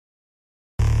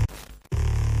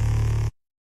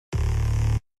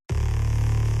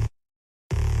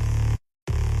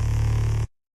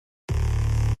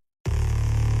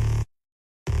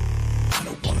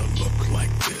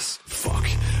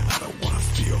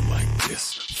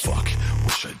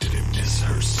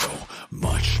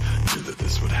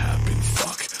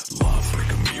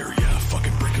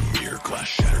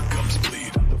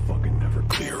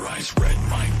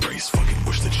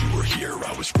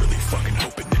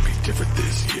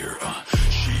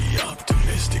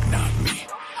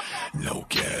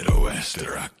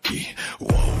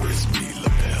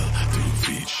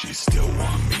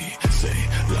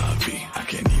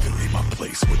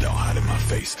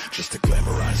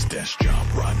this desk job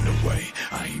riding away.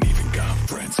 I ain't even got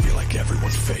friends, feel like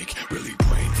everyone's fake. Really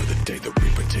praying for the day the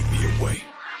Reaper take me away.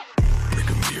 Break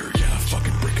a mirror, yeah,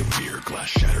 fucking break a mirror. Glass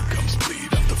shattered, gums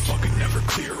bleed out the fucking never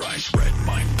clear. Eyes red,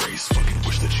 mind race, fucking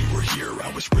wish that you were here.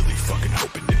 I was really fucking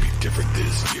hoping it'd be different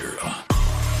this year. I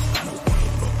don't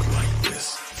wanna look like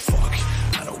this. Fuck,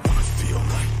 I don't wanna feel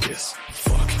like this.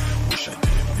 Fuck, wish I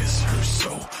didn't miss her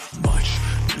so much.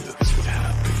 Knew that this would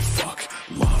happen. Fuck,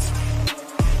 love.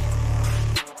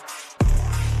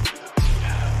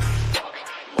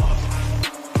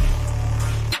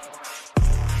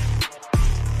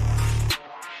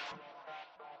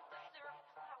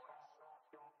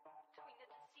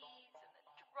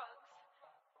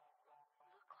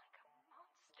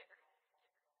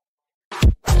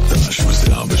 She was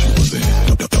down, but she wasn't.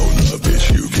 No,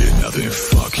 bitch, you get nothing.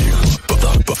 Fuck you.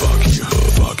 But fuck you.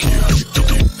 Fuck you.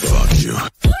 Fuck you.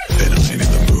 And I ain't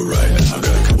in the mood right now.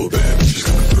 Got a couple bad bitches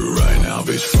coming through right now,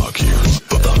 bitch. Fuck you.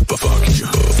 But fuck you.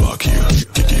 Fuck you.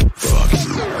 Fuck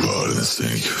you. Blood in the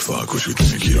sink. Fuck what you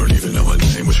think. You don't even know my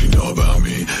name. What you know about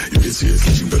me. You can see it's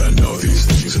leaking, but I know these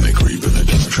things. And they creep in the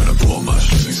dark, trying to pull my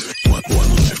strings. One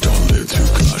life, don't live too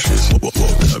cautious. Woke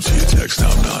up to your text, now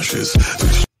I'm nauseous.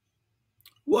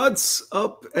 What's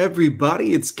up,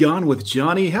 everybody? It's Gone with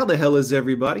Johnny. How the hell is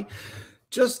everybody?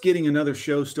 Just getting another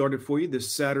show started for you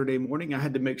this Saturday morning. I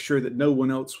had to make sure that no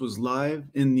one else was live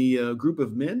in the group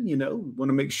of men. You know, want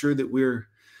to make sure that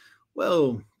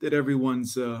that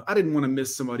everyone's, I didn't want to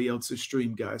miss somebody else's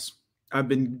stream, guys. I've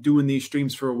been doing these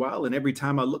streams for a while, and every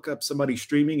time I look up somebody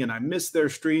streaming and I miss their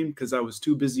stream because I was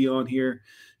too busy on here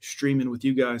streaming with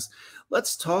you guys.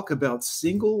 Let's talk about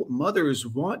Single Mothers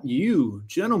Want You.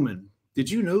 Gentlemen, did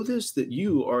you know this, that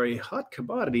you are a hot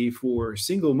commodity for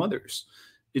single mothers?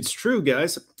 It's true,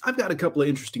 guys. I've got a couple of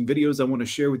interesting videos I want to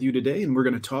share with you today, and we're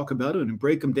going to talk about it and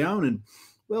break them down. And,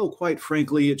 well, quite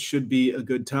frankly, it should be a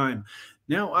good time.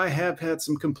 Now, I have had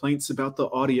some complaints about the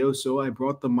audio, so I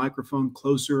brought the microphone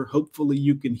closer. Hopefully,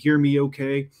 you can hear me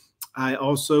okay. I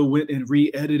also went and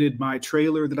re-edited my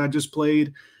trailer that I just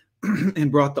played and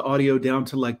brought the audio down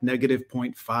to like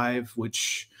 -0.5,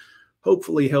 which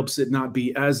hopefully helps it not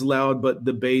be as loud, but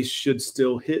the bass should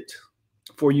still hit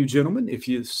for you gentlemen if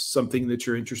it's something that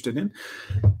you're interested in.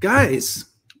 Guys,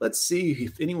 let's see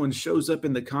if anyone shows up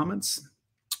in the comments.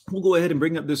 We'll go ahead and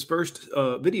bring up this first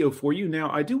video for you.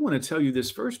 Now, I do want to tell you this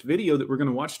first video that we're going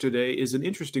to watch today is an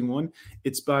interesting one.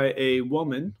 It's by a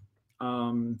woman,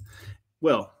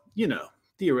 well, you know,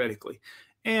 theoretically.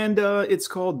 And it's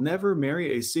called Never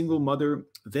Marry a Single Mother.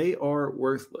 They Are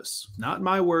Worthless. Not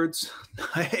my words.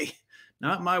 Hey.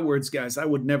 Not my words, guys. I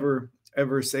would never,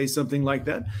 ever say something like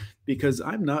that because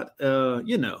I'm not,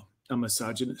 you know, a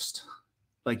misogynist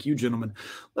like you gentlemen.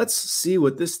 Let's see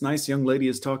what this nice young lady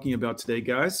is talking about today,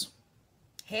 guys.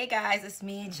 Hey, guys. It's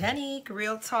me, Jenny,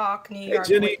 Real Talk, New York.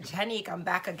 Hey, Jenny. Jenny, I'm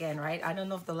back again, right? I don't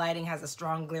know if the lighting has a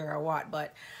strong glare or what,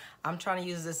 but I'm trying to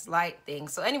use this light thing.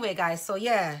 So anyway, guys, so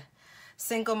yeah.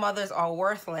 Single mothers are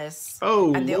worthless.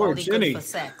 Oh, and they're Lord, only Jenny. good for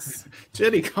sex.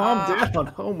 Jenny, calm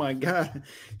down. Oh, my God.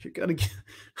 You're going to get...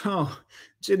 Oh,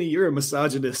 Jenny, you're a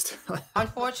misogynist.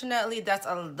 Unfortunately, that's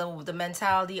the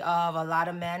mentality of a lot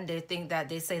of men. They think that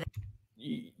they say that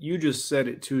you just said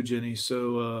it too, Jenny.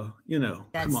 So, you know,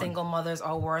 that single mothers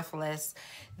are worthless.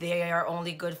 They are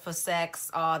only good for sex.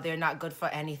 They're not good for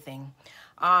anything.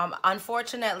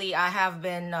 Unfortunately, I have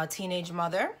been a teenage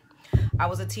mother. I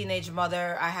was a teenage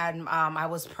mother. I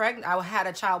was pregnant. I had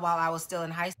a child while I was still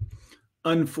in high school.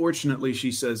 Unfortunately,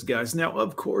 she says, guys. Now,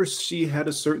 of course, she had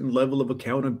a certain level of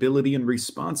accountability and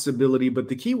responsibility, but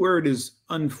the key word is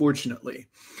unfortunately.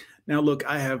 Now, look,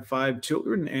 I have 5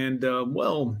 children, and,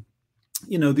 well,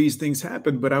 you know, these things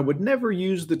happen, but I would never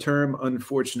use the term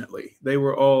unfortunately. They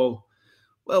were all,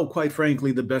 well, quite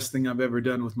frankly, the best thing I've ever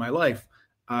done with my life.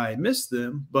 I miss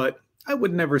them, but I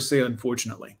would never say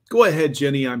unfortunately. Go ahead,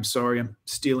 Jenny. I'm sorry. I'm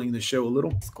stealing the show a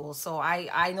little. School. So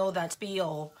I know that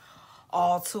spiel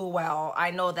all too well.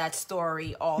 I know that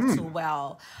story all too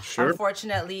well. Sure.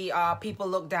 Unfortunately, people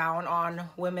look down on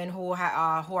women who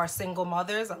are single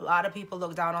mothers. A lot of people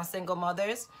look down on single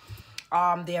mothers.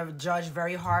 They are judged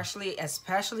very harshly,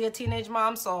 especially a teenage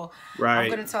mom. So I'm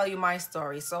going to tell you my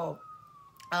story. So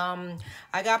I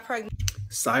got pregnant.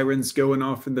 Sirens going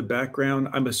off in the background.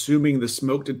 I'm assuming the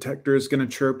smoke detector is going to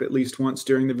chirp at least once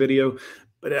during the video,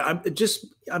 but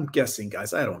I'm guessing,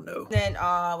 guys. I don't know. Then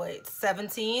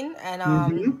 17, and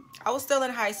I was still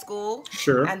in high school.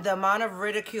 Sure. And the amount of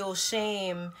ridicule,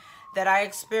 shame that I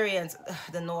experienced,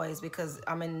 the noise, because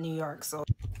I'm in New York, so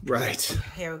right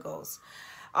here it goes.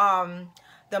 The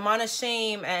amount of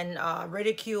shame and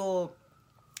ridicule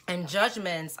and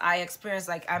judgments I experienced.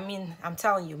 Like, I mean, I'm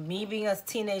telling you, me being a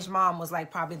teenage mom was like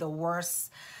probably the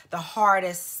worst, the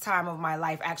hardest time of my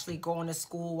life, actually going to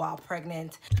school while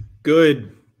pregnant.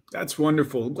 Good. That's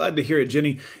wonderful. Glad to hear it,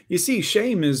 Jenny. You see,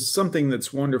 shame is something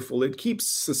that's wonderful. It keeps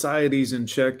societies in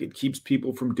check. It keeps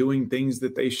people from doing things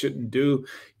that they shouldn't do.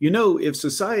 You know, if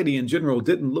society in general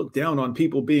didn't look down on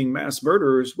people being mass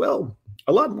murderers, well,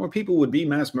 a lot more people would be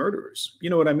mass murderers. You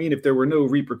know what I mean? If there were no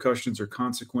repercussions or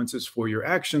consequences for your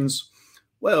actions,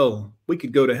 well, we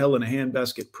could go to hell in a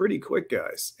handbasket pretty quick,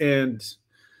 guys. And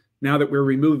now that we're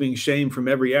removing shame from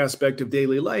every aspect of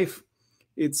daily life,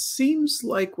 it seems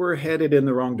like we're headed in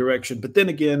the wrong direction. But then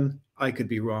again, I could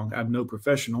be wrong. I'm no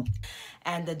professional.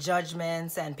 And the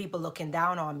judgments and people looking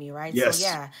down on me, right? Yes.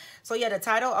 So yeah, the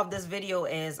title of this video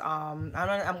is I'm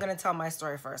gonna tell my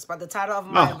story first, but the title of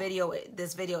my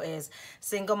this video is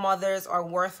 "Single Mothers Are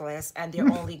Worthless and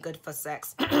They're Only Good for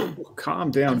Sex."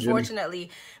 Calm down, Jenny. Unfortunately,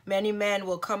 many men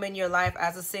will come in your life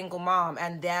as a single mom,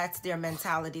 and that's their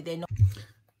mentality. They know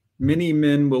many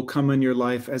men will come in your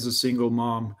life as a single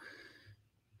mom.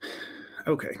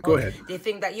 Okay, go ahead. They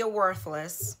think that you're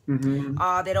worthless.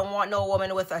 Mm-hmm. They don't want no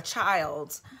woman with a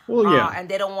child. Well, yeah. And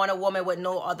they don't want a woman with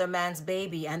no other man's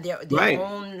baby. And their Right.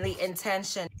 only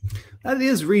intention. That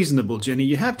is reasonable, Jenny.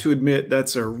 You have to admit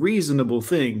that's a reasonable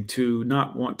thing to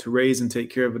not want to raise and take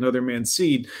care of another man's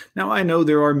seed. Now, I know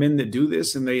there are men that do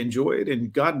this and they enjoy it,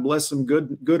 and God bless them,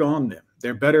 good on them.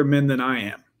 They're better men than I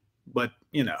am. But,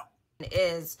 you know.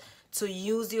 Is to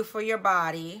use you for your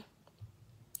body.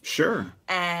 Sure.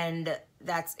 And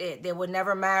that's it. They would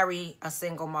never marry a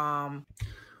single mom.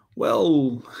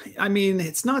 Well, I mean,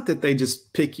 it's not that they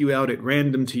just pick you out at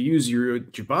random to use your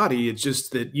body. It's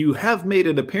just that you have made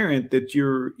it apparent that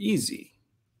you're easy.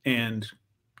 And,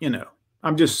 you know,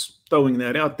 I'm just throwing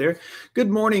that out there. Good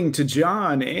morning to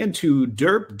John and to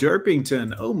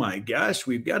Derpington. Oh my gosh,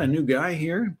 we've got a new guy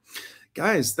here.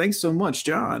 Guys, thanks so much,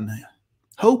 John.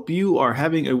 Hope you are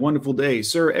having a wonderful day.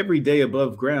 Sir, every day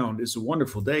above ground is a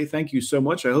wonderful day. Thank you so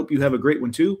much. I hope you have a great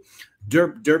one too.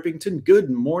 Derpington,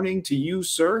 good morning to you,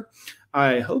 sir.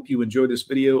 I hope you enjoyed this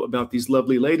video about these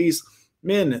lovely ladies.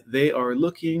 Men, they are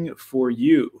looking for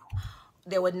you.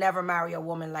 They would never marry a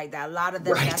woman like that. A lot of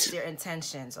them, that's their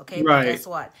intentions, okay? Right. But guess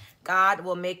what? God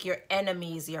will make your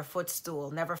enemies your footstool.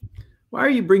 Never. Why are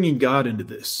you bringing God into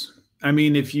this? I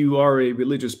mean, if you are a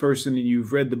religious person and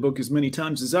you've read the book as many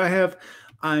times as I have,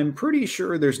 I'm pretty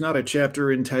sure there's not a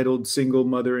chapter entitled Single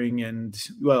Mothering and,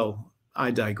 well, I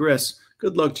digress.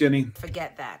 Good luck, Jenny.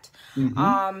 Forget that.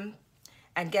 Mm-hmm.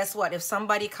 And guess what? If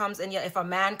somebody comes in if a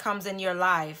man comes in your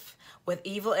life with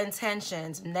evil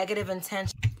intentions, negative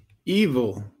intentions.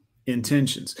 Evil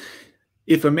intentions.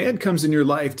 If a man comes in your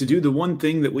life to do the one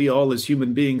thing that we all as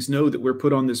human beings know that we're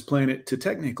put on this planet to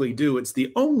technically do, it's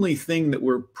the only thing that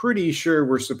we're pretty sure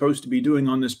we're supposed to be doing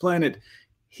on this planet,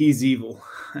 he's evil.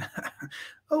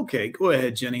 Okay, go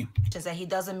ahead, Jenny. That he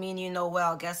doesn't mean you know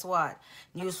well. Guess what?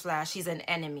 Newsflash, he's an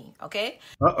enemy, okay?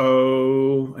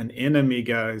 Uh-oh, an enemy,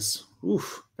 guys.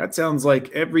 Oof, that sounds like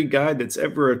every guy that's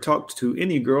ever talked to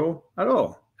any girl at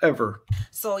all, ever.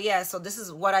 So yeah, so this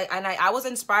is what I was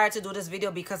inspired to do this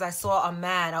video because I saw a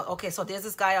man. Okay, so there's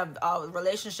this guy, a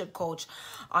relationship coach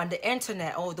on the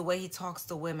internet. Oh, the way he talks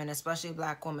to women, especially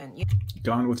black women.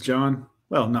 Gone with John?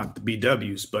 Well, not the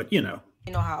BWs, but you know.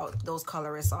 You know how those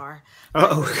colorists are.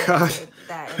 Oh, God.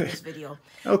 That in this video.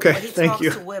 Okay, but he thank talks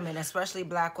you. to women, especially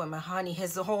black women. Honey,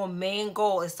 his whole main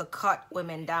goal is to cut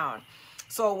women down.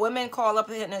 So women call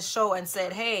up in his show and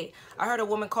said, hey, I heard a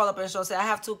woman call up in the show and said, I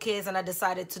have 2 kids and I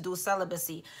decided to do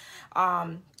celibacy.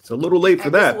 It's a little late for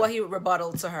that. This is what he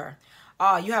rebutted to her.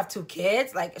 Oh, you have 2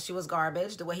 kids? Like she was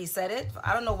garbage, the way he said it.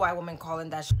 I don't know why women call in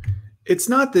that. It's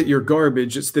not that you're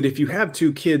garbage. It's that if you have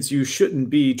 2 kids, you shouldn't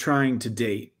be trying to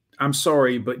date. I'm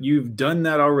sorry, but you've done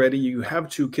that already. You have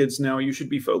 2 kids now. You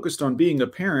should be focused on being a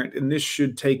parent, and this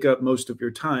should take up most of your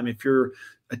time. If you're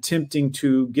attempting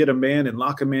to get a man and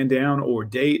lock a man down or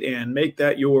date and make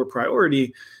that your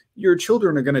priority, your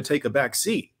children are going to take a back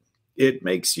seat. It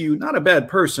makes you not a bad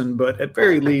person, but at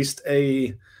very least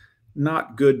a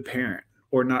not good parent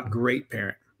or not great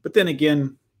parent. But then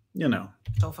again, you know.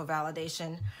 So for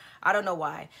validation. I don't know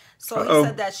why. So he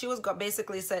said that she was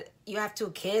basically said, you have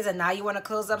 2 kids and now you want to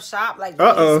close up shop? Like,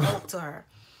 he spoke to her.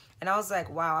 And I was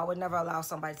like, wow, I would never allow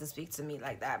somebody to speak to me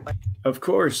like that. But of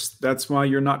course, that's why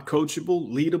you're not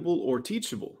coachable, leadable, or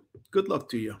teachable. Good luck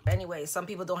to you. Anyway, some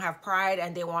people don't have pride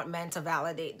and they want men to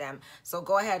validate them. So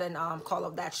go ahead and call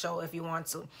up that show if you want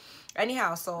to.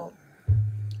 Anyhow, so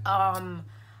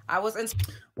I was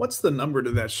What's the number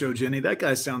to that show, Jenny? That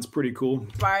guy sounds pretty cool.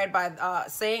 inspired by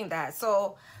saying that.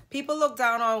 So people look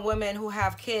down on women who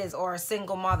have kids or are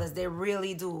single mothers. They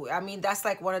really do. I mean, that's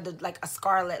like one of the, like a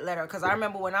scarlet letter. Because I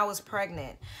remember when I was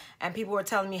pregnant and people were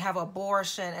telling me have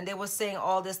abortion and they were saying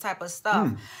all this type of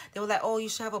stuff. They were like, oh, you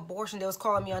should have abortion. They was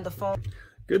calling me on the phone.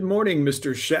 Good morning,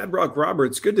 Mr. Shadrock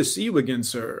Roberts. Good to see you again,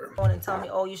 sir. And tell me,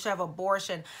 oh, you should have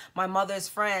abortion. My mother's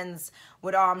friends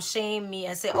would shame me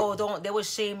and say, oh, don't. They would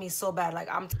shame me so bad. Like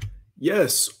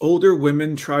Yes, older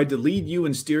women tried to lead you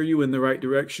and steer you in the right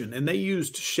direction, and they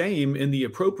used shame in the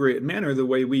appropriate manner, the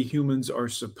way we humans are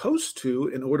supposed to,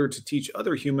 in order to teach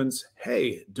other humans,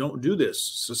 hey, don't do this.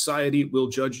 Society will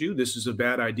judge you. This is a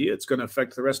bad idea. It's going to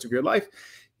affect the rest of your life.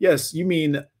 Yes, you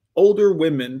mean older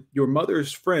women, your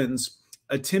mother's friends,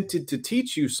 attempted to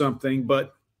teach you something,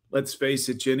 but let's face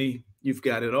it, Jenny, you've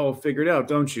got it all figured out,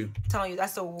 don't you? I'm telling you,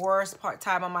 that's the worst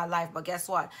time of my life. But guess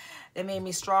what? It made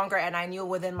me stronger, and I knew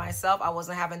within myself I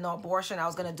wasn't having no abortion. I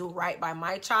was going to do right by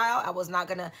my child. I was not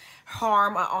going to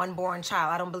harm an unborn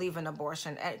child. I don't believe in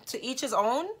abortion. And to each his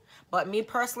own. But me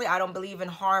personally, I don't believe in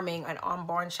harming an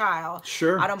unborn child.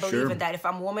 Sure. I don't believe in that. If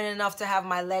I'm woman enough to have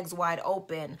my legs wide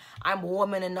open, I'm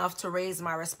woman enough to raise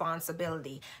my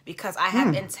responsibility because I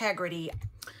have integrity.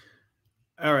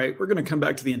 All right, we're going to come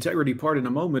back to the integrity part in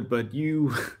a moment, but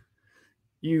you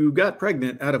got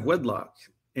pregnant out of wedlock.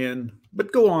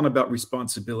 But go on about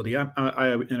responsibility.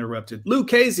 I interrupted. Lou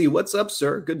Casey, what's up,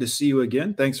 sir? Good to see you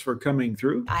again. Thanks for coming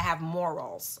through. I have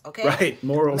morals, okay? Right,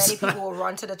 morals. Many people will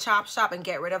run to the chop shop and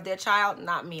get rid of their child,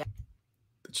 not me.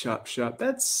 The chop shop.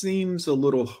 That seems a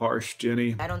little harsh,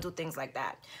 Jenny. I don't do things like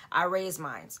that. I raise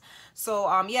mines. So,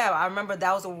 yeah, I remember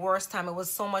that was the worst time. It was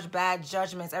so much bad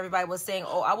judgments. Everybody was saying,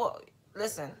 oh, I will...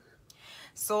 Listen.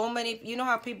 So many, you know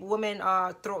how women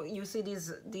you see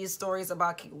these stories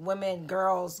about women,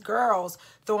 girls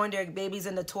throwing their babies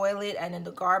in the toilet and in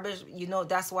the garbage. You know,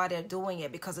 that's why they're doing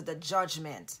it, because of the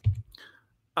judgment.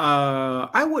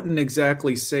 I wouldn't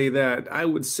exactly say that. I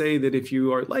would say that if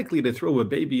you are likely to throw a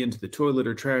baby into the toilet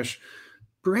or trash,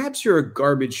 perhaps you're a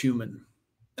garbage human.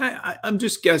 I'm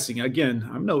just guessing. Again,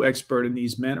 I'm no expert in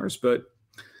these manners, but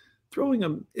throwing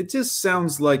them, it just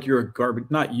sounds like you're a garbage,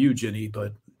 not you, Jenny,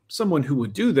 but someone who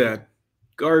would do that,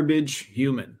 garbage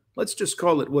human. Let's just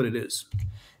call it what it is.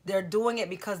 They're doing it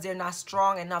because they're not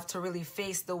strong enough to really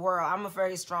face the world. I'm a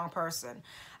very strong person.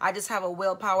 I just have a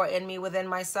willpower in me within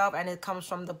myself, and it comes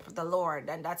from the Lord,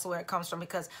 and that's where it comes from,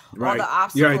 because all the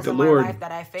obstacles in my life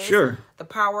that I face, the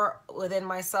power within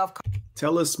myself.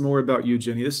 Tell us more about you,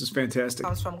 Jenny. This is fantastic.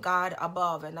 Comes from God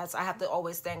above, and I have to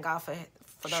always thank God for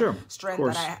the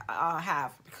strength that I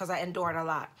have, because I endured a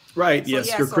lot. Right. So,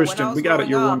 yes, you're Christian. We got it.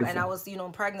 You're wonderful. And I was,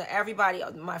 pregnant. Everybody,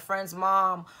 my friend's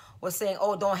mom was saying,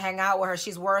 "Oh, don't hang out with her.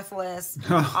 She's worthless."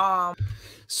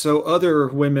 So other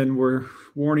women were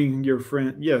warning your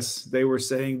friend. Yes, they were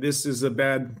saying this is a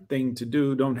bad thing to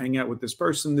do. Don't hang out with this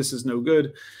person. This is no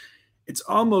good. It's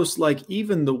almost like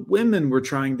even the women were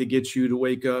trying to get you to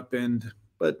wake up,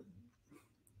 but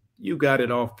you got it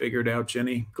all figured out,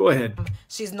 Jenny. Go ahead.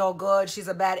 She's no good. She's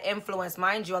a bad influence.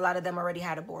 Mind you, a lot of them already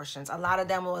had abortions. A lot of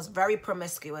them was very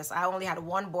promiscuous. I only had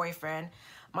one boyfriend,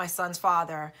 my son's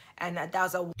father, and that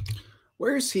was a...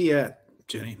 Where's he at,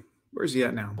 Jenny? Where's he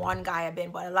at now? One guy I've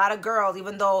been, but a lot of girls,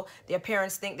 even though their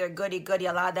parents think they're goody-goody,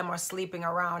 a lot of them are sleeping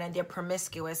around and they're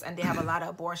promiscuous and they have a lot of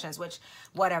abortions, which,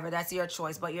 whatever, that's your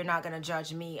choice, but you're not going to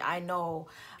judge me. I know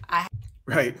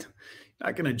Right.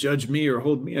 Not going to judge me or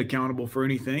hold me accountable for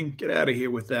anything. Get out of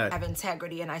here with that. I have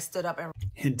integrity, and I stood up and...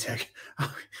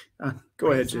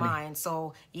 Go ahead, Jenny. Mine.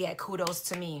 So, yeah, kudos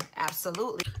to me.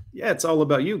 Absolutely. Yeah, it's all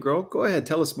about you, girl. Go ahead.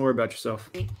 Tell us more about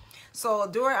yourself. So,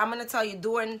 I'm going to tell you,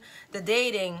 during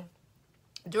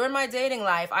my dating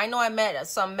life, I know I met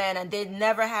some men and they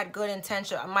never had good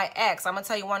intention. My ex, I'm going to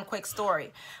tell you one quick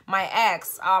story. My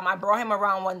ex, I brought him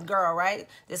around one girl, right?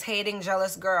 This hating,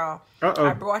 jealous girl.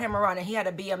 I brought him around and he had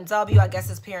a BMW. I guess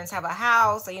his parents have a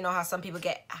house. So you know how some people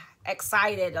get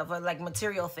excited over like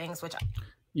material things, which...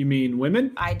 You mean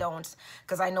women? I don't,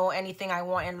 because I know anything I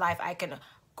want in life, I can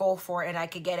go for it and I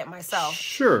can get it myself.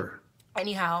 Sure.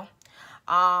 Anyhow,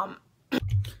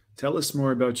 tell us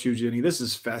more about you, Jenny. This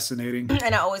is fascinating.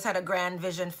 And I always had a grand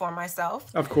vision for myself.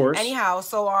 Of course. Anyhow,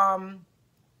 so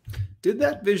did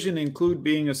that vision include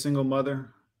being a single mother?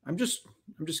 I'm just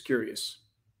curious.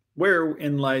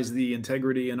 Wherein lies the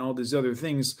integrity and all these other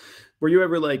things? Were you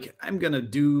ever like, I'm gonna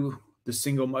do the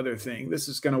single mother thing. This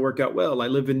is gonna work out well. I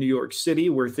live in New York City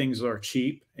where things are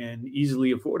cheap and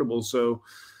easily affordable, so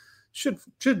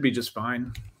should be just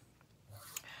fine.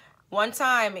 One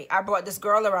time I brought this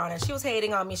girl around and she was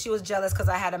hating on me. She was jealous because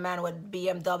I had a man with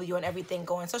BMW and everything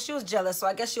going. So she was jealous. So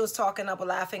I guess she was talking up or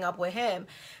laughing up with him.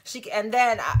 And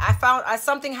then I found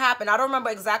something happened. I don't remember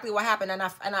exactly what happened. And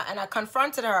I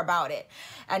confronted her about it.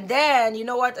 And then, you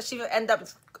know what? She ended up,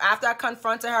 after I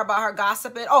confronted her about her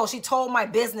gossiping, she told my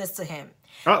business to him.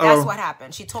 That's what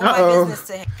happened. She told my business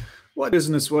to him. What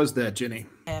business was that, Jenny?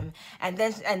 And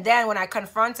then when I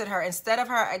confronted her, instead of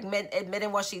her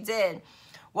admitting what she did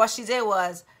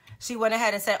was she went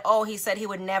ahead and said, he said he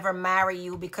would never marry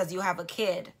you because you have a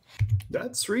kid.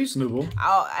 That's reasonable.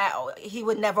 He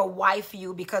would never wife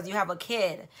you because you have a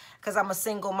kid, because I'm a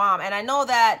single mom. And I know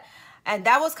that, and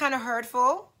that was kind of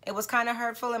hurtful. It was kind of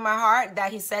hurtful in my heart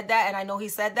that he said that, and I know he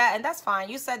said that, and that's fine.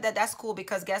 You said that, that's cool,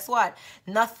 because guess what?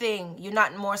 You're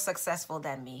not more successful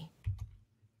than me.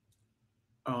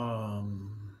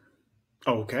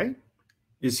 Okay.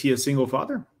 Is he a single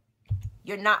father?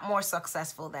 You're not more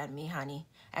successful than me, honey.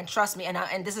 And trust me,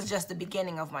 and this is just the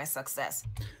beginning of my success.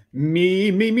 Me.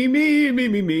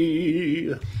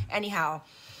 Anyhow.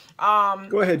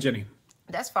 Go ahead, Jenny.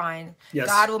 That's fine. Yes.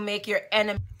 God will make your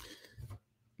enemy.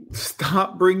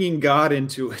 Stop bringing God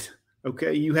into it.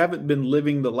 Okay? You haven't been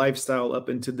living the lifestyle up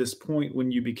until this point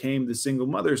when you became the single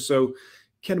mother. So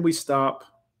can we stop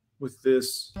with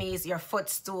this? Means your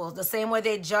footstool. The same way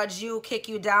they judge you, kick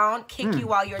you down, kick you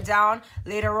while you're down.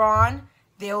 Later on,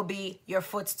 they'll be your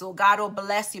footstool. God will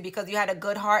bless you because you had a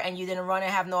good heart and you didn't run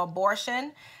and have no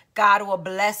abortion. God will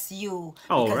bless you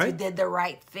because you did the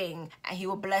right thing, and he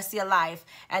will bless your life.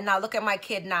 And now look at my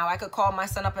kid now. I could call my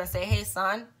son up and say, hey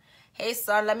son,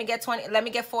 let me get 20, let me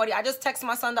get 40. I just texted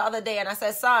my son the other day and I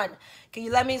said, son, can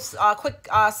you let me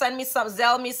send me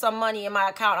Zelle me some money in my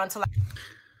account until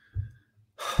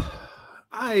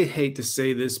I hate to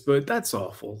say this, but that's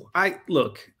awful. I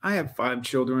have 5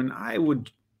 children. I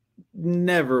would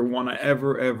never want to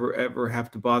ever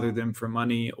have to bother them for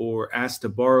money or ask to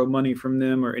borrow money from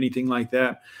them or anything like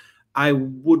that. I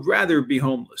would rather be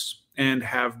homeless, and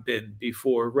have been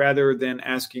before, rather than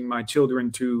asking my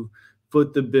children to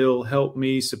foot the bill, help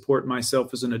me support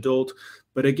myself as an adult.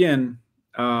 But again,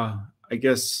 I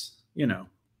guess,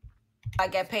 I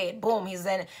get paid. Boom,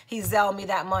 he zelled me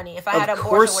that money. If I had Of abortion,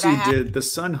 course would I he have did. The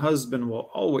son husband will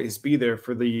always be there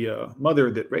for the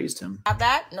mother that raised him.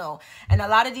 that? No. And a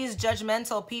lot of these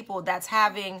judgmental people that's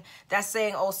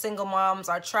saying, single moms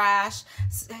are trash.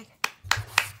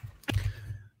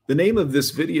 The name of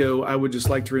this video, I would just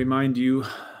like to remind you,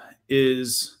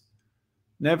 is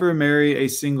Never Marry a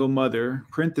Single Mother,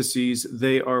 parentheses,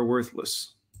 they are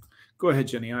worthless. Go ahead,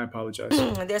 Jenny. I apologize.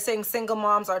 They're saying single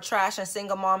moms are trash and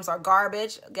single moms are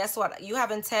garbage. Guess what? You have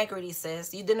integrity,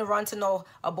 sis. You didn't run to no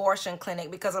abortion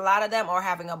clinic, because a lot of them are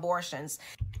having abortions.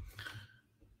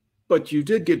 But you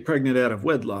did get pregnant out of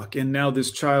wedlock, and now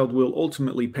this child will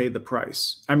ultimately pay the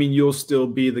price. I mean, you'll still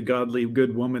be the godly,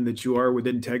 good woman that you are with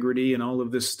integrity and all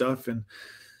of this stuff. And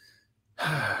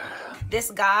this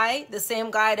guy, the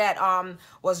same guy that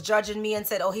was judging me and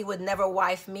said, he would never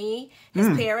wife me, his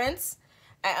parents,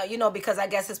 because I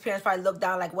guess his parents probably looked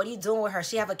down like, what are you doing with her?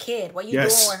 She have a kid. What are you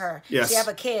doing with her? Yes. She have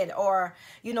a kid. Or,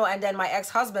 and then my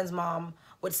ex-husband's mom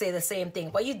would say the same thing.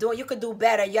 What are you doing? You could do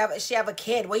better. She have a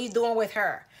kid. What are you doing with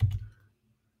her?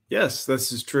 Yes,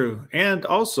 this is true. And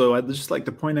also, I'd just like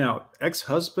to point out,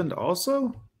 ex-husband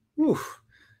also? Oof,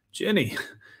 Jenny,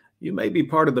 you may be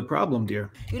part of the problem,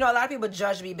 dear. A lot of people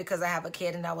judge me because I have a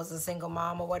kid and I was a single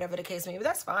mom or whatever the case may be. But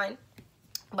that's fine.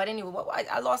 But anyway,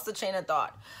 I lost the train of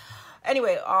thought.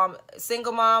 Anyway,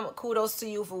 single mom, kudos to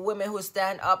you for women who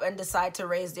stand up and decide to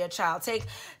raise their child.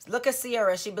 Look at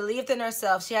Sierra. She believed in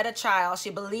herself. She had a child.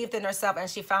 She believed in herself, and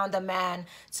she found a man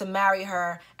to marry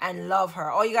her and love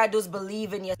her. All you got to do is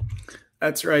believe in yourself.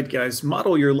 That's right, guys.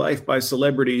 Model your life by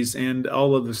celebrities and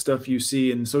all of the stuff you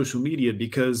see in social media,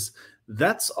 because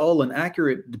that's all an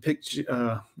accurate depiction.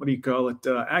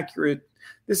 Accurate.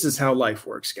 This is how life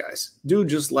works, guys. Do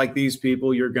just like these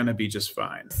people. You're going to be just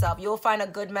fine. You'll find a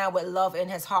good man with love in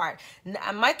his heart.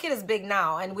 My kid is big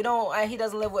now, and he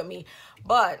doesn't live with me.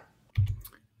 But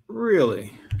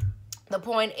really, the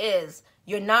point is,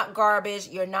 you're not garbage.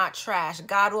 You're not trash.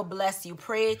 God will bless you.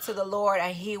 Pray to the Lord,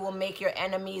 and he will make your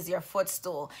enemies your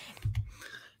footstool.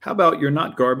 How about you're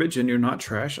not garbage and you're not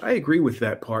trash? I agree with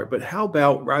that part. But how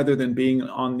about, rather than being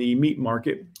on the meat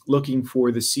market looking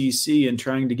for the CC and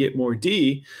trying to get more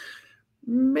D,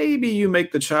 maybe you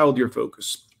make the child your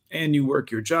focus and you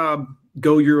work your job,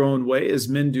 go your own way, as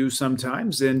men do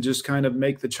sometimes, and just kind of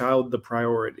make the child the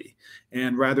priority.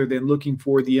 And rather than looking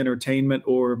for the entertainment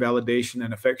or validation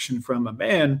and affection from a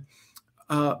man,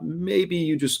 maybe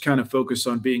you just kind of focus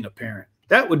on being a parent.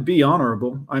 That would be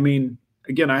honorable. I mean,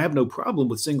 Again, I have no problem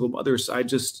with single mothers. I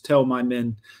just tell my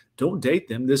men, don't date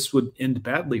them. This would end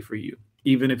badly for you,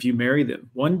 even if you marry them.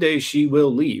 One day she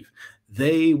will leave.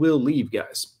 They will leave,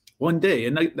 guys. One day.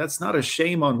 And that's not a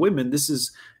shame on women. This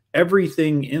is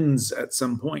everything ends at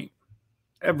some point.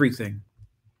 Everything.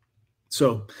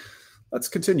 So let's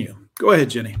continue. Go ahead,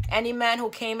 Jenny. Any man who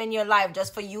came in your life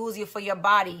just for use you for your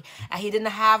body, and he didn't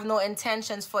have no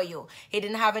intentions for you, he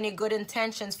didn't have any good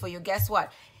intentions for you, guess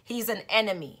what? He's an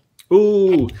enemy.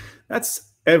 Ooh,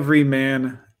 that's every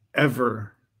man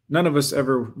ever. None of us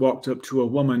ever walked up to a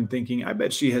woman thinking, I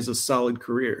bet she has a solid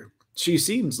career. She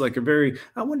seems like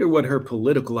I wonder what her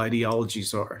political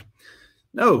ideologies are.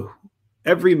 No,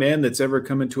 every man that's ever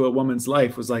come into a woman's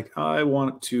life was like, I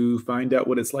want to find out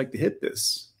what it's like to hit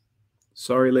this.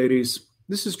 Sorry, ladies.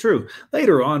 This is true.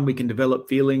 Later on, we can develop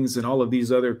feelings and all of these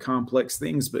other complex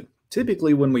things, but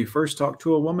typically when we first talk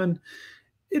to a woman,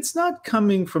 it's not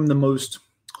coming from the most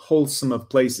wholesome of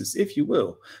places, if you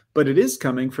will, but it is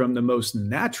coming from the most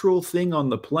natural thing on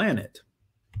the planet.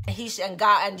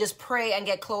 And just pray and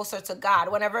get closer to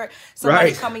God. Whenever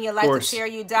somebody come in your life to tear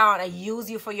you down and use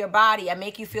you for your body and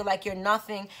make you feel like you're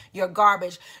nothing, you're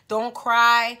garbage, don't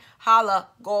cry, holla,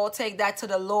 go take that to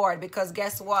the Lord, because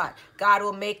guess what? God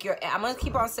will make I'm going to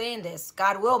keep on saying this.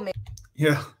 God will make.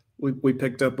 Yeah. We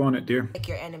picked up on it, dear. Make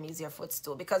your enemies your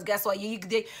footstool. Because guess what?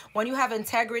 When you have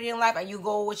integrity in life and you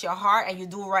go with your heart and you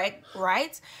do right,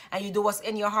 and you do what's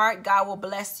in your heart, God will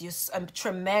bless you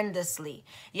tremendously.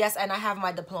 Yes, and I have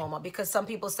my diploma, because some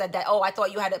people said that, oh, I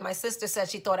thought you had it. My sister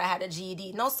said she thought I had a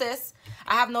GED. No, sis.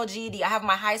 I have no GED. I have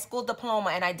my high school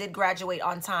diploma, and I did graduate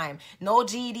on time. No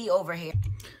GED over here.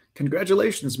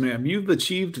 Congratulations, ma'am. You've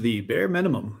achieved the bare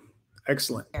minimum.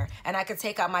 Excellent. And I could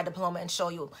take out my diploma and show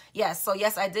you. Yes. So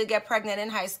yes, I did get pregnant in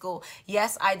high school.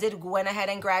 Yes, I did went ahead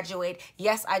and graduate.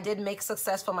 Yes, I did make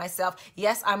success for myself.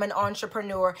 Yes, I'm an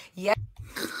entrepreneur. Yes.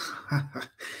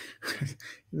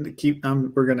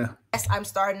 Yes, I'm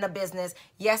starting a business.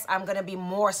 Yes, I'm gonna be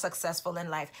more successful in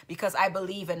life because I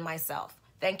believe in myself.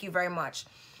 Thank you very much.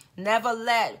 Never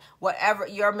let whatever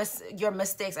your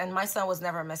mistakes, and my son was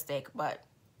never a mistake, but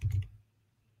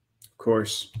of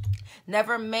course.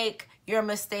 Never make your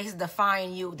mistakes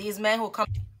define you. These men who come.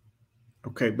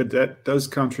 Okay, but that does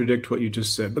contradict what you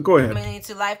just said. But go ahead. Coming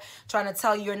into life trying to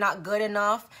tell you you're not good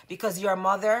enough because you're a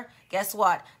mother. Guess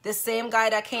what? This same guy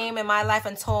that came in my life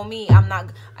and told me I'm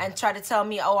not, and tried to tell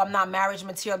me, oh, I'm not marriage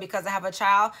material because I have a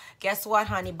child. Guess what,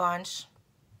 honey bunch?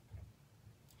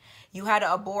 You had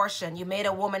an abortion. You made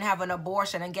a woman have an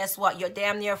abortion. And guess what? You're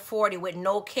damn near 40 with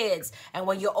no kids. And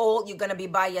when you're old, you're going to be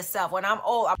by yourself. When I'm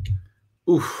old,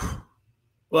 Oof.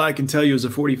 Well, I can tell you as a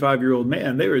 45-year-old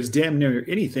man, there is damn near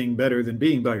anything better than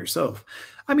being by yourself.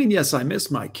 I mean, yes, I miss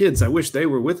my kids. I wish they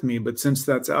were with me, but since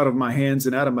that's out of my hands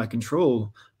and out of my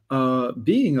control,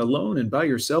 being alone and by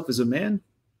yourself as a man,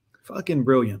 fucking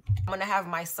brilliant. I'm going to have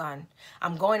my son.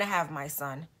 I'm going to have my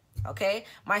son. Okay?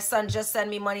 My son just sent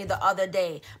me money the other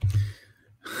day.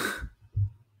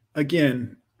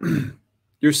 Again,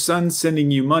 your son sending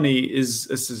you money is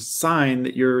a sign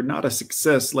that you're not a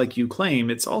success like you claim.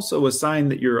 It's also a sign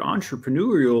that your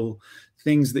entrepreneurial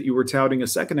things that you were touting a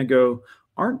second ago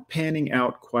aren't panning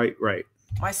out quite right.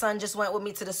 My son just went with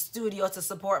me to the studio to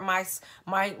support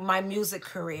my music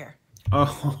career.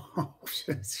 Oh,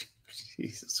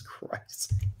 Jesus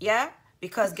Christ. Yeah,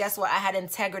 because guess what? I had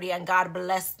integrity and God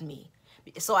blessed me.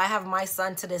 So I have my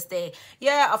son to this day.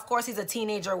 Yeah, of course he's a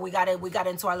teenager. We got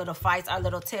into our little fights, our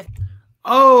little tiff.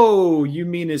 Oh, you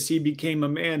mean as he became a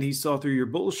man, he saw through your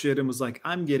bullshit and was like,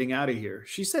 I'm getting out of here.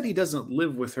 She said he doesn't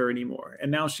live with her anymore.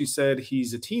 And now she said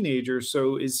he's a teenager.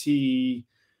 So is he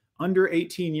under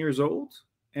 18 years old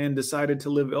and decided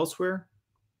to live elsewhere?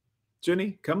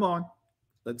 Jenny, come on.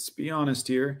 Let's be honest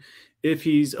here. If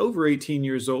he's over 18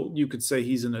 years old, you could say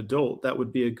he's an adult. That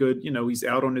would be a good, he's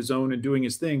out on his own and doing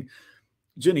his thing.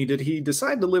 Jenny, did he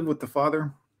decide to live with the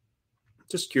father?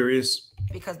 Just curious.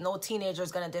 Because no teenager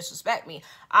is going to disrespect me,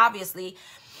 obviously.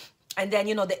 And then,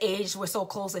 the age, we're so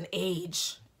close in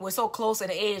age. We're so close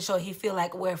in age, so he feel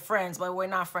like we're friends, but we're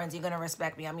not friends. You're going to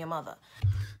respect me. I'm your mother.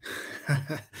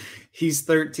 He's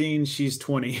 13, she's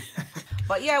 20.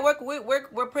 But yeah,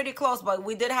 we're pretty close, but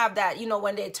we did have that,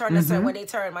 when they turn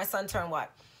my son turned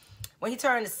what? When he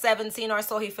turned 17 or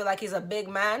so, he feel like he's a big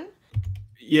man.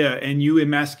 Yeah, and you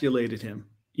emasculated him,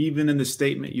 even in the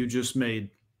statement you just made.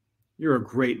 You're a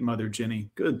great mother, Jenny.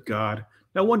 Good God.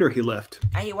 No wonder he left.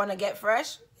 And he want to get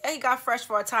fresh? Yeah, he got fresh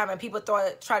for a time, and people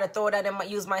try to throw that and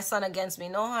use my son against me.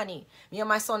 No, honey. Me and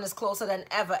my son is closer than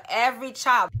ever. Every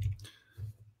child.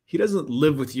 He doesn't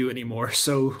live with you anymore.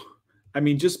 So, I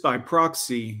mean, just by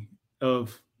proxy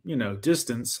of,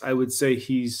 distance, I would say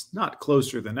he's not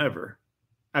closer than ever.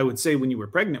 I would say when you were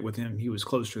pregnant with him, he was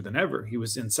closer than ever. He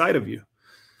was inside of you.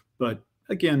 But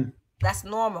again, That's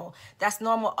normal. That's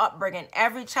normal upbringing.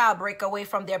 Every child break away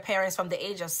from their parents from the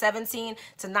age of 17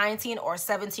 to 19 or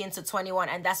 17 to 21.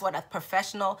 And that's what a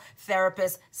professional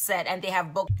therapist said. And they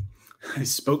have books I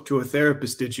spoke to a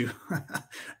therapist, did you?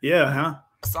 Yeah, huh?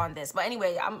 on this. But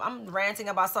anyway, I'm ranting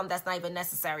about something that's not even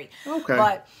necessary. Okay.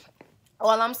 But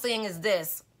all I'm saying is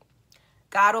this.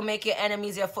 God will make your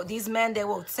enemies your foot. These men, they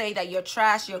will say that you're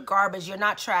trash, you're garbage. You're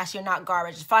not trash, you're not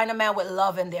garbage. Find a man with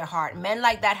love in their heart. Men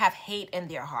like that have hate in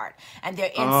their heart. And they're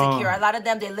insecure. A lot of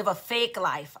them, they live a fake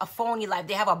life, a phony life.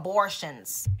 They have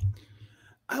abortions.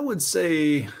 I would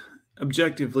say,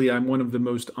 objectively, I'm one of the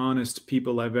most honest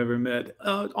people I've ever met.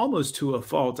 Almost to a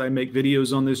fault. I make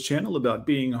videos on this channel about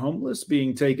being homeless,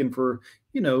 being taken for,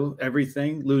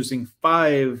 everything, losing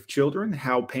 5 children,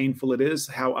 how painful it is,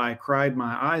 how I cried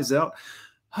my eyes out.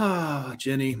 Ah,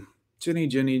 Jenny.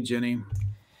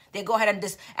 They go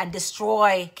ahead and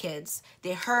destroy kids.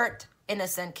 They hurt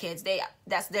innocent kids.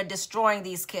 They're destroying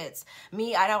these kids.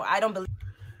 Me, I don't believe.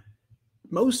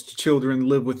 Most children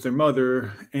live with their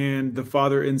mother, and the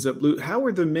father ends up. How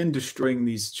are the men destroying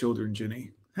these children,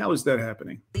 Jenny? How is that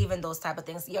happening? Believe in those type of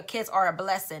things. Your kids are a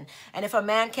blessing. And if a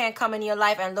man can't come in your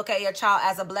life and look at your child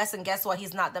as a blessing, guess what?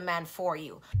 He's not the man for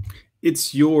you.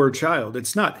 It's your child.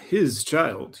 It's not his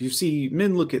child. You see,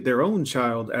 men look at their own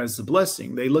child as a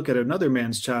blessing. They look at another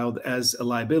man's child as a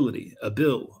liability, a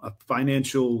bill, a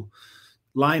financial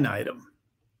line item.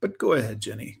 But go ahead,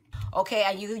 Jenny. Okay,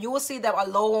 and you will see them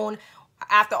alone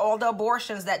after all the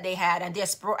abortions that they had, and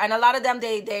a lot of them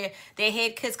they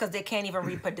hate kids because they can't even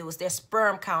reproduce. Their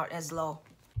sperm count is low.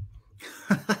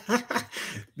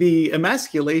 The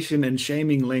emasculation and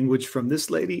shaming language from this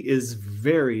lady is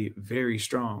very, very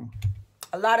strong.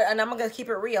 And I'm gonna keep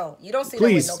it real. You don't see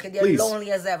them with no kid. They're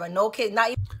lonely as ever. No kid,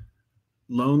 not even.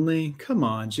 Lonely? Come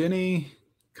on, Jenny.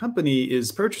 Company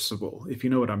is purchasable, if you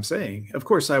know what I'm saying. Of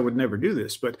course, I would never do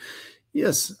this, but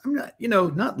yes, I'm not,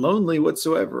 not lonely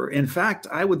whatsoever. In fact,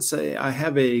 I would say I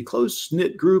have a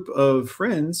close-knit group of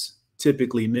friends,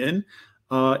 typically men,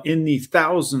 in the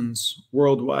thousands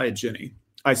worldwide, Jenny.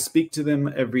 I speak to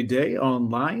them every day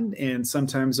online and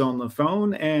sometimes on the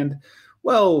phone. And,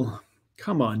 well,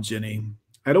 come on, Jenny.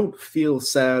 I don't feel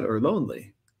sad or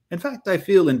lonely. In fact, I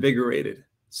feel invigorated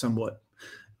somewhat.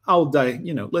 I'll die,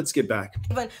 let's get back.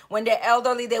 Even when they're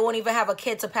elderly, they won't even have a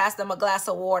kid to pass them a glass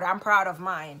of water. I'm proud of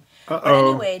mine. Uh-oh. But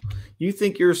anyway. You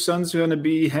think your son's going to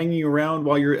be hanging around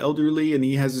while you're elderly and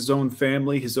he has his own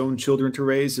family, his own children to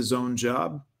raise, his own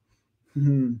job?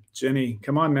 Jenny,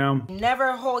 come on now.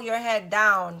 Never hold your head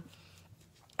down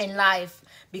in life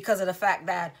because of the fact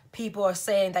that people are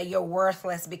saying that you're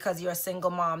worthless because you're a single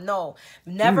mom. No,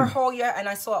 never hold your, and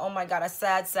I saw, oh my God, a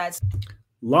sad.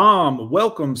 Lam,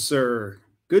 welcome, sir.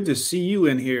 Good to see you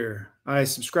in here. I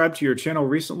subscribed to your channel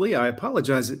recently. I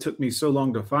apologize it took me so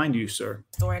long to find you, sir.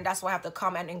 And that's why I have to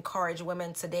come and encourage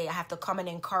women today. I have to come and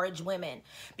encourage women.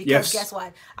 Because guess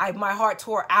what? My heart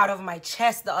tore out of my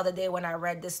chest the other day when I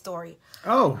read this story.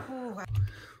 Oh.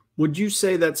 Would you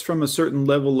say that's from a certain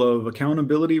level of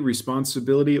accountability,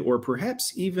 responsibility, or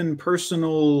perhaps even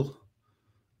personal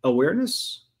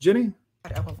awareness, Jenny? I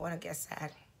don't want to get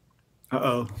sad.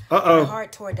 Uh-oh. My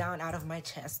heart tore down out of my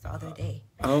chest the other day.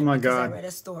 Oh, my God. I read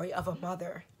a story of a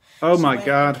mother. Oh, my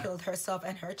God. She killed herself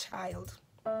and her child.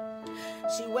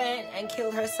 She went and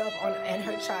killed herself and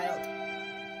her child.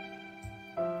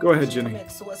 Go ahead, Jenny. She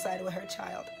committed suicide with her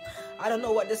child. I don't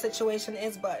know what the situation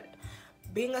is, but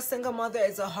being a single mother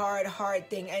is a hard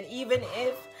thing. And even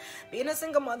if being a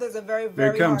single mother is a very,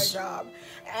 very hard job.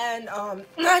 And I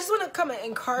just want to come and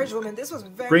encourage women. This was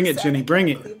very Bring it, sad. Jenny. Bring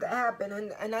it. That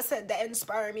happened. And I said that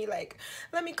inspired me. Like,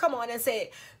 let me come on and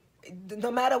say, no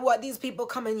matter what these people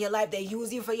come in your life, they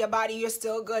use you for your body. You're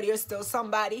still good. You're still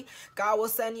somebody. God will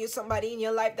send you somebody in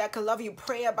your life that can love you.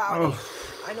 Pray about it.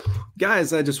 I know.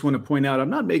 Guys, I just want to point out, I'm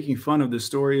not making fun of the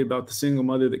story about the single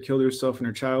mother that killed herself and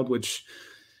her child, which,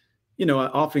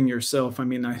 offing yourself,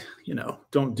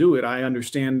 don't do it. I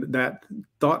understand that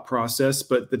thought process,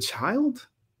 but the child,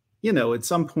 at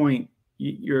some point,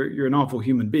 you're an awful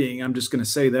human being. I'm just going to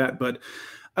say that. But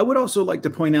I would also like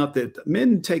to point out that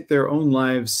men take their own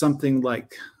lives something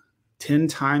like 10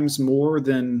 times more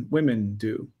than women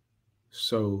do.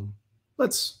 So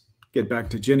let's get back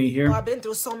to Jenny here. I've been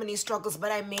through so many struggles,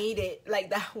 but I made it.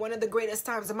 Like one of the greatest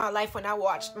times in my life when I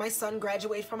watched my son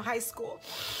graduate from high school.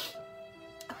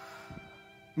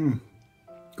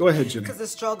 Go ahead, Jenny. Because the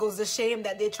struggles, the shame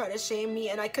that they try to shame me,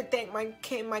 and I could thank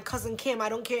my cousin Kim. I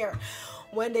don't care.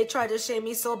 When they tried to shame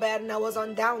me so bad and I was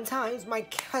on down times, my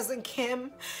cousin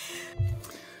Kim.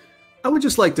 I would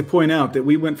just like to point out that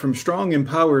we went from strong,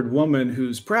 empowered woman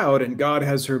who's proud and God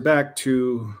has her back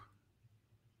to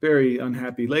very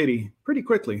unhappy lady pretty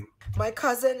quickly. My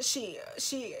cousin, she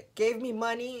gave me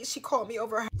money. She called me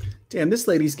over. Damn, this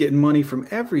lady's getting money from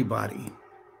everybody.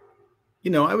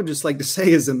 You know, I would just like to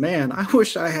say as a man, I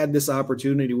wish I had this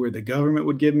opportunity where the government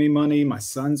would give me money, my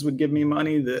sons would give me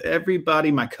money,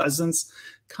 everybody, my cousins.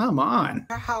 Come on.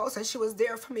 Her house, and she was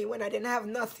there for me when I didn't have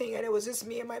nothing, and it was just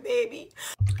me and my baby.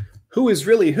 Who is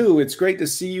really who? It's great to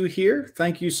see you here.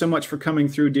 Thank you so much for coming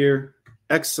through, dear.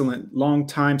 Excellent,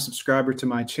 long-time subscriber to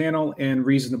my channel and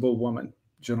reasonable woman,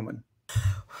 gentlemen.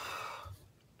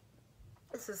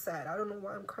 This is sad. I don't know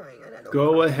why I'm crying. And I don't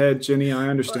Go cry. ahead, Jenny. I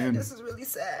understand. But this is really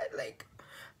sad. Like,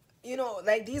 you know,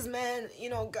 like these men, you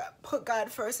know, put God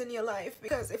first in your life,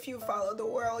 because if you follow the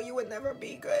world, you would never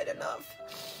be good enough.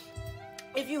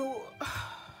 If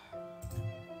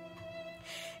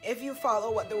you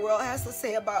follow what the world has to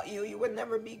say about you, you would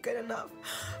never be good enough.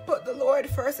 Put the Lord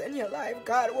first in your life.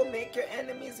 God will make your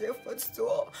enemies your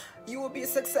footstool. You will be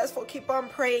successful. Keep on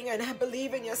praying and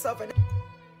believe in yourself. And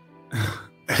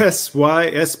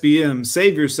SYSBM,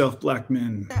 save yourself, black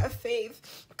men. have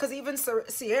faith. Because even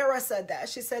Sierra said that.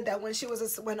 She said that when she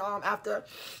was after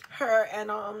her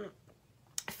and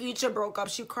Future broke up,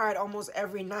 she cried almost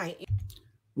every night.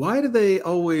 Why do they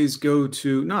always go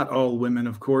to, not all women,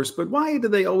 of course, but why do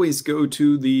they always go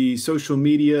to the social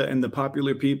media and the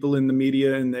popular people in the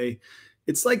media, and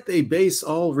it's like they base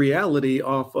all reality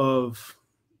off of,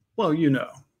 well, you know,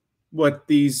 what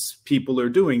these people are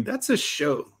doing. That's a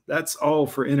show. That's all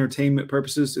for entertainment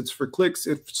purposes. It's for clicks.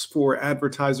 It's for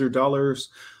advertiser dollars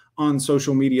on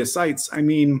social media sites. I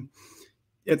mean,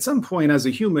 at some point as a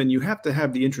human, you have to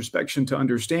have the introspection to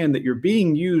understand that you're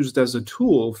being used as a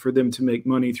tool for them to make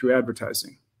money through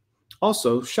advertising.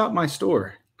 Also, shop my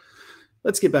store.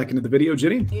 Let's get back into the video,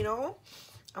 Jenny. You know,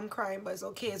 I'm crying, but it's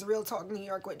okay. It's Real Talk New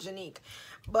York with Janique.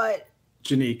 But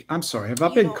Janique, I'm sorry. Have I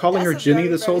been calling her Jenny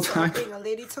this whole time? A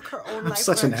lady took her own I'm life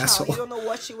such for an her asshole. child. You don't know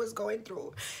what she was going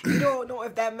through. You don't know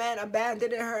if that man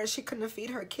abandoned her and she couldn't feed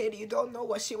her kid. You don't know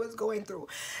what she was going through.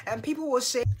 And people will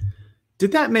say,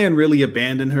 did that man really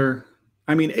abandon her?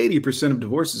 I mean, 80% of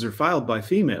divorces are filed by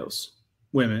females,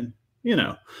 women, you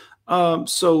know.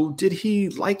 So did he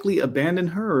likely abandon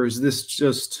her, or is this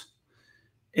just...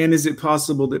 And is it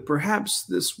possible that perhaps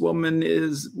this woman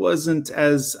wasn't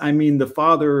as, I mean, the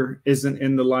father isn't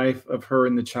in the life of her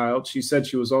and the child. She said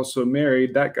she was also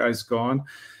married. That guy's gone.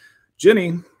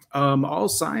 Jenny, all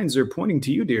signs are pointing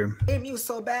to you, dear. blame you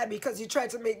so bad because you tried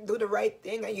to do the right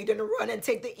thing and you didn't run and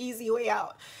take the easy way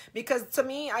out. Because to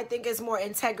me, I think it's more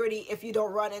integrity if you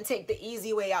don't run and take the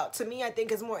easy way out. To me, I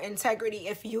think it's more integrity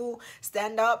if you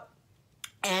stand up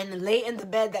and lay in the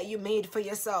bed that you made for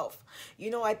yourself. You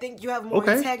know, I think you have more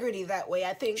integrity that way.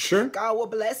 I think God will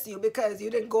bless you because you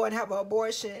didn't go and have an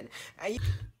abortion. And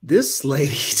this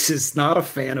lady is not a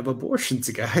fan of abortions,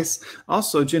 guys.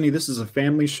 Also, Jenny, this is a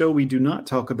family show. We do not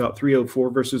talk about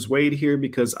 304 versus Wade here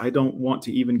because I don't want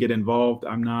to even get involved.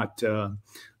 I'm not,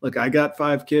 look, I got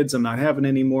 5 kids. I'm not having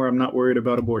any more. I'm not worried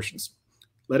about abortions.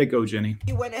 Let it go, Jenny.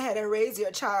 You went ahead and raised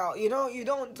your child. You know, you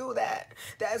don't do that.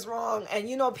 That's wrong. And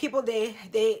you know, people they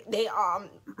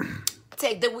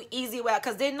take the easy way out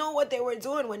because they know what they were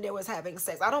doing when they was having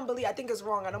sex. I think it's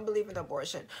wrong. I don't believe in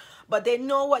abortion. But they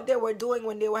know what they were doing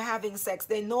when they were having sex.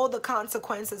 They know the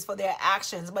consequences for their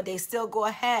actions, but they still go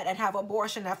ahead and have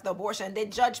abortion after abortion. They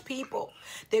judge people.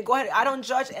 They go ahead. I don't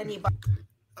judge anybody.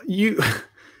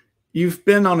 You've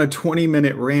been on a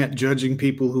 20-minute rant judging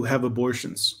people who have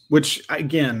abortions, which,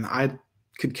 again, I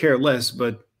could care less,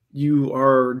 but you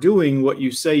are doing what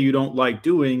you say you don't like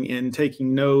doing and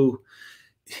taking no...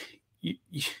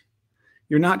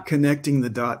 You're not connecting the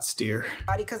dots, dear.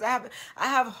 Because I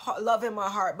have love in my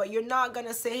heart, but you're not going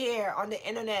to sit here on the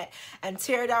internet and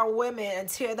tear down women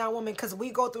because we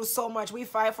go through so much. We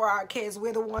fight for our kids.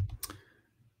 We're the ones.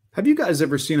 Have you guys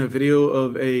ever seen a video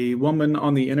of a woman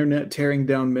on the internet tearing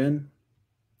down men?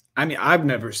 I mean, I've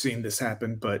never seen this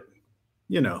happen, but,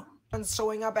 you know.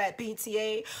 Showing up at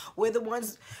PTA. We're the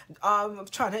ones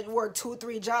trying to work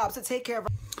 2-3 jobs to take care of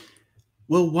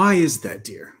Well, why is that,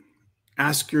 dear?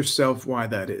 Ask yourself why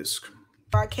that is.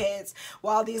 our kids,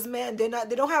 while these men, they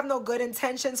don't have no good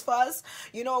intentions for us.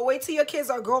 You know, wait till your kids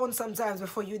are grown sometimes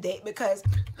before you date, because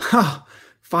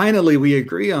finally we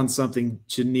agree on something.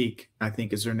 Janique, I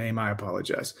think is her name. I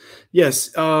apologize.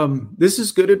 Yes, this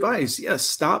is good advice. Yes,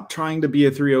 stop trying to be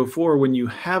a 304 when you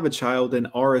have a child and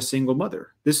are a single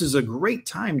mother. This is a great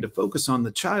time to focus on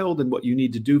the child and what you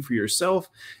need to do for yourself.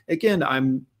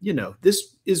 Again,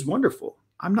 this is wonderful.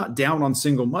 I'm not down on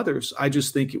single mothers. I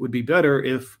just think it would be better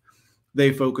if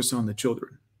they focus on the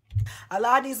children. A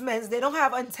lot of these men, they don't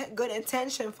have good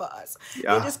intention for us.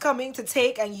 They're Yeah. just coming to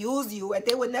take and use you, and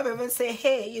they would never even say,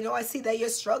 hey, you know, I see that you're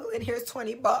struggling. Here's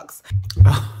 $20.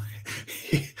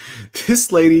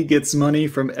 This lady gets money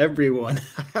from everyone.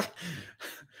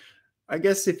 I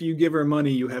guess if you give her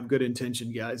money, you have good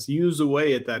intention, guys. Use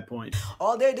away at that point.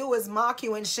 All they do is mock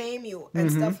you and shame you and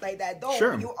stuff like that. Don't.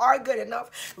 Sure. You are good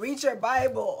enough. Read your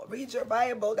Bible. Read your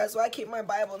Bible. That's why I keep my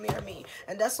Bible near me.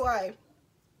 And that's why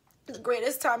the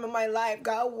greatest time of my life,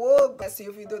 God will bless you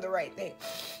if you do the right thing.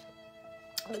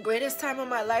 The greatest time of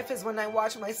my life is when I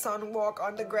watch my son walk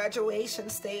on the graduation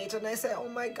stage and I say, oh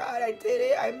my God, I did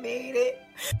it. I made it.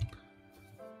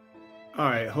 All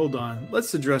right, hold on.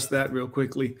 Let's address that real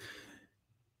quickly.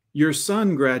 Your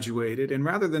son graduated, and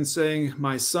rather than saying,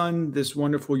 my son, this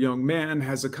wonderful young man,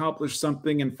 has accomplished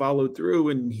something and followed through,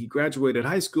 and he graduated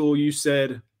high school, you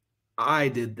said, I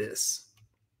did this.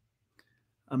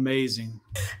 Amazing.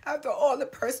 After all the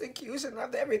persecution,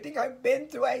 after everything I've been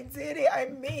through, I did it. I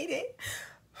made it.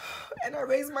 And I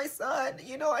raised my son,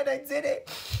 you know, and I did it.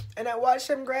 And I watched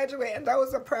him graduate, and that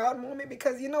was a proud moment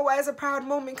because, you know why it's a proud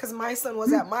moment? Because my son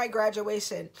was at my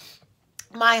graduation,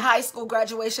 my high school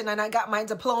graduation, and I got my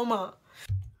diploma.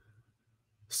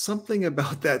 Something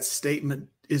about that statement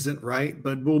isn't right,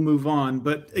 but we'll move on.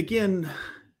 But again,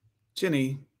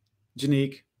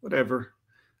 Janique, whatever.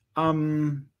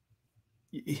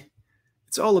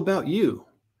 It's all about you.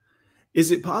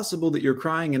 Is it possible that you're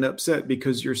crying and upset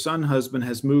because your son husband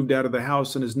has moved out of the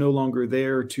house and is no longer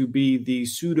there to be the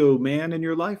pseudo man in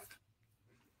your life?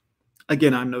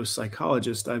 Again, I'm no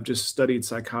psychologist. I've just studied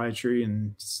psychiatry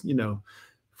and, you know,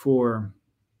 for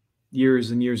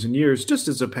years and years and years, just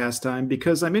as a pastime,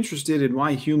 because I'm interested in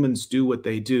why humans do what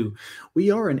they do. We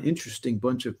are an interesting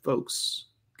bunch of folks,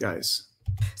 guys.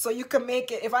 So you can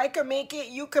make it. If I can make it,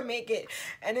 you can make it.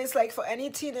 And it's like for any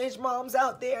teenage moms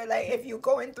out there, like if you're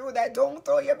going through that, don't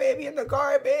throw your baby in the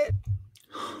garbage.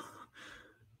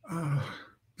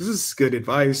 This is good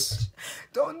advice.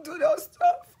 Don't do those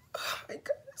stuff. Oh my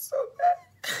God, it's so bad.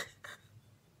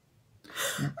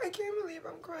 I can't believe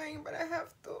I'm crying, but I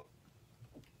have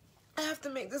to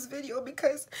make this video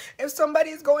because if somebody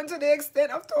is going to the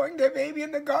extent of throwing their baby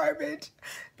in the garbage,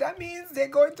 that means they're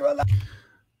going through a lot.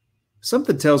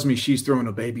 Something tells me she's thrown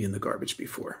a baby in the garbage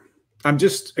before.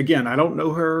 Again, I don't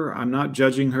know her. I'm not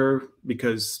judging her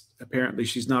because apparently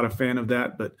she's not a fan of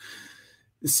that, but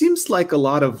it seems like a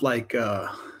lot of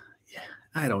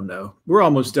I don't know. We're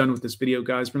almost done with this video,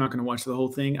 guys. We're not going to watch the whole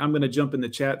thing. I'm going to jump in the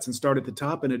chats and start at the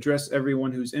top and address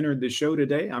everyone who's entered the show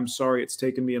today. I'm sorry it's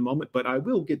taken me a moment, but I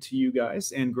will get to you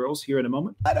guys and girls here in a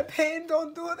moment. A lot of pain,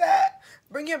 don't do that.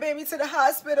 Bring your baby to the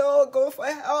hospital, go for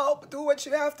help, do what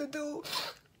you have to do.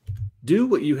 Do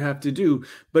what you have to do.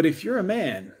 But if you're a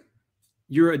man,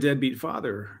 you're a deadbeat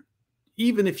father.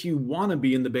 Even if you want to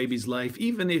be in the baby's life,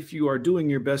 even if you are doing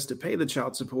your best to pay the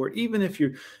child support, even if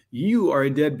you are a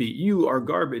deadbeat, you are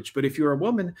garbage. But if you're a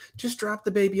woman, just drop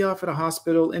the baby off at a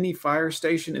hospital. Any fire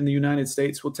station in the United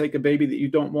States will take a baby that you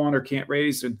don't want or can't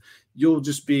raise, and you'll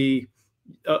just be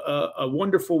a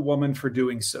wonderful woman for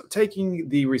doing so. Taking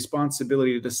the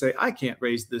responsibility to say, I can't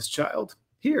raise this child.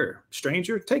 Here,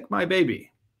 stranger, take my baby.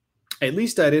 At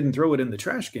least I didn't throw it in the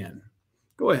trash can.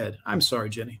 Go ahead. I'm sorry,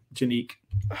 Janique.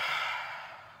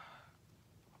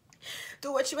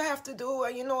 Do what you have to do,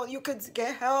 and you know, you could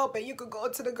get help and you could go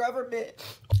to the government.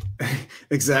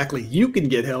 Exactly. You can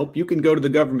get help. You can go to the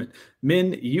government.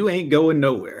 Men, you ain't going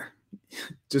nowhere.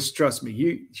 Just trust me.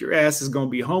 Your ass is going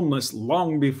to be homeless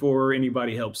long before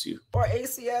anybody helps you. Or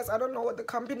ACS. I don't know what the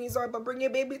companies are, but bring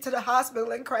your baby to the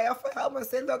hospital and cry out for help and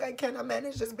say, look, I cannot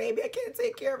manage this baby. I can't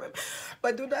take care of him.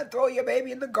 But do not throw your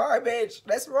baby in the garbage.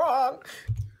 That's wrong.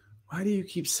 Why do you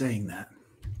keep saying that?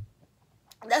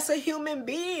 That's a human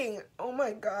being. Oh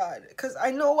my God. Because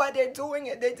I know why they're doing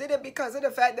it. They did it because of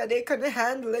the fact that they couldn't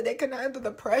handle it. They couldn't handle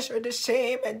the pressure, the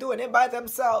shame, and doing it by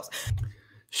themselves.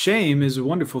 Shame is a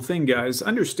wonderful thing, guys.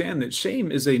 Understand that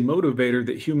shame is a motivator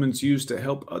that humans use to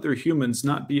help other humans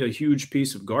not be a huge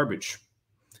piece of garbage.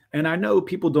 And I know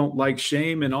people don't like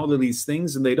shame and all of these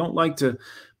things, and they don't like to,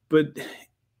 but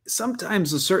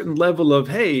sometimes a certain level of,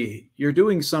 hey, you're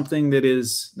doing something that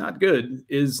is not good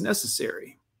is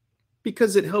necessary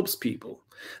because it helps people.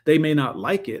 They may not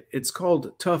like it. It's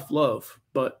called tough love,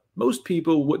 but most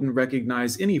people wouldn't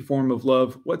recognize any form of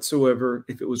love whatsoever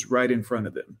if it was right in front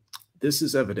of them. This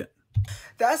is evident.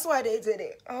 That's why they did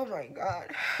it. Oh my God.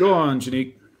 Go on,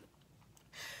 Janique.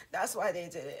 That's why they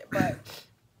did it. But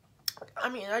I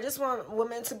mean, I just want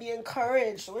women to be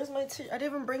encouraged. Where's my tissue? I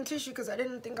didn't even bring tissue because I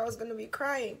didn't think I was going to be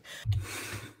crying.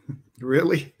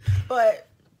 Really? But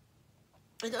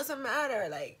It doesn't matter.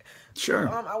 Like, Sure.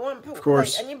 I want, of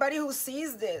course. like, anybody who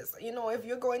sees this, you know, if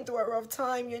you're going through a rough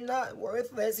time, you're not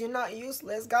worthless, you're not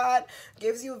useless. God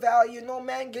gives you value. No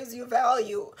man gives you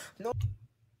value. No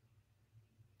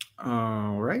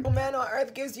All right. man on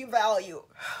earth gives you value.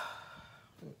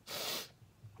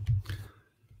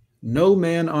 No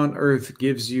man on earth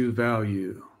gives you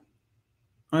value.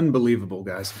 Unbelievable,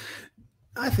 guys.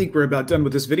 I think we're about done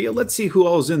with this video. Let's see who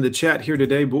all's in the chat here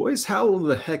today, boys. How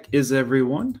the heck is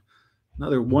everyone?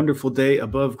 Another wonderful day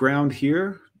above ground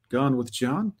here. Gone with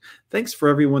John. Thanks for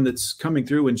everyone that's coming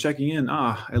through and checking in.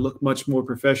 I look much more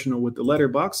professional with the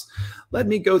letterbox. Let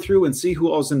me go through and see who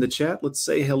all's in the chat. Let's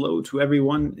say hello to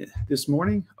everyone this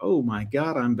morning. Oh my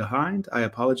God, I'm behind. I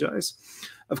apologize.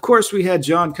 Of course, we had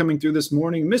John coming through this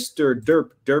morning. Mr.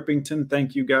 Derpington,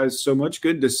 thank you guys so much.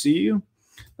 Good to see you.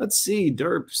 Let's see,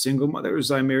 Derp, single mothers.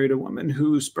 I married a woman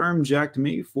who sperm jacked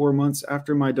me 4 months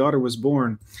after my daughter was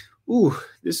born. Ooh,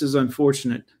 this is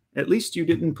unfortunate. At least you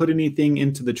didn't put anything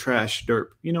into the trash, Derp.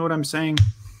 You know what I'm saying?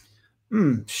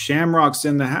 Shamrock's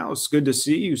in the house. Good to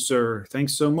see you, sir.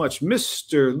 Thanks so much.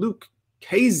 Mr. Luke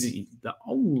Casey, the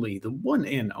one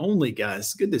and only,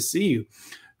 guys. Good to see you.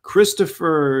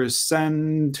 Christopher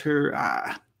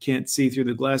Santer, can't see through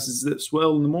the glasses this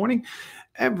well in the morning.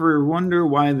 Ever wonder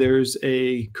why there's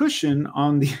a cushion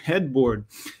on the headboard?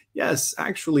 Yes,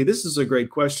 actually, this is a great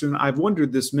question. I've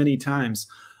wondered this many times.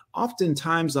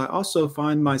 Oftentimes, I also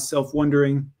find myself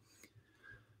wondering,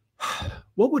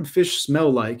 what would fish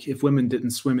smell like if women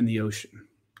didn't swim in the ocean?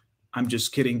 I'm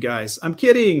just kidding, guys. I'm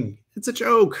kidding. It's a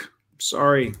joke.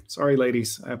 Sorry. Sorry,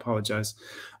 ladies. I apologize.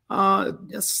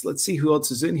 Yes, let's see who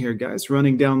else is in here, guys.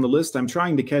 Running down the list. I'm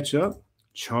trying to catch up.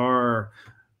 Char.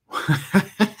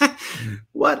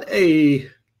 What a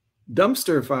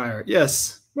dumpster fire.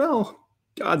 Yes. Well,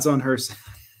 God's on her side.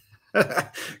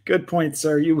 Good point,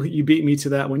 sir. You beat me to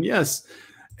that one. Yes.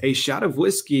 A shot of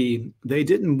whiskey. They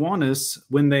didn't want us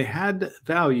when they had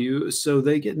value, so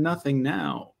they get nothing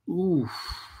now. Oof.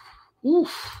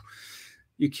 Oof.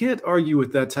 You can't argue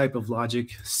with that type of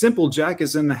logic. Simple Jack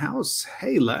is in the house.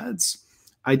 Hey, lads.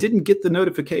 I didn't get the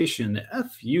notification.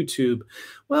 F YouTube.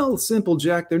 Well, Simple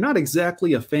Jack, they're not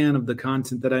exactly a fan of the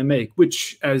content that I make,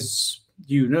 which, as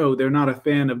you know, they're not a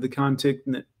fan of the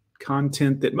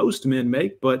content that most men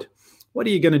make, but what are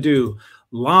you going to do?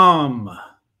 Lam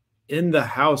in the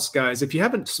house, guys. If you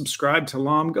haven't subscribed to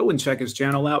Lam, go and check his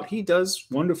channel out. He does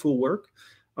wonderful work.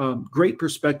 Great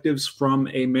perspectives from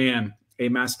a man, a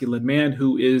masculine man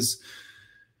who is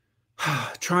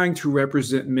trying to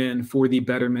represent men for the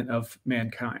betterment of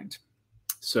mankind.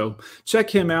 So check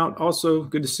him out. Also,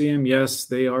 good to see him. Yes,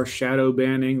 they are shadow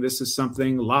banning. This is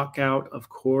something. Lockout, of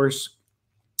course.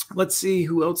 Let's see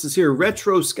who else is here.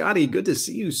 Retro Scotty, good to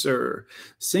see you, sir.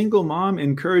 Single mom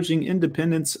encouraging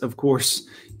independence, of course.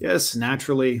 Yes,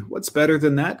 naturally. What's better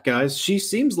than that, guys? She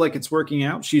seems like it's working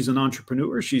out. She's an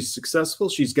entrepreneur. She's successful.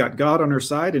 She's got God on her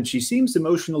side, and she seems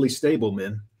emotionally stable,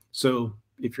 men. So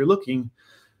if you're looking,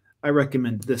 I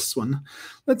recommend this one.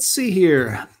 Let's see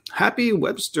here. Happy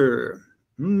Webster.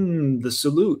 The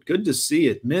salute. Good to see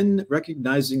it. Men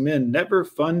recognizing men. Never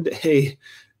fund a...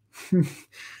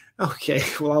 Okay,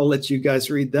 well, I'll let you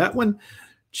guys read that one.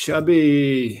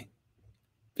 Chubby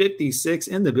 56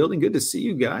 in the building. Good to see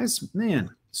you guys.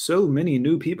 Man, so many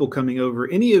new people coming over.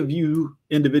 Any of you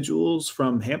individuals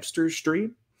from Hamster Street,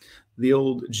 the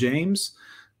old James?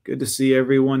 Good to see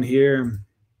everyone here.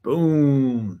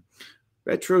 Boom.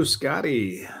 Retro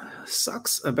Scotty.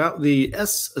 Sucks about the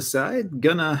S aside.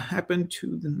 Gonna happen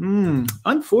to them.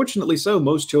 Unfortunately so.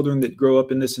 Most children that grow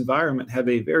up in this environment have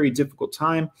a very difficult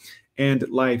time and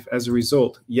life as a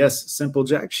result. Yes, Simple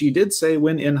Jack, she did say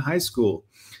when in high school.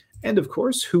 And of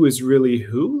course, who is really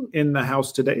who in the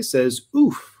house today says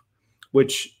oof,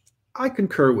 which I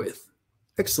concur with.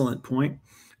 Excellent point.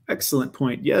 Excellent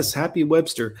point. Yes, Happy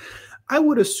Webster. I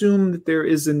would assume that there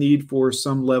is a need for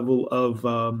some level of,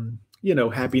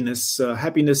 happiness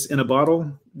in a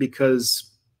bottle,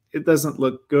 because it doesn't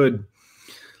look good.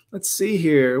 Let's see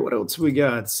here. What else we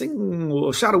got?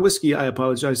 Shot of whiskey. I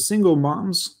apologize. Single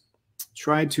moms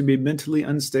tend to be mentally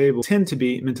unstable.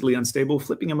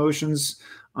 Flipping emotions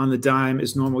on the dime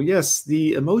is normal. Yes,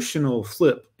 the emotional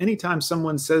flip. Anytime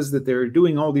someone says that they're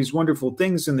doing all these wonderful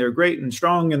things and they're great and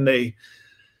strong and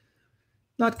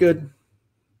not good.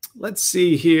 Let's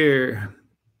see here.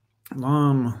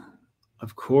 Mom,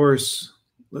 of course.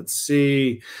 Let's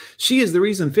see. She is the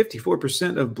reason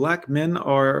 54% of Black men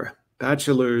are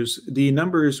bachelors. The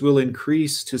numbers will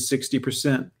increase to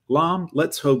 60%. Lam,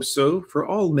 let's hope so for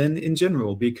all men in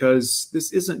general, because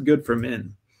this isn't good for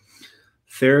men.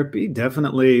 Therapy,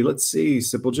 definitely. Let's see.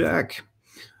 Simple Jack.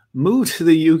 Move to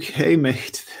the UK,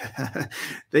 mate.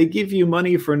 They give you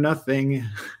money for nothing.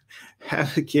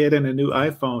 Have a kid and a new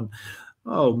iPhone.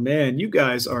 Oh man, you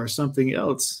guys are something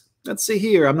else. Let's see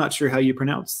here. I'm not sure how you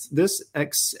pronounce this.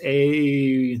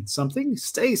 XA something.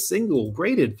 Stay single.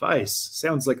 Great advice.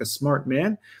 Sounds like a smart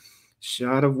man.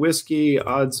 Shot of whiskey.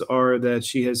 Odds are that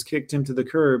she has kicked him to the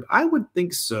curb. I would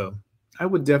think so. I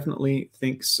would definitely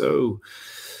think so.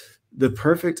 The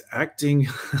perfect acting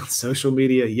on social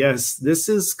media. Yes, this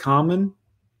is common.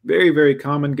 Very, very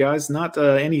common, guys. Not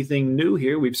anything new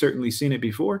here. We've certainly seen it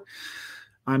before.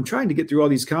 I'm trying to get through all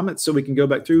these comments so we can go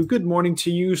back through. Good morning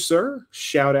to you, sir.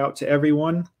 Shout out to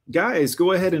everyone. Guys,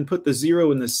 go ahead and put the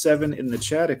 0 and the 7 in the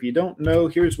chat. If you don't know,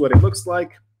 here's what it looks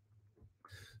like.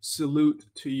 Salute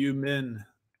to you men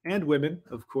and women,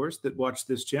 of course, that watch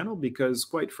this channel, because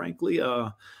quite frankly,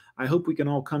 I hope we can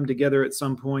all come together at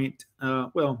some point.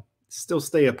 Well, still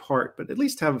stay apart, but at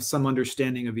least have some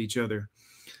understanding of each other.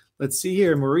 Let's see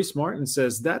here. Maurice Martin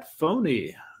says, that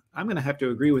phony. I'm going to have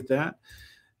to agree with that.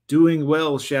 Doing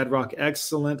well, Shadrock.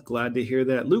 Excellent. Glad to hear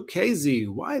that. Luke Casey,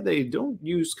 why they don't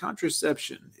use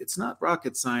contraception? It's not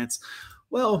rocket science.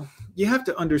 Well, you have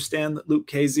to understand, Luke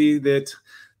Casey, that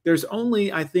there's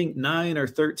only, I think, 9 or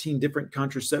 13 different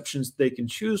contraceptions they can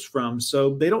choose from.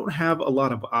 So they don't have a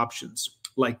lot of options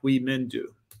like we men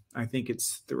do. I think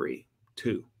it's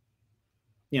 2.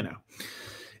 You know.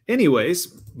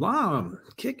 Anyways, Lam,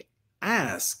 kicks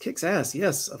ass.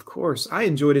 Yes, of course. I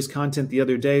enjoyed his content the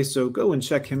other day, so go and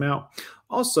check him out.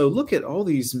 Also, look at all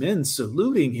these men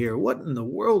saluting here. What in the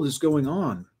world is going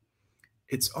on?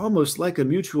 It's almost like a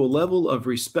mutual level of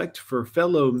respect for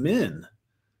fellow men.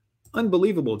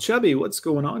 Unbelievable. Chubby, what's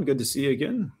going on? Good to see you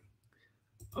again.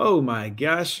 Oh my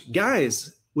gosh.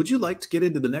 Guys, would you like to get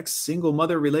into the next single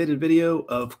mother related video?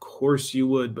 Of course you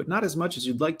would, but not as much as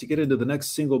you'd like to get into the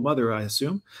next single mother, I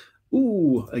assume.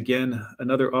 Ooh, again,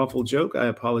 another awful joke. I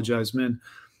apologize, men.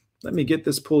 Let me get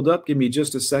this pulled up. Give me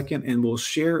just a second, and we'll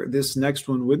share this next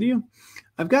one with you.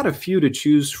 I've got a few to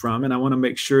choose from, and I want to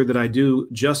make sure that I do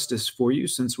justice for you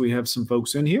since we have some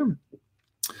folks in here.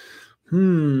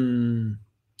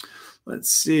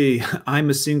 Let's see. I'm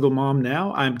a single mom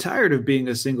now. I'm tired of being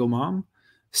a single mom.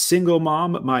 Single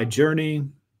mom, my journey.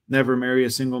 Never marry a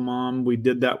single mom. We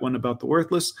did that one about the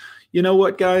worthless. You know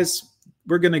what, guys?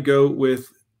 We're going to go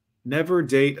with Never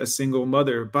Date a Single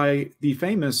Mother by the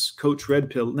famous Coach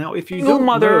Red Pill. Now, if you don't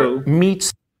know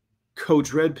meets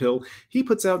Coach Red Pill, he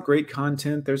puts out great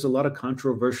content. There's a lot of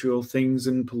controversial things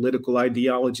and political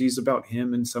ideologies about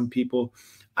him and some people.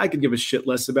 I could give a shit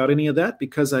less about any of that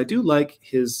because I do like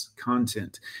his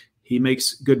content. He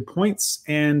makes good points.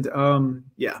 And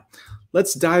yeah,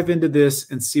 let's dive into this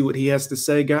and see what he has to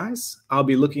say, guys. I'll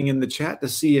be looking in the chat to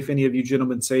see if any of you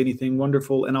gentlemen say anything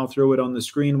wonderful, and I'll throw it on the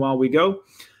screen while we go.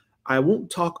 I won't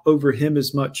talk over him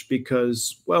as much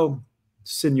because, well,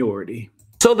 seniority.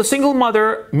 So the single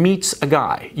mother meets a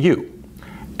guy, you,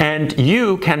 and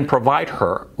you can provide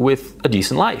her with a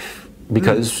decent life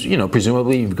because, you know,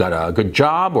 presumably you've got a good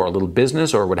job or a little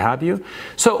business or what have you.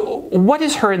 So what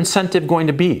is her incentive going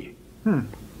to be?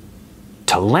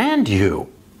 To land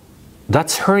you.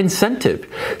 That's her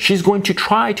incentive. She's going to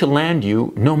try to land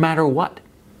you no matter what.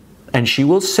 And she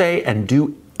will say and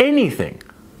do anything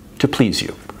to please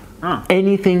you.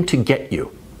 Anything to get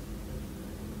you.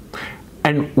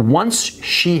 And once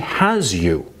she has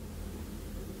you,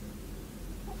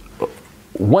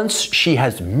 once she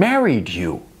has married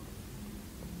you,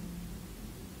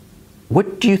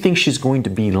 what do you think she's going to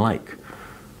be like?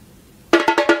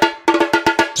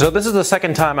 So this is the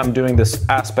second time I'm doing this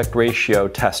aspect ratio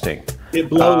testing. It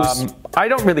blows. I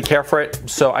don't really care for it,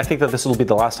 so I think that this will be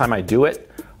the last time I do it.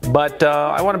 But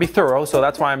I want to be thorough, so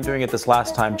that's why I'm doing it this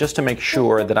last time, just to make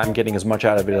sure that I'm getting as much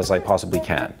out of it as I possibly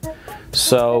can.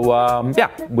 So yeah,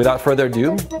 without further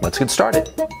ado, let's get started.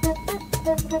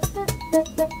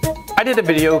 I did a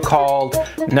video called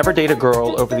Never Date a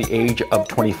Girl Over the Age of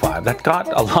 25. That got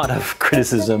a lot of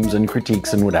criticisms and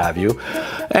critiques and what have you.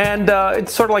 And it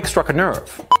sort of like struck a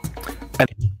nerve.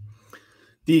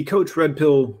 The Coach Red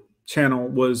Pill channel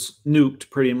was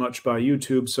nuked pretty much by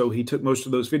YouTube, so he took most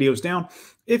of those videos down.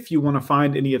 If you want to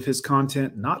find any of his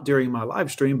content, not during my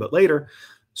live stream, but later,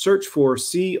 search for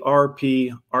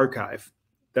CRP Archive.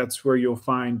 That's where you'll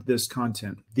find this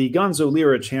content. The Gonzo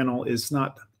Lira channel is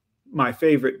not my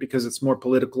favorite because it's more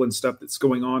political and stuff that's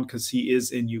going on because he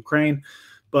is in Ukraine.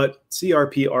 But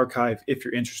CRP Archive if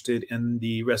you're interested in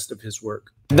the rest of his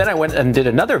work. Then I went and did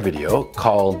another video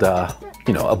called,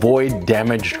 Avoid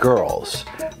Damaged Girls.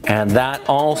 And that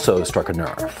also struck a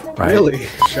nerve, right? Really?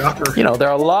 Shocker. There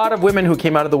are a lot of women who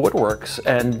came out of the woodworks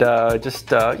and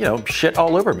shit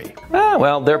all over me.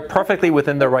 Well, they're perfectly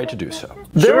within their right to do so.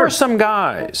 There are some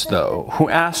guys, though, who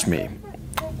asked me,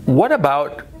 what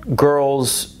about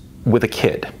girls with a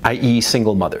kid, i.e.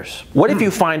 single mothers? What if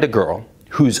you find a girl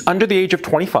who's under the age of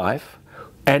 25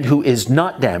 and who is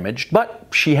not damaged, but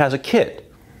she has a kid?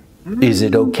 Is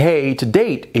it okay to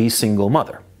date a single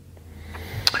mother?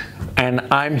 And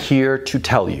I'm here to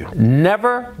tell you,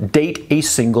 never date a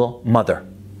single mother,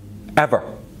 ever.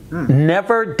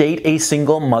 Never date a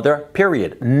single mother,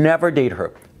 period. Never date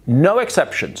her. No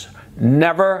exceptions.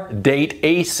 Never date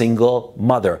a single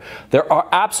mother. There are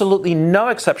absolutely no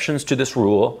exceptions to this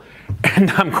rule,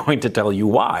 and I'm going to tell you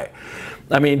why.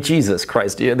 I mean, Jesus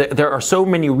Christ, there are so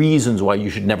many reasons why you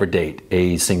should never date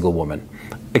a single woman.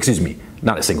 Excuse me,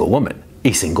 not a single woman,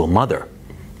 a single mother.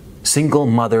 Single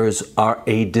mothers are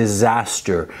a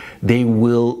disaster. They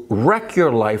will wreck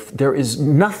your life. There is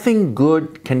nothing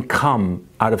good can come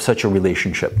out of such a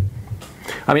relationship.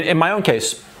 I mean, in my own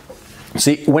case,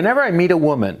 see, whenever I meet a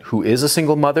woman who is a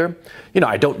single mother,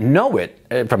 I don't know it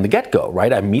from the get-go,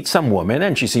 right? I meet some woman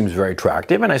and she seems very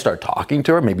attractive and I start talking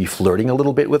to her, maybe flirting a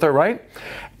little bit with her, right?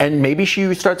 And maybe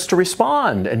she starts to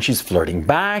respond and she's flirting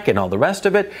back and all the rest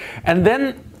of it. And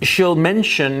then she'll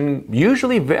mention,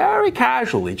 usually very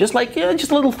casually, just like,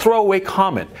 just a little throwaway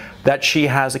comment that she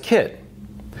has a kid.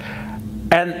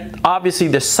 And obviously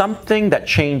there's something that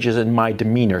changes in my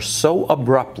demeanor so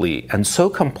abruptly and so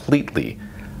completely,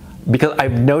 because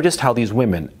I've noticed how these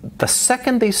women, the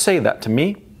second they say that to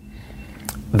me,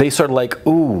 they sort of like,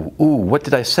 ooh, what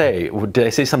did I say? Did I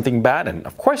say something bad? And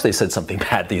of course they said something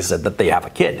bad. They said that they have a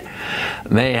kid.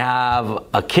 They have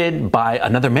a kid by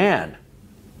another man.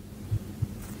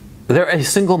 They're a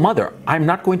single mother. I'm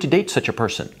not going to date such a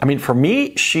person. I mean, for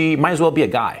me, she might as well be a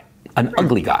guy, an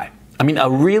ugly guy. I mean, a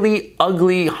really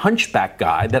ugly hunchback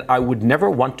guy that I would never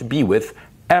want to be with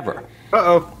ever.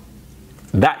 Uh-oh.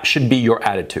 That should be your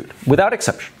attitude, without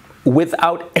exception,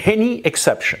 without any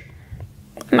exception.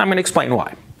 And I'm going to explain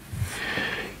why.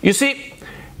 You see,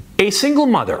 a single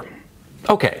mother,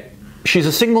 okay, she's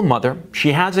a single mother,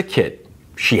 she has a kid.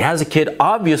 She has a kid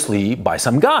obviously by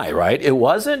some guy, right? It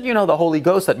wasn't, the Holy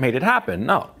Ghost that made it happen.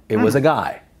 No, it was a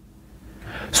guy.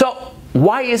 So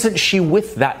why isn't she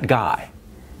with that guy?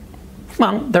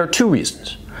 Well, there are two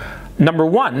reasons. Number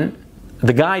one,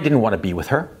 the guy didn't want to be with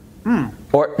her.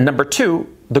 Or number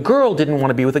two, the girl didn't want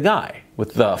to be with a guy,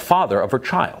 with the father of her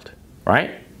child,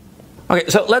 right? Okay,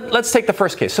 so let's take the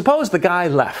first case. Suppose the guy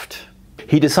left.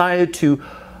 He decided to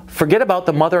forget about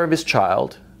the mother of his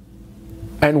child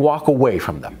and walk away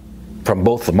from them, from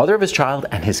both the mother of his child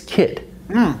and his kid.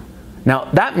 Now,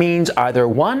 that means either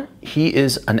one, he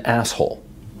is an asshole,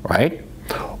 right?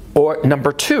 Or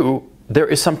number two, there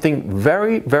is something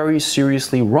very, very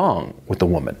seriously wrong with the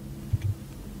woman.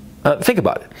 Think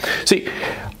about it. See,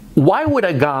 why would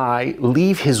a guy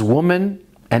leave his woman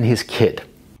and his kid?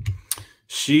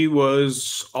 She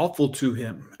was awful to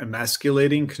him,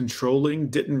 emasculating, controlling,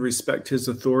 didn't respect his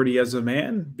authority as a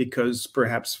man because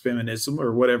perhaps feminism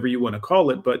or whatever you want to call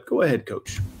it. But go ahead,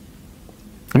 Coach.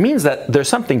 It means that there's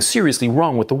something seriously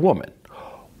wrong with the woman.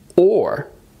 Or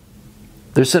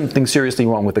there's something seriously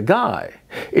wrong with the guy.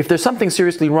 If there's something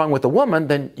seriously wrong with the woman,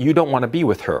 then you don't want to be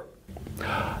with her.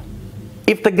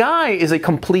 If the guy is a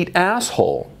complete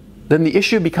asshole, then the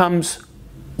issue becomes,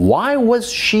 why was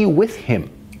she with him?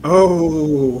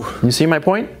 Oh. You see my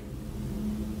point?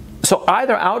 So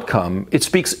either outcome, it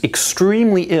speaks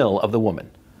extremely ill of the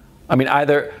woman. I mean,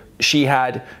 either she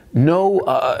had no,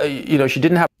 she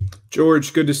didn't have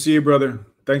George, good to see you, brother.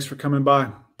 Thanks for coming by.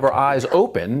 her eyes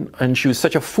open, and she was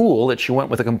such a fool that she went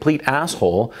with a complete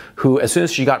asshole who, as soon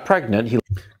as she got pregnant, he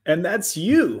And that's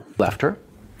you. left her.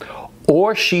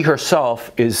 Or she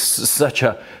herself is such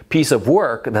a piece of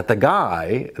work that the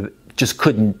guy just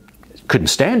couldn't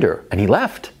stand her, and he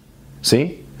left.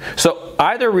 See? So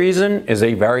either reason is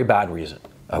a very bad reason,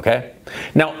 okay?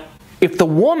 Now, if the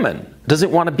woman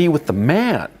doesn't want to be with the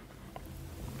man,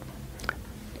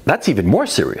 that's even more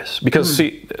serious, because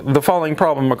see, the following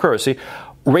problem occurs. See,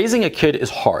 raising a kid is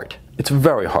hard. It's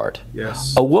very hard.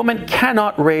 Yes. A woman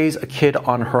cannot raise a kid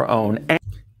on her own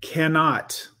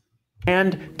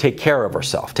and take care of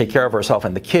herself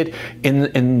and the kid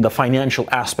in the financial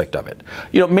aspect of it.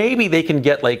 You know, maybe they can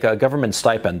get like a government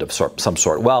stipend of some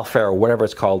sort, welfare or whatever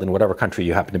it's called in whatever country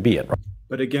you happen to be in. Right?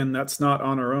 But again, that's not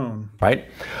on her own. Right?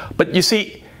 But you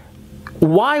see,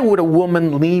 why would a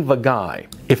woman leave a guy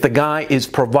if the guy is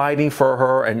providing for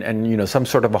her and you know, some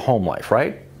sort of a home life,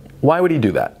 right? Why would he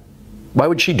do that? Why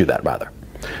would she do that, rather?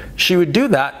 She would do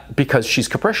that because she's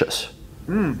capricious.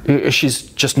 She's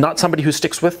just not somebody who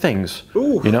sticks with things.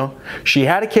 Ooh. You know, she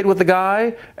had a kid with the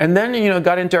guy, and then, you know,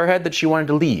 got into her head that she wanted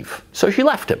to leave. So she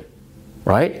left him,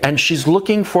 right? And she's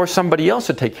looking for somebody else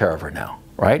to take care of her now,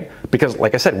 right? Because,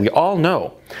 like I said, we all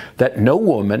know that no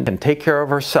woman can take care of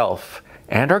herself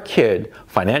and her kid,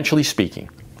 financially speaking.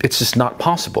 It's just not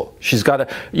possible. She's got to,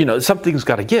 you know, something's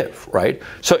got to give, right?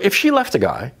 So if she left a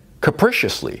guy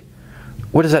capriciously,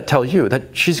 what does that tell you?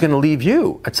 That she's going to leave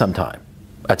you at some time,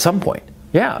 at some point.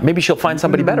 Yeah, maybe she'll find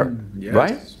somebody better, yes.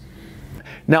 right?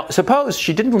 Now, suppose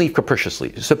she didn't leave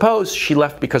capriciously. Suppose she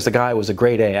left because the guy was a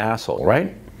grade A asshole,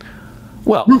 right?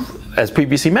 Well, as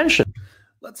previously mentioned.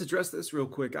 Let's address this real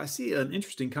quick. I see an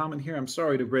interesting comment here. I'm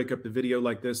sorry to break up the video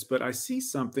like this, but I see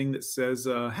something that says,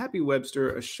 Happy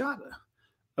Webster, a shot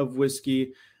of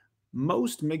whiskey.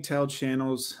 Most MGTOW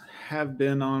channels have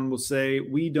been on, will say,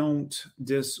 we don't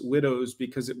diss widows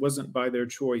because it wasn't by their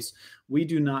choice. We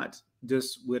do not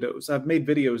diss widows. I've made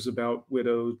videos about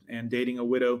widow and dating a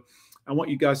widow. I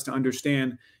want you guys to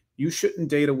understand, you shouldn't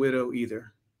date a widow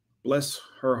either. Bless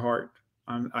her heart.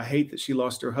 I hate that she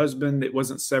lost her husband. It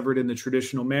wasn't severed in the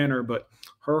traditional manner, but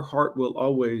her heart will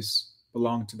always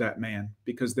belong to that man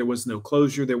because there was no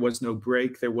closure. There was no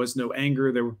break. There was no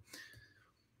anger.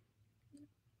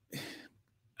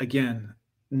 Again,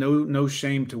 no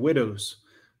shame to widows,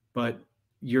 but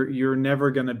you're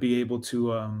never going to be able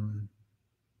to, and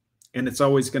it's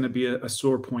always going to be a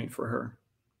sore point for her,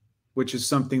 which is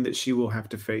something that she will have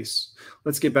to face.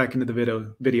 Let's get back into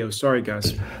the video. Sorry,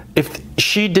 guys. If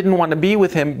she didn't want to be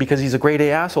with him because he's a grade A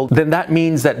asshole, then that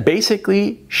means that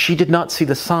basically she did not see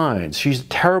the signs. She's a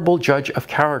terrible judge of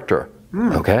character,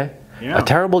 okay? Yeah. A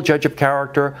terrible judge of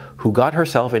character who got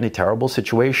herself in a terrible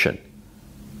situation.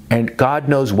 And God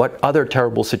knows what other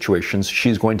terrible situations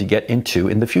she's going to get into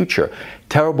in the future.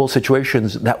 Terrible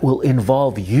situations that will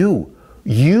involve you.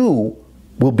 You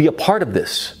will be a part of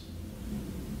this,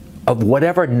 of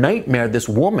whatever nightmare this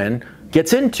woman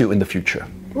gets into in the future.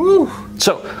 Ooh.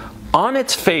 So, on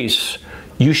its face,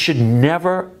 you should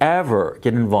never, ever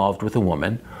get involved with a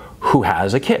woman who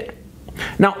has a kid.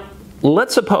 Now,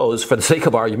 let's suppose, for the sake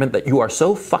of argument, that you are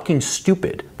so fucking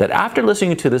stupid that after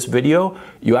listening to this video,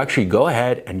 you actually go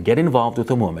ahead and get involved with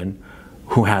a woman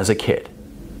who has a kid.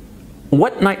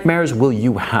 What nightmares will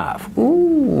you have?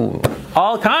 Ooh,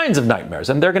 all kinds of nightmares.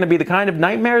 And they're going to be the kind of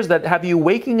nightmares that have you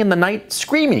waking in the night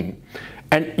screaming.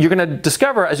 And you're going to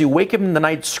discover as you wake up in the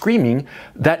night screaming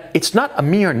that it's not a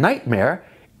mere nightmare,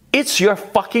 it's your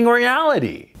fucking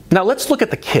reality. Now let's look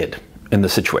at the kid in the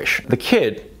situation. The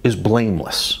kid is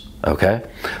blameless. Okay,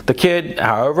 the kid,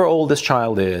 however old this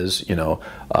child is, you know,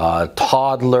 a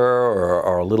toddler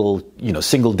or a little, you know,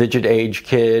 single-digit age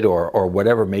kid or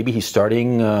whatever, maybe he's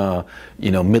starting,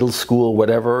 you know, middle school,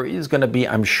 whatever, he's going to be,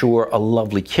 I'm sure, a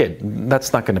lovely kid.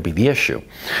 That's not going to be the issue.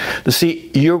 You see,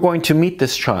 you're going to meet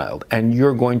this child and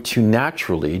you're going to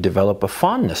naturally develop a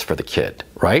fondness for the kid,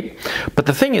 right? But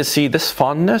the thing is, see, this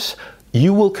fondness,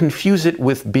 you will confuse it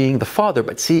with being the father,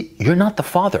 but see, you're not the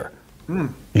father.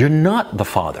 You're not the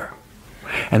father.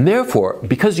 And therefore,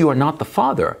 because you are not the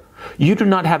father, you do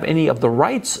not have any of the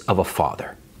rights of a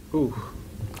father. Ooh.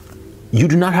 You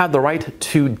do not have the right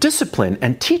to discipline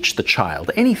and teach the child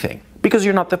anything because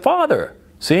you're not the father.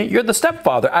 See, you're the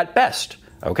stepfather at best.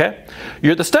 Okay?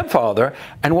 You're the stepfather,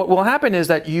 and what will happen is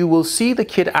that you will see the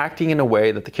kid acting in a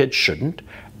way that the kid shouldn't,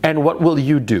 and what will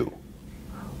you do?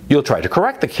 You'll try to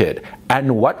correct the kid.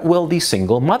 And what will the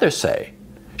single mother say?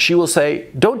 She will say,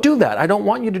 don't do that. I don't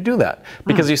want you to do that.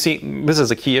 Because you see, this is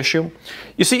a key issue.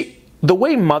 You see, the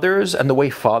way mothers and the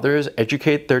way fathers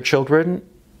educate their children,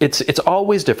 it's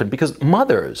always different because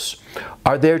mothers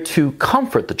are there to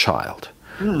comfort the child,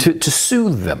 to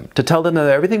soothe them, to tell them that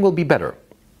everything will be better.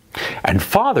 And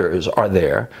fathers are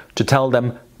there to tell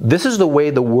them, this is the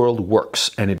way the world works.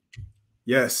 And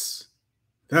Yes.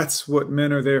 That's what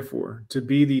men are there for, to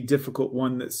be the difficult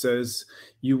one that says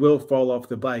you will fall off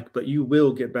the bike, but you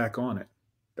will get back on it.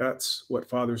 That's what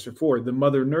fathers are for. The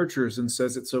mother nurtures and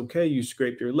says, it's okay, you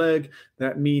scraped your leg,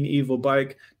 that mean, evil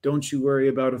bike, don't you worry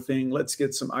about a thing, let's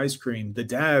get some ice cream. The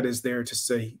dad is there to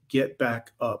say, get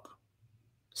back up,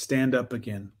 stand up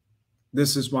again.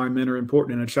 This is why men are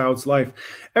important in a child's life.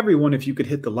 Everyone, if you could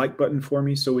hit the like button for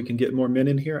me so we can get more men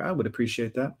in here, I would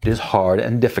appreciate that. It is hard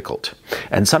and difficult.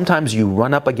 And sometimes you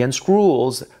run up against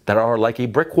rules that are like a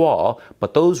brick wall,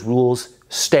 but those rules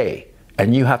stay,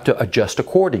 and you have to adjust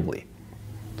accordingly.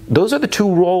 Those are the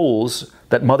two roles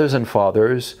that mothers and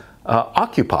fathers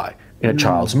occupy in a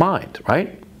child's mind,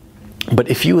 right? But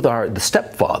if you are the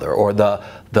stepfather or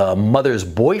the mother's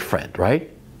boyfriend,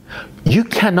 right, you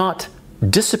cannot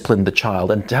discipline the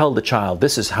child and tell the child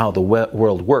this is how the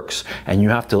world works and you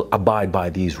have to abide by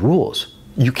these rules.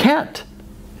 You can't,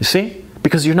 you see,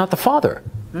 because you're not the father.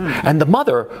 And the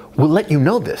mother will let you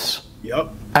know this. Yep.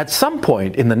 At some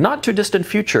point in the not too distant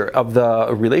future of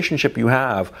the relationship you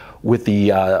have with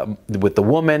the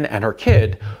woman and her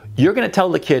kid, you're going to tell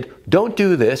the kid, don't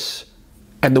do this,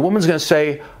 and the woman's going to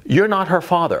say, you're not her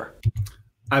father.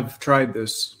 I've tried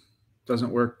this. Doesn't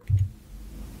work.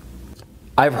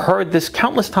 I've heard this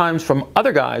countless times from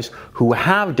other guys who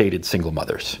have dated single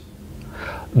mothers.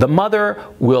 The mother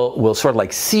will sort of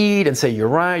like cede and say, you're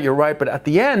right, but at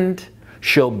the end,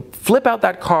 she'll flip out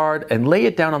that card and lay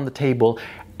it down on the table,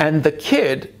 and the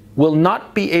kid will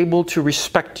not be able to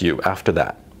respect you after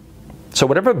that. So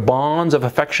whatever bonds of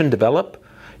affection develop,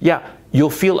 yeah,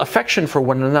 you'll feel affection for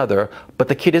one another, but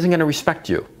the kid isn't going to respect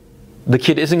you. The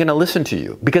kid isn't going to listen to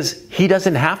you because he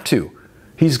doesn't have to.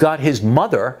 He's got his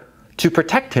mother to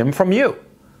protect him from you.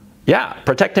 Yeah,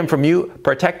 protect him from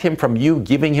you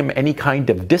giving him any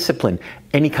kind of discipline,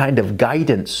 any kind of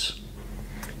guidance.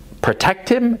 Protect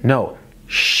him? No.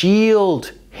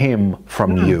 Shield him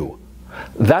from you.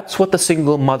 That's what the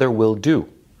single mother will do.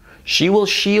 She will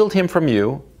shield him from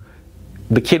you.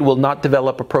 The kid will not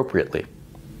develop appropriately.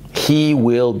 He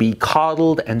will be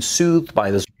coddled and soothed by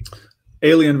this.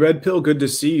 Alien Red Pill, good to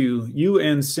see you. You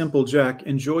and Simple Jack,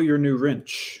 enjoy your new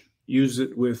wrench. Use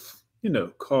it with,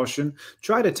 caution.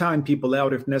 Try to time people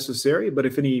out if necessary, but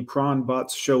if any prawn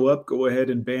bots show up, go ahead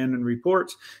and ban and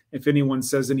report. If anyone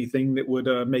says anything that would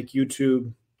make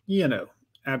YouTube,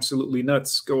 absolutely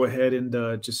nuts, go ahead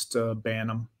and just ban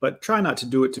them. But try not to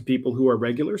do it to people who are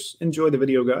regulars. Enjoy the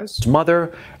video, guys.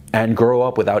 Mother and grow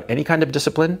up without any kind of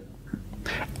discipline,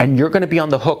 and you're going to be on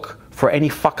the hook for any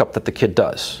fuck up that the kid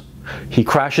does. He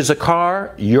crashes a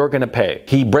car, you're going to pay.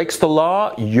 He breaks the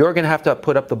law, you're going to have to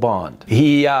put up the bond.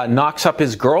 He knocks up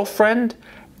his girlfriend,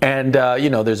 and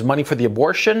there's money for the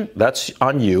abortion, that's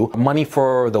on you. Money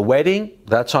for the wedding,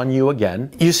 that's on you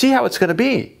again. You see how it's going to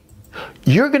be.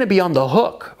 You're going to be on the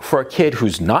hook for a kid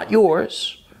who's not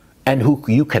yours and who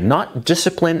you cannot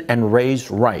discipline and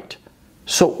raise right.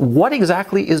 So what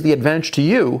exactly is the advantage to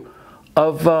you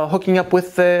of hooking up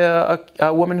with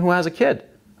a woman who has a kid?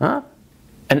 Huh?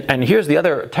 And here's the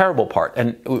other terrible part,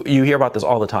 and you hear about this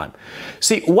all the time.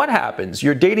 See, what happens?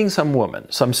 You're dating some woman,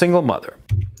 some single mother.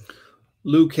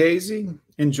 Lou Casey,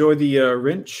 enjoy the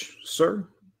wrench, sir.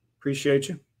 Appreciate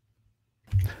you.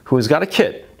 Who has got a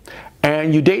kid.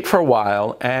 And you date for a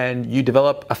while, and you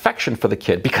develop affection for the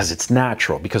kid because it's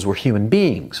natural, because we're human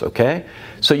beings, okay?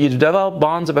 So you develop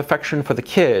bonds of affection for the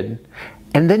kid,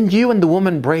 and then you and the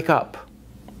woman break up.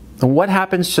 And what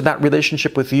happens to that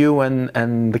relationship with you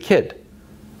and the kid?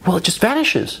 Well, it just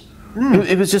vanishes.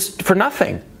 It was just for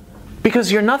nothing.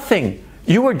 Because you're nothing.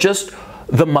 You were just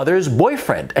the mother's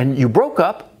boyfriend, and you broke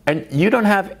up, and you don't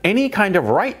have any kind of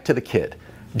right to the kid.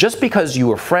 Just because you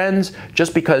were friends,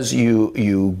 just because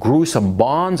you grew some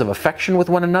bonds of affection with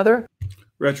one another.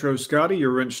 Retro Scotty,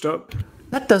 you're wrenched up.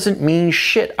 That doesn't mean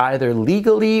shit, either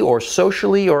legally or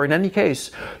socially, or in any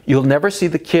case. You'll never see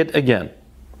the kid again.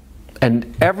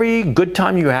 And every good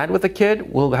time you had with a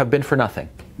kid will have been for nothing.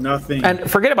 Nothing.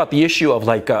 And forget about the issue of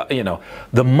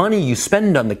the money you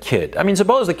spend on the kid. I mean,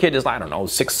 suppose the kid is,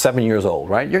 6, 7 years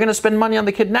old, right? You're going to spend money on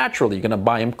the kid naturally. You're going to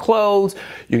buy him clothes.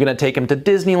 You're going to take him to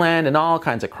Disneyland and all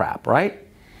kinds of crap, right?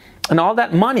 And all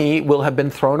that money will have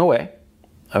been thrown away,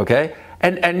 okay?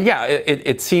 And yeah,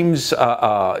 it seems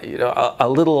a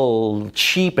little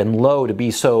cheap and low to be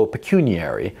so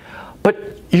pecuniary.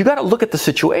 But you got to look at the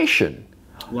situation.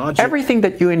 Logic. Everything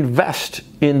that you invest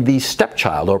in the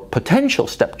stepchild or potential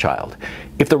stepchild,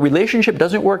 if the relationship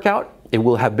doesn't work out, it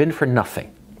will have been for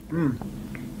nothing.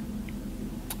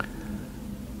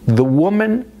 The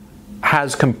woman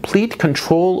has complete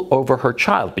control over her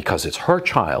child because it's her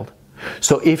child.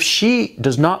 So if she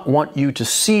does not want you to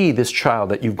see this child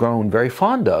that you've grown very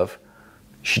fond of,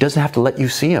 she doesn't have to let you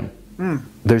see him.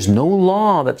 There's no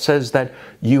law that says that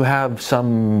you have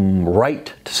some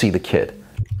right to see the kid.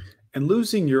 And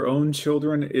losing your own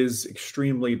children is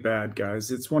extremely bad, guys.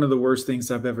 It's one of the worst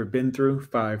things I've ever been through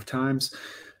 5 times.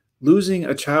 Losing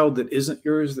a child that isn't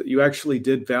yours, that you actually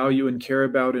did value and care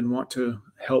about and want to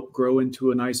help grow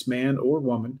into a nice man or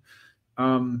woman,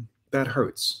 that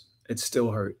hurts. It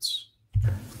still hurts.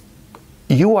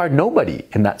 You are nobody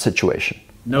in that situation.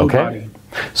 Nobody. Okay?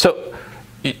 So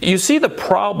you see the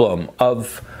problem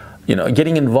of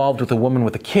getting involved with a woman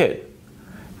with a kid.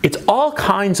 It's all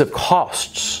kinds of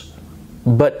costs,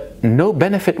 but no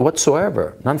benefit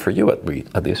whatsoever. None for you, at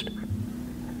least.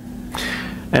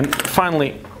 And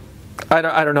finally, I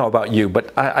don't know about you,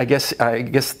 but I guess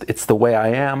it's the way I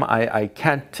am. I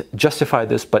can't justify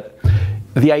this, but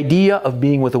the idea of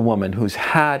being with a woman who's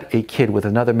had a kid with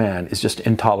another man is just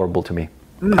intolerable to me.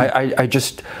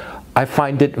 I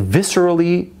find it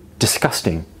viscerally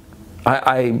disgusting.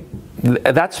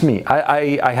 That's me.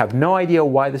 I have no idea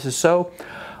why this is so.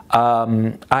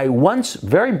 I once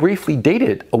very briefly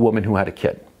dated a woman who had a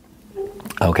kid.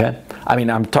 Okay? I mean,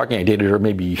 I'm talking, I dated her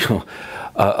maybe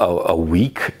a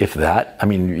week, if that. I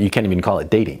mean, you can't even call it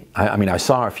dating. I mean, I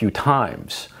saw her a few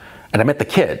times, and I met the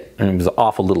kid, and it was an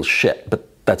awful little shit, but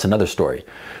that's another story.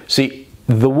 See,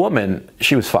 the woman,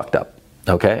 she was fucked up,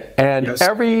 okay? And Yes.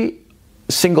 every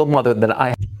single mother that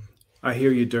I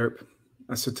hear you, Derp.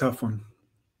 That's a tough one.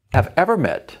 have ever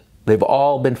met, they've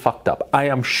all been fucked up. I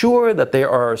am sure that there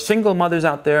are single mothers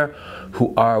out there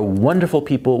who are wonderful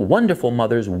people, wonderful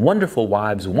mothers, wonderful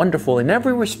wives, wonderful in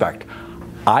every respect.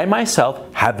 I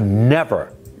myself have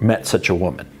never met such a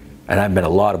woman. And I've met a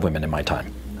lot of women in my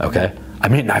time, okay? I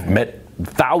mean, I've met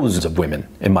thousands of women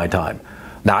in my time.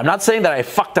 Now, I'm not saying that I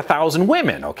fucked 1,000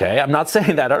 women, okay? I'm not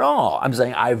saying that at all. I'm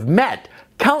saying I've met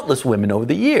countless women over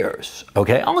the years,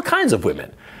 okay? All kinds of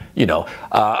women. You know,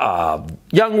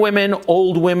 young women,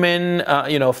 old women,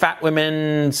 you know, fat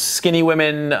women, skinny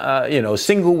women, you know,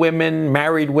 single women,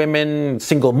 married women,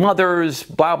 single mothers,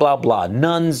 blah, blah, blah,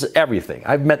 nuns, everything.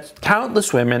 I've met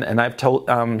countless women, and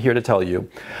I'm here to tell you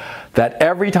that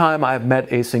every time I've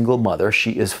met a single mother,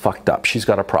 she is fucked up. She's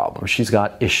got a problem. She's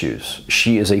got issues.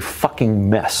 She is a fucking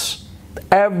mess.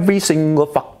 Every single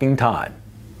fucking time.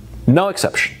 No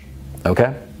exception,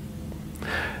 okay?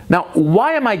 Now,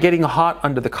 why am I getting hot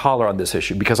under the collar on this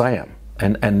issue? Because I am.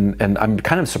 And I'm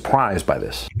kind of surprised by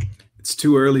this. It's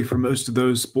too early for most of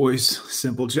those boys,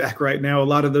 Simple Jack, right now. A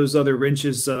lot of those other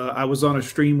wrenches, I was on a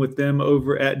stream with them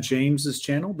over at James's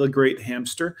channel, The Great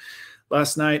Hamster,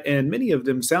 last night, and many of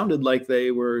them sounded like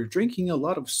they were drinking a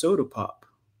lot of soda pop,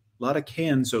 a lot of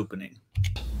cans opening.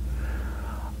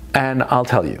 And I'll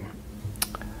tell you,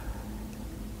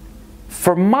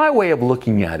 from my way of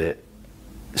looking at it,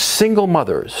 single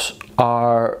mothers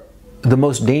are the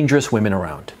most dangerous women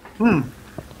around.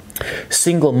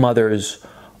 Single mothers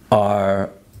are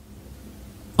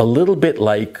a little bit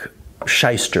like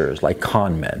shysters, like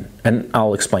con men, and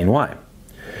I'll explain why.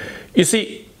 You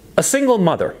see, a single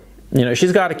mother, you know,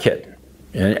 she's got a kid,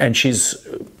 and she's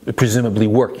presumably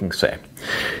working, say.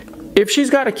 If she's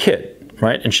got a kid,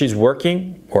 right, and she's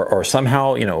working, or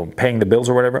somehow, you know, paying the bills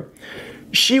or whatever,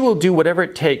 she will do whatever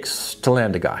it takes to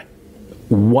land a guy.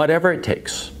 Whatever it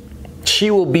takes.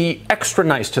 She will be extra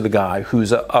nice to the guy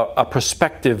who's a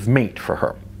prospective mate for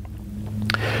her.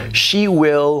 She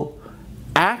will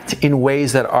act in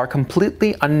ways that are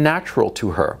completely unnatural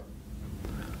to her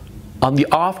on the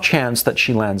off chance that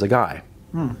she lands a guy.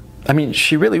 I mean,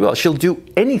 she really will. She'll do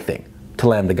anything to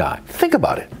land the guy. Think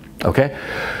about it, okay?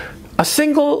 A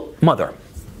single mother,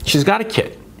 she's got a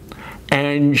kid,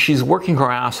 and she's working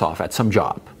her ass off at some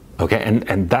job. Okay,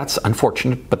 and that's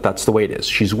unfortunate, but that's the way it is.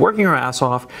 She's working her ass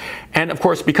off, and of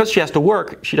course, because she has to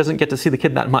work, she doesn't get to see the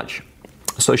kid that much.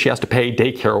 So she has to pay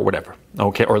daycare or whatever,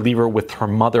 okay, or leave her with her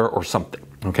mother or something,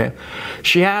 okay?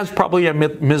 She has probably a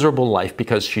miserable life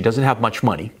because she doesn't have much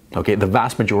money, okay? The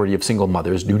vast majority of single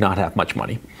mothers do not have much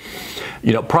money.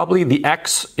 You know, probably the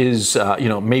ex is, you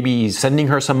know, maybe sending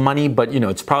her some money, but, you know,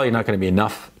 it's probably not going to be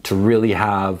enough to really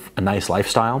have a nice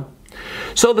lifestyle.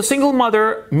 So the single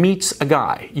mother meets a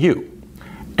guy, you,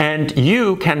 and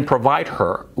you can provide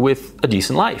her with a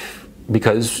decent life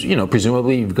because, you know,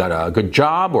 presumably you've got a good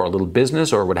job or a little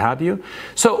business or what have you.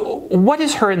 So what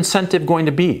is her incentive going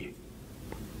to be?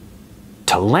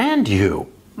 To land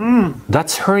you.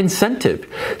 That's her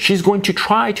incentive. She's going to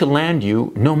try to land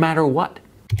you no matter what.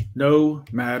 No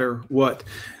matter what.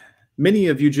 Many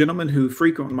of you gentlemen who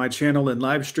frequent my channel and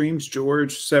live streams,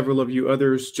 George, several of you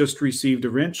others just received a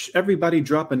wrench. Everybody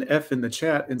drop an F in the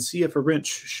chat and see if a wrench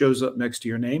shows up next to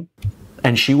your name.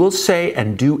 And she will say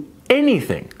and do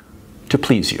anything to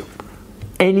please you,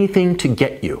 anything to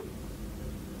get you.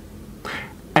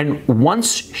 And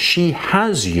once she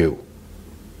has you,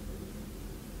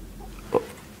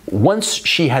 once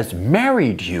she has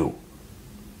married you,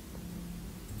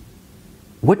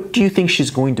 what do you think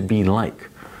she's going to be like?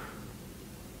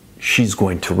 She's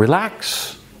going to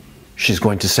relax. She's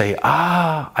going to say,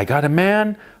 I got a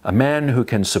man who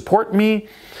can support me.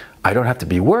 I don't have to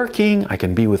be working. I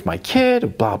can be with my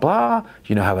kid, blah, blah.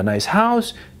 You know, have a nice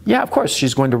house. Yeah, of course,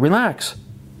 she's going to relax.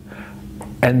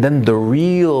 And then the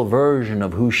real version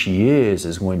of who she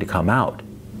is going to come out.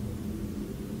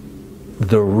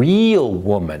 The real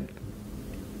woman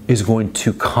is going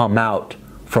to come out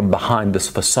from behind this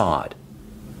facade.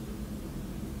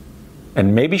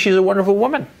 And maybe she's a wonderful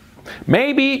woman.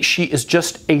 Maybe she is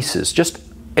just aces, just,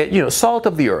 you know, salt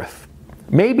of the earth.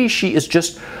 Maybe she is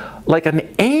just like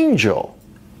an angel,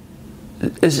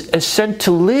 is sent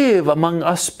to live among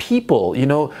us people, you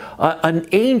know, an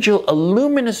angel, a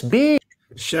luminous being.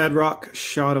 Shadrock,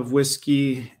 shot of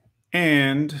whiskey,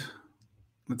 and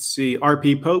let's see,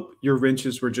 RP Pope, your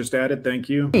wrenches were just added. Thank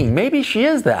you. Maybe she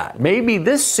is that. Maybe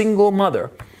this single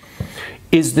mother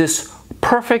is this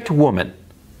perfect woman.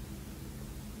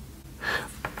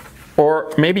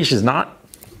 Or maybe she's not.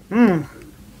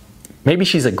 Maybe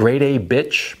she's a grade A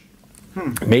bitch.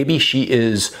 Maybe she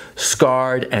is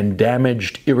scarred and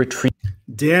damaged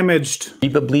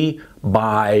irretrievably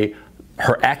by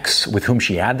her ex with whom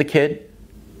she had the kid.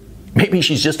 Maybe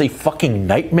she's just a fucking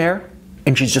nightmare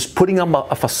and she's just putting on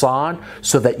a facade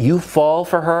so that you fall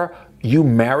for her, you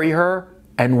marry her,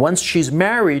 and once she's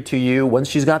married to you, once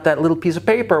she's got that little piece of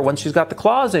paper, once she's got the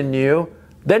claws in you,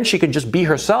 then she can just be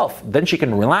herself. Then she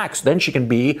can relax. Then she can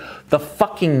be the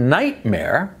fucking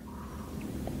nightmare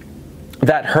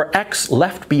that her ex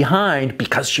left behind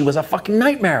because she was a fucking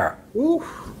nightmare. Ooh.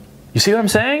 You see what I'm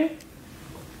saying?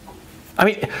 I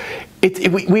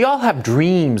mean, we all have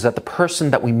dreams that the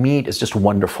person that we meet is just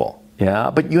wonderful,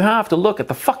 yeah? But you have to look at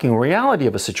the fucking reality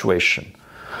of a situation.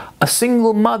 A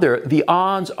single mother, the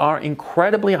odds are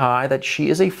incredibly high that she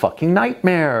is a fucking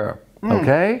nightmare,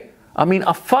 okay? I mean,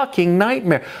 a fucking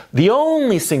nightmare. The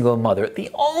only single mother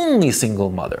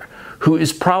who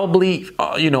is probably,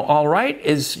 you know, all right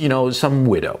is, you know, some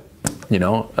widow. You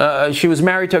know, she was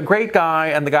married to a great guy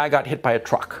and the guy got hit by a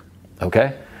truck,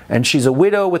 okay? And she's a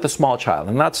widow with a small child,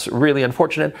 and that's really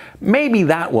unfortunate. Maybe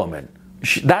that woman,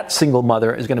 that single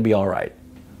mother is going to be all right.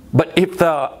 But if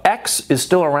the ex is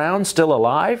still around, still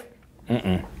alive,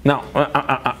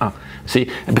 no. See,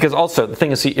 because also the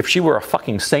thing is, see, if she were a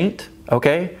fucking saint,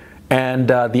 okay, and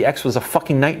the ex was a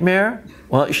fucking nightmare,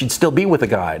 well, she'd still be with the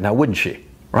guy now, wouldn't she?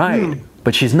 Right?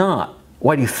 But she's not.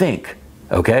 Why do you think?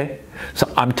 Okay? So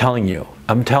I'm telling you,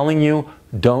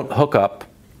 don't hook up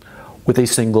with a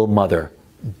single mother.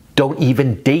 Don't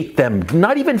even date them.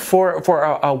 Not even for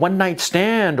a one-night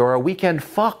stand or a weekend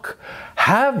fuck.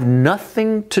 Have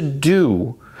nothing to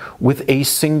do with a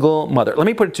single mother. Let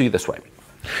me put it to you this way.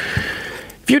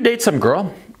 If you date some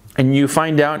girl and you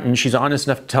find out and she's honest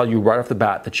enough to tell you right off the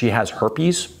bat that she has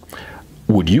herpes,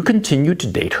 would you continue to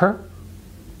date her?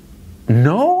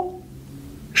 No?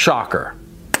 Shocker.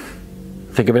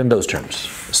 Think of it in those terms.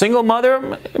 Single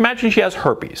mother, imagine she has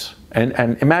herpes. And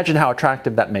imagine how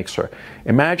attractive that makes her.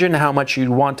 Imagine how much you'd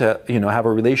want to, you know, have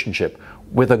a relationship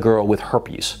with a girl with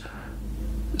herpes.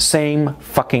 Same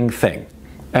fucking thing.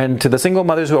 And to the single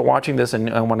mothers who are watching this and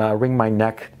want to wring my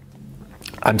neck,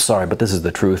 I'm sorry, but this is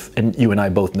the truth. And you and I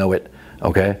both know it,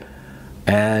 okay?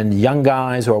 And young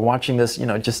guys who are watching this, you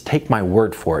know, just take my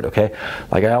word for it, okay?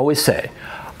 Like I always say,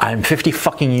 I'm 50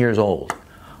 fucking years old.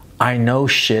 I know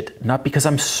shit, not because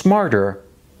I'm smarter,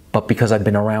 but because I've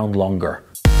been around longer.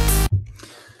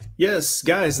 Yes,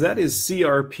 guys, that is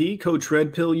CRP, Coach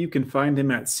Red Pill. You can find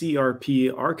him at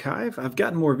CRP Archive. I've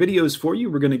got more videos for you.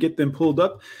 We're going to get them pulled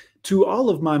up. To all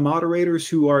of my moderators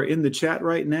who are in the chat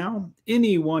right now,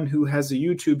 anyone who has a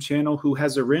YouTube channel who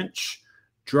has a wrench,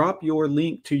 drop your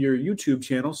link to your YouTube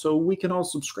channel so we can all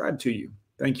subscribe to you.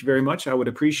 Thank you very much. I would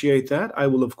appreciate that. I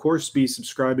will, of course, be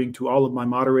subscribing to all of my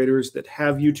moderators that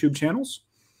have YouTube channels.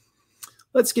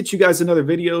 Let's get you guys another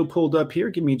video pulled up here.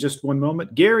 Give me just one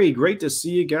moment. Gary, great to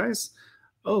see you guys.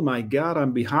 Oh my God,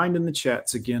 I'm behind in the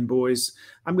chats again, boys.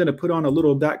 I'm going to put on a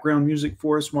little background music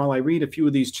for us while I read a few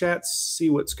of these chats, see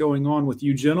what's going on with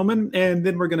you gentlemen, and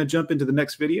then we're going to jump into the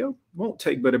next video. Won't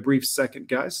take but a brief second,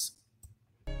 guys.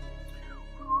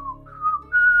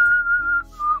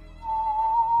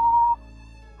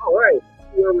 All right.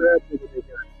 Oh my gosh, we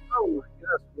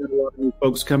got a lot of new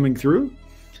folks coming through.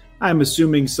 I'm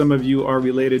assuming some of you are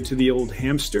related to the old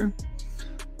hamster.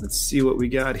 Let's see what we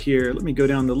got here. Let me go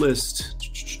down the list.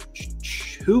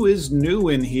 Who is new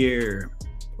in here?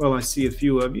 Well, I see a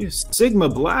few of you. Sigma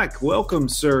Black, welcome,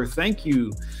 sir. Thank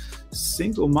you.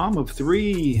 Single mom of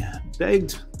 3,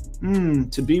 begged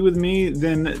to be with me,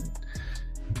 then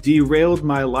derailed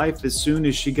my life as soon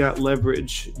as she got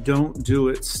leverage. Don't do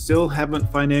it. Still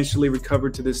haven't financially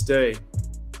recovered to this day.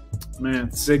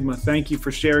 Man, Sigma, thank you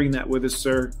for sharing that with us,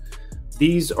 sir.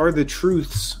 These are the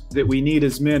truths that we need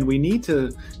as men. We need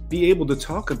to be able to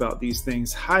talk about these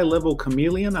things. High-level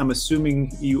chameleon, I'm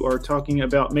assuming you are talking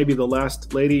about maybe the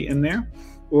last lady in there,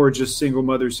 or just single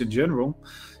mothers in general.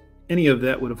 Any of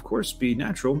that would, of course, be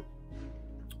natural.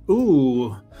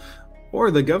 Ooh,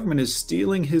 or the government is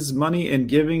stealing his money and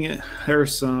giving her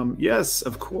some. Yes,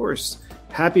 of course.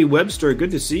 Happy Webster,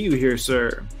 good to see you here,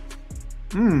 sir.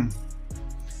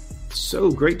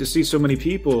 So great to see so many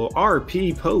people.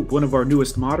 RP Pope, one of our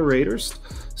newest moderators.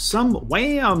 Some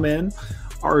men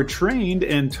are trained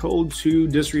and told to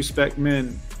disrespect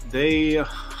men. They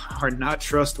are not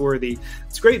trustworthy.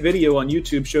 It's a great video on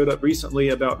YouTube, showed up recently,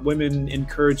 about women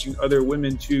encouraging other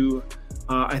women to,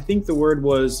 I think the word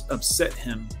was upset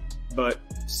him, but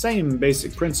same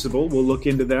basic principle. We'll look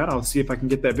into that. I'll see if I can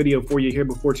get that video for you here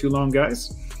before too long,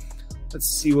 guys. Let's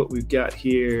see what we've got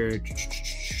here.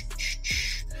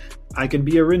 I can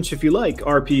be a wrench if you like,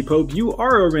 RP Pope. You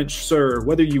are a wrench, sir.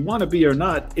 Whether you want to be or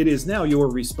not, it is now your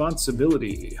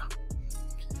responsibility.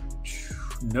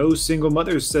 No single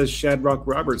mothers, says Shadrock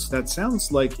Roberts. That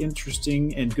sounds like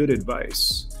interesting and good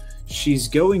advice. She's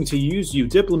going to use you.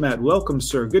 Diplomat, welcome,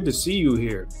 sir. Good to see you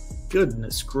here.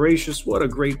 Goodness gracious, what a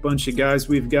great bunch of guys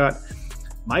we've got.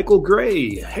 Michael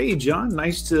Gray. Hey, John,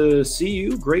 nice to see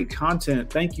you. Great content.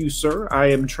 Thank you, sir. I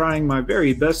am trying my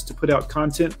very best to put out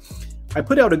content. I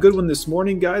put out a good one this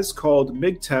morning, guys, called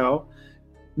MGTOW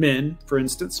Men, for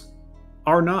instance,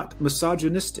 are not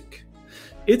misogynistic.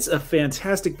 It's a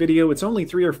fantastic video. It's only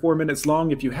 3 or 4 minutes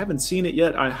long. If you haven't seen it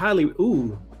yet, I highly...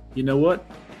 Ooh, you know what?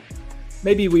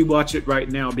 Maybe we watch it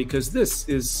right now, because this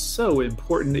is so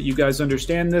important that you guys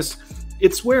understand this.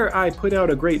 It's where I put out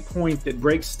a great point that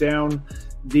breaks down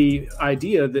the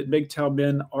idea that MGTOW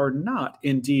men are not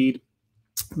indeed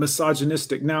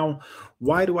misogynistic. Now,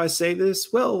 why do I say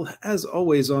this? Well, as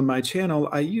always on my channel,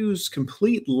 I use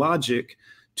complete logic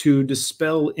to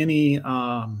dispel any,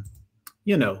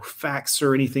 facts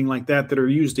or anything like that that are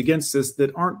used against us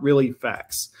that aren't really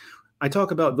facts. I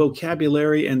talk about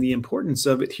vocabulary and the importance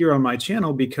of it here on my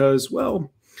channel because,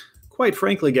 well, quite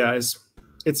frankly, guys,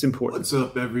 it's important. What's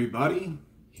up, everybody?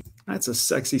 That's a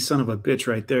sexy son of a bitch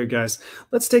right there, guys.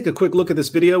 Let's take a quick look at this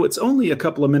video. It's only a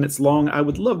couple of minutes long. I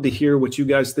would love to hear what you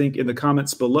guys think in the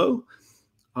comments below.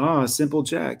 Ah, Simple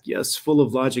Jack. Yes, full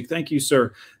of logic. Thank you,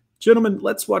 sir. Gentlemen,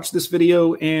 let's watch this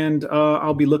video, and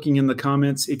I'll be looking in the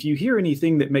comments. If you hear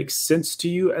anything that makes sense to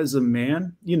you as a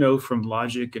man, from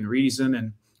logic and reason,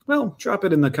 and, well, drop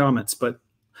it in the comments. But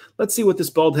let's see what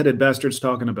this bald-headed bastard's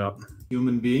talking about.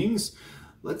 Human beings,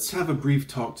 let's have a brief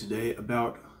talk today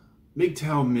about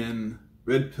MGTOW men,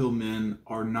 red pill men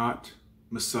are not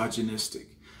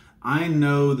misogynistic. I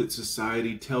know that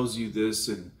society tells you this,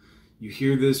 and you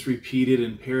hear this repeated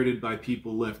and parroted by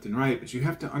people left and right, but you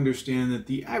have to understand that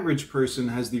the average person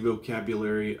has the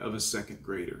vocabulary of a second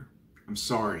grader. I'm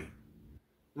sorry.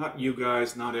 Not you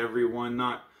guys, not everyone,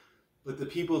 but the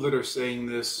people that are saying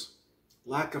this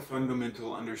lack a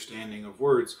fundamental understanding of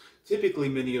words. Typically,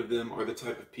 many of them are the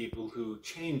type of people who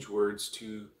change words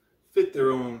to fit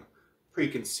their own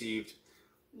preconceived.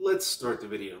 Let's start the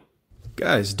video.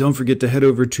 Guys, don't forget to head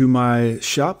over to my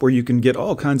shop where you can get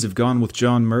all kinds of Gone with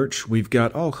John merch. We've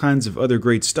got all kinds of other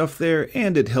great stuff there,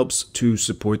 and it helps to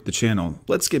support the channel.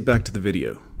 Let's get back to the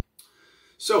video.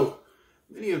 So,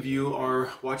 many of you are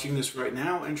watching this right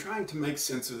now and trying to make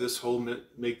sense of this whole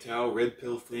MGTOW red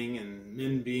pill thing and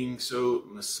men being so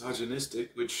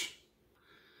misogynistic, which,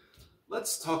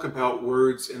 let's talk about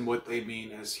words and what they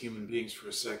mean as human beings for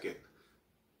a second.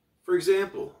 For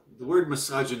example, the word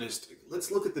misogynistic. Let's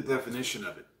look at the definition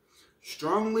of it.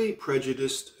 Strongly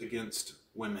prejudiced against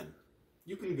women.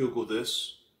 You can Google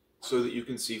this so that you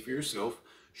can see for yourself.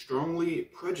 Strongly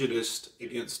prejudiced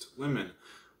against women.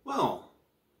 Well,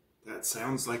 that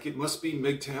sounds like it must be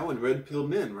MGTOW and red pill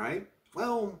men, right?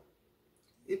 Well,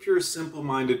 if you're a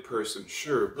simple-minded person,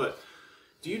 sure. But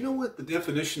do you know what the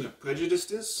definition of prejudice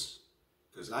is?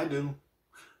 Because I do.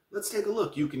 Let's take a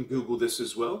look. You can Google this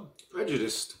as well.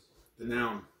 Prejudiced. The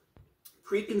noun.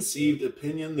 Preconceived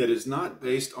opinion that is not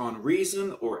based on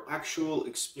reason or actual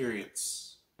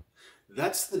experience.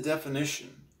 That's the definition.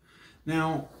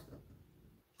 Now,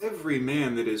 every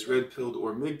man that is red-pilled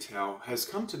or MGTOW has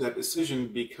come to that decision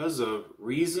because of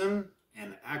reason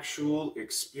and actual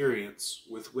experience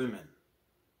with women.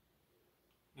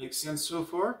 Make sense so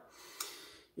far?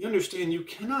 You understand, you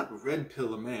cannot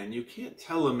red-pill a man. You can't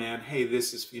tell a man, hey,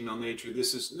 this is female nature,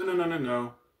 this is...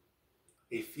 No.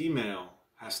 A female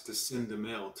has to send a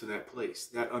male to that place.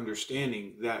 That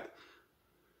understanding that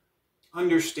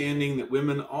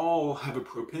women all have a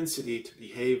propensity to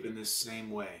behave in this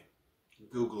same way.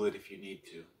 Google it if you need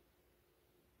to.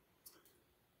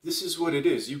 This is what it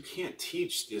is. You can't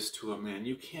teach this to a man.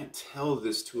 You can't tell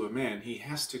this to a man. He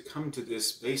has to come to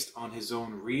this based on his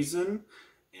own reason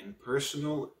and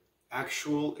personal,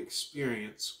 actual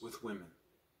experience with women.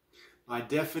 By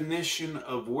definition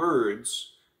of words,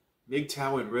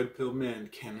 MGTOW and red pill men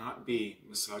cannot be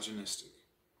misogynistic.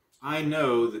 I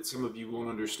know that some of you won't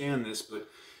understand this, but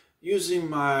using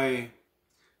my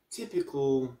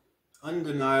typical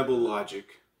undeniable logic,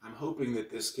 I'm hoping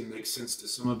that this can make sense to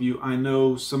some of you. I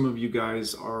know some of you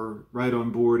guys are right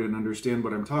on board and understand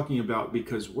what I'm talking about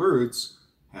because words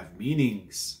have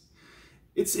meanings.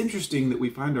 It's interesting that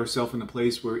we find ourselves in a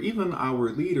place where even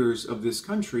our leaders of this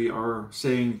country are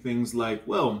saying things like,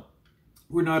 well,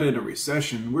 we're not in a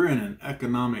recession, we're in an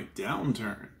economic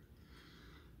downturn.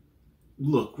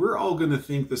 Look, we're all going to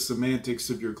think the semantics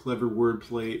of your clever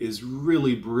wordplay is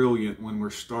really brilliant when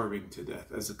we're starving to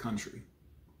death as a country.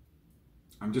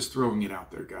 I'm just throwing it out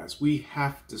there, guys. We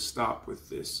have to stop with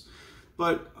this.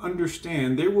 But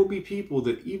understand, there will be people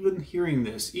that even hearing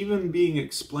this, even being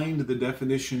explained the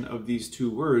definition of these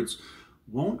two words,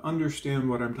 won't understand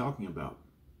what I'm talking about.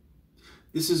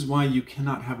 This is why you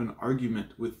cannot have an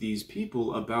argument with these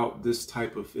people about this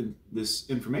type of this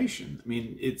information. I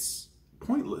mean, it's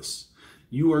pointless.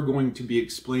 You are going to be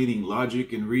explaining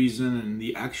logic and reason and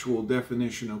the actual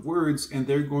definition of words, and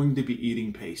they're going to be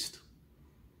eating paste.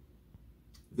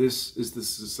 This is the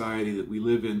society that we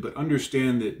live in, but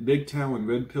understand that MGTOW and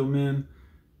red pill men,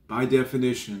 by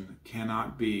definition,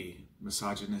 cannot be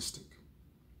misogynistic.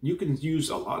 You can use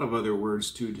a lot of other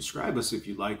words to describe us if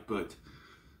you like, but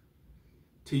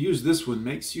to use this one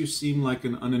makes you seem like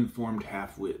an uninformed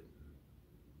half-wit.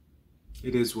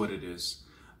 It is what it is.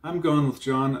 I'm Gone with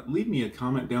John. Leave me a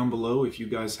comment down below if you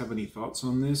guys have any thoughts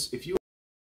on this.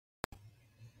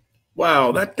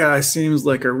 Wow, that guy seems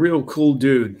like a real cool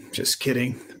dude. Just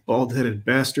kidding. Bald-headed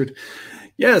bastard.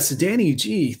 Yes, Danny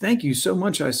G, thank you so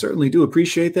much. I certainly do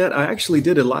appreciate that. I actually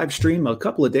did a live stream a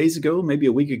couple of days ago, maybe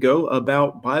a week ago,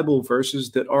 about Bible verses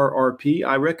that are RP.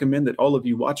 I recommend that all of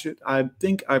you watch it. I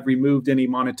think I've removed any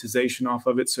monetization off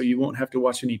of it, so you won't have to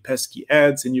watch any pesky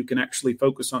ads and you can actually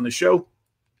focus on the show.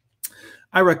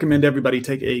 I recommend everybody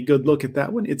take a good look at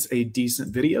that one. It's a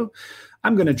decent video.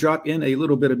 I'm going to drop in a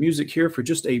little bit of music here for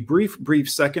just a brief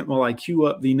second while I queue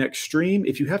up the next stream.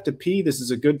 If you have to pee, this is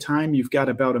a good time. You've got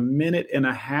about 1.5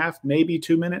 minutes, maybe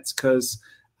 2 minutes, because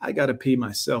I got to pee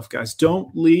myself, guys.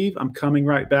 Don't leave. I'm coming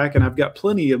right back, and I've got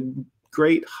plenty of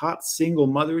great hot single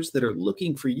mothers that are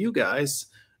looking for you guys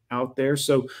out there.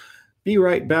 So be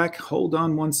right back. Hold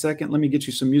on 1 second. Let me get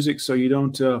you some music so you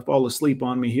don't fall asleep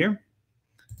on me here.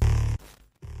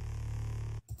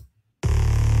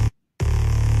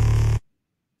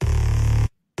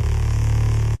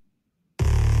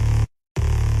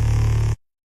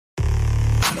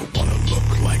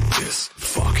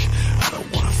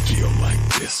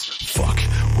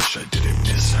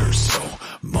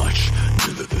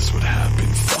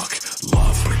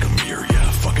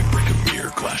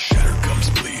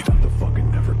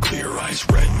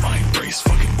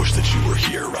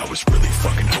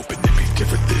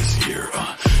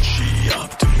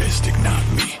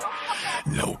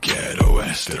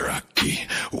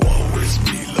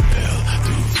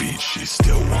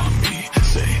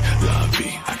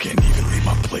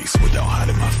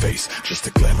 Just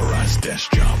a glamorized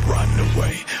desk job riding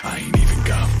away. I ain't even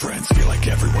got friends, feel like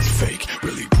everyone's fake.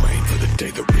 Really praying for the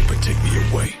day the Reaper take me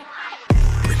away.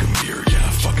 Break a mirror, yeah,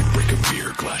 fucking break a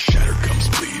mirror. Glass shattered, gums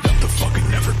bleed up the fucking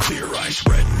never clear. Eyes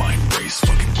red, mind race,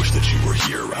 fucking wish that you were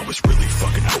here. I was really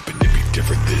fucking hoping it'd be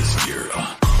different this year.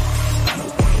 I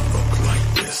don't wanna look like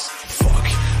this, fuck.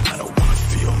 I don't wanna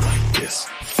feel like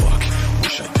this, fuck.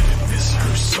 Wish I didn't miss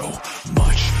her so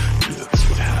much. Knew that this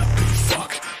would happen,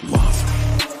 fuck. Love.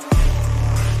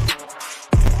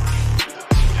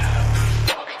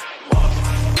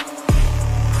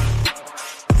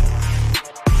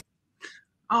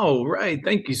 All right.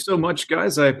 Thank you so much,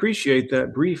 guys. I appreciate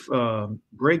that brief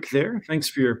break there. Thanks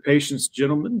for your patience,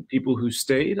 gentlemen, people who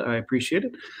stayed. I appreciate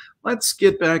it. Let's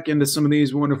get back into some of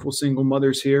these wonderful single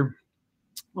mothers here.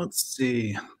 Let's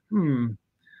see.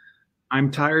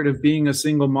 I'm tired of being a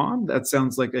single mom. That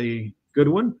sounds like a good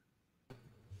one.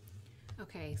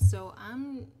 Okay, so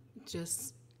I'm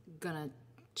just going to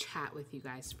chat with you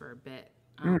guys for a bit.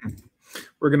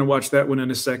 We're going to watch that one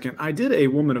in a second. I did a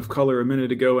woman of color a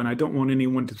minute ago, and I don't want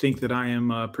anyone to think that I am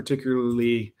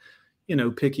particularly,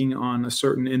 picking on a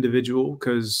certain individual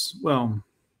because, well,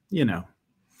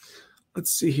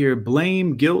 Let's see here.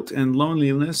 Blame, guilt, and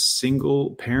loneliness,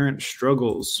 single parent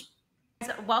struggles.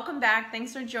 Welcome back.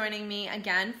 Thanks for joining me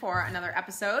again for another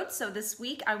episode. So this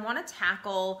week I want to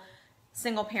tackle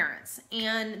single parents,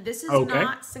 and this is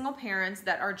not single parents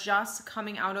that are just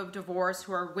coming out of divorce,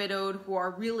 who are widowed, who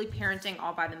are really parenting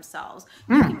all by themselves.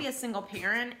 You can be a single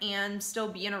parent and still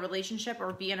be in a relationship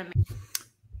or be in a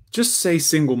Just say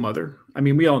single mother. I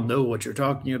mean, we all know what you're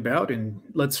talking about, and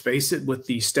let's face it, with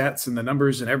the stats and the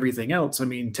numbers and everything else, I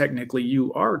mean, technically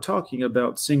you are talking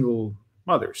about single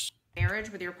mothers.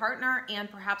 marriage with your partner, and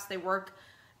perhaps they work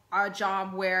a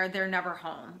job where they're never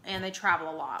home and they travel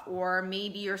a lot, or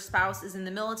maybe your spouse is in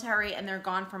the military and they're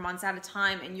gone for months at a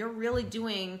time, and you're really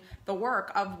doing the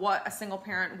work of what a single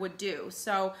parent would do.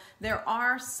 So there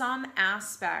are some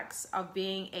aspects of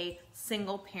being a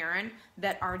single parent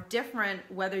that are different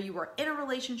whether you are in a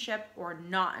relationship or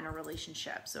not in a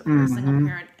relationship. So if you're a single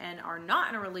parent and are not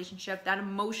in a relationship, that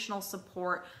emotional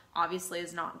support obviously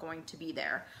is not going to be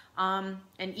there. And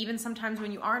even sometimes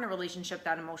when you are in a relationship,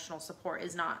 that emotional support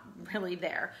is not really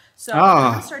there. So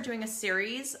I'm going to start doing a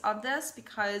series of this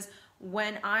because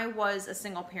when I was a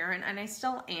single parent, and I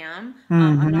still am,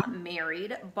 I'm not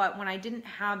married, but when I didn't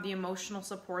have the emotional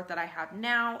support that I have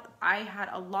now, I had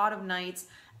a lot of nights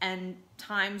and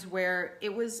times where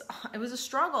it was a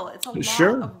struggle. It's a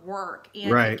lot of work,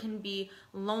 and it can be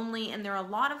lonely, and there are a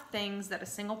lot of things that a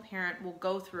single parent will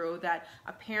go through that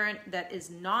a parent that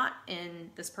is not in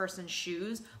this person's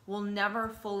shoes will never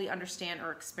fully understand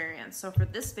or experience. So for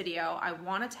this video, I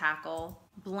want to tackle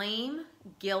blame,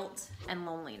 guilt, and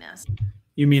loneliness.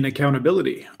 You mean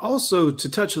accountability. Also, to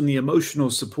touch on the emotional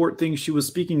support thing she was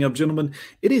speaking of, gentlemen,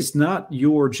 it is not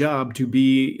your job to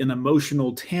be an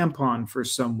emotional tampon for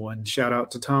someone. Shout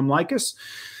out to Tom Likas.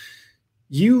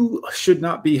 You should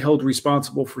not be held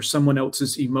responsible for someone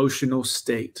else's emotional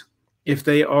state. If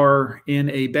they are in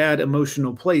a bad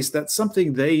emotional place, that's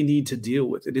something they need to deal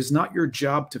with. It is not your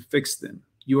job to fix them.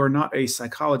 You are not a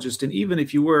psychologist. And even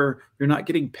if you were, you're not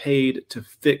getting paid to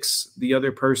fix the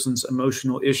other person's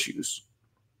emotional issues.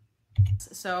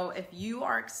 So if you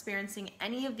are experiencing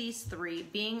any of these three,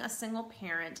 being a single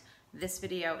parent, this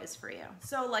video is for you.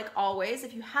 So like always,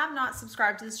 if you have not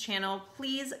subscribed to this channel,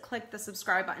 please click the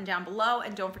subscribe button down below,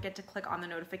 and don't forget to click on the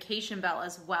notification bell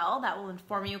as well. That will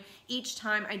inform you each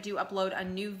time I do upload a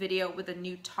new video with a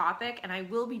new topic, and I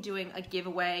will be doing a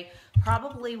giveaway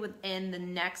probably within the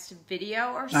next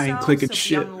video or so. So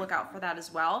be on the lookout for that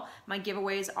as well. My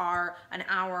giveaways are an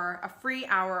hour, a free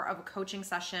hour of a coaching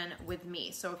session with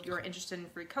me. So if you're interested in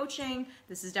free coaching,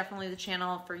 this is definitely the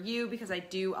channel for you, because I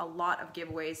do a lot of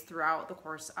giveaways throughout the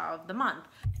course of the month.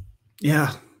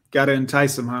 Yeah, gotta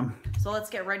entice them, huh? So let's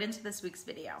get right into this week's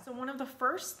video. So one of the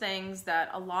first things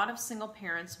that a lot of single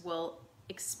parents will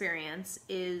experience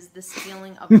is this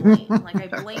feeling of blame. Like,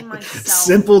 I blame myself.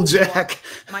 Simple Jack.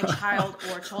 My child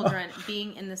or children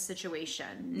being in this situation.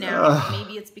 Now,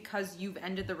 maybe it's because you've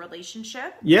ended the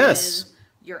relationship. Yes. With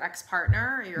your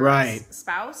ex-partner, your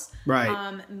ex-spouse.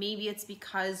 Right. Maybe it's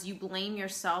because you blame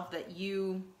yourself that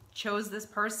you chose this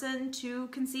person to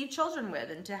conceive children with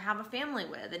and to have a family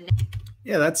with. And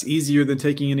yeah, that's easier than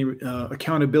taking any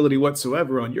accountability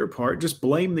whatsoever on your part. Just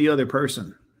blame the other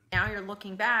person. Now you're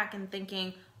looking back and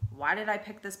thinking, why did I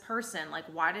pick this person? Like,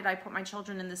 why did I put my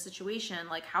children in this situation?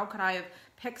 Like, how could I have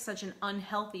picked such an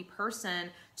unhealthy person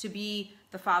to be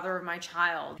the father of my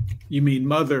child? You mean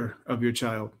mother of your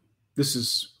child. This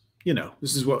is, you know,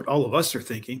 this is what all of us are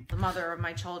thinking. The mother of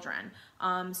my children.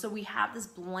 So we have this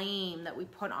blame that we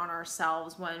put on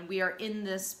ourselves when we are in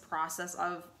this process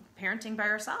of parenting by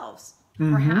ourselves.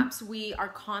 Perhaps we are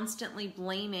constantly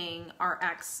blaming our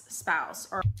ex-spouse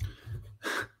or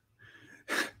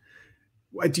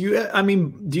do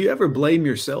you ever blame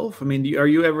yourself? I mean, are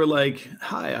you ever like,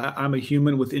 hi, I'm a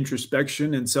human with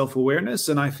introspection and self-awareness,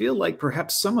 and I feel like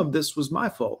perhaps some of this was my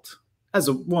fault. As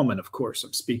a woman, of course,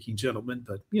 I'm speaking gentleman,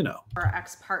 but you know. Our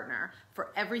ex-partner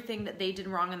for everything that they did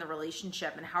wrong in the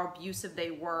relationship and how abusive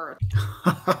they were.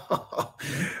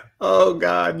 Oh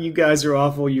God, you guys are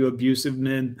awful, you abusive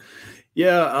men.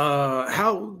 Yeah,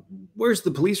 where's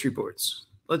the police reports?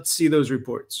 Let's see those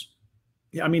reports.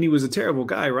 Yeah, I mean, he was a terrible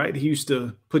guy, right? He used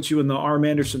to put you in the Arm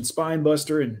Anderson spine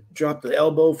buster and drop the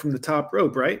elbow from the top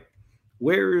rope, right?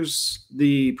 Where's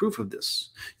the proof of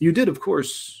this? You did, of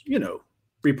course, you know,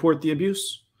 report the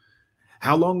abuse.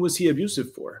 How long was he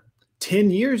abusive for?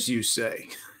 10 years, you say.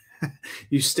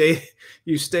 You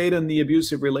stayed in the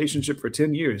abusive relationship for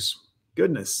 10 years.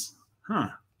 Goodness. Huh.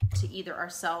 To either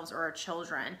ourselves or our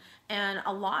children. And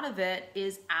a lot of it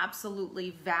is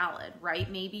absolutely valid, right?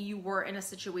 Maybe you were in a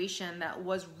situation that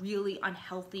was really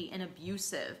unhealthy and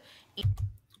abusive.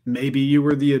 Maybe you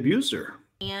were the abuser.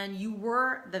 And you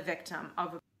were the victim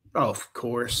of of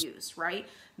course. Abuse, right?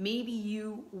 Maybe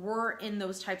you were in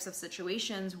those types of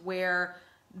situations where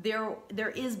there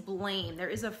is blame, there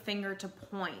is a finger to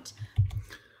point.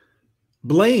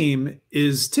 Blame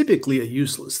is typically a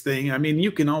useless thing. I mean,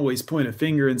 you can always point a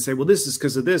finger and say, well, this is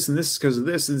because of this, and this is because of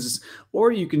this,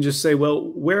 or you can just say,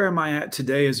 well, where am I at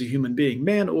today as a human being,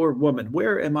 man or woman?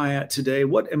 Where am I at today?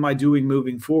 What am I doing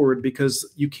moving forward?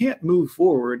 Because you can't move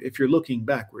forward if you're looking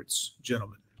backwards,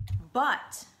 gentlemen.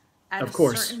 But At Of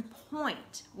course. certain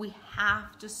point, we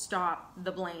have to stop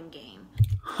the blame game.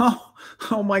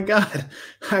 Oh my God.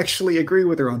 I actually agree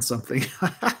with her on something.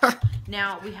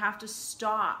 Now, we have to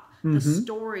stop the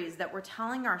stories that we're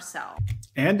telling ourselves.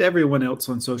 And everyone else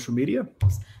on social media.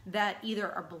 That either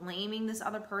are blaming this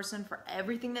other person for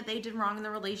everything that they did wrong in the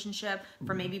relationship,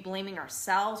 for maybe blaming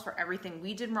ourselves for everything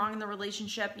we did wrong in the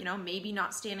relationship, you know, maybe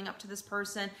not standing up to this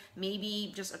person,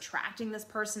 maybe just attracting this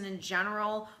person in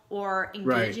general, or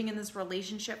engaging in this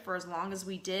relationship for as long as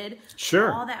we did.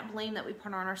 Sure. All that blame that we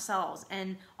put on ourselves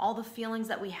and all the feelings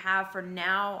that we have for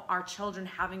now our children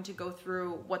having to go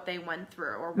through what they went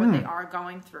through or what they are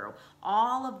going through.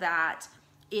 All of that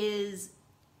is,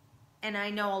 and I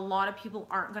know a lot of people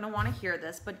aren't going to want to hear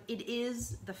this, but it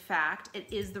is the fact, it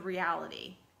is the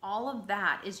reality. All of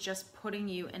that is just putting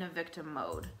you in a victim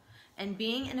mode. And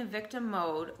being in a victim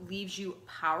mode leaves you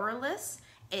powerless.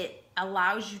 It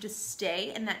allows you to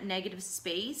stay in that negative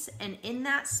space. And in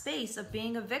that space of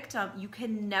being a victim, you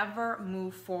can never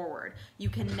move forward. You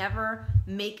can never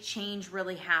make change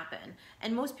really happen.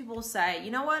 And most people will say,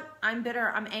 you know what? I'm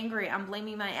bitter, I'm angry, I'm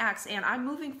blaming my ex, and I'm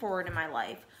moving forward in my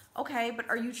life. Okay, but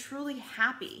are you truly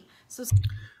happy? So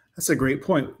That's a great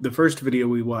point. The first video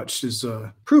we watched is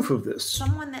proof of this.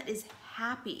 someone that is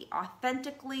happy,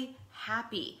 authentically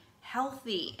happy,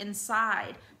 healthy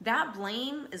inside, that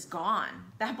blame is gone.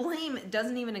 That blame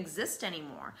doesn't even exist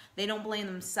anymore. They don't blame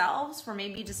themselves for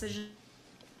maybe decisions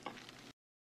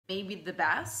maybe the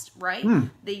best, right?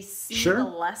 They see the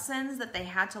lessons that they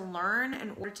had to learn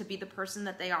in order to be the person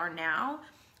that they are now.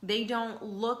 They don't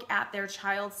look at their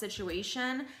child's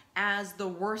situation as the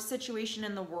worst situation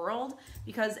in the world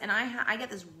because, and I get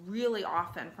this really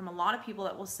often from a lot of people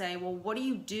that will say, well, what do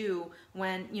you do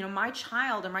when, you know, my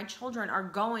child or my children are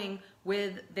going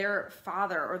with their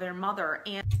father or their mother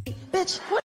and bitch,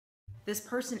 what? This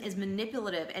person is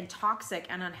manipulative and toxic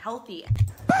and unhealthy.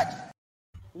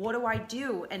 What do I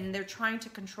do? And they're trying to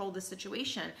control the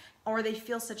situation, or they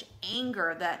feel such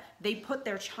anger that they put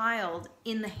their child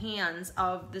in the hands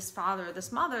of this father or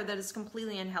this mother that is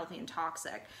completely unhealthy and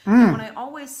toxic. And what I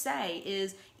always say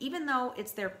is, even though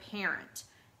it's their parent,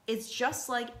 it's just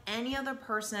like any other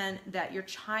person that your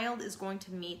child is going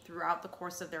to meet throughout the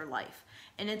course of their life.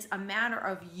 And it's a matter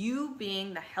of you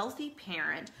being the healthy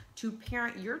parent to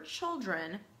parent your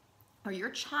children or your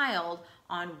child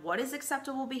on what is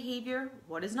acceptable behavior,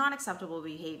 what is not acceptable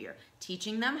behavior,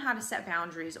 teaching them how to set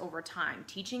boundaries over time,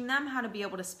 teaching them how to be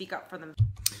able to speak up for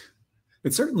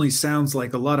It certainly sounds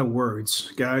like a lot of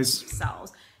words, guys.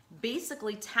 themselves,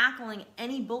 basically tackling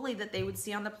any bully that they would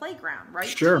see on the playground, right?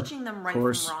 Sure, Teaching them right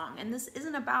course. from wrong. And this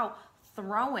isn't about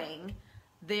throwing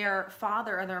their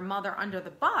father or their mother under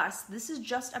the bus. This is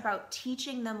just about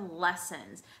teaching them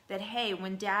lessons that, hey,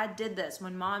 when dad did this,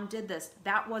 when mom did this,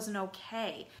 that wasn't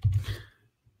okay.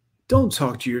 Don't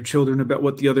talk to your children about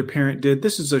what the other parent did.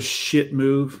 This is a shit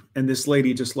move, and this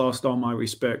lady just lost all my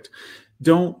respect.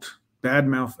 Don't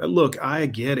badmouth. Look, I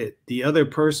get it. The other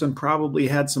person probably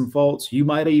had some faults. You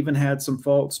might have even had some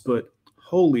faults, but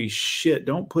holy shit,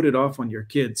 don't put it off on your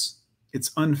kids.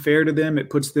 It's unfair to them. It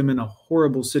puts them in a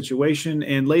horrible situation,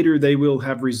 and later they will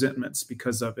have resentments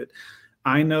because of it.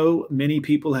 I know many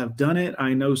people have done it.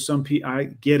 I know some people, I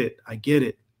get it. I get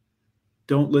it.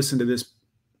 Don't listen to this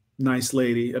nice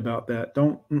lady about that.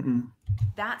 Don't.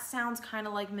 That sounds kind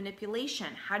of like manipulation.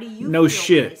 How do you No feel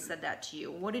shit. when they said that to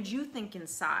you? What did you think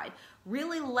inside?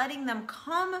 Really letting them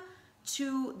come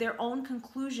to their own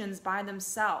conclusions by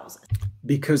themselves.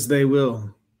 Because they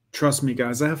will. Trust me,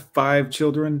 guys. I have 5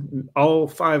 children. All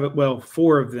 5, well,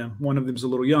 4 of them. One of them's a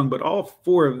little young, but all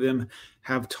 4 of them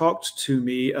have talked to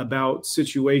me about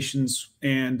situations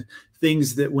and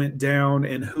things that went down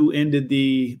and who ended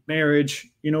the marriage.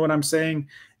 You know what I'm saying?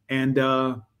 And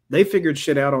they figured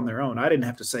shit out on their own. I didn't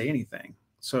have to say anything.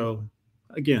 So,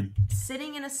 again,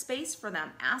 Sitting in a space for them,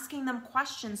 asking them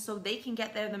questions so they can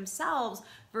get there themselves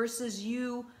versus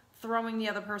you throwing the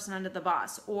other person under the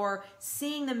bus or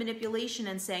seeing the manipulation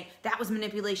and saying, that was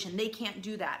manipulation, they can't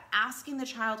do that. Asking the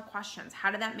child questions.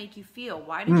 How did that make you feel?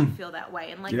 Why did you feel that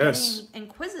way? And like Yes. getting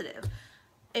inquisitive.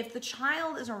 If the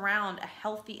child is around a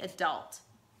healthy adult,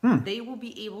 they will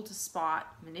be able to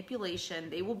spot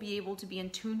manipulation. They will be able to be in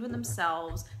tune with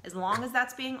themselves, as long as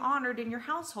that's being honored in your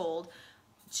household,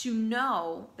 to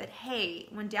know that, hey,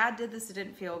 when dad did this, it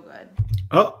didn't feel good.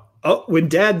 Oh, when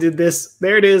dad did this,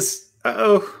 there it is.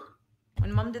 Uh-oh.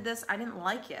 When mom did this, I didn't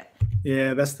like it.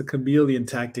 Yeah, that's the chameleon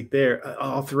tactic there.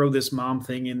 I'll throw this mom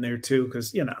thing in there too,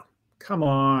 because, Come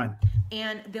on.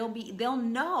 And they'll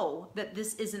know that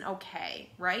this isn't okay,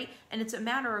 right? And it's a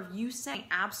matter of you saying,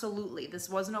 absolutely, this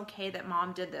wasn't okay that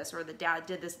mom did this or the dad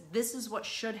did this. This is what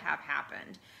should have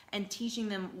happened, and teaching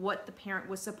them what the parent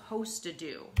was supposed to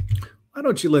do. Why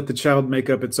don't you let the child make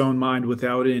up its own mind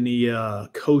without any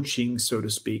coaching, so to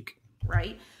speak?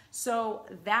 Right? So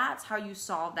that's how you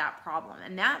solve that problem.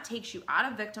 And that takes you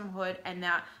out of victimhood, and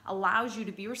that allows you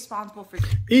to be responsible for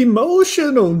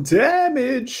emotional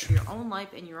damage, your own life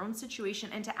and your own situation,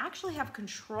 and to actually have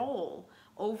control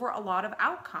over a lot of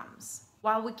outcomes.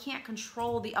 While we can't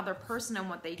control the other person and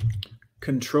what they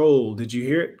control. Did you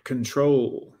hear it?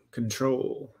 Control.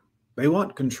 They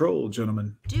want control,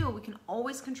 gentlemen. Do we can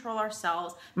always control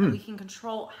ourselves, and we can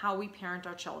control how we parent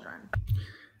our children.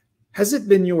 Has it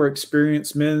been your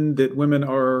experience, men, that women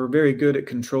are very good at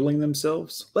controlling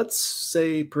themselves? Let's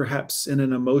say perhaps in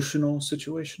an emotional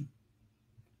situation.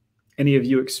 Any of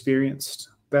you experienced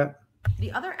that?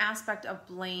 The other aspect of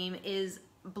blame is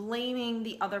blaming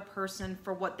the other person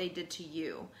for what they did to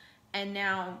you. And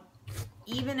now,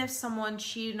 even if someone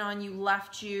cheated on you,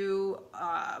 left you,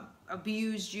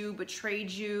 abused you, betrayed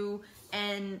you,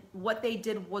 and what they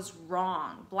did was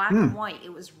wrong, black and white,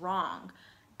 it was wrong.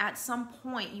 At some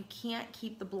point, you can't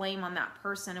keep the blame on that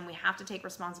person, and we have to take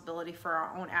responsibility for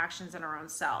our own actions and our own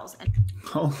selves. And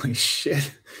holy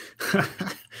shit.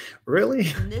 Really?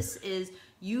 And this is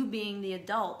you being the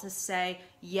adult to say,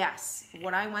 yes,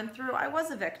 what I went through, I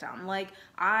was a victim. Like,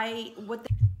 of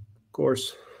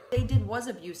course, they did was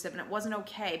abusive, and it wasn't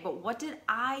okay. But what did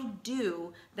I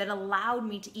do that allowed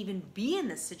me to even be in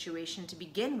this situation to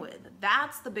begin with?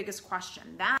 That's the biggest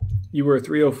question. You were a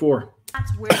 304.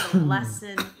 That's where the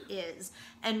lesson is.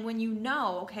 And when you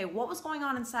know, okay, what was going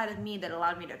on inside of me that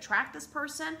allowed me to attract this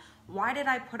person? Why did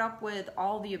I put up with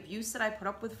all the abuse that I put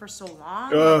up with for so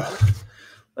long?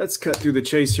 Let's cut through the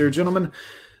chase here, gentlemen.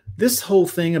 This whole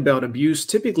thing about abuse,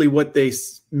 typically what they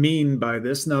mean by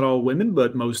this, not all women,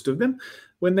 but most of them,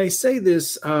 when they say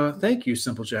this, thank you,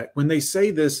 Simple Jack. When they say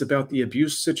this about the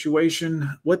abuse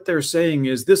situation, what they're saying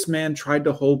is this man tried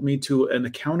to hold me to an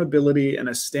accountability and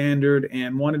a standard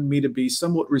and wanted me to be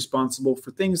somewhat responsible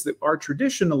for things that are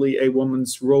traditionally a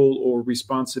woman's role or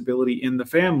responsibility in the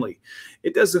family.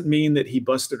 It doesn't mean that he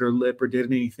busted her lip or did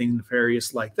anything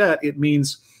nefarious like that. It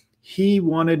means he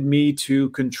wanted me to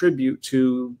contribute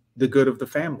to the good of the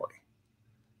family.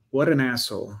 What an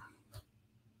asshole.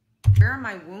 Where are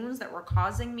my wounds that were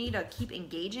causing me to keep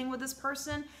engaging with this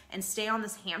person and stay on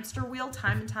this hamster wheel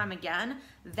time and time again?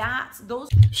 Those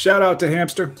shout out to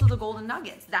hamster. So the golden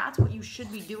nuggets. That's what you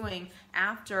should be doing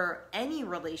after any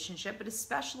relationship, but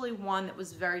especially one that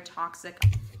was very toxic.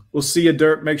 We'll see you,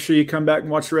 Dirt. Make sure you come back and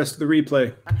watch the rest of the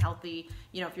replay. Unhealthy,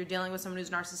 if you're dealing with someone who's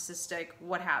narcissistic,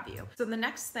 what have you. So the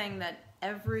next thing that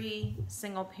every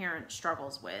single parent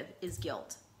struggles with is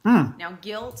guilt. Now,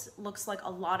 guilt looks like a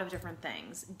lot of different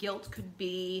things. Guilt could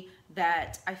be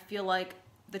that I feel like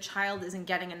the child isn't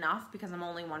getting enough because I'm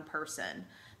only one person.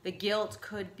 The guilt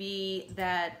could be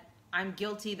that I'm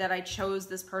guilty that I chose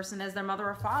this person as their mother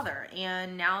or father,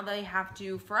 and now they have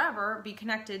to forever be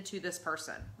connected to this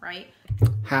person, right?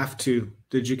 Have to.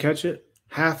 Did you catch it?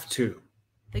 Have to.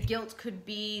 The guilt could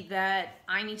be that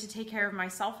I need to take care of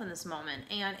myself in this moment,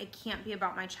 and it can't be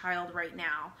about my child right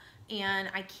now. And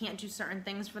I can't do certain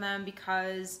things for them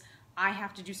because I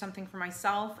have to do something for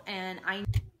myself, and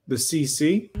the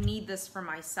CC need this for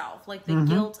myself. Like the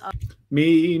guilt of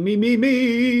me.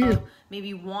 Of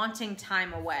maybe wanting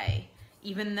time away,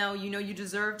 even though you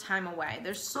deserve time away.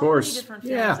 There's so many different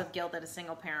feelings of guilt that a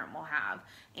single parent will have.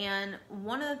 And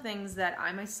one of the things that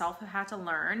I myself have had to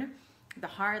learn, the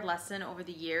hard lesson over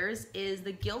the years, is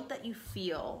the guilt that you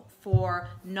feel for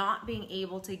not being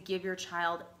able to give your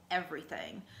child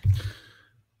everything.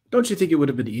 Don't you think it would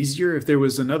have been easier if there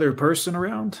was another person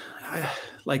around?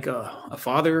 Like a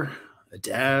father, a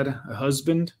dad, a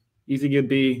husband? You think it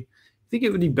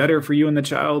would be better for you and the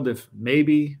child if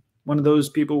maybe one of those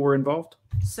people were involved?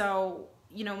 So,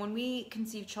 when we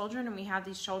conceive children and we have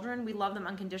these children, we love them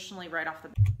unconditionally right off the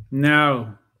bat.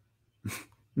 No.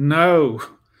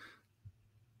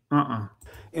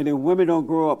 And if women don't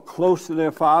grow up close to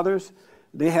their fathers,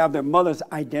 they have their mother's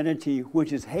identity,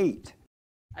 which is hate.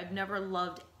 I've never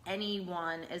loved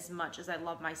anyone as much as I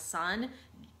love my son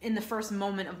in the first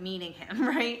moment of meeting him,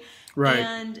 right? Right.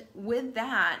 And with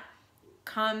that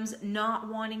comes not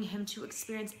wanting him to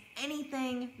experience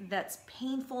anything that's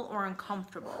painful or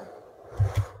uncomfortable.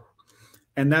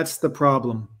 And that's the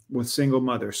problem with single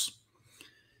mothers.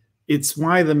 It's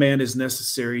why the man is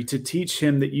necessary, to teach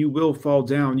him that you will fall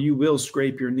down, you will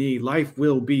scrape your knee. Life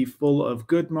will be full of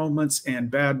good moments and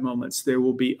bad moments. There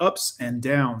will be ups and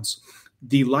downs.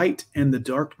 the light and the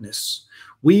darkness.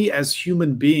 We as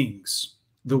human beings,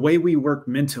 the way we work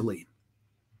mentally,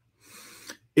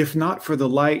 if not for the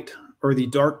light or the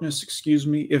darkness, excuse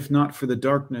me, if not for the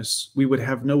darkness, we would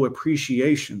have no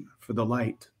appreciation for the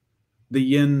light, the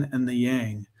yin and the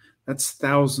yang. That's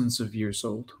thousands of years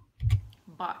old.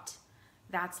 But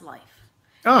that's life.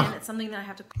 Ah, and it's something that I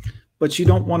have to but you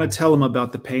don't want to tell them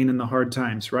about the pain and the hard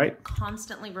times, right?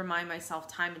 constantly remind myself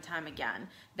time and time again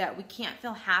that we can't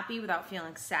feel happy without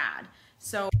feeling sad.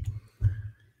 So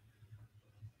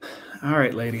All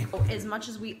right, lady. as much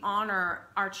as we honor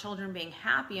our children being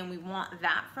happy and we want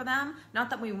that for them, not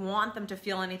that we want them to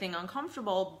feel anything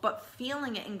uncomfortable, but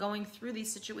feeling it and going through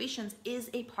these situations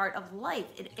is a part of life.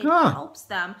 It helps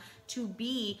them to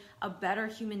be a better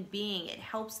human being. It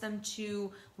helps them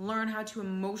to learn how to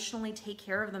emotionally take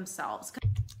care of themselves.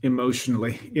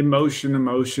 Emotionally. Emotion.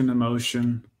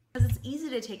 Because it's easy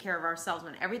to take care of ourselves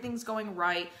when everything's going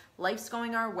right, life's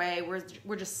going our way,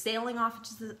 we're just sailing off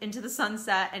into the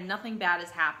sunset and nothing bad is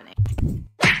happening.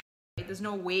 There's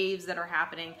no waves that are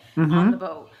happening on the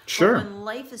boat. Sure. But when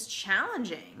life is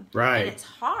challenging Right. and it's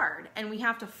hard and we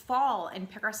have to fall and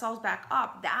pick ourselves back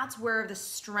up, that's where the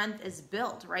strength is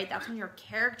built, right? That's when your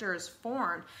character is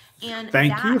formed. And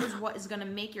that is what is going to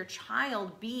make your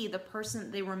child be the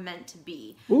person they were meant to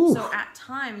be. Ooh. So at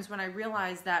times when I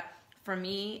realize that for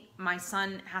me, my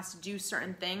son has to do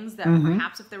certain things that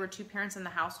perhaps if there were two parents in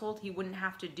the household, he wouldn't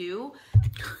have to do.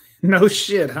 No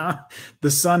shit, huh?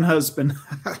 The son husband.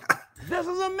 This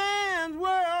is a man's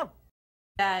world.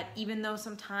 That even though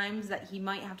sometimes that he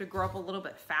might have to grow up a little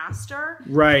bit faster.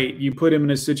 Right. You put him in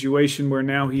a situation where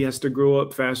now he has to grow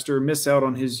up faster, miss out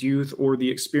on his youth or the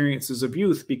experiences of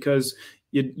youth because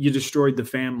you destroyed the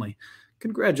family.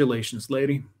 Congratulations,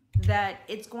 lady. That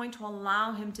it's going to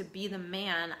allow him to be the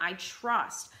man I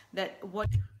trust. That what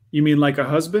You mean like a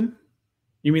husband?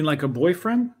 You mean like a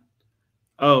boyfriend?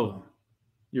 Oh,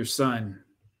 your son.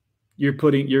 You're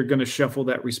going to shuffle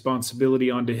that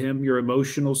responsibility onto him, your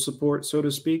emotional support, so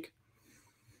to speak.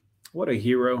 What a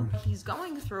hero. he's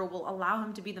going through will allow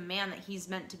him to be the man that he's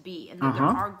meant to be. And that there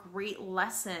are great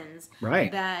lessons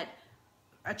Right. that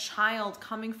a child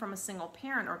coming from a single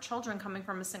parent or children coming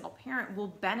from a single parent will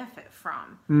benefit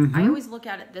from. I always look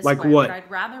at it this Like way. what? I'd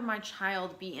rather my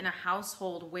child be in a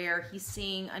household where he's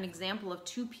seeing an example of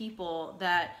two people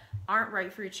that aren't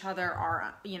right for each other,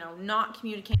 are, not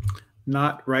communicating.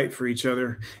 Not right for each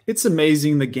other. It's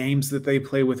amazing the games that they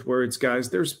play with words,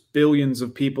 guys. There's billions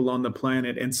of people on the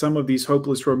planet, and some of these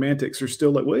hopeless romantics are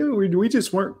still like, well, we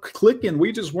just weren't clicking.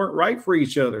 We just weren't right for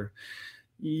each other.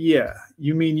 Yeah.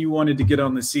 You mean you wanted to get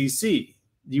on the CC?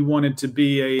 You wanted to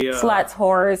be a... sluts,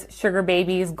 whores, sugar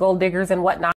babies, gold diggers, and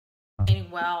whatnot.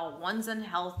 Well, one's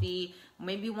unhealthy,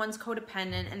 maybe one's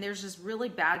codependent, and there's this really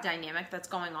bad dynamic that's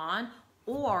going on.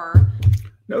 Or...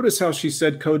 Notice how she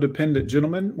said codependent,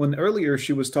 gentlemen, when earlier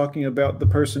she was talking about the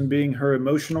person being her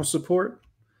emotional support.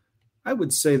 I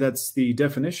would say that's the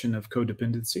definition of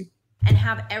codependency. And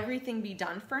have everything be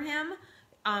done for him?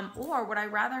 Or would I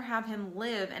rather have him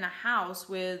live in a house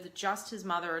with just his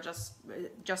mother or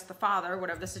just the father,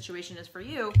 whatever the situation is for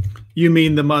you? You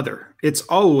mean the mother. It's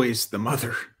always the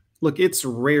mother. Look, it's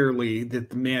rarely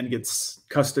that the man gets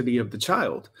custody of the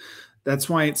child. That's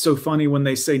why it's so funny when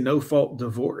they say no-fault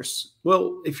divorce.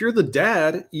 Well, if you're the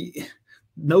dad,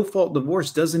 no-fault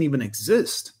divorce doesn't even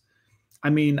exist.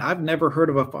 I mean, I've never heard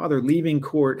of a father leaving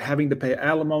court, having to pay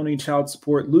alimony, child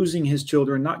support, losing his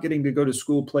children, not getting to go to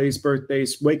school, plays,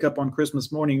 birthdays, wake up on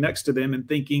Christmas morning next to them and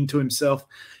thinking to himself,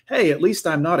 hey, at least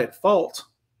I'm not at fault.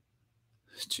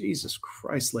 Jesus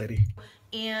Christ, lady.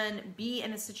 And be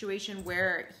in a situation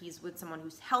where he's with someone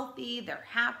who's healthy, they're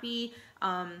happy,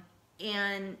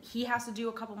 and he has to do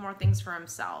a couple more things for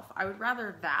himself. I would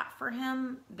rather that for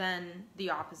him than the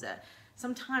opposite.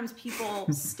 Sometimes people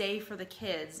stay for the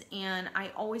kids, and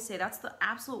I always say that's the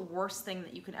absolute worst thing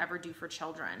that you can ever do for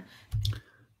children.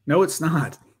 No, it's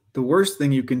not. The worst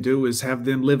thing you can do is have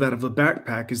them live out of a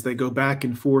backpack as they go back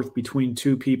and forth between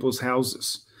two people's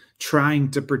houses,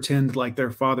 trying to pretend like their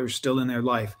father's still in their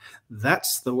life.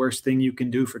 That's the worst thing you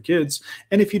can do for kids.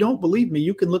 And if you don't believe me,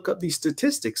 you can look up these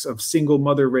statistics of single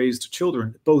mother-raised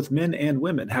children. Both men and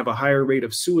women have a higher rate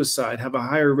of suicide, have a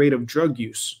higher rate of drug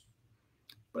use.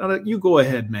 But you go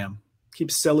ahead, ma'am. Keep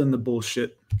selling the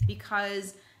bullshit.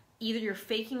 Because either you're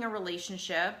faking a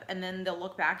relationship and then they'll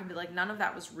look back and be like, none of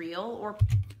that was real, or...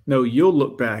 No, you'll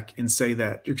look back and say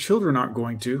that. Your children aren't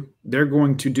going to. They're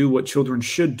going to do what children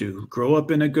should do. Grow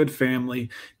up in a good family,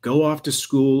 go off to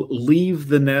school, leave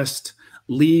the nest,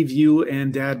 leave you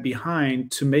and dad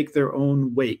behind to make their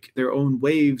own wake, their own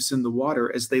waves in the water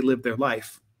as they live their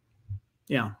life.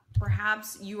 Yeah,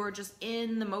 Perhaps you are just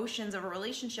in the motions of a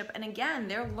relationship, and again,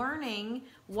 they're learning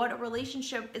what a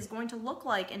relationship is going to look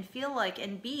like and feel like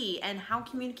and be, and how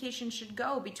communication should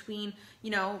go between,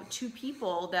 two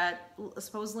people that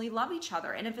supposedly love each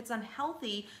other. And if it's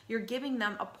unhealthy, you're giving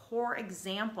them a poor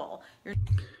example.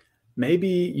 Maybe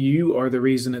you are the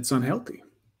reason it's unhealthy.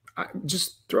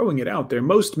 Just throwing it out there.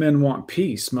 Most men want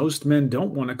peace. Most men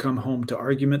don't want to come home to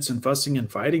arguments and fussing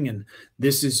and fighting. And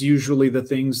this is usually the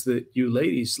things that you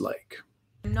ladies like.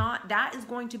 That is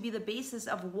going to be the basis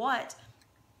of what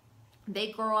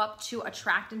they grow up to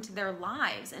attract into their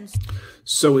lives. And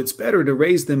so it's better to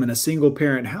raise them in a single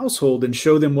parent household and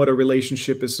show them what a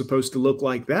relationship is supposed to look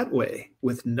like that way,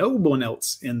 with no one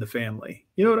else in the family.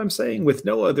 You know what I'm saying? With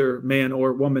no other man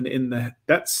or woman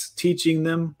that's teaching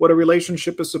them what a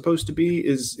relationship is supposed to be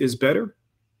is better.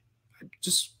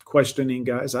 Just questioning,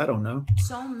 guys. I don't know.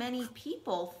 So many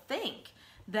people think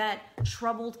that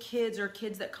troubled kids are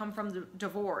kids that come from the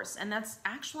divorce, and that's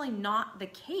actually not the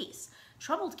case.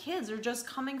 Troubled kids are just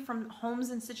coming from homes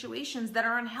and situations that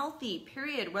are unhealthy,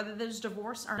 period, whether there's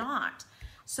divorce or not.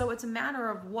 So it's a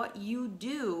matter of what you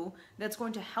do that's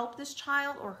going to help this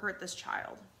child or hurt this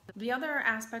child. The other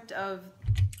aspect of...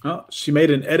 Oh, she made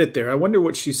an edit there. I wonder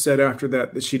what she said after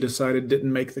that she decided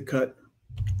didn't make the cut.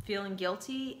 Feeling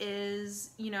guilty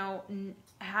is,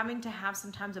 having to have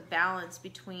sometimes a balance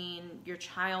between your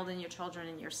child and your children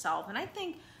and yourself. And I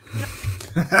think...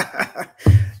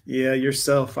 Yeah,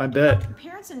 yourself, I bet.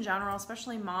 Parents in general,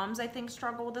 especially moms, I think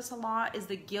struggle with this a lot, is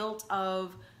the guilt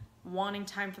of wanting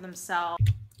time for themselves.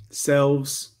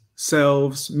 Selves,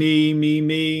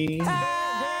 me.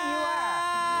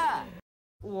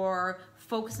 Or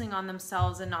focusing on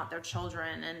themselves and not their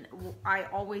children. And I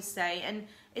always say, and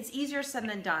it's easier said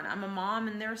than done. I'm a mom,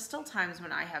 and there are still times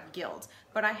when I have guilt,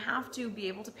 but I have to be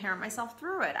able to parent myself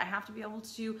through it. I have to be able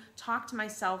to talk to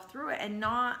myself through it and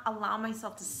not allow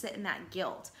myself to sit in that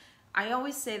guilt. I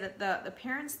always say that the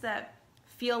parents that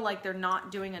feel like they're not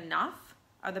doing enough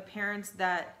are the parents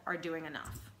that are doing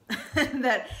enough.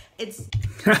 That it's...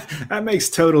 That makes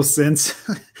total sense.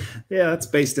 Yeah, that's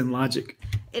based in logic.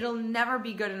 It'll never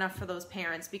be good enough for those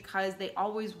parents because they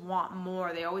always want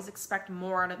more. They always expect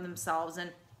more out of themselves,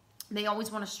 and they always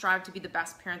want to strive to be the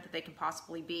best parent that they can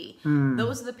possibly be.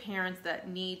 Those are the parents that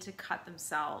need to cut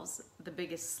themselves the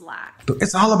biggest slack.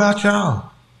 It's all about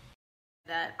y'all.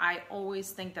 That I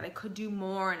always think that I could do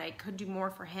more, and I could do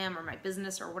more for him or my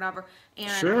business or whatever.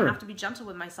 And sure. I have to be gentle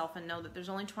with myself and know that there's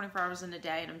only 24 hours in a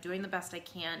day, and I'm doing the best I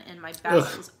can. And my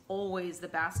best is always the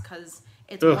best because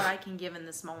it's what I can give in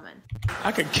this moment.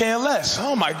 I could care less.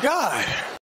 Oh my God.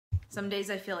 Some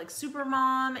days I feel like super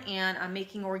mom, and I'm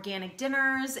making organic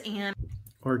dinners, and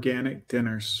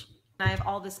I have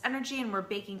all this energy, and we're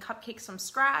baking cupcakes from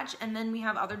scratch. And then we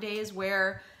have other days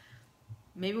where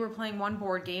maybe we're playing one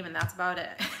board game and that's about it,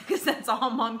 because that's all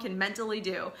mom can mentally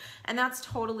do, and that's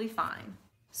totally fine.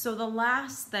 So the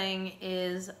last thing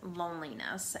is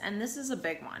loneliness, and this is a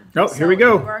big one. Here we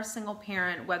go. If you are a single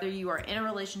parent, whether you are in a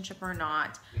relationship or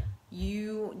not,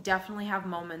 you definitely have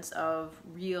moments of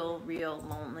real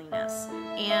loneliness,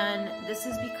 and this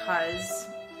is because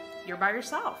you're by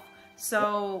yourself.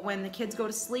 So when the kids go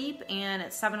to sleep and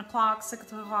it's 7 o'clock,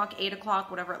 6 o'clock, 8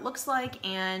 o'clock, whatever it looks like,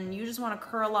 and you just want to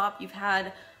curl up, you've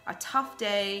had a tough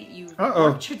day, you've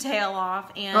worked your tail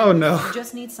off, and you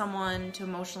just need someone to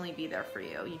emotionally be there for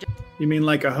you. You mean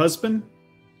like a husband?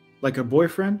 Like a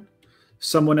boyfriend?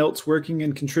 Someone else working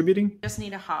and contributing? You just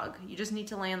need a hug. You just need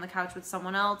to lay on the couch with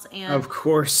someone else and of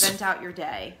course vent out your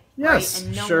day. Yes, right?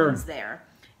 And no one's there.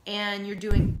 And you're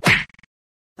doing...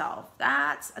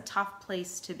 That's a tough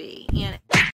place to be, and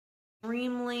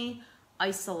extremely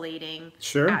isolating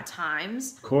at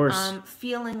times. Of course.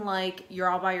 Feeling like you're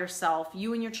all by yourself,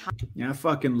 you and your child. Yeah, I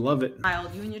fucking love it.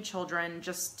 You and your children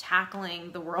just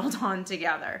tackling the world on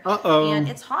together. And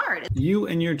it's hard. You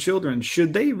and your children,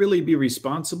 should they really be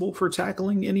responsible for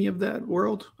tackling any of that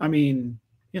world? I mean,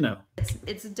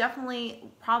 It's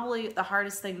definitely probably the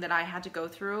hardest thing that I had to go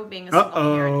through being a single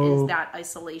parent is that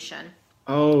isolation.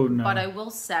 Oh no. But I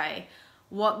will say,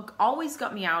 what always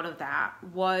got me out of that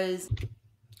was...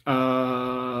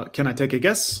 can I take a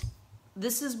guess?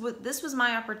 This was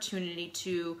my opportunity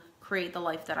to create the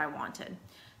life that I wanted.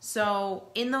 So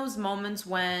in those moments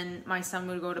when my son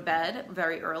would go to bed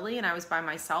very early and I was by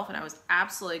myself and I was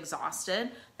absolutely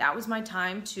exhausted, that was my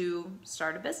time to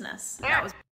start a business. That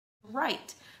was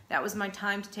right. That was my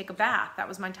time to take a bath. That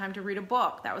was my time to read a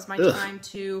book. That was my time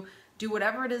to do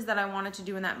whatever it is that I wanted to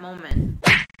do in that moment.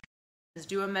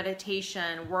 Do a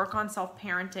meditation, work on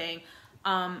self-parenting,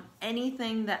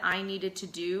 anything that I needed to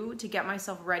do to get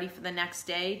myself ready for the next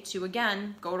day to,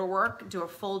 again, go to work, do a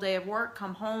full day of work,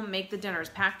 come home, make the dinners,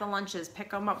 pack the lunches,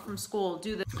 pick them up from school,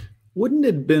 do the... Wouldn't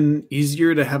it have been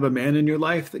easier to have a man in your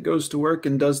life that goes to work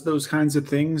and does those kinds of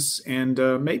things? And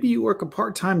maybe you work a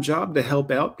part-time job to help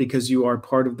out because you are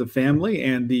part of the family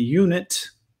and the unit,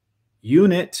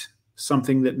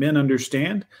 something that men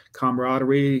understand,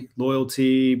 camaraderie,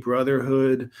 loyalty,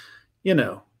 brotherhood,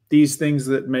 these things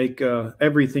that make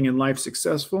everything in life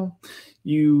successful.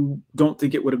 You don't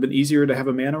think it would have been easier to have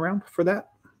a man around for that?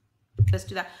 Let's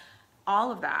do that.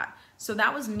 All of that. So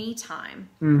that was me time.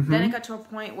 Then it got to a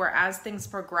point where as things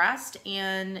progressed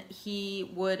and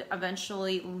he would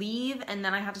eventually leave, and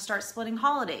then I had to start splitting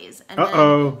holidays. And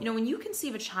then, when you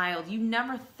conceive a child, you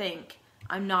never think,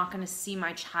 I'm not going to see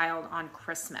my child on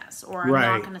Christmas, or I'm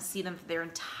not going to see them for their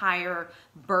entire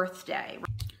birthday.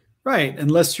 Right,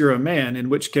 unless you're a man, in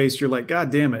which case you're like,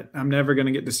 God damn it, I'm never going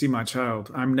to get to see my child.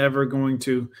 I'm never going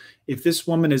to, if this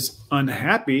woman is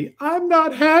unhappy, I'm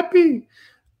not happy.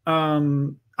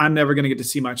 I'm never going to get to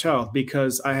see my child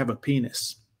because I have a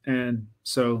penis. And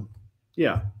so,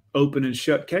 yeah, open and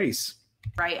shut case.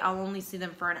 Right, I'll only see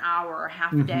them for an hour or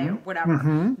half a day or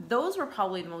whatever. Those were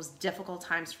probably the most difficult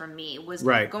times for me, was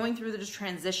going through this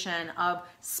transition of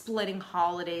splitting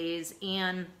holidays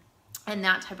and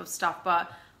that type of stuff.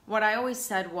 But what I always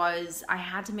said was I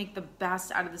had to make the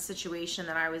best out of the situation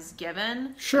that I was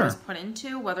given, that I was put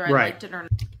into, whether I liked it or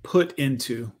not. Put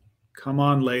into. Come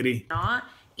on, lady. Not.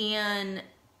 And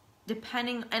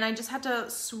I just had to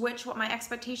switch what my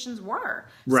expectations were.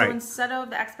 So instead of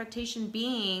the expectation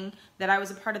being that I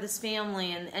was a part of this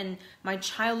family and my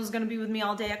child was going to be with me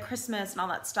all day at Christmas and all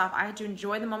that stuff, I had to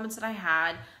enjoy the moments that I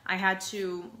had. I had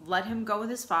to let him go with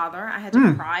his father. I had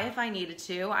to cry if I needed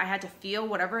to. I had to feel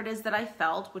whatever it is that I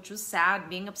felt, which was sad,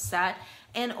 being upset.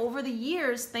 And over the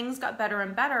years, things got better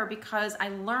and better because I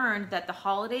learned that the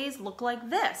holidays look like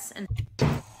this. And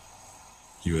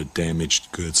you a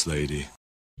damaged goods lady.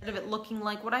 Of it looking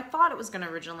like what I thought it was going to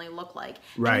originally look like.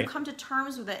 And you come to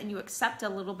terms with it and you accept it a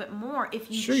little bit more if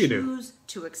you choose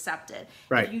to accept it.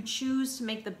 If you choose to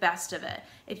make the best of it.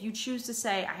 If you choose to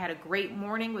say, I had a great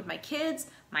morning with my kids,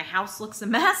 my house looks a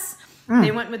mess,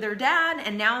 they went with their dad,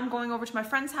 and now I'm going over to my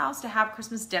friend's house to have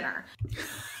Christmas dinner.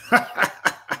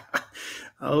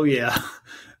 Oh yeah,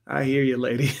 I hear you,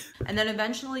 lady. And then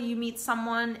eventually you meet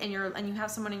someone and you have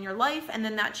someone in your life, and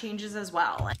then that changes as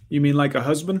well. You mean like a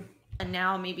husband? And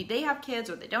now maybe they have kids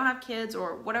or they don't have kids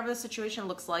or whatever the situation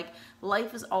looks like.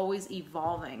 Life is always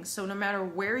evolving. So no matter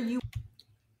where you...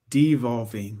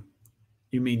 Devolving.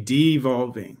 You mean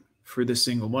devolving for the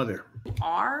single mother.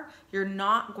 You're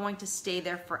not going to stay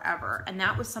there forever. And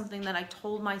that was something that I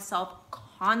told myself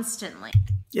constantly.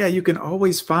 Yeah, you can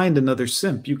always find another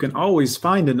simp. You can always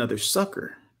find another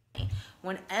sucker.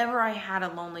 Whenever I had a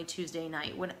lonely Tuesday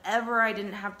night, whenever I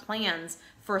didn't have plans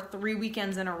for 3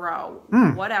 weekends in a row,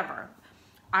 whatever.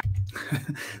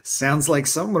 Sounds like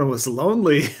someone was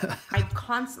lonely. I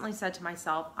constantly said to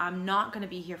myself, I'm not going to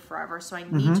be here forever, so I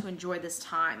need to enjoy this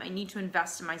time. I need to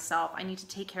invest in myself. I need to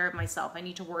take care of myself. I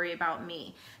need to worry about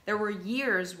me. There were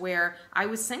years where I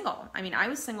was single. I mean, I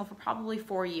was single for probably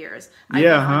 4 years. I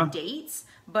went on dates,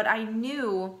 but I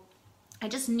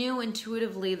just knew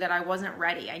intuitively that I wasn't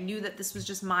ready. I knew that this was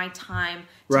just my time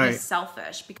to be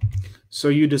selfish. So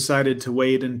you decided to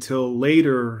wait until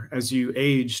later as you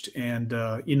aged and,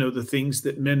 the things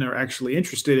that men are actually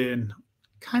interested in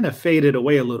kind of faded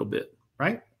away a little bit,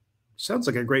 right? Sounds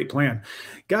like a great plan.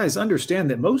 Guys, understand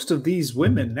that most of these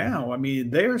women now, I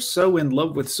mean, they're so in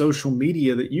love with social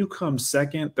media that you come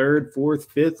second, third, fourth,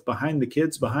 fifth, behind the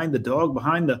kids, behind the dog,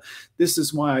 this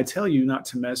is why I tell you not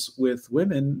to mess with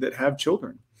women that have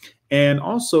children. And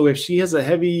also, if she has a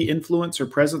heavy influence or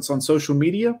presence on social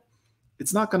media,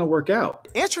 it's not going to work out.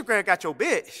 Instagram got your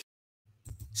bitch.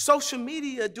 Social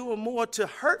media doing more to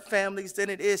hurt families than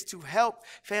it is to help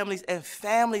families, and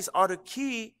families are the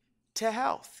key to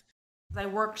health. I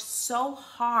worked so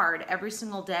hard every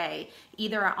single day,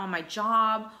 either on my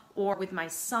job or with my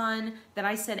son, that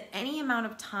I said any amount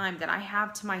of time that I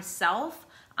have to myself,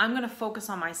 I'm going to focus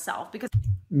on myself. Because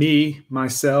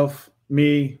myself,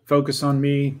 focus on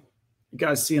me. You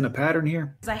guys seeing a pattern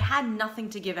here? Because I had nothing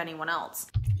to give anyone else.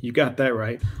 You got that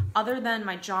right. Other than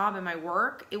my job and my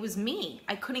work, it was me.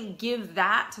 I couldn't give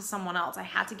that to someone else. I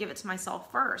had to give it to myself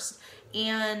first.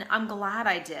 And I'm glad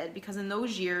I did, because in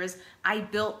those years, I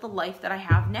built the life that I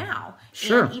have now.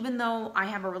 Sure. And even though I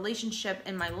have a relationship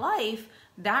in my life,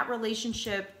 that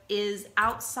relationship is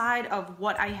outside of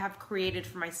what I have created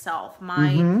for myself.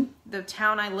 The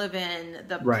town I live in,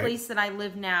 the place that I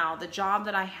live now, the job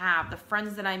that I have, the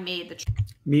friends that I made,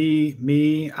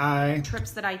 the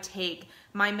trips that I take,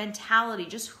 my mentality,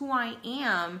 just who I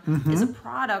am is a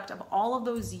product of all of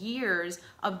those years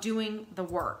of doing the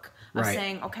work, of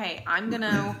saying, okay, I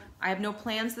have no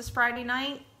plans this Friday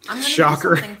night. I'm going to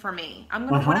do something for me. I'm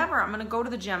going to whatever. I'm going to go to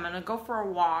the gym. I'm going to go for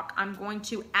a walk. I'm going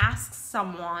to ask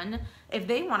someone if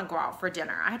they want to go out for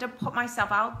dinner. I had to put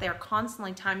myself out there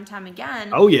constantly, time and time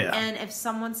again. Oh, yeah. And if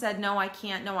someone said, no, I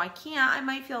can't, I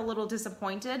might feel a little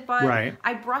disappointed, but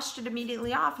I brushed it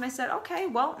immediately off and I said, okay,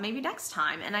 well, maybe next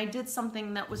time. And I did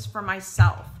something that was for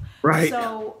myself.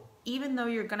 So even though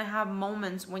you're going to have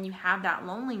moments when you have that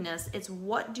loneliness, it's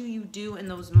what do you do in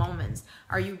those moments?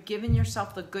 Are you giving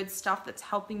yourself the good stuff that's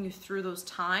helping you through those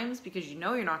times because you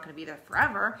know you're not going to be there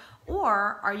forever?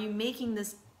 Or are you making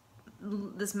this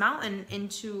mountain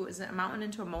into, is it a mountain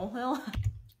into a molehill?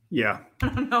 Yeah. I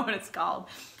don't know what it's called.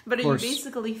 But you're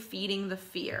basically feeding the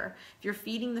fear. If you're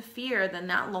feeding the fear, then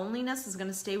that loneliness is going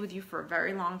to stay with you for a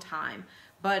very long time.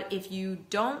 But if you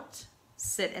don't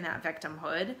sit in that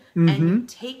victimhood and you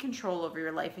take control over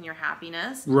your life and your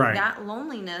happiness, that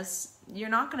loneliness, you're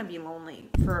not going to be lonely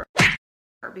for,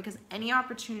 because any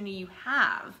opportunity you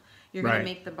have, you're going to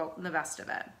make the best of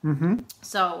it.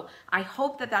 So I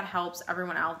hope that helps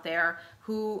everyone out there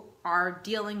who are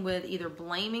dealing with either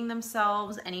blaming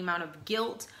themselves, any amount of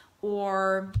guilt,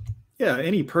 or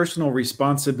any personal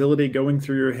responsibility going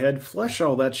through your head. Flush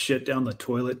all that shit down the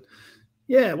toilet.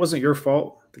 Yeah, it wasn't your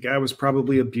fault. The guy was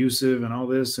probably abusive and all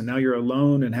this, and now you're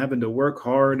alone and having to work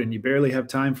hard and you barely have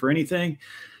time for anything.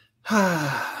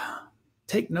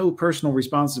 Take no personal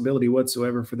responsibility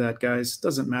whatsoever for that, guys.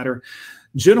 Doesn't matter.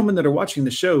 Gentlemen that are watching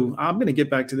the show, I'm going to get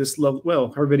back to this.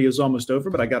 Well, our video is almost over,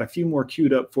 but I got a few more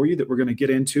queued up for you that we're going to get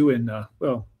into and,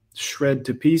 shred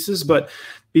to pieces. But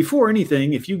before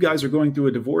anything, if you guys are going through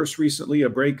a divorce recently, a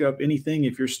breakup, anything,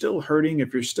 if you're still hurting,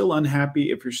 if you're still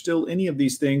unhappy, if you're still any of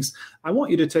these things, I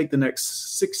want you to take the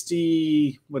next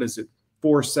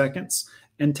 4 seconds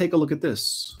and take a look at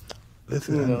this.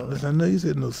 Listen, I know you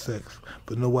said no sex,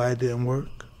 but know why it didn't work?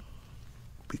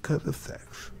 Because of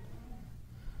sex.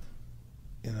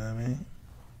 You know what I mean?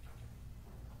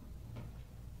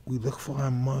 We look for our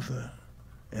mother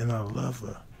and our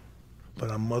lover. But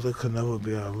our mother could never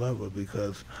be our lover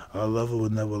because our lover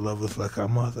would never love us like our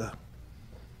mother.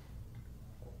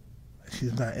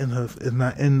 She's not in her. It's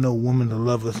not in no woman to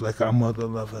love us like our mother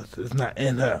loves us. It's not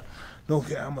in her. Don't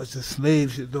care how much a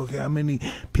slave she, don't care how many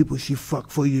people she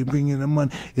fucked for you, bring in the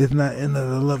money. It's not in her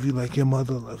to love you like your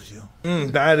mother loves you.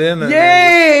 Not in her.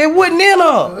 Yeah, it wasn't in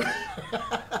her.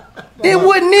 It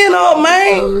wasn't in her,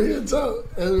 man.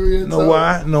 That's real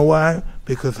talk. Know why?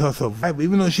 Because her survival,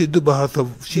 even though she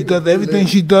does everything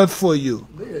she does for you.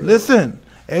 Listen,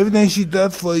 everything she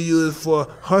does for you is for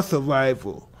her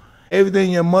survival.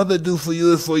 Everything your mother do for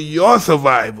you is for your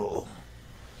survival.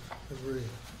 That's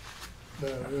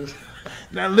real.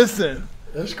 Now listen.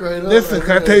 That's great. Listen,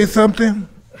 can I tell you something?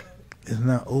 It's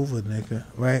not over, nigga.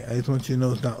 Right? I just want you to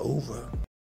know it's not over.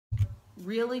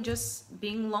 Really just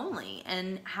being lonely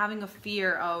and having a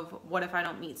fear of what if I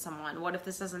don't meet someone? What if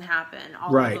this doesn't happen?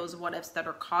 All of those what ifs that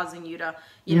are causing you to,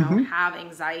 you know, have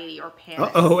anxiety or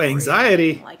panic.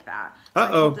 Anxiety. Like that. So I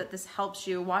hope that this helps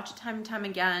you. Watch it time and time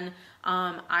again.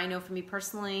 I know for me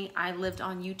personally, I lived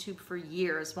on YouTube for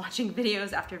years watching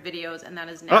videos after videos, and that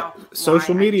is now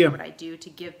social media. I do what I do to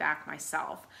give back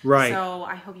myself. Right. So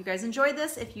I hope you guys enjoyed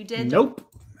this. If you did, nope,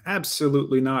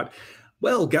 absolutely not.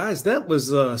 Well, guys, that was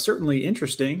certainly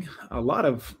interesting. A lot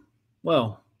of,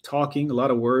 talking, a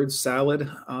lot of words, salad.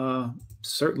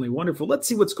 Certainly wonderful. Let's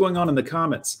see what's going on in the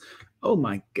comments. Oh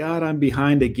my God, I'm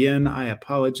behind again. I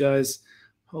apologize.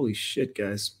 Holy shit,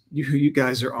 guys. You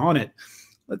guys are on it.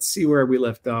 Let's see where we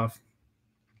left off.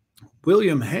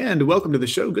 William Hand, welcome to the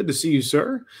show. Good to see you,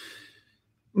 sir.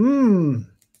 You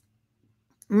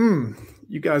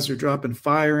guys are dropping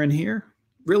fire in here.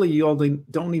 Really, you all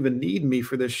don't even need me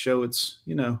for this show. It's,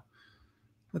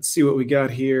 let's see what we got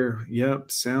here.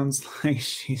 Yep, sounds like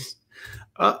she's,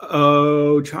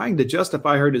 trying to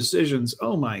justify her decisions.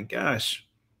 Oh my gosh.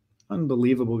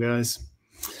 Unbelievable, guys.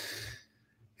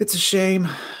 It's a shame.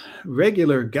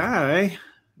 Regular guy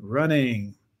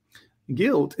running.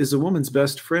 Guilt is a woman's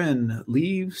best friend.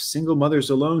 Leave single mothers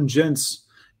alone, gents.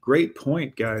 Great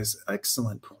point, guys.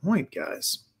 Excellent point,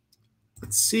 guys.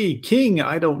 Let's see. King,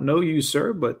 I don't know you,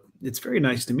 sir, but it's very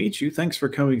nice to meet you. Thanks for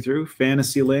coming through.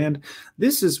 Fantasyland.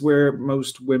 This is where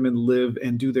most women live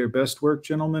and do their best work,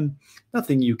 gentlemen.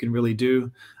 Nothing you can really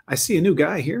do. I see a new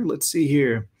guy here. Let's see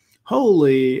here.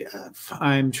 Holy,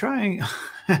 I'm trying,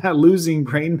 losing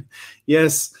brain.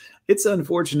 Yes, it's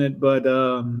unfortunate, but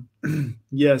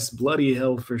yes, bloody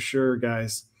hell for sure,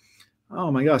 guys.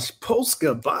 Oh my gosh,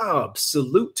 Polska Bob,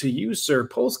 salute to you, sir.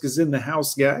 Polska's in the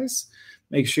house, guys.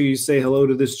 Make sure you say hello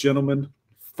to this gentleman.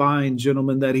 Fine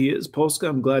gentleman that he is. Polska,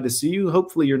 I'm glad to see you.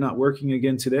 Hopefully you're not working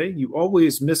again today. You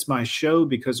always miss my show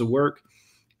because of work.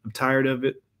 I'm tired of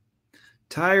it.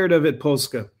 Tired of it,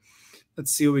 Polska.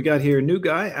 Let's see what we got here. New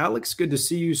guy, Alex, good to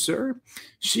see you, sir.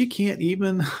 She can't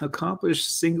even accomplish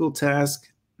single task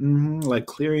like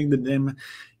clearing the dim.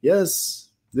 Yes,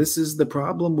 this is the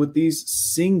problem with these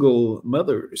single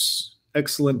mothers.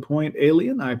 Excellent point,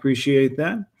 Alien. I appreciate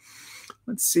that.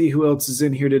 Let's see who else is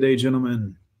in here today,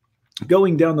 gentlemen.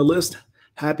 Going down the list,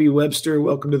 Happy Webster,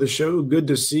 welcome to the show. Good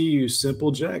to see you.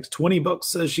 Simple Jacks, $20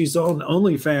 says she's on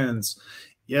OnlyFans.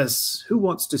 Yes, who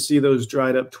wants to see those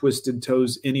dried up, twisted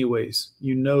toes anyways?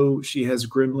 You know she has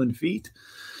gremlin feet.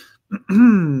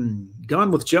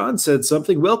 Gone with John said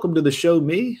something. Welcome to the show,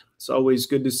 me. It's always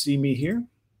good to see me here.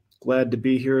 Glad to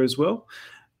be here as well.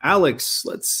 Alex,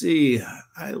 let's see.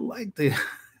 I like the...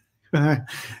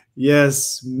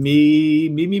 Yes, me.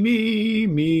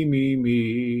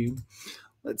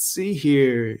 Let's see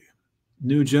here.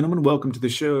 New gentleman, welcome to the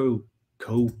show.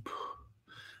 Cope.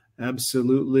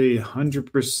 Absolutely,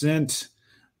 100%.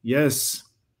 Yes.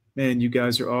 Man, you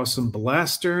guys are awesome.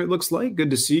 Blaster, it looks like. Good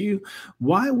to see you.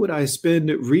 Why would I spend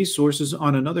resources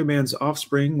on another man's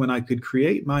offspring when I could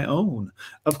create my own?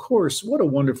 Of course, what a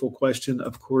wonderful question.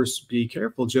 Of course, be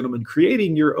careful, gentlemen.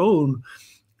 Creating your own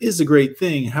is a great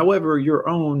thing. However, your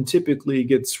own typically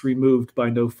gets removed by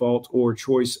no fault or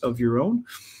choice of your own.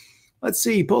 Let's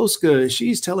see, Polska,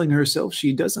 she's telling herself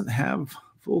she doesn't have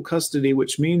full custody,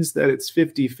 which means that it's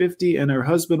 50-50 and her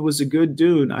husband was a good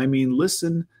dude. I mean,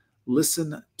 listen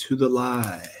to the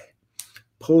lie.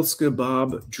 Polska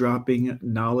Bob dropping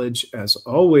knowledge as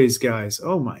always, guys.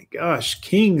 Oh my gosh.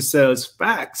 King says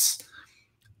facts.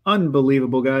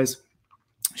 Unbelievable, guys.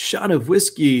 Shot of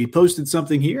Whiskey posted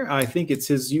something here. I think it's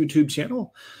his YouTube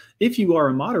channel. If you are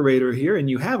a moderator here and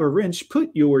you have a wrench, put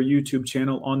your YouTube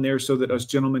channel on there so that us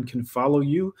gentlemen can follow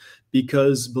you,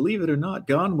 because believe it or not,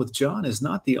 Gone with John is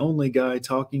not the only guy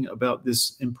talking about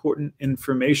this important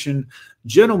information.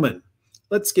 Gentlemen,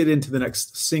 let's get into the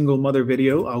next single mother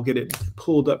video. I'll get it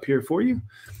pulled up here for you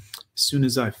as soon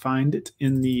as I find it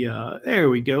in the, there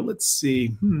we go. Let's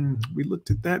see. We looked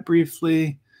at that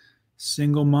briefly.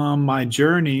 Single mom, my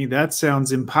journey. That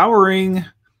sounds empowering.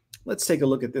 Let's take a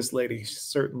look at this lady.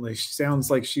 Certainly, she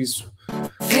sounds like she's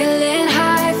feeling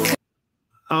high.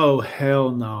 Oh,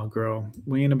 hell no, girl.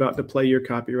 We ain't about to play your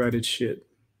copyrighted shit.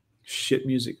 Shit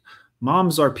music.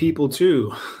 Moms are people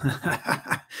too.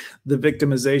 The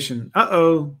victimization.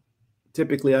 Uh-oh.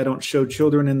 Typically, I don't show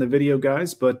children in the video,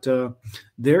 guys, but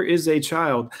there is a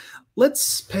child.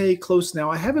 Let's pay close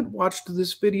now. I haven't watched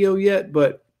this video yet,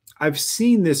 but I've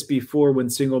seen this before when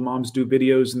single moms do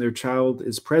videos and their child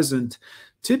is present.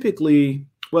 Typically,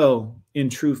 well, in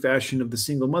true fashion of the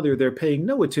single mother, they're paying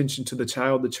no attention to the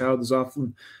child. The child is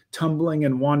often tumbling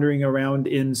and wandering around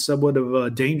in somewhat of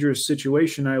a dangerous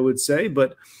situation, I would say.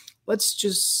 But let's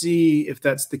just see if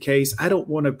that's the case. I don't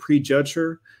want to prejudge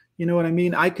her. You know what I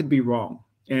mean? I could be wrong.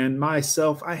 And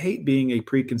myself, I hate being a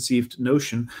preconceived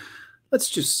notion. Let's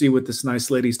just see what this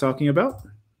nice lady's talking about.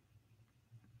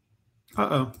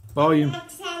 Uh-oh. Volume.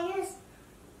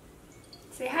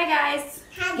 Say hi, guys.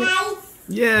 Hi, guys.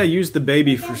 Yeah, use the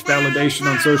baby for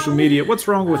validation on social media. What's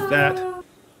wrong with that?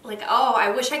 Like, oh,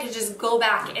 I wish I could just go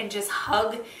back and just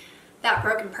hug that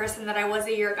broken person that I was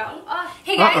a year ago.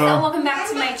 Hey guys, welcome back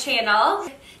to my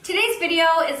channel. Today's video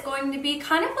is going to be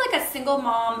kind of like a single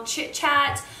mom chit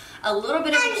chat, a little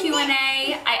bit of a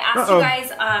Q&A. I asked you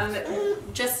guys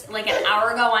just like an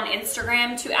hour ago on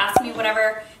Instagram to ask me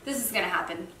whatever. This is gonna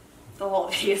happen the whole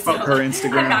video. So her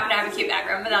Instagram. I'm not gonna have a cute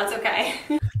background, but that's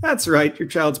okay. That's right. Your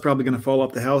child's probably going to fall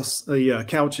off the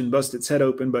couch and bust its head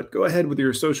open, but go ahead with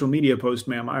your social media post,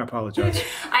 ma'am. I apologize.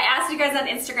 I asked you guys on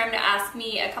Instagram to ask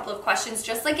me a couple of questions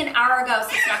just like an hour ago, so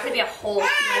it's not going to be a whole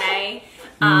Q&A,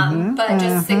 but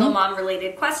just single mom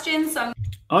related questions. So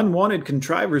Unwanted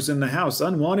contrivers in the house.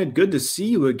 Unwanted, good to see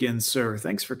you again, sir.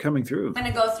 Thanks for coming through. I'm going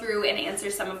to go through and answer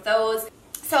some of those.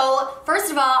 So first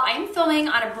of all, I'm filming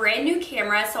on a brand new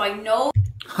camera, so I know...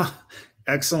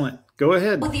 Excellent. Go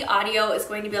ahead. The audio is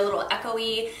going to be a little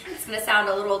echoey. It's going to sound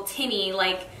a little tinny,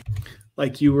 like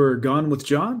you were Gone with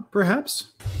John,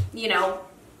 perhaps? You know,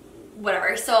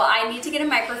 whatever. So I need to get a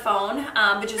microphone,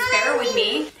 but just bear with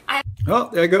me. Oh,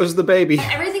 there goes the baby.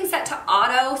 Everything's set to auto.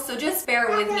 auto, so just bear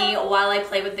with me while I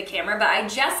play with the camera, but I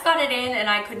just got it in and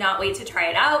I could not wait to try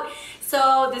it out.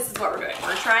 So this is what we're doing.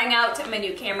 We're trying out my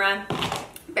new camera.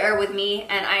 Bear with me,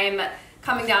 and I am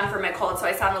coming down from my cold, so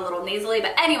I sound a little nasally,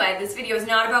 but anyway, this video is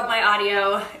not about my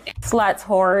audio. Sluts,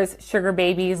 whores, sugar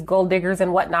babies, gold diggers,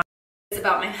 and whatnot. It's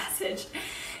about my message.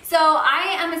 So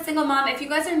I am a single mom. If you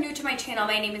guys are new to my channel,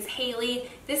 my name is Haley.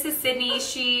 This is Sydney.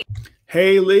 She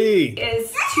Haley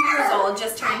is 2 years old,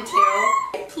 just turned 2.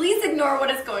 Please ignore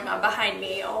what is going on behind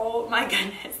me. Oh my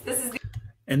goodness.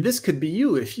 And this could be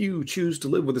you. If you choose to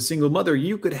live with a single mother,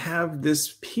 you could have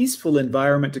this peaceful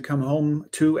environment to come home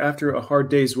to after a hard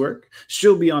day's work.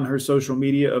 She'll be on her social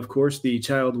media, of course. The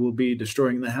child will be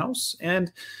destroying the house.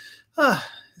 And it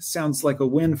sounds like a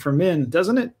win for men,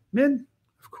 doesn't it? Men?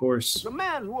 Of course. It's a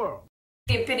man's world.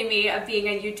 The epitome of being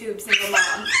a YouTube single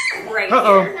mom right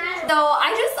here. So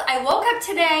I woke up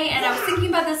today and I was thinking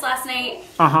about this last night.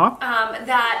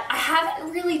 That I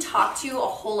haven't really talked to you a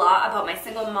whole lot about my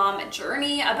single mom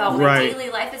journey, about my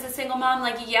daily life as a single mom.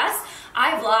 Like, yes,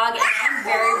 I vlog and I'm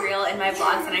very real in my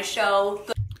vlogs, and I show.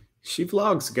 She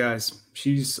vlogs, guys.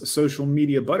 She's a social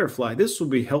media butterfly. This will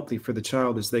be healthy for the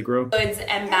child as they grow. Goods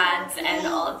and bads and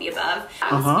all of the above.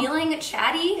 I was feeling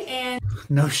chatty and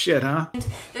no shit, huh?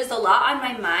 There's a lot on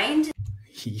my mind.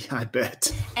 Yeah, I bet.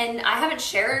 And I haven't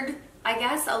shared, I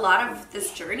guess, a lot of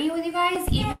this journey with you guys.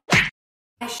 Even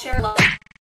I share a lot.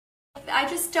 I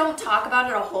just don't talk about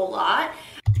it a whole lot.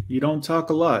 You don't talk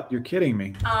a lot. You're kidding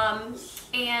me.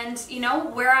 And you know,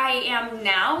 where I am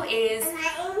now is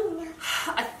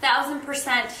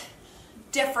 1,000%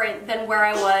 different than where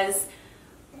I was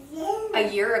a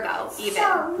year ago,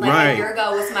 even. Like a year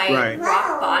ago was my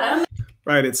rock bottom.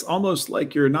 Right. It's almost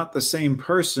like you're not the same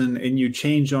person and you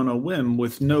change on a whim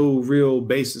with no real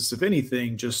basis of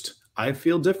anything. Just, I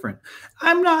feel different.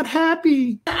 I'm not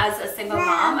happy. As a single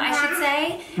mom, I should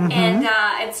say. And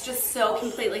it's just so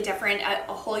completely different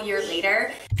a whole year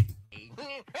later.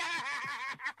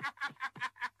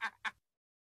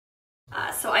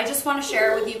 So I just want to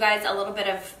share with you guys a little bit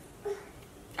of,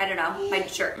 I don't know, my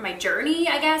journey,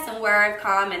 I guess, and where I've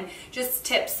come, and just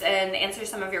tips and answer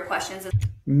some of your questions.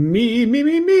 Me as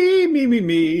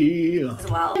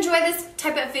well. Enjoy this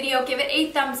type of video, give it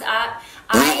a thumbs up.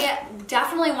 I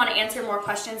definitely want to answer more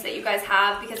questions that you guys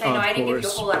have, because I know I didn't give you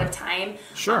a whole lot of time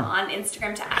on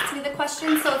Instagram to ask me the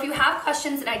questions. So if you have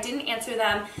questions and I didn't answer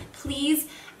them, please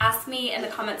ask me in the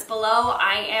comments below.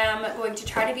 I am going to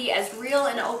try to be as real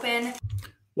and open.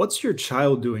 What's your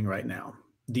child doing right now?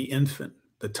 The infant,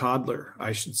 the toddler,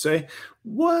 I should say.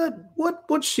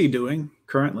 What's she doing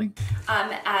currently?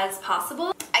 As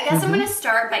possible. I guess I'm going to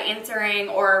start by answering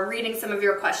or reading some of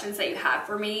your questions that you have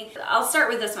for me. I'll start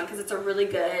with this one because it's a really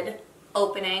good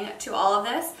opening to all of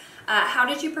this. How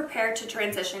did you prepare to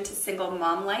transition to single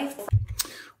mom life?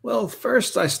 Well,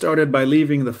 first I started by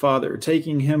leaving the father,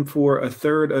 taking him for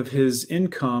 1/3 of his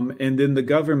income, and then the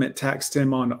government taxed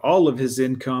him on all of his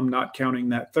income, not counting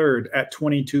that third, at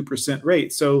 22%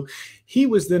 rate. So he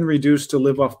was then reduced to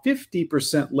live off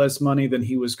 50% less money than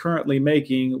he was currently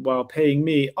making while paying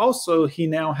me. Also, he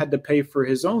now had to pay for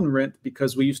his own rent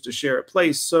because we used to share a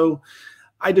place. So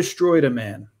I destroyed a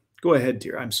man. Go ahead,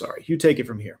 dear. I'm sorry. You take it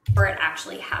from here. Or it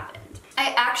actually happened.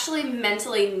 I actually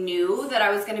mentally knew that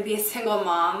I was going to be a single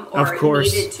mom, or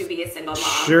needed to be a single mom.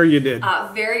 Sure you did.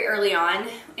 Very early on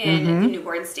in the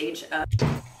newborn stage of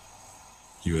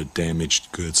You a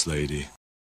damaged goods lady.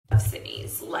 Of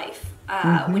Sydney's life.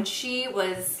 When she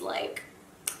was like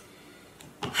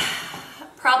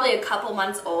probably a couple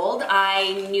months old,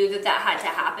 I knew that had to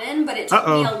happen, but it took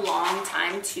me a long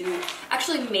time to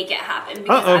actually make it happen,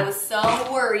 because I was so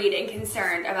worried and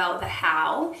concerned about the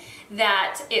how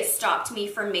that it stopped me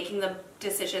from making the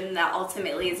decision that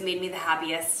ultimately has made me the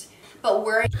happiest. But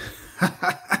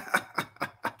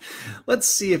let's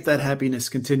see if that happiness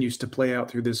continues to play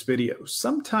out through this video.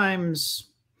 Sometimes,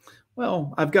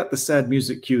 well, I've got the sad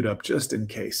music queued up just in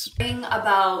case.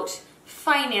 About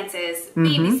finances,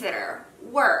 babysitter,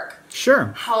 work.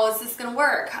 Sure. How is this going to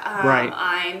work?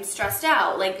 I'm stressed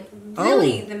out. Like,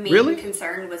 really, the main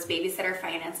concern was babysitter,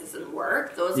 finances, and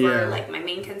work. Those were like my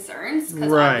main concerns,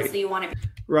 because obviously you want to be.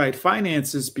 Right.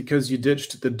 Finances because you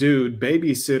ditched the dude.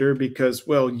 Babysitter because,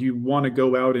 well, you want to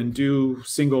go out and do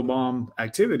single mom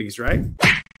activities, right?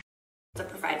 To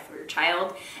provide for your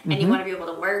child, and you want to be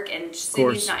able to work, and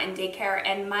Sydney's not in daycare,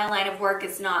 and my line of work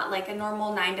is not like a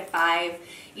normal 9 to 5,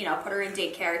 you know, put her in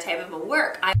daycare type of a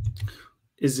work.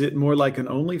 Is it more like an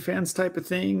OnlyFans type of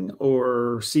thing,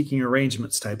 or seeking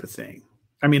arrangements type of thing?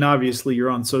 I mean, obviously you're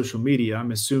on social media.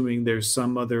 I'm assuming there's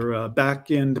some other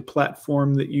back-end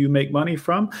platform that you make money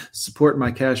from. Support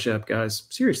my Cash App, guys.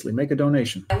 Seriously, make a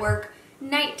donation. I work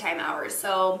nighttime hours.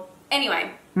 So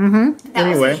anyway, Mm-hmm. that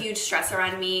was a huge stressor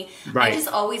on me. Right. I just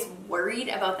always worried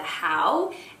about the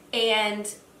how, and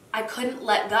I couldn't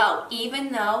let go,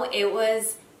 even though it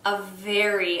was a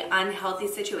very unhealthy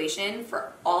situation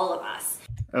for all of us.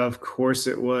 Of course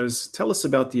it was. Tell us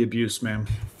about the abuse, ma'am.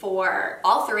 For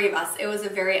all three of us, it was a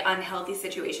very unhealthy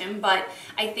situation. But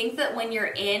I think that when you're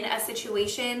in a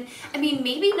situation, I mean,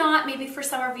 maybe not, maybe for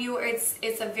some of you,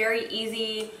 it's a very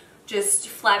easy, just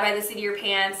fly by the seat of your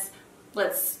pants.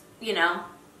 Let's, you know,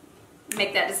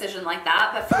 make that decision like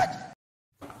that. But for,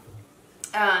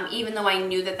 even though I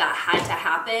knew that that had to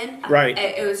happen, right,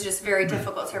 it was just very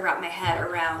difficult to wrap my head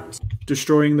around.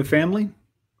 Destroying the family?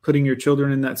 Putting your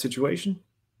children in that situation?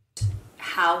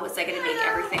 How was I going to make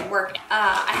everything work?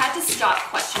 I had to stop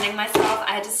questioning myself.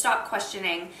 I had to stop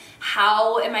questioning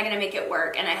how am I going to make it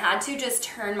work? And I had to just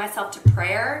turn myself to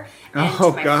prayer and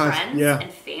to my friends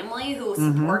and family who will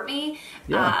support me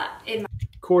in my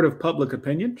court of public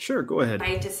opinion. Sure, go ahead.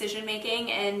 My decision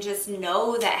making, and just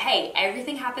know that, hey,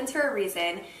 everything happens for a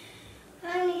reason.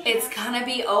 It's gonna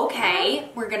be okay.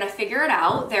 We're gonna figure it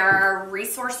out. There are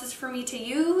resources for me to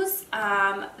use.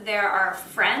 There are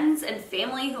friends and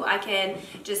family who I can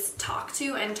just talk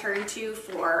to and turn to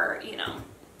for, you know,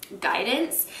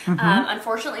 guidance.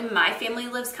 Unfortunately, my family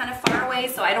lives kind of far away,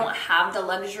 so I don't have the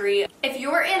luxury. If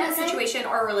you're in a situation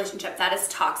or a relationship that is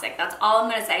toxic, that's all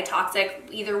I'm gonna say. Toxic,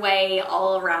 either way,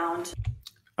 all around.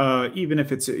 Even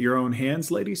if it's at your own hands,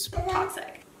 ladies?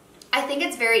 Toxic. I think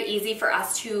it's very easy for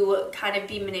us to kind of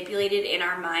be manipulated in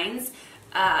our minds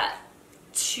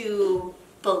to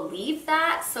believe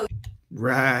that. So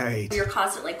right, you're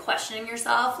constantly questioning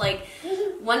yourself. Like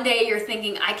one day you're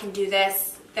thinking, I can do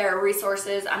this. There are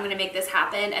resources. I'm going to make this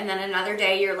happen. And then another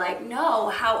day you're like, no,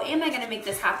 how am I going to make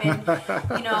this happen?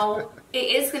 You know, it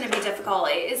is going to be difficult.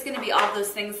 It is going to be all those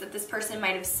things that this person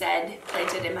might have said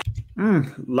planted in my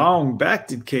long back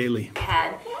did Kaylee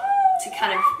head to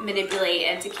kind of manipulate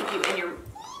and to keep you in your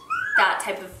that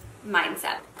type of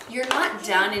mindset. You're not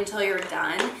done until you're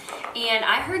done. And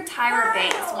I heard Tyra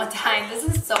Banks one time, this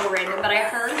is so random, but I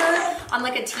heard her on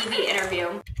like a TV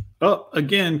interview. Oh,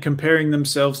 again, comparing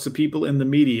themselves to people in the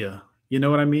media. You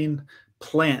know what I mean?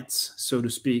 Plants, so to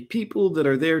speak. People that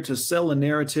are there to sell a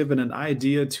narrative and an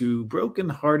idea to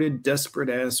broken-hearted,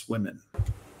 desperate-ass women.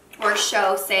 Or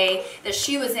show, say, that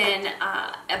she was in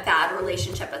a bad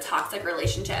relationship, a toxic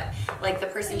relationship, like the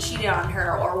person cheated on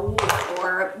her or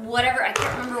whatever. I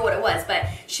can't remember what it was, but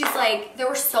she's like, there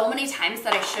were so many times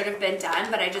that I should have been done,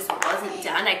 but I just wasn't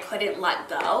done. I couldn't let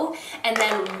go. And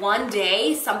then one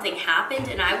day something happened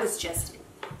and I was just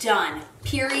done.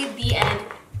 Period. The end.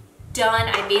 Done.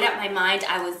 I made up my mind.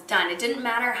 I was done. It didn't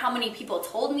matter how many people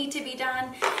told me to be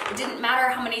done. It didn't matter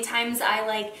how many times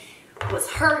I was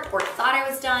hurt or thought I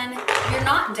was done. You're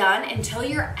not done until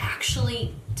you're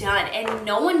actually done, and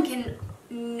no one can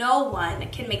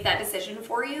make that decision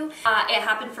for you. It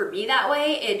happened for me that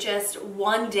way. It just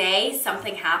one day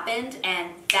something happened and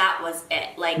that was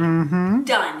it. Like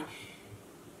done.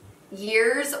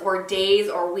 Years or days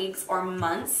or weeks or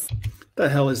months. The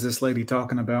hell is this lady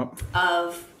talking about?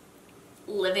 Of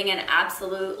living in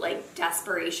absolute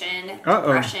desperation,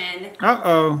 depression.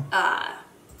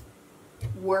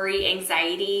 Worry,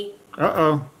 anxiety.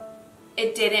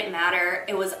 It didn't matter.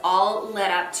 It was all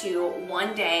led up to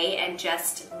one day and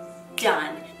just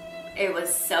done. It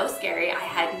was so scary. I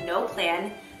had no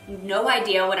plan, no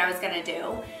idea what I was gonna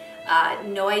do,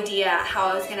 no idea how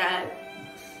I was gonna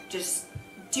just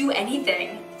do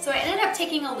anything. So I ended up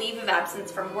taking a leave of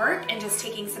absence from work and just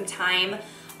taking some time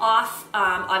off.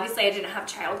 Obviously I didn't have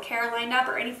childcare lined up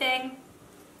or anything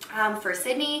for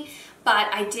Sydney, but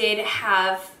I did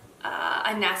have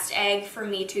a nest egg for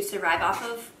me to survive off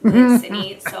of with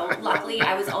Sydney. So luckily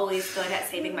I was always good at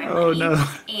saving my money.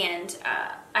 And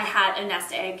I had a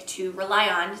nest egg to rely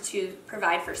on to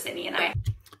provide for Sydney and I.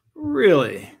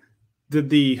 Really?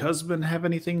 Did the husband have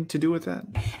anything to do with that?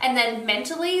 And then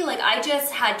mentally, I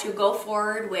just had to go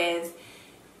forward with,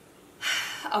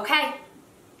 okay,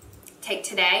 take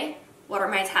today. What are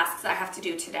my tasks I have to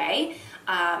do today?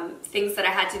 Things that I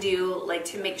had to do,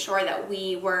 to make sure that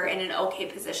we were in an okay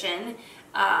position.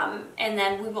 And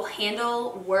then we will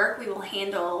handle work, we will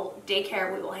handle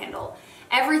daycare, we will handle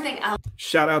everything else.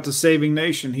 Shout out to Saving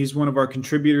Nation. He's one of our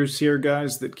contributors here,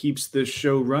 guys, that keeps this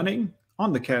show running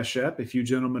on the Cash App. If you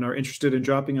gentlemen are interested in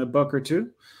dropping $1 or $2.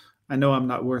 I know I'm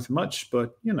not worth much,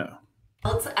 but you know.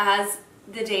 As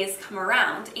the days come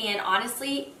around, and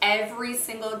honestly every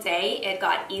single day it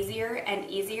got easier and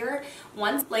easier.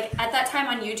 Once, like at that time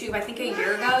on YouTube, I think a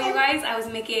year ago, you guys, I was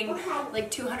making like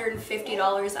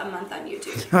 $250 a month on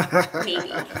YouTube.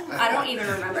 Maybe. I don't even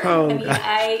remember. Oh, I mean,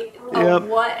 Yep.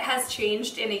 what has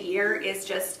changed in a year is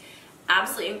just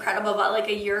absolutely incredible. But like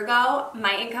a year ago,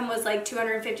 my income was like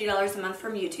 $250 a month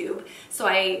from YouTube. So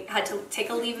I had to take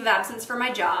a leave of absence for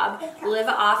my job, live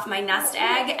off my nest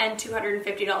egg, and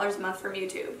 $250 a month from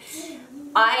YouTube.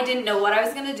 I didn't know what I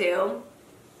was gonna do.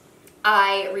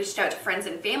 I reached out to friends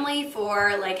and family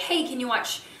for like, hey, can you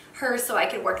watch her so I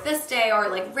could work this day, or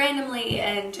like randomly,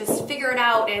 and just figure it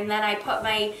out. And then I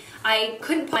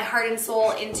couldn't put my heart and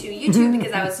soul into YouTube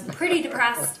because I was pretty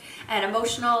depressed and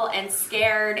emotional and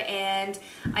scared, and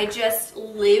I just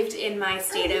lived in my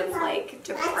state of like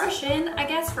depression, I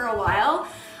guess, for a while.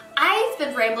 I've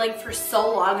been rambling for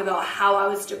so long about how I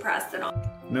was depressed and all.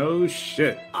 No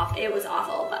shit. It was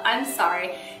awful, but I'm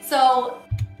sorry. So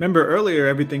Remember earlier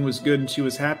everything was good and she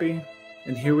was happy?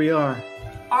 And here we are.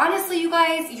 honestly, you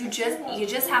guys, you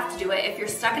just have to do it. If you're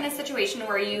stuck in a situation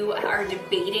where you are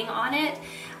debating on it,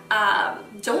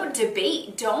 don't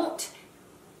debate.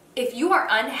 If you are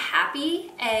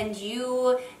unhappy and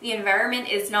the environment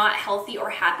is not healthy or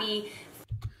happy.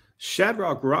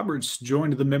 Shadrock Roberts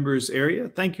joined the members area.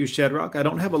 Thank you, Shadrock. I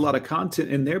don't have a lot of content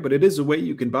in there, but it is a way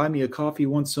you can buy me a coffee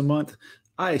once a month.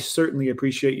 I certainly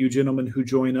appreciate you gentlemen who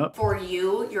join up. For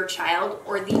you, your child,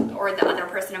 or the other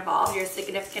person involved, your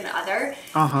significant other.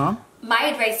 My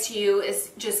advice to you is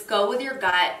just go with your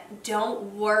gut.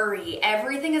 Don't worry.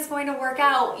 Everything is going to work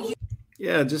out.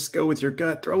 Yeah, just go with your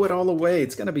gut. Throw it all away.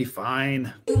 It's going to be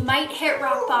fine. You might hit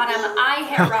rock bottom. I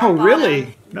hit rock bottom. Oh,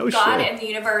 really? No shit. God and the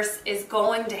universe is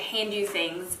going to hand you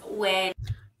things when...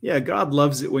 Yeah, God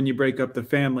loves it when you break up the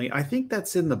family. I think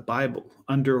that's in the Bible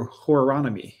under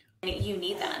Deuteronomy. You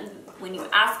need them. When you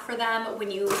ask for them, when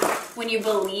you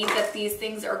believe that these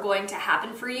things are going to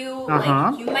happen for you,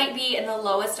 like you might be in the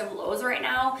lowest of lows right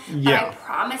now, but I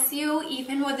promise you,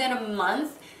 even within a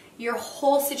month, your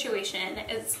whole situation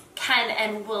can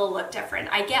and will look different.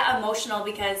 I get emotional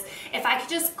because if I could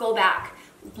just go back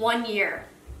 1 year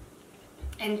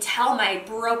and tell my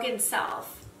broken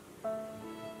self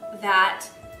that,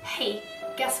 hey,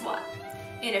 guess what?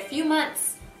 In a few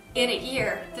months, in a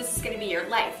year, this is going to be your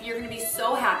life. You're going to be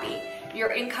so happy.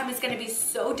 Your income is going to be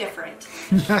so different.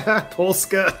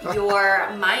 Polska. Your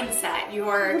mindset,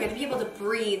 you're going to be able to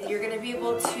breathe. You're going to be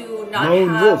able to not Lone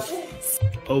have Wolf.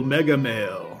 Omega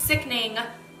male. sickening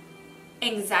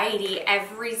anxiety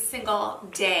every single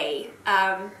day.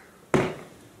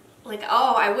 Like,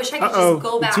 oh, I wish I could just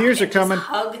go back tears and are coming. just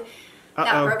hug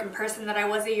that broken person that I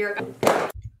was a year ago.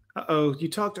 Uh-oh, you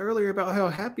talked earlier about how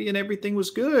happy and everything was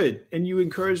good, and you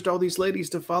encouraged all these ladies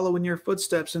to follow in your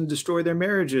footsteps and destroy their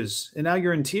marriages, and now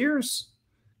you're in tears?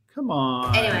 Come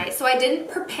on. Anyway, so I didn't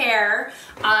prepare.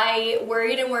 I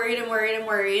worried and worried and worried and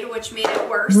worried, which made it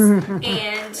worse.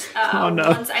 And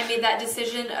once I made that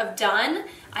decision of done,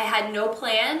 I had no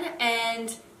plan,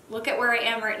 and look at where I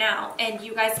am right now. And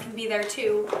you guys can be there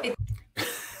too.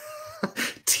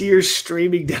 Tears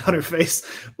streaming down her face.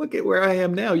 Look at where I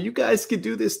am now. You guys can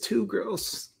do this too,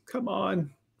 girls. Come on.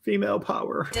 Female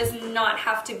power. It does not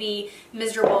have to be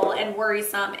miserable and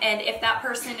worrisome. And if that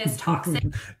person is toxic,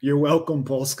 you're welcome,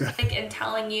 Polska. And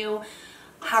telling you,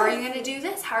 how are you going to do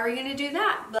this? How are you going to do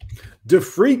that?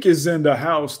 DeFreak is in the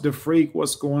house. DeFreak,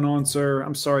 what's going on, sir?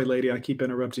 I'm sorry, lady. I keep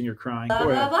interrupting your crying. Blah,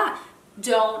 blah, blah.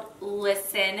 Don't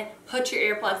listen. Put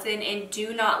your earplugs in and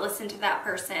do not listen to that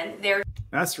person.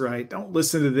 That's right. Don't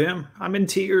listen to them. I'm in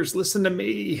tears. Listen to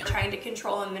me. Trying to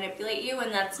control and manipulate you, and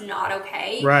that's not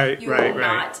okay. Right, you right, are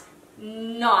right.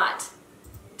 Not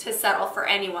to settle for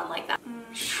anyone like that.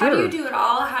 Sure. How do you do it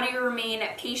all? How do you remain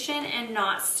patient and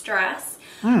not stress?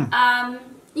 You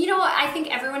know what? I think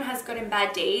everyone has good and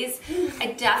bad days.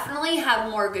 I definitely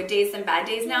have more good days than bad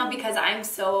days now because I'm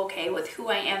so okay with who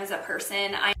I am as a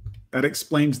person. That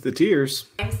explains the tears.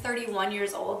 I'm 31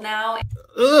 years old now.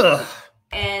 Ugh.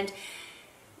 And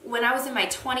when I was in my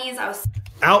 20s, I was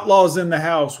Outlaw's in the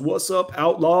house. What's up,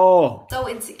 Outlaw? so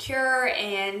insecure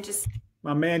and just...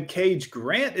 My man Cage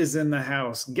Grant is in the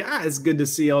house. Guys, good to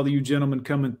see all of you gentlemen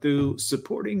coming through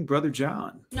supporting Brother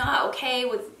John. Not okay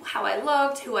with how I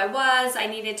looked, who I was. I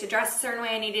needed to dress a certain way.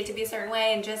 I needed to be a certain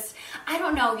way. And just, I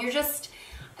don't know. You're just,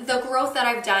 the growth that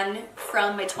I've done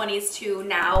from my 20s to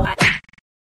now at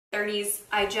 30s,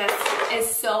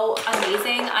 is so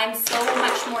amazing. I'm so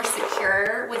much more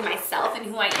secure with myself and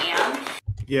who I am.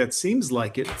 Yeah, it seems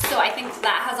like it. So I think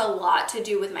that has a lot to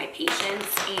do with my patience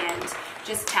and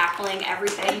just tackling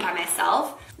everything by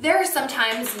myself. There are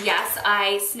sometimes, yes,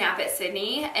 I snap at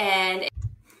Sydney and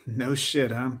No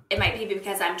shit, huh? It might be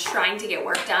because I'm trying to get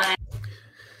work done.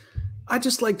 I'd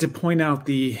just like to point out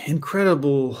the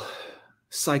incredible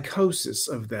psychosis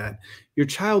of that. Your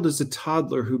child is a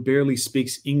toddler who barely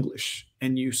speaks English,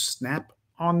 and you snap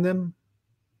on them?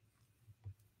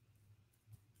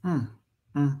 And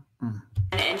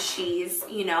she's,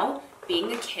 you know,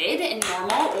 being a kid and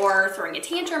normal, or throwing a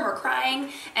tantrum or crying,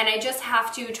 and I just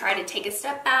have to try to take a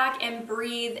step back and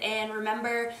breathe and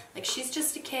remember, like, she's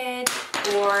just a kid,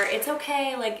 or it's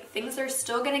okay, like, things are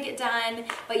still gonna get done.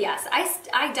 But yes,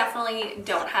 I definitely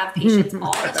don't have patience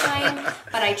all the time,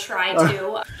 but I try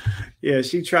to. Yeah,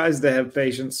 she tries to have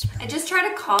patience. I just try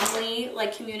to calmly,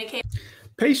 like, communicate.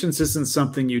 Patience isn't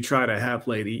something you try to have,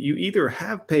 lady. You either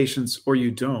have patience or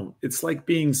you don't. It's like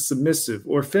being submissive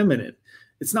or feminine.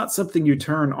 It's not something you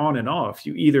turn on and off.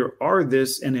 You either are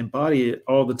this and embody it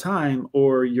all the time,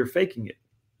 or you're faking it.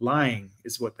 Lying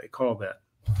is what they call that.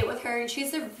 With her, and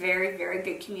she's a very, very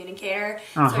good communicator.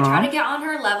 So I try to get on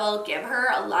her level, give her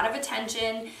a lot of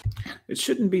attention. It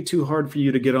shouldn't be too hard for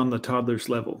you to get on the toddler's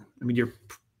level. I mean, you're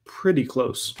pretty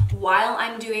close. While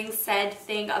I'm doing said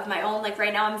thing of my own, like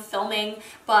right now I'm filming,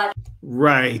 but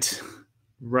Right.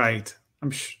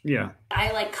 Yeah.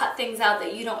 I like cut things out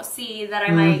that you don't see that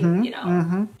I might, you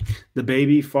know, The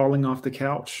baby falling off the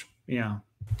couch. Yeah.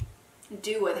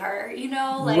 do with her, you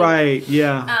know, like, Right.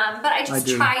 Yeah. But I just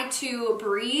try to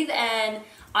breathe, and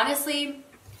honestly,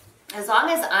 as long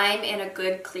as I'm in a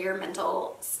good, clear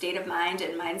mental state of mind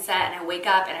and mindset, and I wake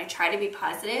up and I try to be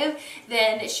positive,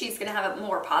 then she's gonna have a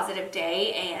more positive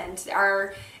day. And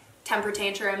our temper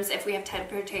tantrums, if we have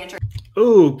temper tantrums.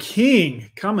 Oh,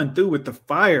 King, coming through with the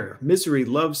fire. Misery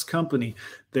loves company.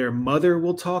 Their mother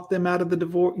will talk them out of the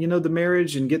divorce, you know, the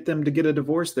marriage, and get them to get a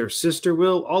divorce. Their sister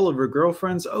will. All of her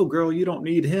girlfriends. Oh, girl, you don't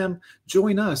need him.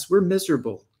 Join us. We're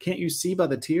miserable. Can't you see by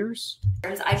the tears?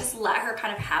 I just let her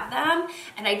kind of have them,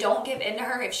 and I don't give in to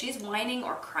her if she's whining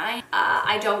or crying.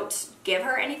 I don't give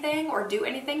her anything or do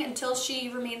anything until she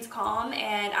remains calm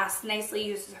and asks nicely,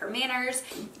 uses her manners.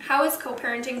 How is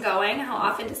co-parenting going? How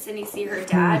often does Sydney see her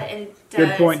dad, and does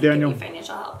Good point, Daniel. he give you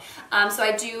financial help? So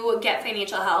I do get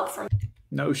financial help from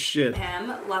No shit.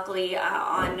 him, luckily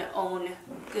on own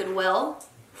goodwill,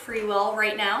 free will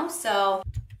right now. So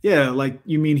Yeah, like,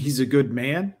 you mean he's a good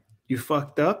man? You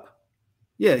fucked up?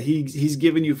 Yeah, he's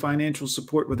giving you financial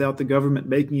support without the government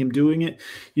making him doing it.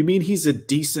 You mean he's a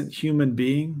decent human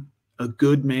being? A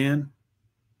good man?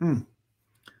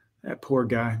 That poor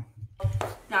guy.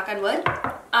 knock on wood.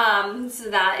 So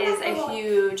that is a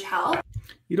huge help.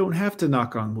 You don't have to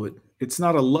knock on wood. It's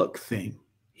not a luck thing.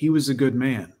 He was a good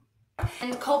man.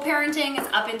 And co-parenting is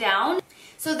up and down.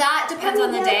 So that depends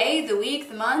on the day, the week,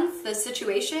 the month, the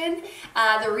situation.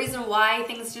 The reason why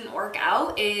things didn't work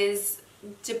out is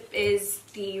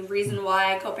the reason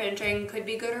why co-parenting could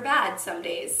be good or bad some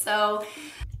days. So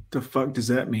The fuck does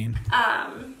that mean?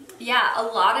 yeah, a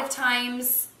lot of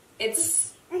times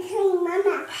it's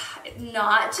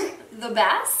not the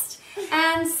best,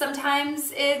 and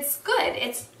sometimes it's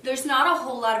good. There's not a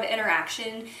whole lot of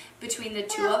interaction between the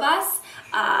two of us,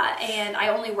 and I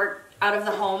only work out of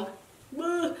the home.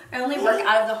 I only work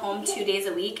out of the home 2 days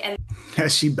a week, and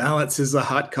As she balances a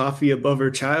hot coffee above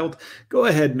her child. Go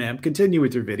ahead, ma'am. Continue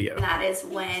with your video. that is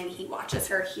when he watches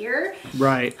her here.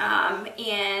 Right.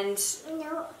 And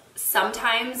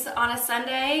sometimes on a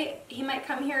Sunday he might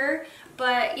come here,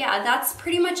 but yeah, that's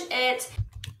pretty much it.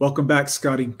 Welcome back,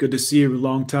 Scotty. Good to see you,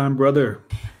 long time brother.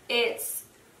 It's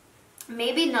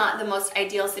maybe not the most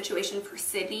ideal situation for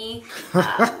Sydney.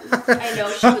 I know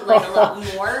she would like a lot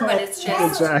more, but it's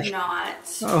just not.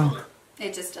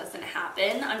 It just doesn't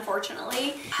happen,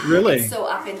 unfortunately. Really? It's so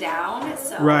up and down.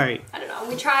 So Right. I don't know.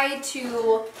 We try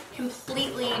to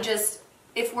completely just,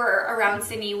 if we're around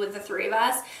Sydney with the three of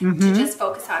us, to just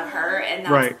focus on her, and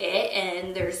that's it.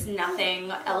 And there's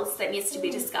nothing else that needs to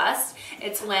be discussed.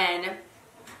 It's when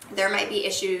there might be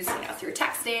issues, through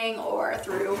texting or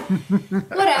through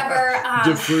whatever.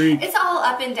 It's all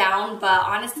up and down, but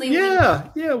honestly,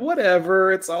 Yeah,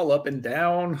 whatever. It's all up and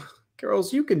down.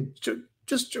 Girls, you can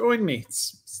just join me.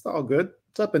 It's all good.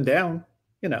 It's up and down,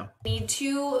 need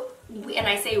to, and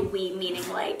I say we, meaning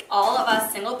like all of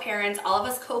us single parents, all of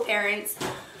us co-parents,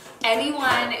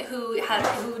 anyone who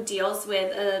deals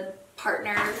with a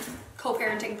partner,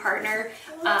 co-parenting partner,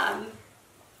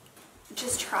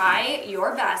 just try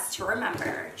your best to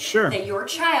remember that your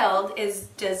child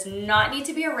does not need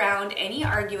to be around any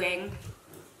arguing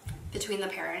between the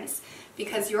parents,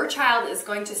 because your child is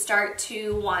going to start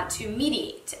to want to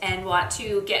mediate and want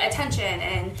to get attention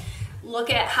and look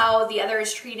at how the other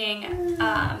is treating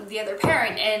the other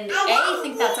parent, and I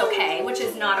think that's okay, which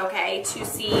is not okay to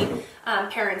see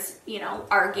parents, you know,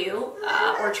 argue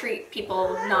or treat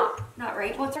people not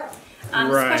right. What's wrong?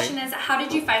 This question is, how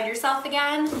did you find yourself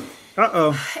again?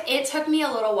 It took me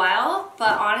a little while,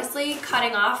 but honestly,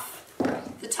 cutting off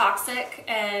the toxic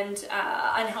and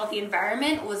unhealthy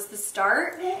environment was the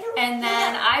start. And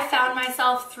then I found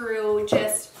myself through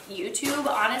just YouTube,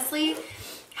 honestly,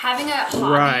 having a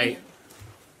hobby.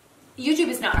 YouTube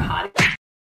is not a hobby.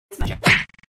 It's my job.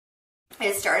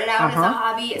 It started out as a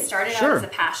hobby. It started out as a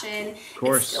passion.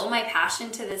 It's still my passion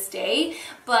to this day.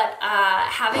 But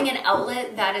having an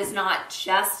outlet that is not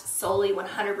just solely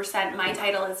 100% my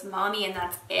title is mommy and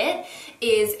that's it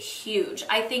is huge.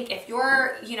 I think if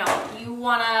you're, you know, you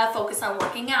want to focus on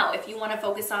working out, if you want to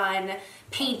focus on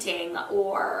painting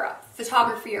or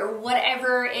photography or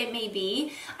whatever it may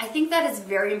be, I think that is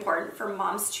very important for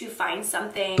moms to find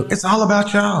something. It's all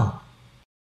about y'all.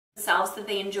 Themselves that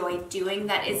they enjoy doing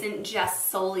that isn't just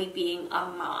solely being a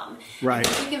mom. Right.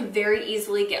 You can very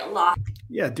easily get lost.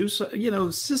 Yeah, do so, you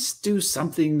know, just do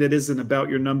something that isn't about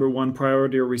your number one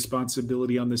priority or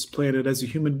responsibility on this planet as a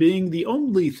human being. The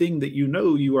only thing that you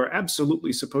know you are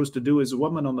absolutely supposed to do as a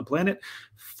woman on the planet,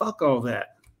 fuck all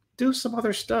that. Do some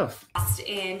other stuff.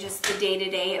 In just the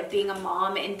day-to-day of being a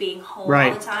mom and being home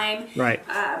all the time. Right.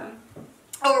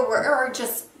 Or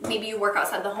just maybe you work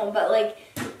outside the home, but like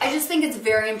I just think it's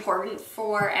very important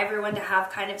for everyone to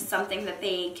have kind of something that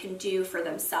they can do for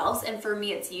themselves, and for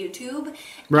me it's YouTube.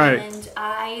 Right. And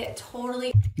I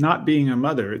totally not being a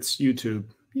mother, it's YouTube.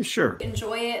 Yeah, sure.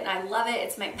 Enjoy it and I love it.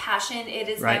 It's my passion. It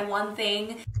is my one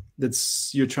thing.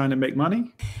 That's you're trying to make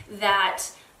money? That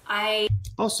I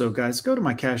also, guys, go to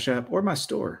my Cash App or my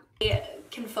store.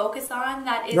 Can focus on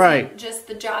that isn't just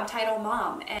the job title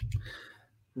mom. And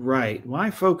right.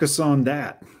 Why focus on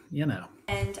that? You know.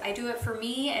 And I do it for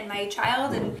me and my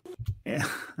child. And yeah.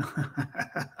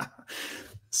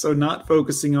 So not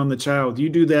focusing on the child. You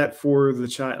do that for the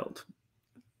child.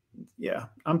 Yeah.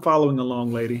 I'm following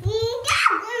along, lady.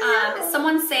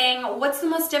 Someone's saying, what's the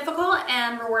most difficult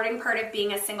and rewarding part of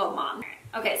being a single mom?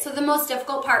 Okay, so the most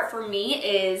difficult part for me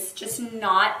is just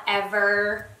not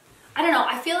ever, I don't know,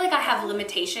 I feel like I have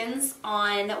limitations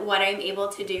on what I'm able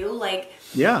to do. Like,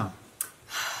 yeah.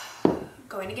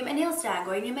 Going to get my nails done,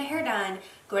 going to get my hair done,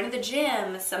 going to the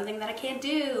gym, something that I can't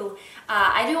do.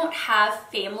 I don't have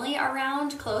family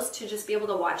around close to just be able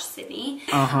to watch Sydney.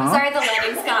 I'm sorry the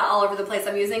lighting's kind of all over the place.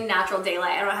 I'm using natural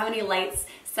daylight. I don't have any lights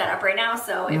set up right now,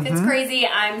 so if it's crazy,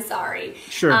 I'm sorry.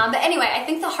 Sure. But anyway, I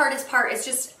think the hardest part is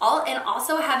just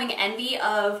also having envy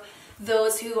of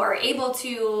those who are able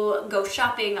to go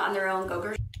shopping on their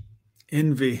own,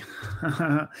 envy.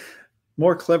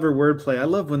 More clever wordplay. I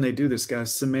love when they do this,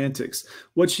 guys. Semantics.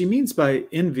 What she means by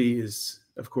envy is,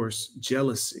 of course,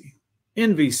 jealousy.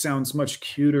 Envy sounds much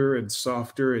cuter and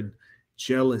softer, and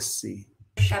jealousy.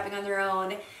 Shopping on their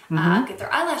own, get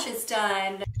their eyelashes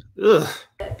done. Ugh.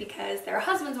 Because their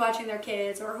husband's watching their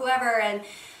kids or whoever, and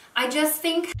I just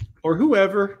think, or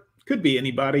whoever, could be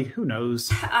anybody, who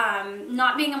knows,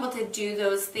 not being able to do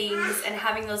those things and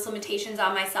having those limitations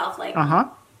on myself, like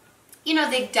you know,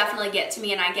 they definitely get to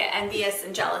me, and I get envious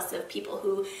and jealous of people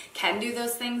who can do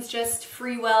those things just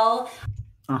free will.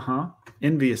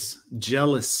 Envious,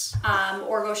 jealous.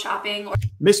 Or go shopping. Or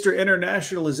Mr.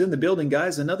 International is in the building,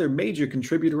 guys. Another major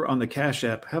contributor on the Cash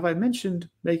App. Have I mentioned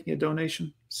making a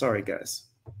donation? Sorry, guys.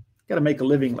 Got to make a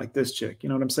living like this chick. You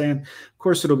know what I'm saying? Of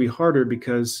course, it'll be harder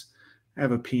because I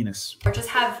have a penis. Or just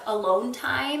have alone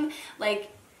time.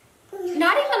 Like,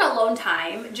 not even alone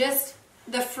time. Just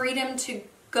the freedom to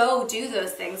go do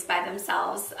those things by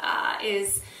themselves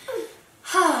is...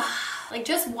 like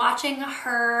just watching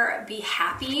her be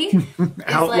happy is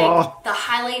like the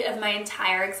highlight of my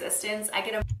entire existence. I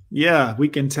get a yeah, we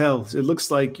can tell. It looks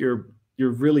like you're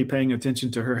really paying attention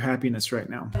to her happiness right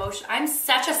now. Emotion. I'm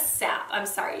such a sap. I'm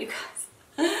sorry, you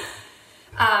guys.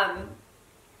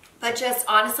 But just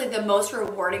honestly, the most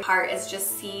rewarding part is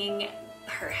just seeing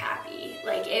her happy.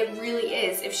 Like it really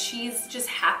is. If she's just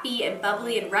happy and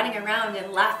bubbly and running around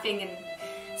and laughing and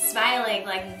smiling,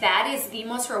 like that is the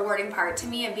most rewarding part to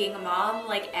me of being a mom,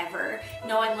 like ever.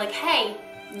 Knowing like, hey,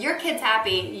 your kid's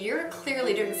happy, you're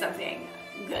clearly doing something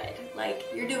good, like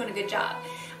you're doing a good job,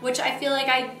 which I feel like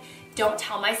I don't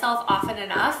tell myself often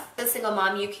enough. As a single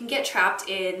mom, you can get trapped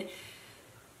in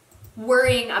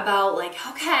worrying about like,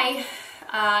 okay,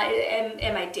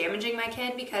 am I damaging my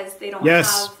kid because they don't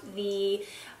have the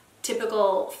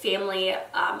typical family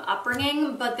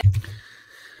upbringing? But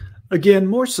Again,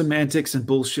 more semantics and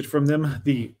bullshit from them.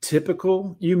 The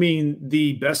typical, you mean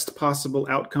the best possible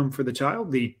outcome for the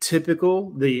child? The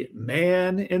typical, the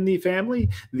man in the family,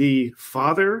 the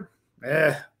father?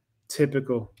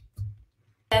 Typical.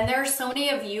 And there are so many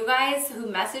of you guys who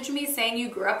message me saying you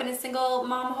grew up in a single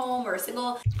mom home or a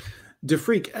single...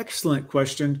 DeFreak, excellent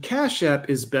question. Cash App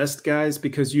is best, guys,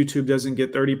 because YouTube doesn't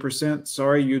get 30%.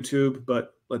 Sorry, YouTube,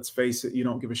 but let's face it, you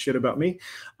don't give a shit about me.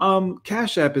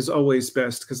 Cash App is always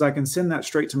best because I can send that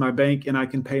straight to my bank and I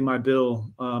can pay my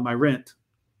bill, my rent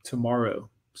tomorrow.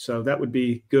 So that would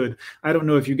be good. I don't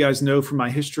know if you guys know from my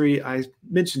history, I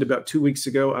mentioned about 2 weeks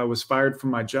ago, I was fired from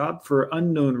my job for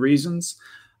unknown reasons.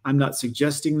 I'm not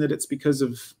suggesting that it's because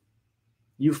of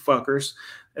you fuckers.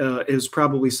 It was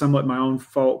probably somewhat my own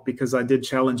fault because I did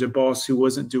challenge a boss who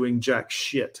wasn't doing jack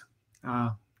shit.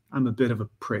 I'm a bit of a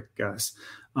prick, guys.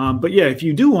 But yeah, if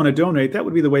you do want to donate, that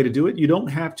would be the way to do it. You don't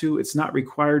have to. It's not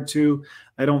required to.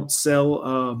 I don't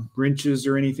sell wrenches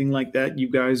or anything like that. You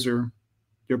guys you're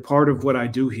part of what I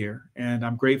do here, and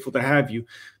I'm grateful to have you.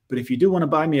 But if you do want to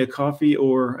buy me a coffee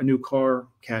or a new car,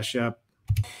 Cash App.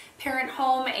 Parent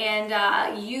home,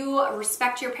 and you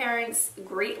respect your parents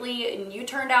greatly, and you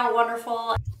turned out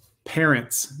wonderful.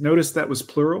 Parents. Notice that was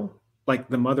plural, like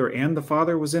the mother and the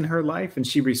father was in her life, and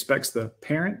she respects the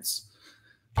parents.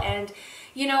 And,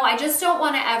 you know, I just don't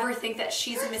want to ever think that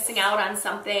she's missing out on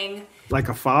something. Like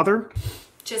a father?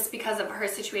 Just because of her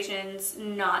situation's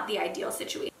not the ideal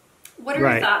situation. What are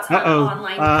your thoughts on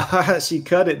online she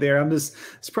cut it there.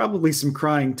 It's probably some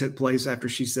crying took place after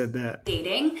she said that.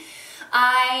 Dating?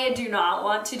 I do not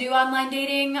want to do online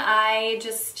dating. I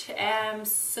just am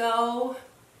so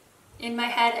in my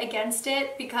head against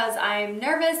it because I'm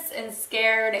nervous and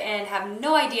scared and have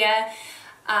no idea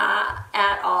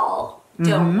at all.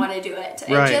 Don't want to do it.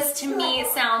 Right. It just, to me,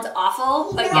 sounds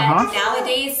awful. But yet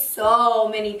nowadays, so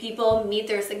many people meet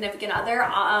their significant other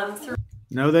through...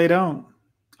 No, they don't.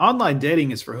 Online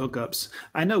dating is for hookups.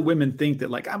 I know women think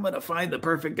that, like, I'm going to find the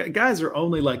perfect guy. Guys are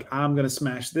only like, I'm going to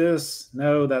smash this.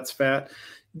 No, that's fat.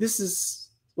 This is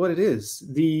what it is.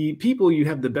 The people you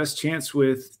have the best chance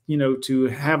with, you know, to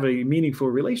have a meaningful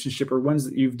relationship are ones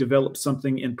that you've developed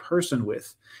something in person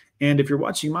with. And if you're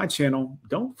watching my channel,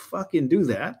 don't fucking do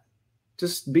that.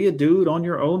 Just be a dude on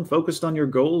your own, focused on your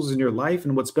goals in your life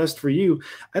and what's best for you.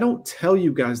 I don't tell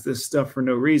you guys this stuff for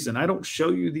no reason. I don't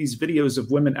show you these videos of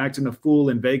women acting a fool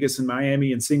in Vegas and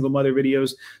Miami and single mother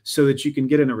videos so that you can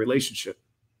get in a relationship.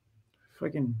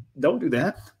 Fucking don't do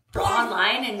that.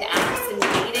 Online and apps and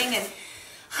dating, and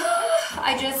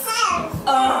I just,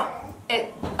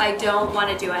 I don't want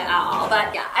to do it at all.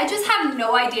 But yeah, I just have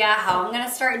no idea how I'm going to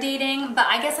start dating, but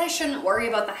I guess I shouldn't worry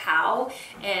about the how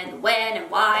and when and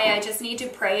why. I just need to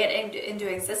pray it into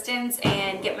existence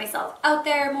and get myself out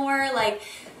there more. Like,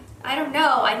 I don't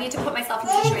know. I need to put myself in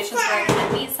situations where I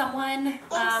can meet someone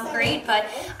great, but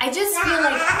I just feel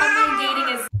like online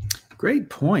dating is... Great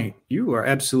point. You are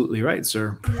absolutely right,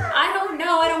 sir. I don't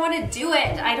know. I don't want to do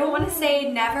it. I don't want to say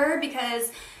never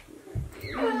because...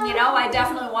 You know, I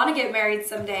definitely want to get married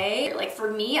someday. Like, for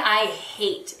me, I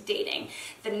hate dating.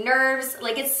 The nerves,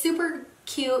 like, it's super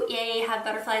cute, yay, have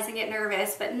butterflies and get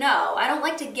nervous, but no, I don't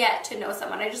like to get to know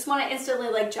someone. I just want to instantly,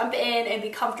 like, jump in and be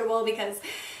comfortable because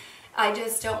I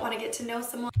just don't want to get to know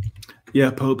someone.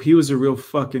 Yeah, Pope, he was a real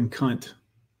fucking cunt.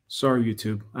 Sorry,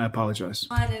 YouTube. I apologize.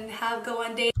 And go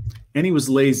on dates. And he was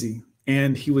lazy,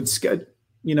 and he would schedule,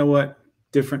 you know what,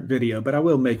 different video, but I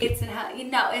will make it.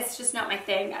 No, it's just not my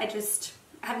thing. I just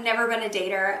have never been a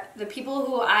dater. The people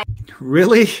who I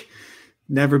really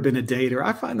never been a dater,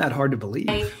 I find that hard to believe.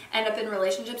 I end up in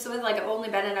relationships with, like, I've only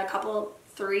been in a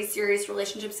 3 serious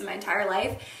relationships in my entire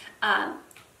life. I've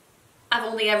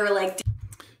only ever, like...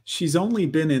 She's only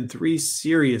been in 3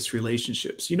 serious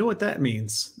relationships. You know what that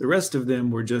means? The rest of them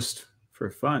were just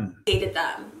for fun. Dated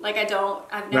them. Like,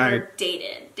 I've never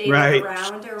dated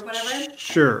around or whatever.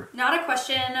 Sure. Not a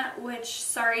question, which,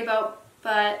 sorry about,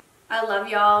 but I love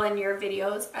y'all and your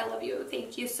videos. I love you.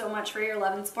 Thank you so much for your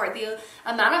love and support. The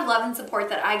amount of love and support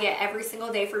that I get every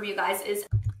single day from you guys is...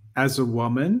 As a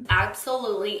woman?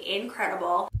 Absolutely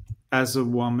incredible. As a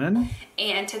woman?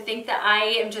 And to think that I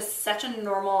am just such a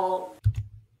normal...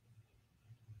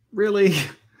 Really?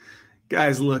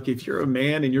 Guys, look, if you're a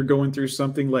man and you're going through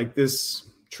something like this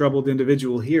troubled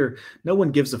individual here, no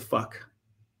one gives a fuck.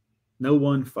 No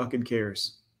one fucking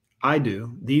cares. I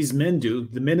do. These men do.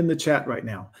 The men in the chat right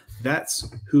now. That's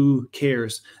who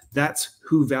cares. That's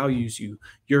who values you.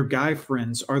 Your guy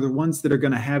friends are the ones that are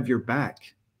going to have your back,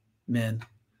 men.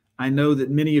 I know that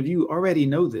many of you already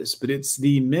know this, but it's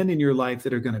the men in your life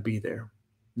that are going to be there,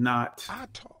 not...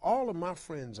 All of my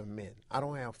friends are men. I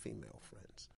don't have female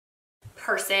friends.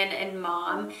 person and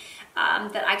mom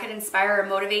that I could inspire or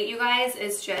motivate you guys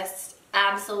is just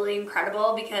absolutely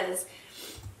incredible, because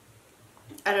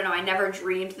I don't know, I never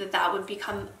dreamed that that would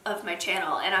become of my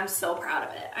channel, and I'm so proud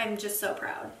of it. I'm just so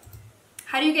proud.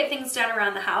 How do you get things done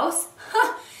around the house?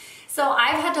 So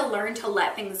I've had to learn to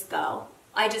let things go.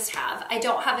 I just have. I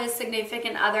don't have a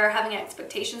significant other having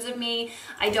expectations of me.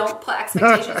 I don't put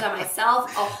expectations on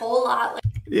myself a whole lot.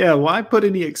 Yeah, why put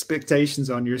any expectations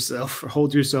on yourself, or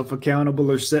hold yourself accountable,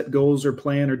 or set goals, or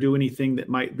plan, or do anything that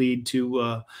might lead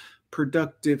to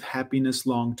productive happiness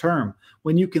long term,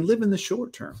 when you can live in the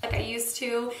short term? Like I used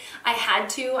to. I had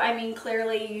to. I mean,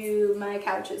 clearly my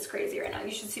couch is crazy right now.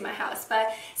 You should see my house.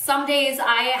 But some days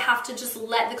I have to just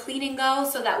let the cleaning go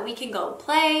so that we can go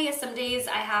play. Some days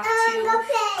I have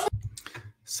to.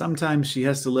 Sometimes she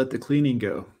has to let the cleaning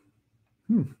go.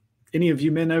 Any of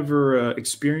you men ever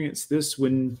experience this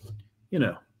when, you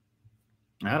know,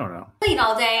 I don't know, clean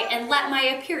all day and let my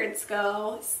appearance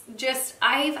go? Just,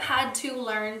 I've had to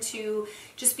learn to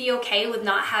just be okay with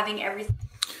not having everything.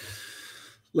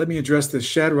 Let me address this.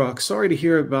 Shadrock, sorry to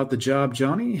hear about the job,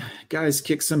 Johnny. Guys,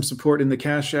 kick some support in the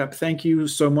Cash App. Thank you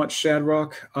so much,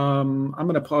 Shadrock. I'm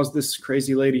going to pause this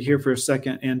crazy lady here for a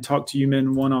second and talk to you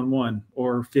men one-on-one,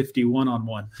 or 50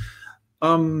 one-on-one.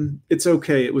 It's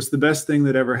okay. It was the best thing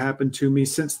that ever happened to me.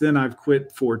 Since then, I've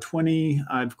quit 420.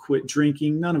 I've quit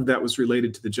drinking. None of that was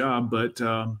related to the job, but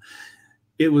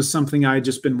it was something I had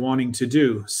just been wanting to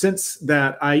do. Since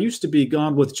that, I used to be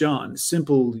Gone with John,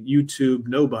 simple YouTube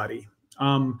nobody.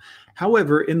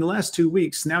 However, in the last 2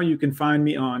 weeks, now you can find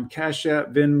me on Cash App,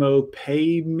 Venmo,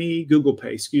 Google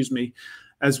Pay, excuse me,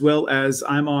 as well as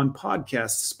I'm on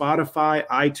podcasts, Spotify,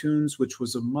 iTunes, which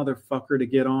was a motherfucker to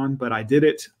get on, but I did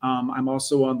it. I'm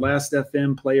also on Last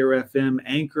FM, Player FM,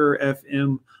 Anchor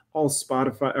FM, all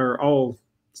Spotify, or all,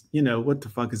 you know, what the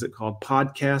fuck is it called?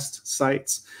 Podcast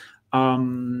sites.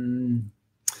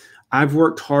 I've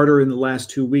worked harder in the last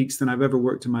 2 weeks than I've ever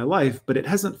worked in my life, but it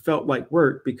hasn't felt like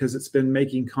work because it's been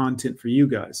making content for you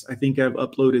guys. I think I've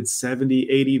uploaded 70,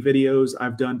 80 videos.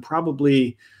 I've done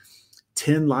probably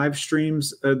 10 live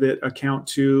streams that account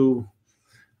to,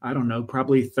 I don't know,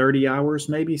 probably 30 hours,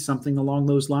 maybe something along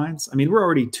those lines. I mean, we're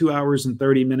already 2 hours and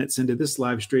 30 minutes into this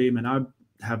live stream, and I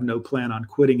have no plan on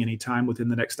quitting any time within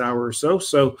the next hour or so.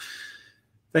 So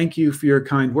thank you for your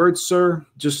kind words, sir.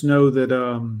 Just know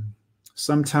that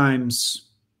sometimes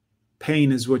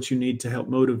pain is what you need to help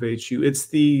motivate you. It's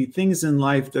the things in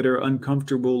life that are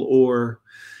uncomfortable, or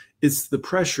it's the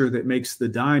pressure that makes the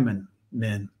diamond,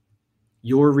 men.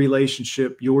 Your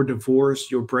relationship, your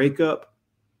divorce, your breakup,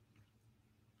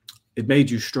 it made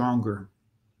you stronger,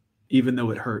 even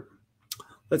though it hurt.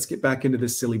 Let's get back into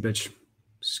this silly bitch.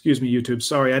 Excuse me, YouTube.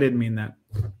 Sorry, I didn't mean that.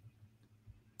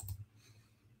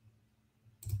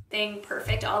 Thing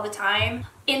perfect all the time.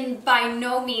 And by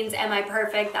no means am I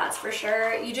perfect, that's for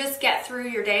sure. You just get through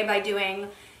your day by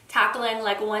tackling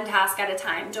like one task at a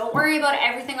time. Don't worry about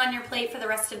everything on your plate for the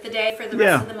rest of the day, for the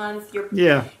rest of the month.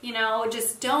 You know,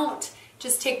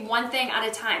 just take one thing at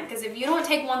a time. Because if you don't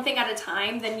take one thing at a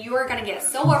time, then you are going to get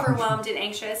so overwhelmed and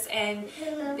anxious and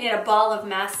in a ball of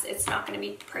mess. It's not going to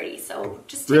be pretty. So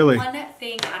just take one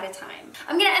thing at a time.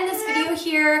 I'm going to end this video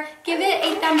here. Give it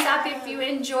a thumbs up if you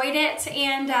enjoyed it.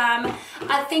 And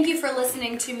thank you for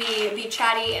listening to me be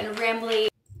chatty and rambly.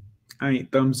 I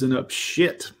ain't thumbsing up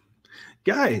shit.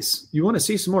 Guys, you want to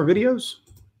see some more videos?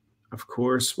 Of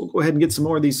course, we'll go ahead and get some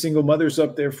more of these single mothers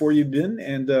up there for you, Ben,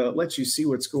 and let you see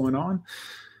what's going on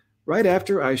right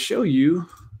after I show you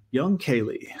young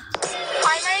Kaylee.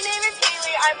 Hi, my name is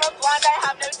Kaylee. I'm a blonde. I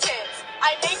have no tits.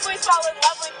 I make boys fall in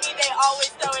love with me. They always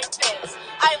throwing fits.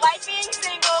 I like being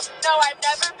single. No, I've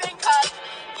never been cuffed.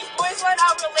 These boys want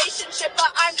a relationship,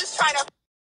 but I'm just trying to.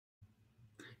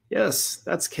 Yes,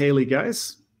 that's Kaylee,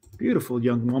 guys. Beautiful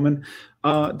young woman.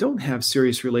 Don't have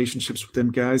serious relationships with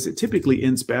them, guys. It typically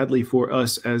ends badly for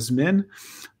us as men.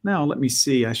 Now, let me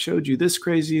see. I showed you this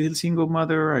crazy single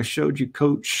mother. I showed you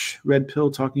Coach Red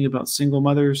Pill talking about single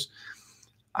mothers.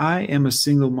 I am a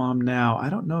single mom now. I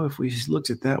don't know if we looked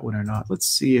at that one or not. Let's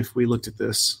see if we looked at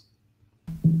this.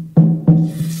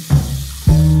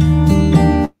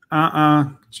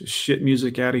 Just shit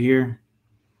music out of here.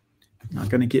 Not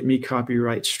going to get me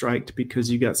copyright striked because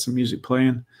you got some music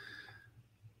playing.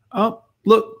 Oh,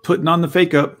 look, putting on the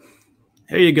fake up.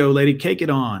 There you go, lady. Cake it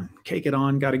on. Cake it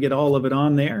on. Got to get all of it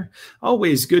on there.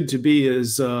 Always good to be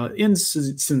as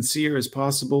insincere as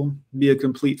possible. Be a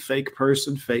complete fake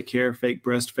person. Fake hair, fake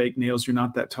breast, fake nails. You're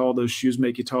not that tall. Those shoes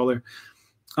make you taller.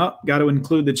 Oh, got to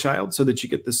include the child so that you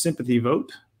get the sympathy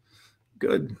vote.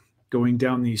 Good. Going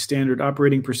down the standard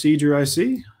operating procedure, I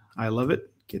see. I love it.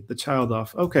 Get the child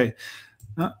off. Okay.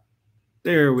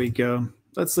 There we go.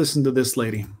 Let's listen to this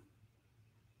lady.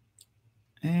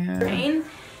 And Rain.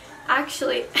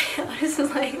 Actually, this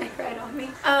is like right on me.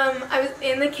 I was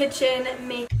in the kitchen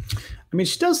making. I mean,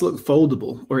 she does look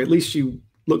foldable, or at least she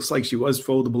looks like she was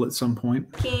foldable at some point.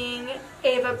 Making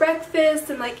Ava breakfast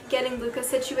and like getting Luca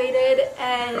situated,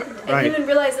 and I didn't even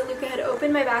realize that Luca had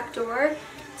opened my back door.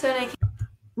 So when I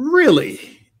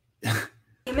Really?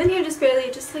 came in here just barely,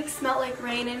 it just like smelled like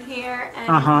rain in here,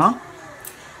 and I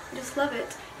just love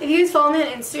it. If you guys follow me on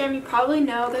Instagram, you probably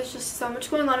know there's just so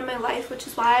much going on in my life, which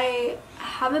is why I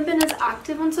haven't been as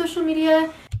active on social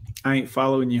media. I ain't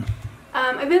following you.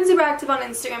 I've been super active on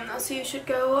Instagram though, so you should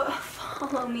go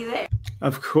follow me there.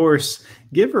 Of course.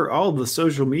 Give her all the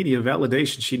social media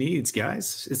validation she needs,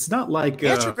 guys. It's not like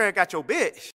Instagram got your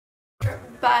bitch.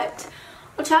 But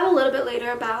I'll chat a little bit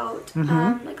later about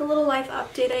like a little life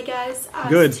update, I guess.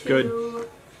 As to,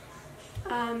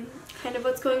 kind of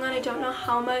what's going on. I don't know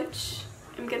how much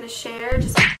I'm gonna share.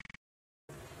 Just I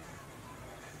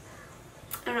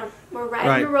don't know. We're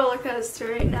riding a roller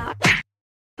coaster right now.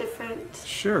 Different.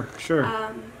 Sure.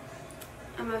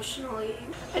 Emotionally.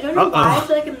 I don't know why I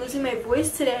feel like I'm losing my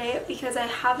voice today, because I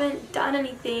haven't done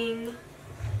anything.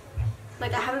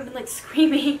 Like I haven't been like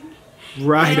screaming.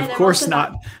 Right, of course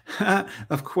not.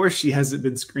 Of course she hasn't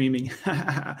been screaming.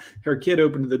 Her kid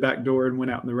opened the back door and went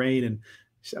out in the rain, and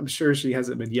I'm sure she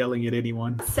hasn't been yelling at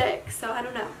anyone. Sick, so I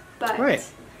don't know. But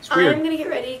It's weird. I'm gonna get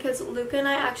ready because Luca and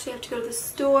I actually have to go to the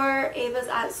store. Ava's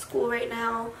at school right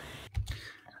now.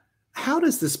 How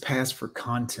does this pass for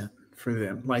content for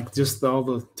them? Like just all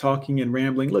the talking and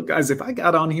rambling. Look, guys, if I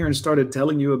got on here and started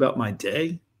telling you about my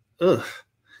day,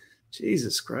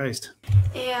 Jesus Christ.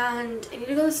 And I need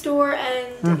to go to the store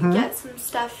and get some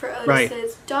stuff for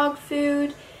Otis's dog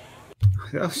food.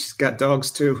 Oh, she's got dogs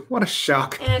too. What a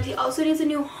shock. And he also needs a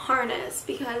new harness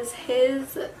because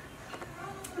his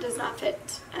does not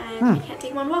fit. And he can't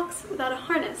take him on walks without a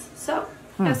harness. So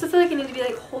I also feel like I need to be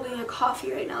like holding a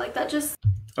coffee right now. Like that just...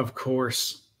 Of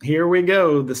course. Here we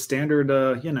go. The standard,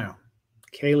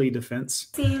 Kaylee defense.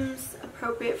 Seems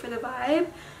appropriate for the vibe.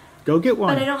 Go get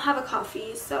one. But I don't have a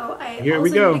coffee, so I Here also we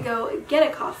go. need to go get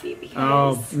a coffee because...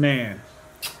 Oh, man.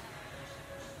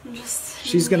 I'm just...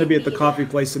 She's going to be at the coffee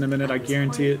place in a minute, I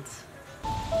guarantee it.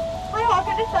 Hi,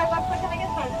 welcome to Starbucks. What can I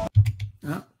get started?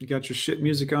 Oh, you got your shit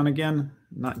music on again?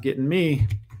 Not getting me.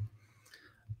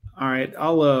 All right,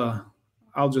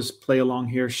 I'll just play along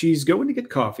here. She's going to get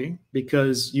coffee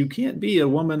because you can't be a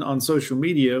woman on social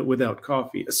media without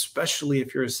coffee, especially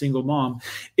if you're a single mom.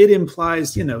 It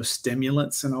implies,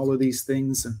 stimulants and all of these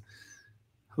things. And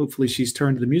hopefully she's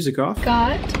turned the music off.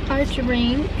 Got our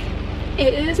drink.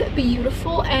 It is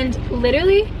beautiful and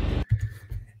literally...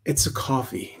 It's a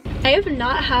coffee. I have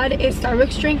not had a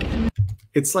Starbucks drink.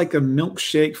 It's like a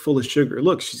milkshake full of sugar.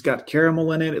 Look, she's got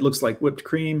caramel in it. It looks like whipped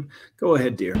cream. Go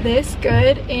ahead, dear. This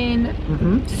good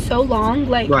in so long.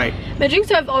 Like, my drinks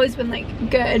have always been like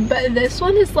good, but this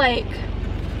one is like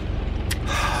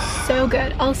so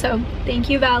good. Also, thank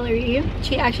you, Valerie.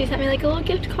 She actually sent me like a little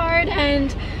gift card,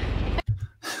 and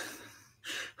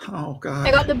oh God,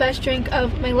 I got the best drink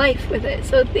of my life with it.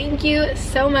 So thank you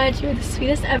so much. You're the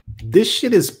sweetest ever. This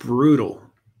shit is brutal.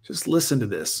 Just listen to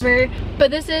this. But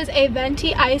this is a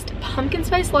venti iced pumpkin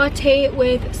spice latte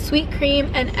with sweet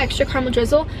cream and extra caramel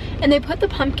drizzle, and they put the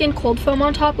pumpkin cold foam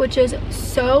on top, which is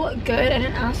so good. I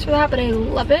didn't ask for that, but I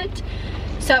love it.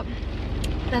 So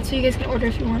that's what you guys can order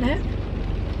if you want it.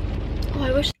 Oh,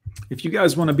 I wish if you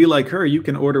guys want to be like her, you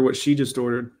can order what she just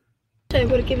ordered. they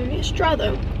would have given me a straw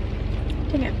though.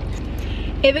 Dang it.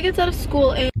 Ava gets out of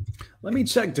school and let me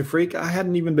check, DeFreak. I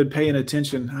hadn't even been paying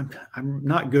attention. I'm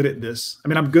not good at this. I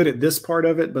mean, I'm good at this part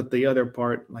of it, but the other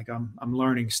part, like I'm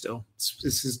learning still.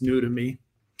 This is new to me.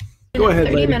 Go ahead,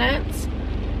 30 lady. minutes.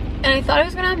 And I thought I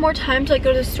was gonna have more time to like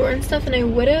go to the store and stuff, and I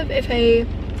would have if I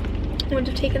wouldn't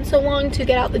have taken so long to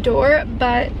get out the door,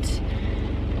 but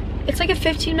it's like a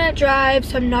 15-minute drive,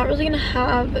 so I'm not really gonna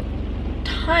have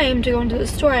time to go into the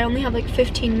store. I only have like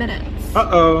 15 minutes.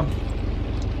 Uh-oh.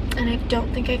 And I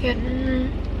don't think I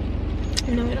can...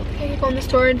 No, I don't think I can go in the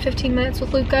store in 15 minutes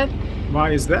with Luca.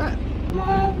 Why is that?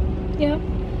 Mom, Yeah.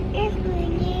 it's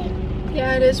raining.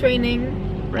 Yeah, it is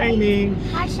raining. Raining.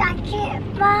 I touch it,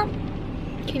 Mom.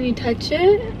 Can you touch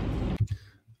it?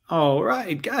 All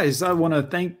right, guys, I want to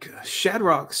thank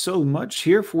Shadrock so much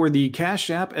here for the Cash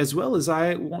App, as well as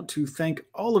I want to thank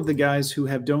all of the guys who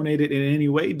have donated in any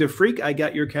way. DeFreak, I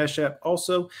got your Cash App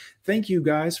also. Thank you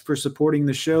guys for supporting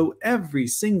the show. Every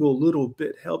single little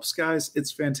bit helps, guys.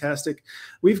 It's fantastic.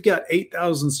 We've got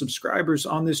 8,000 subscribers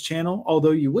on this channel,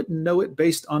 although you wouldn't know it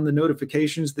based on the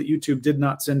notifications that YouTube did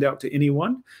not send out to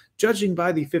anyone. Judging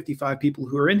by the 55 people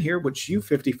who are in here, which you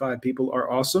 55 people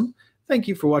are awesome. Thank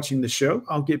you for watching the show.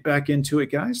 I'll get back into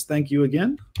it, guys. Thank you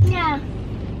again. Yeah.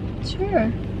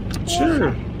 Sure.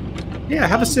 Sure. Yeah,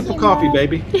 have a sip of coffee,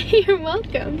 baby. You're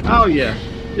welcome. Oh, yeah.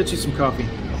 Get you some coffee.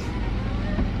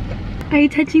 Are you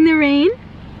touching the rain?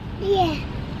 Yeah.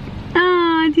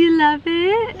 Oh, do you love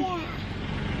it? Yeah.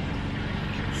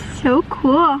 So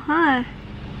cool, huh?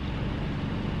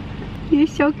 You're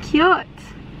so cute.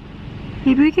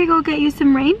 Maybe we could go get you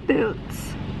some rain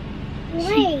boots.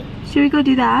 Wait. Should we go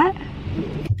do that?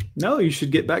 No, you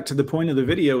should get back to the point of the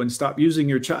video and stop using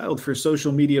your child for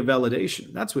social media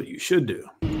validation. That's what you should do.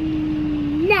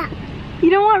 No. You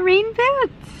don't want rain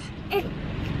boots?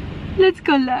 Let's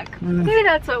go look. Maybe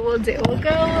that's what we'll do. We'll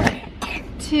go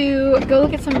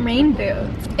look at some rain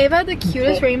boots. Ava had the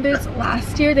cutest rain boots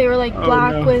last year. They were like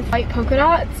black with white polka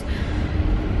dots,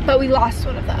 but we lost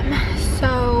one of them.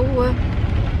 So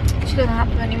she doesn't have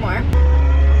them anymore.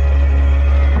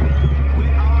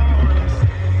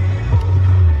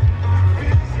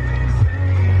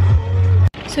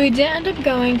 So we did end up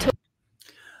going to...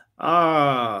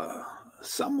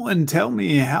 Someone tell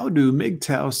me, how do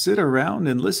MGTOW sit around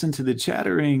and listen to the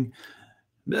chattering,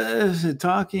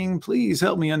 talking? Please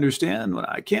help me understand.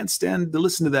 I can't stand to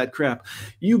listen to that crap.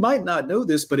 You might not know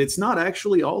this, but it's not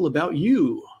actually all about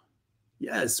you.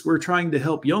 Yes, we're trying to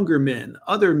help younger men,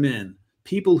 other men,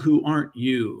 people who aren't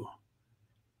you.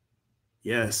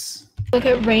 Yes. Look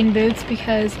at rain boots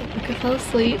because Luca fell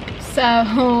asleep. So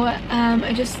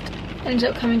I just ended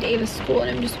up coming to Ava's school and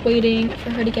I'm just waiting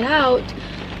for her to get out.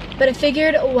 But I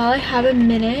figured while I have a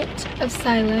minute of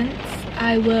silence,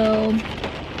 I will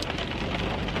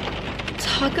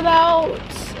talk about,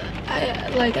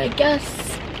 I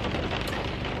guess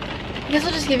I'll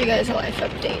just give you guys a life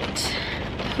update.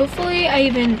 Hopefully I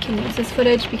even can use this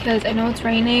footage because I know it's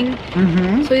raining.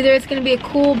 So either it's going to be a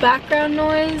cool background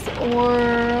noise or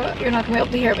you're not going to be able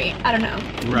to hear me. I don't know.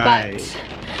 Right.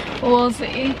 But we'll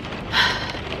see.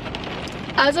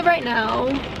 As of right now,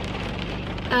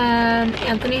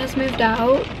 Anthony has moved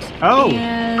out. Oh,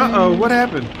 and what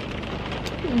happened?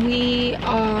 We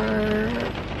are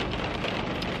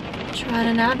trying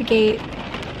to navigate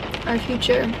our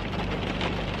future.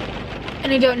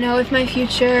 And I don't know if my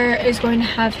future is going to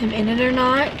have him in it or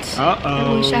not.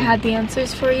 I wish I had the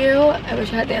answers for you. I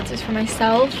wish I had the answers for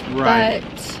myself. Right.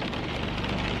 But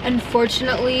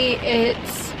unfortunately,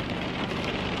 it's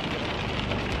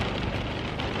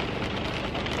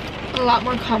a lot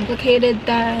more complicated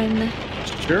than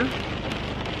sure.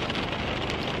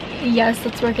 Yes,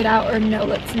 let's work it out, or no,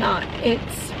 let's not.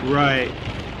 It's right.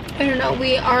 I don't know.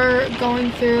 We are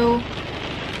going through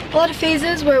a lot of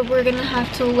phases where we're gonna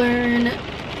have to learn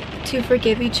to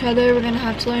forgive each other. We're gonna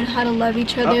have to learn how to love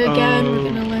each other again. We're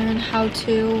gonna learn how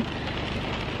to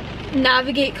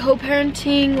navigate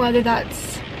co-parenting, whether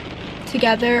that's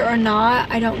together or not.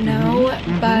 I don't know,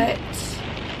 but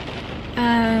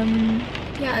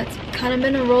yeah, it's kind of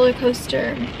been a roller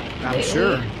coaster. I'm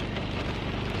sure.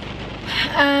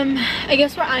 I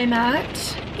guess where I'm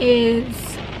at is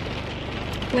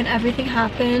when everything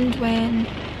happened, when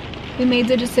we made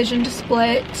the decision to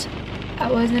split,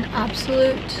 I was an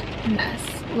absolute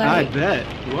mess. I bet.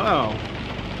 Wow.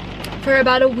 For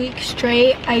about a week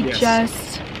straight, I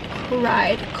just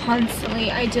cried constantly.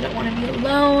 I didn't want to be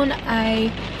alone.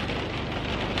 I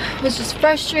was just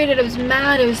frustrated. I was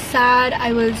mad. I was sad.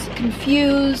 I was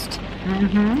confused.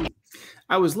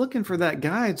 I was looking for that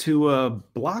guy to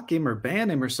block him or ban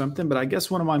him or something, but I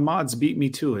guess one of my mods beat me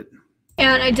to it.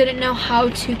 And I didn't know how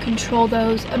to control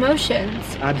those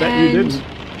emotions. I bet you didn't.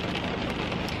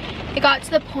 It got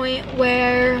to the point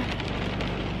where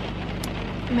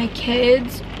my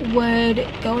kids would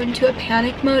go into a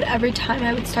panic mode every time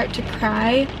I would start to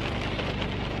cry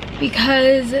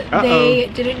because they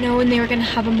didn't know when they were going to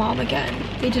have a mom again.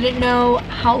 They didn't know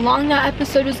how long that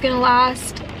episode was going to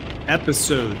last.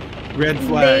 Red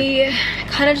flag. They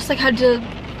kind of just like had to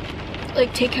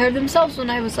like take care of themselves when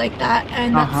I was like that,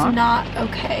 and that's not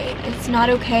okay. It's not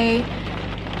okay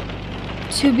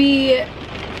to be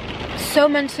so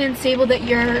mentally unstable that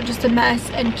you're just a mess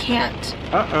and can't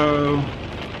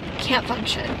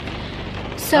function.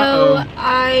 So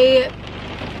I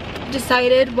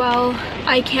decided, well,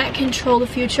 I can't control the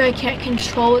future. I can't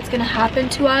control what's going to happen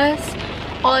to us.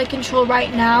 all I control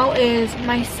right now is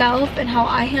myself and how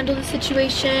I handle the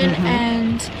situation.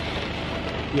 And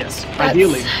yes,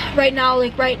 ideally right now,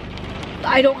 like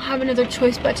I don't have another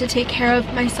choice but to take care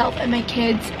of myself and my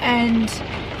kids, and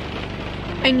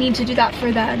I need to do that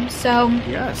for them. So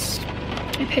yes,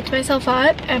 I picked myself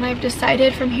up and I've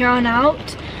decided from here on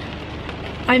out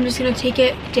I'm just gonna take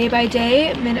it day by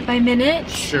day, minute by minute.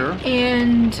 Sure.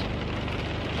 And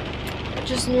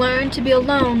just learn to be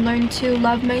alone, learn to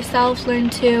love myself, learn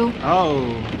to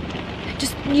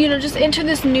just, you know, just enter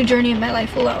this new journey of my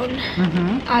life alone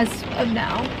as of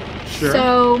now. Sure.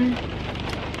 So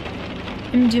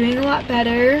I'm doing a lot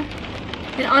better.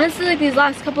 And honestly, like these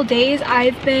last couple days,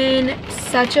 I've been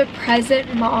such a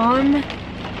present mom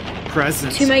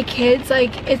to my kids.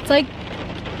 Like, it's like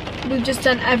we've just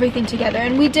done everything together,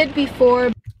 and we did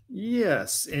before.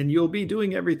 Yes, and you'll be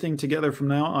doing everything together from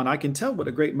now on. I can tell what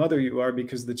a great mother you are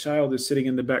because the child is sitting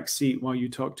in the back seat while you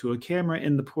talk to a camera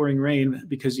in the pouring rain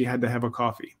because you had to have a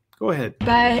coffee. Go ahead.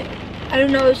 But I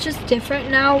don't know, it's just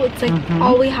different now. It's like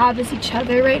all we have is each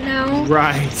other right now.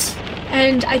 Right.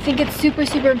 And I think it's super,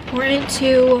 super important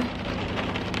to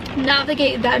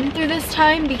navigate them through this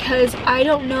time because I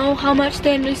don't know how much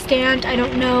they understand. I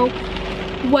don't know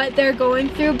what they're going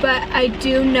through, but I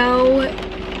do know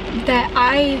that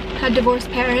I had divorced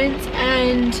parents,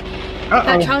 and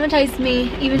that traumatized me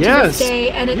even to this day.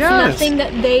 And it's nothing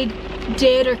that they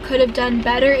did or could have done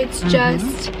better. It's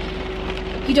just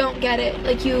you don't get it.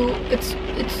 Like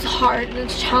it's hard and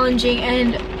it's challenging,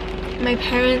 and my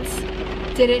parents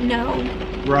didn't know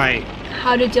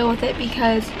how to deal with it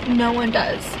because no one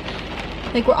does.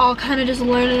 Like, we're all kind of just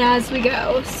learning as we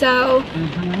go. So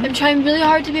I'm trying really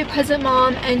hard to be a present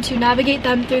mom and to navigate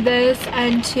them through this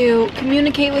and to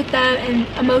communicate with them and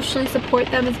emotionally support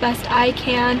them as best I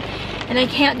can. And I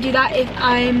can't do that if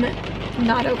I'm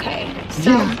not okay.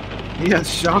 So yes,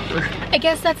 shocker. I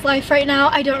guess that's life right now.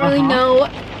 I don't really know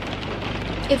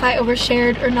if I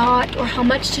overshared or not, or how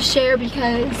much to share,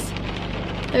 because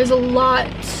there's a lot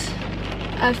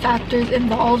of factors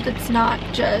involved. It's not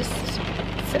just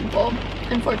simple,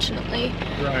 unfortunately.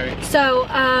 Right. So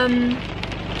I'm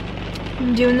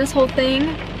doing this whole thing.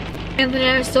 Anthony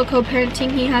and I are still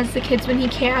co-parenting. He has the kids when he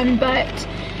can, but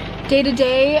day to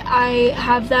day I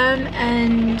have them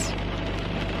and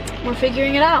we're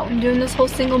figuring it out. I'm doing this whole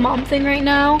single mom thing right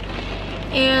now,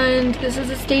 and this is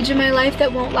a stage in my life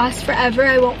that won't last forever.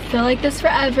 I won't feel like this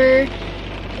forever,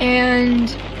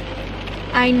 and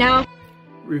I now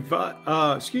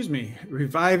Reviving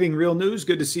Real News.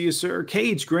 Good to see you, sir.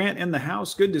 Cage Grant in the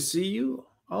house. Good to see you.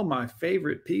 All my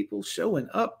favorite people showing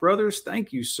up, brothers.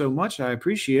 Thank you so much. I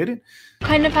appreciate it.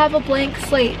 Kind of have a blank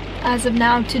slate as of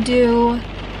now to do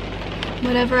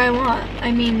whatever I want.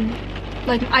 I mean,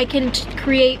 like, I can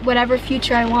create whatever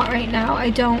future I want right now.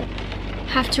 I don't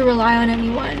have to rely on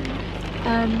anyone.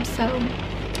 So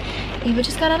Ava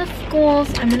just got out of school,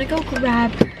 so I'm gonna go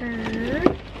grab her.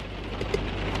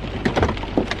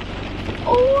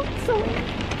 Oh, so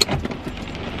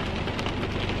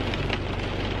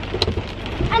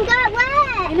I got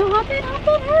wet. No, hop in,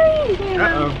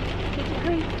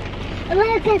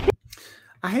 hurry.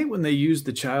 I hate when they use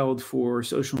the child for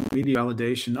social media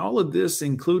validation. All of this,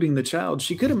 including the child.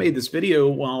 She could have made this video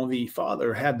while the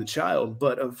father had the child,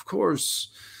 but of course,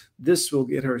 this will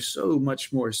get her so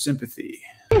much more sympathy.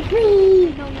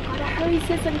 Please. Oh my God, hurry,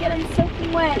 sis. I'm getting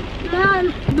soaking wet.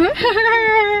 Mom.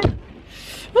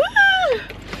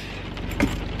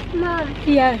 Mom.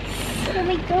 Yes. Can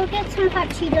we go get some hot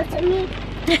Cheetos for me?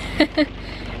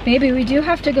 Maybe we do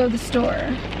have to go to the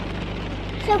store.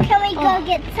 So can we go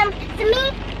get some for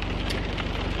me?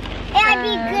 And I'd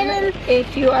be good.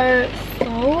 If you are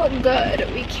so good,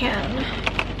 we can.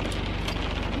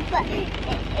 But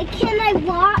can I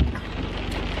walk?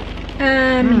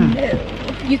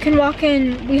 No. You can walk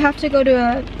in. We have to go to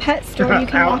a pet store. You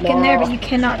can walk in there, but you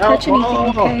cannot touch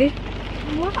anything, okay?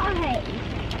 Why?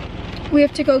 We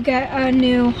have to go get a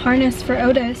new harness for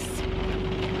Otis.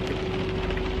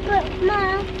 But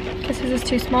Mom. Because his is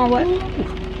too small. What?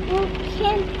 Well,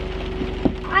 can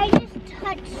I just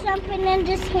touch something and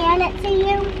just hand it to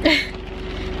you?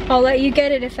 I'll let you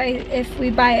get it if we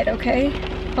buy it, okay?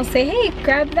 I'll say, hey,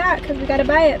 grab that because we gotta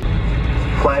buy it.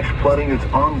 Flash flooding is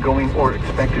ongoing or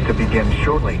expected to begin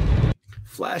shortly.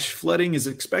 Flash flooding is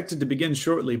expected to begin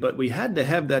shortly, but we had to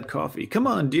have that coffee. Come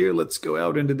on, dear, let's go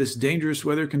out into this dangerous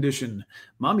weather condition.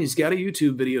 Mommy's got a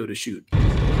YouTube video to shoot.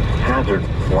 Hazard,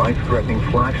 life-threatening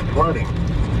flash flooding.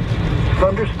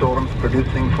 Thunderstorms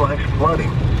producing flash flooding.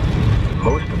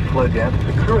 Most flood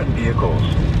deaths occur in vehicles.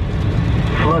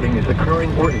 Flooding is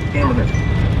occurring or is imminent.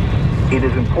 It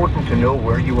is important to know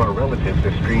where you are relative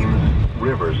to streams,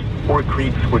 rivers, or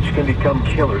creeks, which can become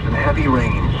killers in heavy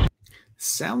rains.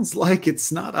 Sounds like it's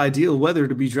not ideal weather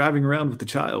to be driving around with a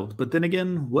child. But then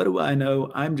again, what do I know?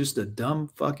 I'm just a dumb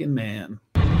fucking man.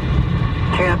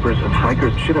 Campers and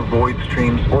hikers should avoid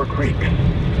streams or creeks.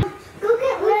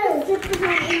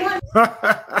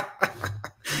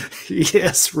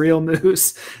 Yes, real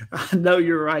news. I know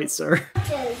you're right, sir.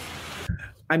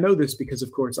 I know this because,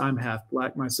 of course, I'm half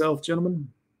black myself, gentlemen.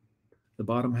 The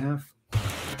bottom half.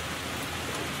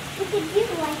 Look at you,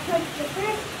 I took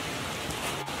different.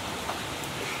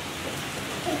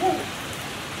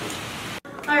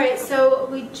 Alright, so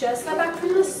we just got back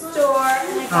from the store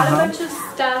and I got a bunch of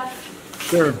stuff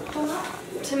Sure.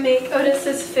 to make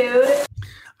Otis's food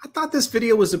I thought this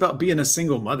video was about being a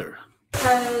single mother.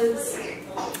 because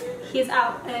he's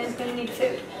out and is going to need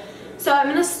food. So I'm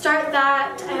going to start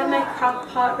that. I have my crock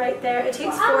pot right there. It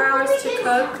takes 4 hours to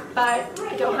cook, but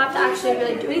I don't have to actually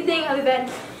really do anything other than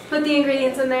put the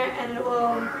ingredients in there and it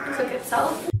will cook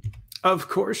itself. Of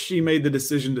course, she made the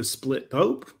decision to split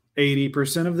Pope.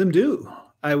 80% of them do.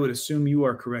 I would assume you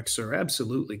are correct, sir.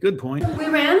 Absolutely. Good point. We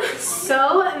ran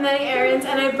so many errands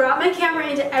and I brought my camera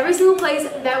into every single place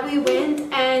that we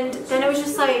went, and then it was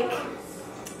just like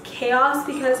chaos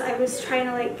because I was trying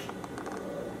to like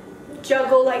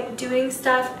juggle like doing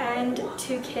stuff and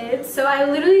 2 kids. So I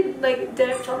literally like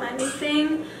didn't film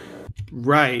anything.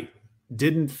 Right.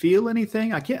 Didn't feel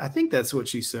anything? I think that's what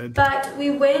she said. But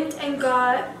we went and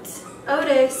got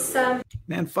Otis some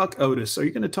Man, fuck Otis. Are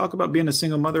you going to talk about being a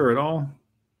single mother at all?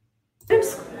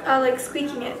 like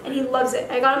squeaking it, and he loves it.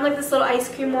 I got him like this little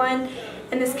ice cream one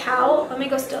and this cow. Let me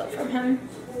go steal it from him.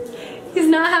 He's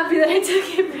not happy that I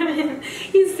took it from him.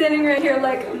 He's sitting right here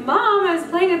like, Mom, I was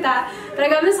playing with that. But I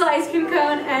got him this little ice cream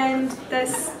cone and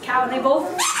this cow, and they both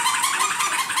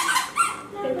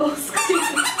squeak.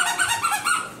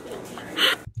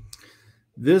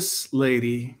 This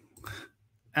lady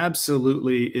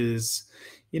absolutely is,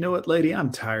 you know what, lady?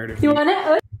 I'm tired of You want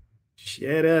it?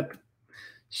 Shut up.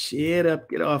 Shut up.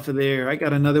 Get off of there. I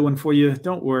got another one for you.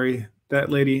 Don't worry. That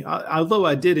lady, although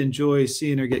I did enjoy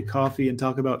seeing her get coffee and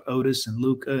talk about Otis and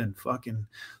Luca and fucking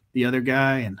the other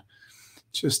guy, and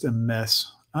just a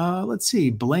mess. Let's see.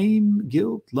 Blame,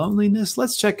 guilt, loneliness.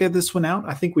 Let's check this one out.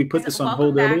 I think we put this on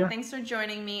hold earlier. Thanks for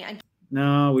joining me.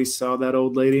 No, we saw that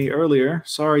old lady earlier.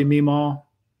 Sorry, Meemaw.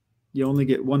 You only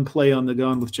get one play on the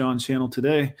Gone with John channel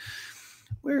today.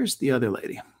 Where's the other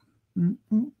lady?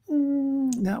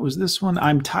 That was this one.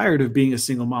 I'm tired of being a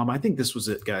single mom. I think this was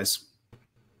it, guys.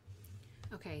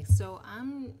 Okay, so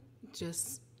I'm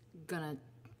just gonna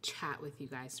chat with you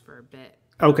guys for a bit.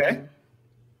 Okay.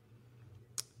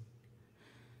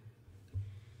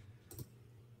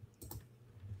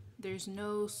 There's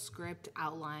no script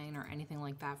outline or anything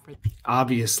like that for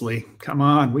Obviously. Come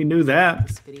on. We knew that.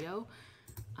 this video.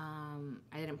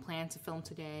 I didn't plan to film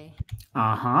today.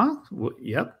 Uh-huh. Well,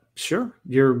 yep. Sure.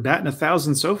 You're batting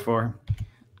 1,000 so far.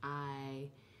 I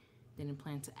didn't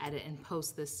plan to edit and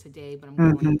post this today, but I'm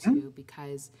going to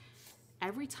because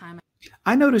every time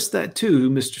I noticed that too,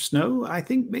 Mr. Snow. I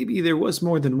think maybe there was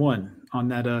more than one on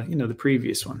that, the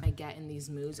previous one. I get in these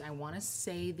moods, I want to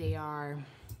say they're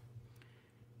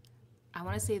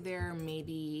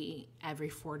maybe every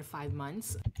 4 to 5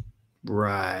 months.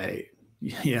 Right.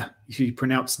 Yeah. You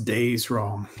pronounced days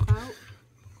wrong.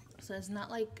 So it's not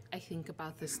like I think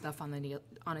about this stuff on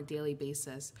a daily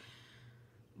basis,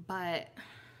 but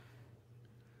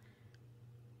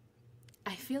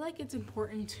I feel like it's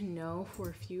important to know for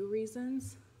a few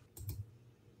reasons.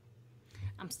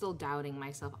 I'm still doubting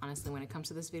myself, honestly, when it comes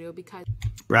to this video because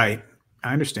Right.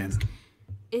 I understand.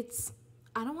 I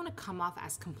don't want to come off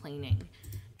as complaining.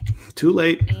 Too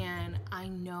late. And I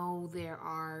know there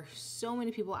are so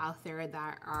many people out there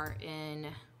that are in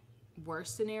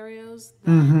worse scenarios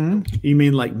than You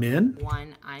mean like men? the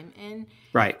one I'm in.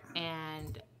 Right.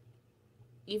 And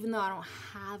even though I don't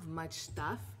have much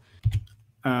stuff,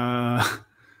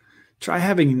 Try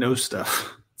having no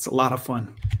stuff. It's a lot of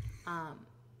fun.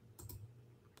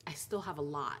 I still have a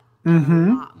lot. A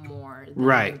lot more than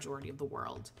Right. the majority of the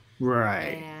world.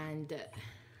 Right. And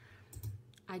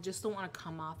I just don't want to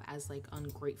come off as like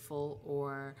ungrateful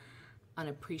or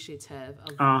unappreciative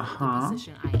of the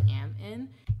position I am in.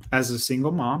 As a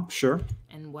single mom, sure.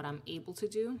 And what I'm able to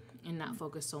do, and not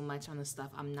focus so much on the stuff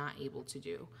I'm not able to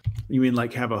do. You mean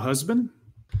like have a husband?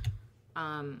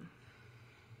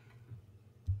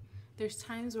 There's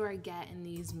times where I get in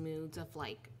these moods of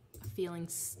like feeling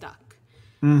stuck.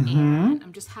 Mm-hmm. And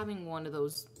I'm just having one of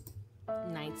those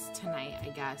nights tonight, I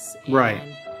guess. And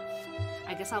Right. I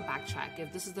I guess I'll backtrack.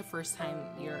 If this is the first time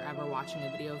you're ever watching a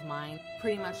video of mine,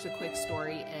 pretty much the quick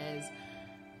story is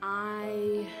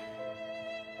I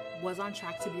was on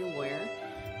track to be a lawyer.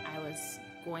 I was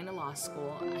going to law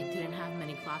school. I didn't have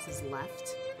many classes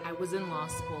left. I was in law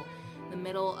school. In the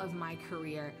middle of my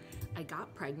career, I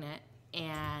got pregnant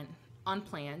and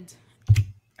unplanned.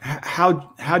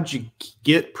 How'd you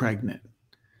get pregnant?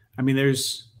 I mean,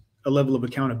 there's a level of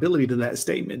accountability to that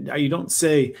statement. You don't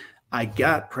say, I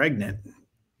got pregnant.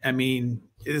 I mean,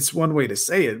 it's one way to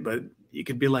say it, but you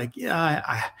could be like, yeah,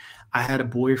 I had a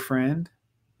boyfriend.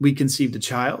 We conceived a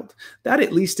child. That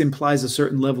at least implies a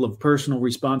certain level of personal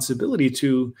responsibility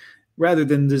to, rather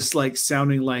than this like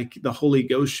sounding like the Holy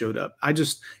Ghost showed up. I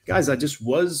just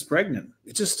was pregnant.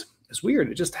 It's weird.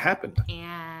 It just happened.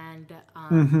 And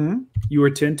you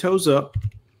were 10 toes up.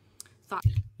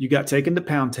 You got taken to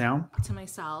Pound Town. To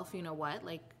myself, you know what?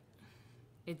 Like,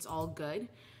 it's all good.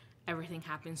 Everything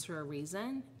happens for a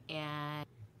reason. And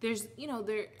there's,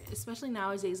 especially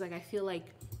nowadays, like I feel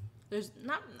like there's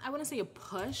not, I wouldn't say a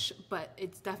push, but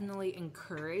it's definitely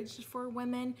encouraged for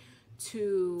women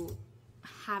to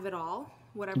have it all,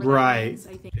 whatever that means,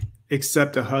 I think.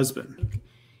 Except a husband.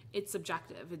 It's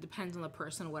subjective. It depends on the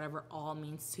person, whatever all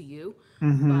means to you.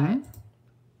 Mm-hmm.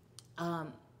 But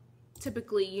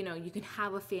typically, you can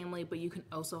have a family, but you can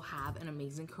also have an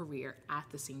amazing career at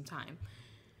the same time.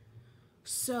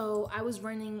 So I was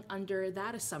running under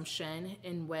that assumption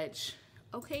in which,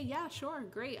 okay, yeah, sure,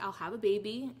 great. I'll have a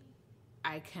baby.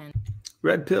 I can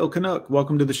Red Pill Canuck,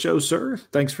 welcome to the show, sir.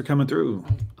 Thanks for coming through.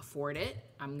 afford it.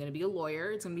 I'm going to be a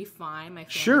lawyer. It's going to be fine. My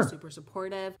family's Sure. super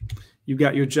supportive. You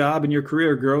got your job and your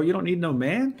career, girl. You don't need no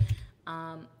man.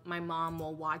 My mom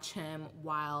will watch him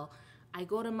while I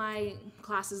go to my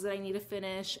classes that I need to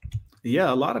finish.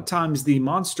 Yeah, a lot of times the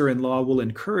monster-in-law will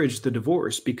encourage the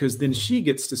divorce because then she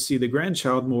gets to see the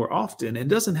grandchild more often and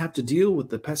doesn't have to deal with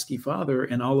the pesky father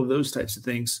and all of those types of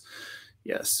things.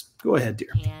 Yes, go ahead, dear.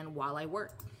 And while I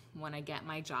work, when I get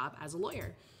my job as a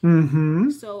lawyer.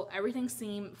 Mm-hmm. So everything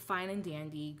seemed fine and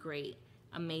dandy, great,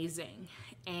 amazing.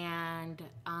 And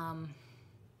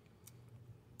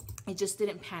it just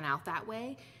didn't pan out that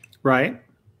way. Right.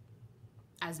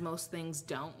 As most things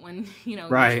don't. When, you're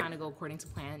Right. trying to go according to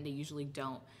plan, they usually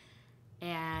don't.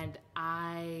 And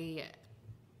I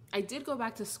did go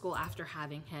back to school after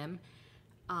having him.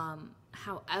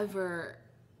 However,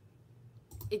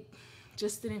 it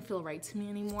just didn't feel right to me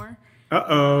anymore.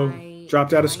 Uh-oh.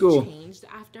 Dropped out of school. I changed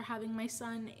after having my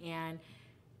son, and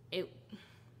it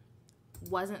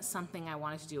wasn't something I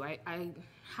wanted to do. I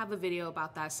have a video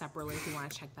about that separately if you want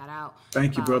to check that out.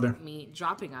 Thank you, about brother. Me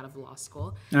dropping out of law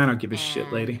school. I don't give a shit,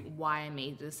 and lady. Why I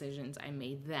made the decisions I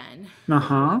made then.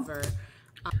 Uh-huh. However,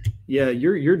 Yeah,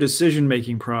 your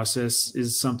decision-making process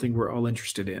is something we're all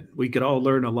interested in. We could all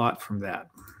learn a lot from that.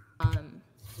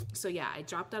 so yeah, I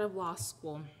dropped out of law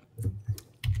school.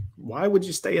 Why would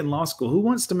you stay in law school? Who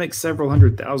wants to make several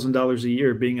 $100,000 a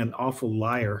year being an awful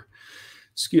liar?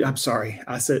 I'm sorry.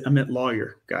 I meant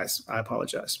lawyer, guys. I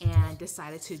apologize. And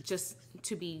decided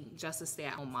to be just a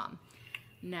stay-at-home mom.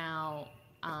 Now,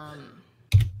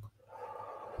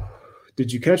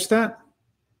 Did you catch that?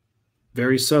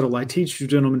 Very subtle. I teach you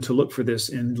gentlemen to look for this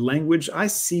in language. I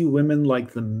see women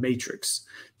like the Matrix.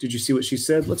 Did you see what she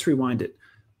said? Let's rewind it.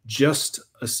 Just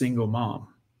a single mom.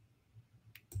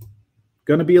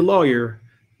 Gonna be a lawyer.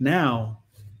 Now,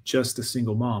 just a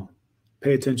single mom.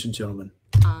 Pay attention, gentlemen.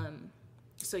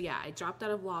 so yeah, I dropped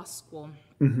out of law school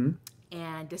Mm-hmm.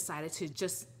 and decided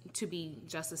to be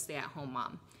just a stay-at-home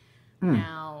mom. Hmm.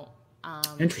 Now,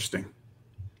 Interesting.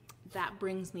 that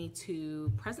brings me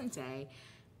to present day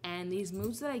and these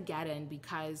moods that I get in,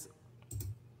 because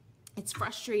it's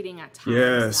frustrating at times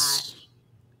Yes.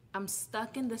 that I'm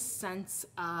stuck in the sense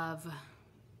of,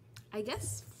 I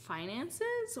guess,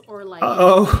 finances or like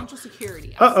Uh-oh. financial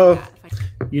security. I'll say Uh-oh.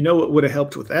 that. You know what would have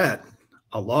helped with that?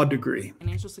 A law degree.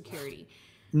 Financial security.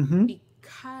 Mm-hmm.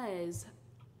 Because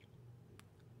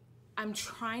I'm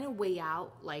trying to weigh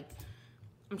out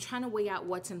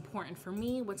what's important for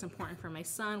me, what's important for my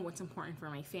son, what's important for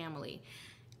my family.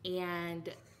 And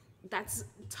that's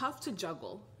tough to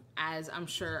juggle, as I'm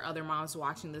sure other moms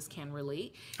watching this can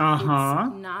relate. Uh-huh.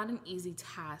 It's not an easy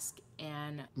task,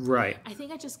 and Right. I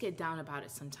think I just get down about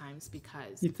it sometimes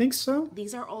because You think so?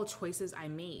 these are all choices I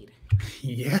made.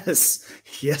 Yes.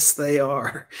 Yes, they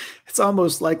are. It's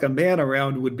almost like a man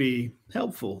around would be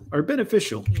helpful or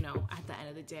beneficial. At the end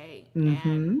of the day. And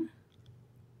Mm-hmm.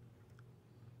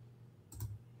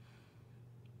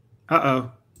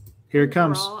 Uh-oh. Here it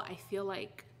comes. overall, I feel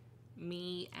like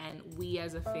me and we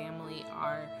as a family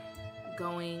are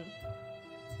going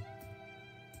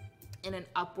in an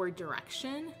upward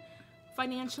direction.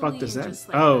 financially does and that- just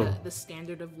like oh. the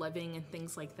standard of living and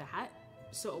things like that.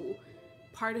 So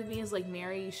part of me is like,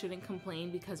 Mary, you shouldn't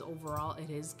complain because overall it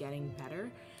is getting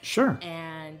better. Sure.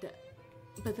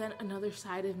 But then another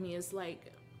side of me is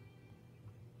like,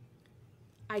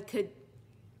 I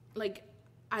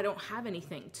don't have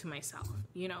anything to myself,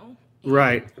 you know?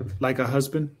 Right. Like a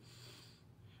husband?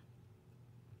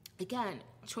 Again,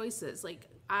 choices. Like,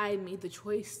 I made the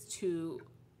choice to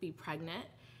be pregnant.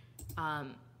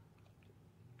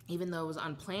 Even though it was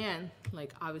unplanned,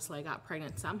 like, obviously I got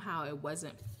pregnant somehow. It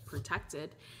wasn't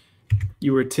protected.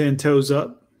 You were 10 toes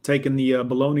up, taking the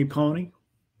baloney pony?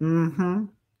 Mm-hmm.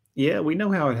 Yeah, we know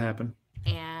how it happened.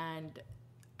 And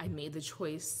I made the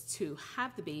choice to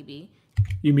have the baby.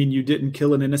 You mean you didn't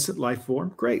kill an innocent life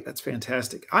form? Great, that's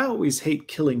fantastic. I always hate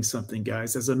killing something,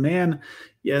 guys. As a man,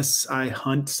 yes, I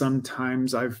hunt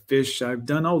sometimes, I've fished, I've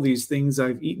done all these things,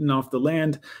 I've eaten off the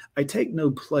land. I take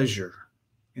no pleasure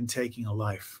in taking a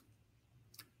life.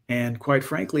 And quite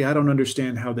frankly, I don't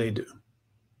understand how they do.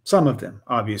 Some of them,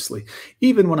 obviously.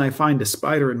 Even when I find a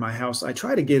spider in my house, I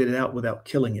try to get it out without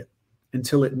killing it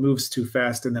until it moves too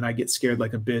fast, and then I get scared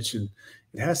like a bitch and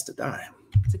it has to die.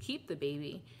 To keep the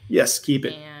baby. Yes, keep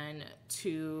it. And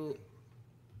to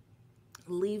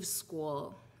leave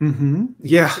school. Mm-hmm.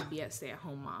 Yeah. To be a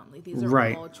stay-at-home mom. Like, these are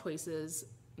right. all choices.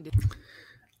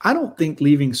 I don't think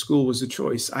leaving school was a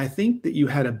choice. I think that you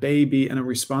had a baby and a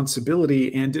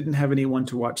responsibility and didn't have anyone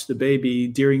to watch the baby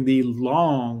during the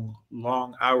long,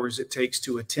 long hours it takes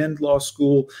to attend law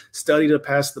school, study to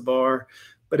pass the bar.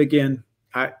 But again,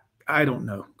 I don't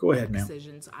know. Go ahead, ma'am.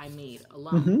 Decisions I made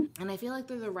alone. Mm-hmm. And I feel like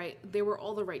they were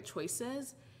all the right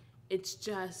choices. It's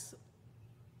just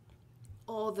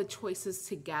all the choices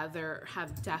together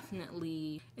have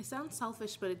definitely, it sounds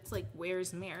selfish, but it's like,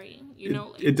 where's Mary? You know?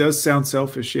 Like, it does sound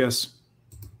selfish, yes.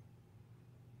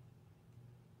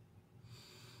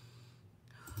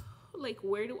 Like,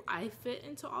 where do I fit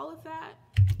into all of that?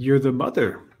 You're the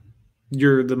mother.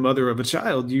 You're the mother of a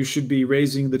child. You should be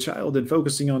raising the child and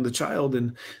focusing on the child,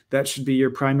 and that should be your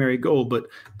primary goal. But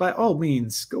by all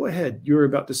means, go ahead. You're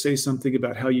about to say something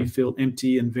about how you feel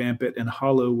empty and vapid and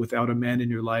hollow without a man in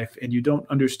your life, and you don't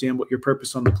understand what your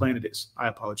purpose on the planet is. I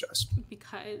apologize.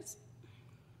 Because,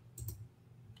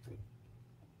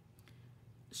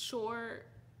 sure,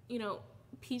 you know,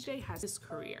 PJ has his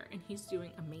career, and he's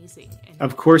doing amazing. And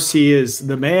of course he is.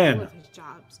 The man. All of his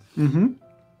jobs. Mm-hmm.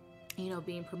 You know,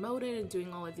 being promoted and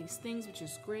doing all of these things, which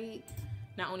is great,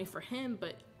 not only for him,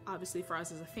 but obviously for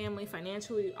us as a family,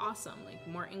 financially awesome, like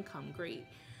more income, great.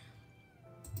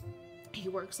 He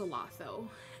works a lot though,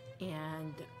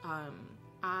 and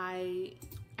I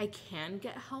can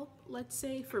get help, let's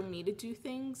say, for me to do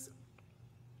things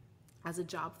as a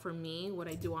job for me, what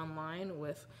I do online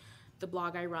with the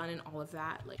blog I run and all of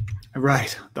that. Like,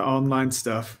 right, the online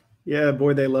stuff. Yeah,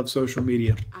 boy, they love social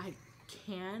media. I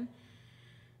can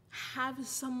have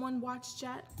someone watch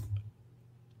Jet,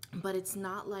 but it's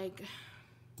not like,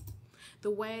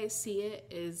 the way I see it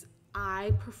is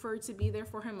I prefer to be there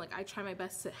for him. Like, I try my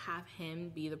best to have him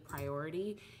be the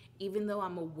priority, even though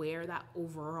I'm aware that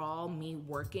overall me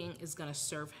working is going to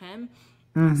serve him,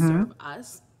 serve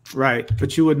us. Right,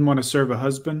 but you wouldn't want to serve a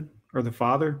husband or the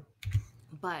father?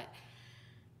 But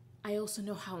I also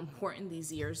know how important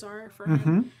these years are for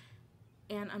him.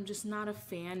 And I'm just not a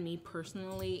fan, me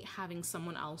personally, having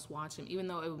someone else watch him, even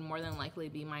though it would more than likely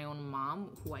be my own mom,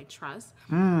 who I trust.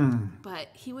 But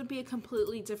he would be a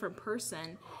completely different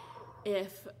person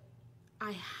if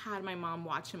I had my mom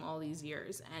watch him all these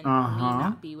years and me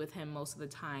not be with him most of the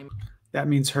time. That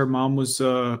means her mom was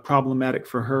problematic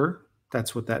for her.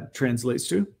 That's what that translates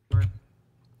to.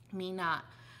 Me not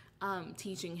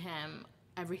teaching him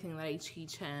everything that I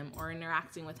teach him or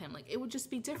interacting with him, like, it would just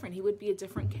be different. He would be a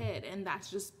different kid, and that's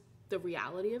just the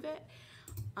reality of it.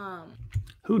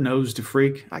 Who knows, the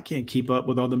freak? I can't keep up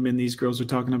with all the men these girls are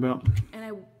talking about.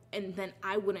 And then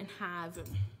I wouldn't have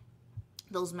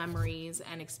those memories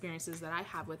and experiences that I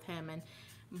have with him and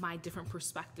my different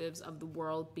perspectives of the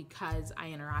world, because I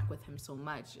interact with him so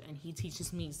much and he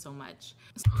teaches me so much.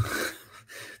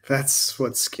 That's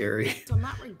what's scary. So I'm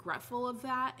not regretful of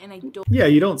that, and I don't. Yeah,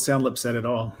 you don't sound upset at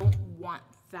all. I don't want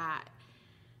that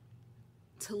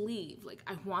to leave. Like,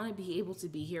 I want to be able to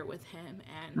be here with him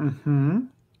and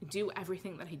do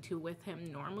everything that I do with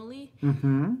him normally.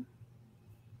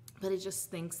 But it just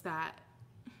thinks that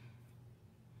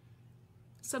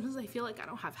sometimes I feel like I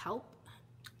don't have help.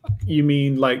 You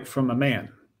mean like from a man,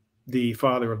 the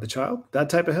father of the child? That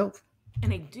type of help?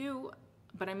 And I do,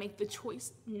 but I make the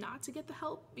choice not to get the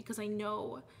help because I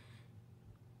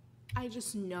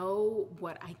just know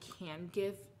what I can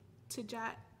give to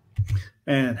Jet.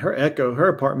 And her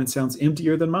apartment sounds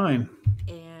emptier than mine.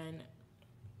 And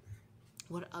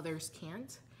what others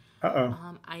can't.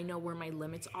 I know where my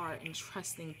limits are in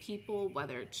trusting people,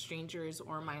 whether it's strangers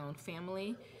or my own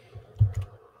family.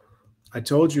 I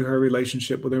told you her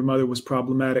relationship with her mother was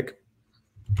problematic.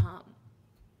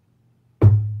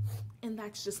 And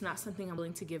that's just not something I'm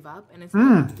willing to give up. And it's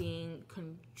not being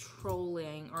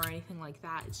controlling or anything like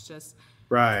that. It's just...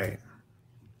 Right.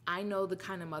 I know the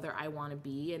kind of mother I want to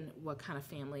be and what kind of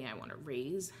family I want to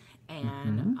raise.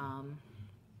 And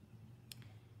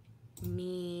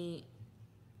me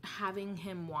having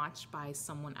him watched by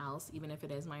someone else, even if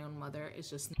it is my own mother, is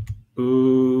just...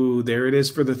 Ooh, there it is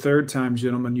for the third time,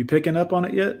 gentlemen. You picking up on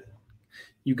it yet?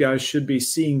 You guys should be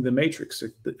seeing the Matrix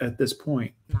at this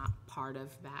point. Not part of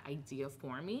that idea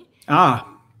for me.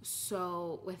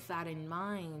 So with that in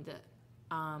mind,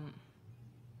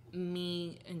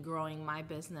 me and growing my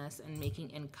business and making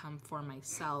income for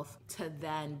myself to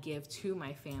then give to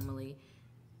my family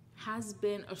has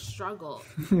been a struggle.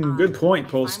 Good point,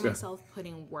 Polska. I find myself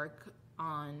putting work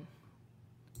on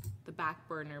the back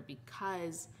burner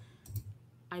because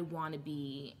I want to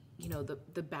be, you know,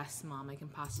 the best mom I can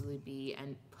possibly be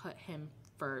and put him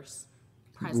first,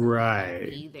 present, right,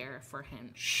 be there for him.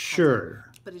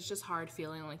 Sure. But it's just hard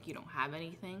feeling like you don't have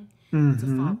anything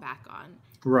to fall back on.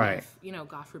 Right. If, you know,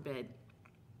 God forbid,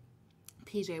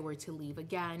 PJ were to leave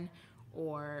again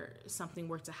or something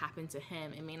were to happen to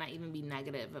him, it may not even be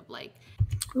negative of like...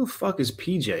 Who the fuck is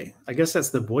PJ? I guess that's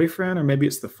the boyfriend, or maybe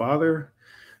it's the father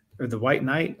or the White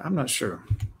Knight. I'm not sure.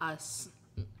 Us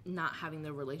not having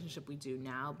the relationship we do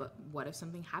now, but what if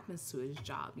something happens to his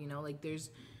job? You know, like there's...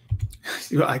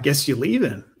 I guess you leave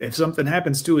him. If something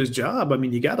happens to his job, I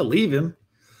mean, you got to leave him.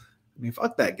 I mean,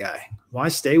 fuck that guy. Why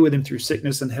stay with him through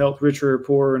sickness and health, richer or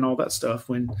poorer and all that stuff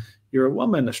when you're a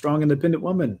woman, a strong, independent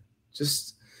woman?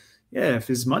 Just, yeah, if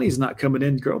his money's not coming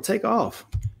in, girl, take off.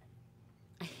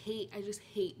 I just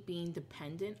hate being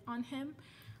dependent on him.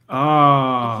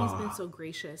 Ah. He's been so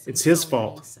gracious. It's his so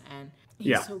fault. Nice, and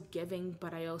he's so giving,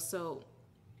 but I also...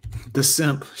 The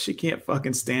simp. She can't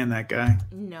fucking stand that guy.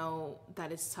 know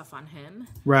that it's tough on him.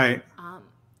 Right.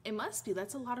 It must be.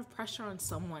 That's a lot of pressure on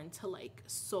someone to like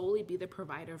solely be the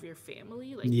provider of your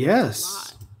family. Like,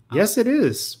 yes. Yes, it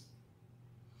is.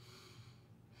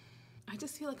 I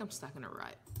just feel like I'm stuck in a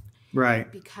rut.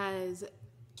 Right. Because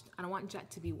I don't want Jet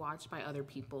to be watched by other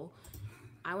people.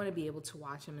 I want to be able to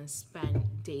watch him and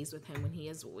spend days with him when he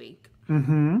is awake.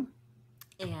 Mm-hmm.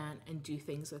 And do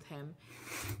things with him.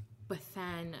 But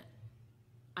then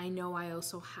I know I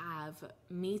also have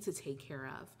me to take care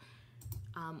of.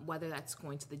 Whether that's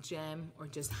going to the gym or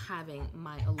just having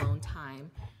my alone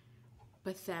time.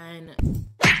 But then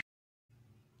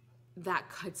that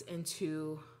cuts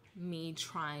into me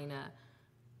trying to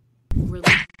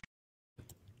really...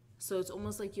 So it's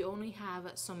almost like you only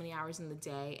have so many hours in the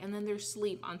day, and then there's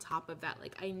sleep on top of that.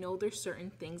 Like, I know there's certain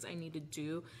things I need to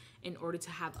do in order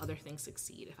to have other things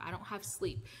succeed. If I don't have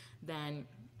sleep, then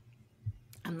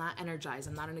I'm not energized.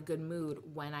 I'm not in a good mood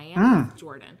when I am with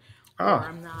Jordan. Or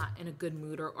I'm not in a good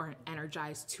mood or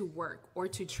energized to work or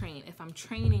to train. If I'm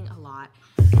training a lot.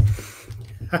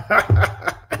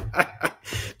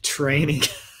 Training.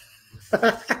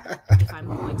 If I'm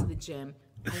going to the gym,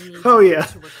 I need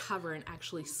to recover and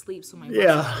actually sleep so my body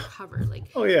can recover.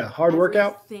 Like, hard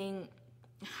workout. Everything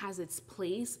has its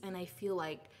place, and I feel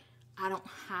like I don't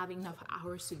have enough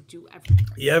hours to do everything.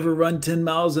 You ever run 10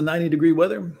 miles in 90-degree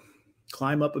weather?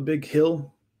 Climb up a big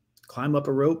hill? Climb up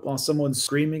a rope while someone's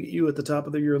screaming at you at the top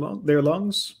of their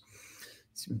lungs?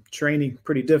 It's training,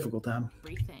 pretty difficult time.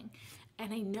 Everything.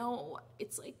 And I know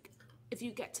it's like, if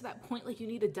you get to that point, like you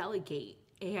need to delegate.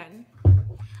 And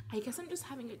I guess I'm just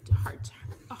having a hard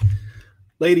time.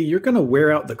 Lady, you're going to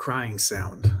wear out the crying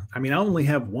sound. I mean, I only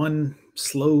have one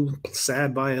slow,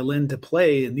 sad violin to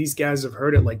play, and these guys have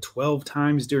heard it like 12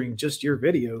 times during just your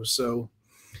video. So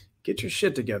get your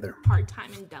shit together. Hard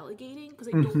time in delegating because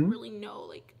I don't really know,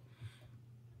 like,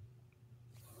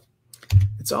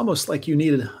 it's almost like you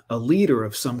need a leader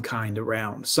of some kind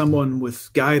around, someone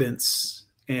with guidance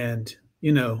and,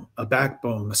 you know, a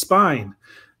backbone, a spine,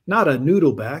 not a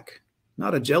noodle back,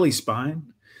 not a jelly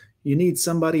spine. You need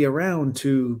somebody around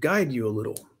to guide you a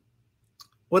little.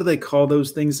 What do they call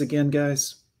those things again,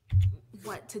 guys?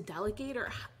 What to delegate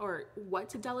or what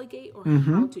to delegate or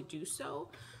how to do so.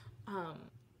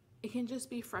 It can just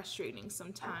be frustrating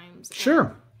sometimes. Sure.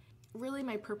 And really,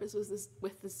 my purpose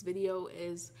with this video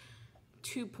is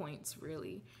 2 points,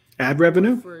 really. Ad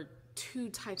revenue? For two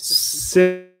types of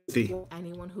people. Safety.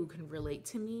 Anyone who can relate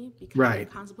to me, because I'm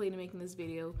contemplating making this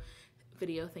video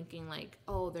video thinking like,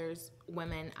 oh, there's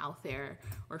women out there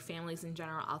or families in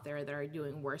general out there that are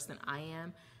doing worse than I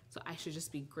am, so I should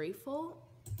just be grateful.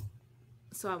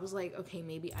 So I was like, okay,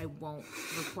 maybe I won't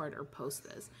record or post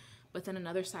this. But then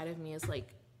another side of me is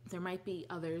like, there might be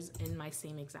others in my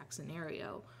same exact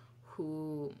scenario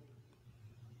who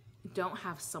don't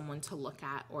have someone to look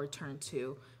at or turn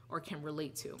to or can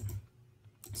relate to.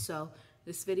 So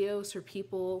this video is for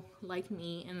people like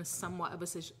me in somewhat of a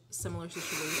similar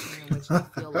situation in which they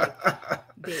feel like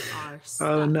they are stuck.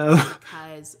 Oh, no.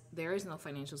 Because there is no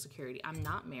financial security. I'm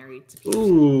not married to people.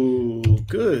 Ooh,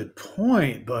 good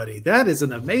point, buddy. That is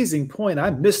an amazing point.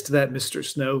 I missed that, Mr.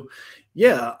 Snow.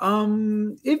 Yeah,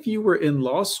 if you were in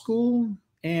law school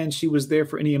and she was there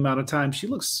for any amount of time, she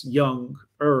looks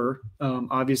younger,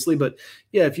 obviously, but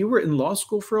yeah, if you were in law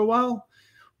school for a while,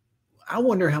 I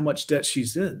wonder how much debt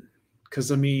she's in.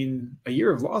 Because, I mean, a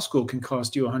year of law school can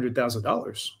cost you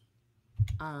 $100,000.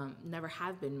 Never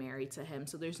have been married to him,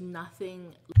 so there's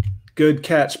nothing. Good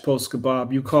catch, Polska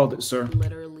Bob. You called it, sir.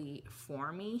 Literally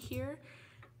for me here,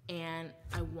 and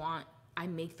I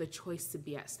make the choice to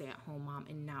be a stay-at-home mom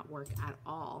and not work at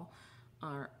all,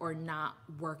 or not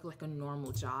work like a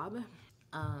normal job.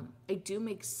 I do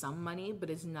make some money, but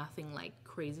it's nothing like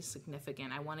crazy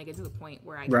significant. I want to get to the point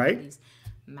where I can at least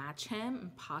match him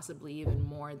and possibly even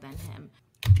more than him.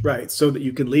 Right, so that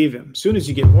you can leave him. As soon as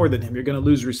you get more than him, you're going to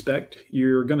lose respect.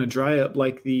 You're going to dry up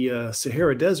like the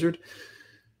Sahara Desert.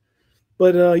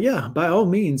 But yeah, by all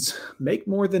means, make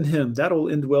more than him. That'll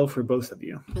end well for both of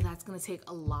you. But that's going to take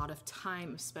a lot of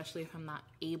time, especially if I'm not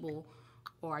able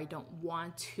or I don't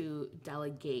want to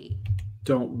delegate.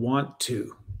 Don't want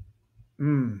to.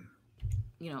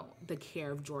 You know, the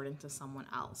care of Jordan to someone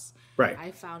else. Right. I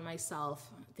found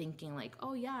myself thinking like,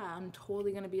 oh yeah, I'm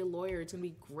totally going to be a lawyer. It's going to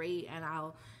be great. And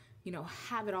I'll, you know,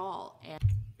 have it all.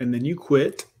 And then you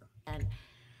quit. And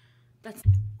that's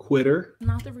quitter.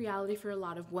 Not the reality for a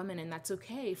lot of women. And that's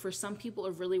okay. For some people,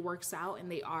 it really works out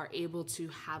and they are able to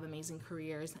have amazing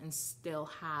careers and still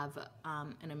have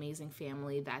an amazing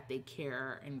family that they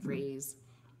care and raise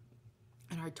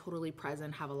and are totally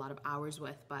present, have a lot of hours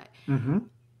with. But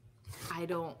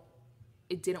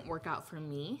it didn't work out for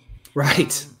me.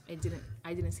 Right. I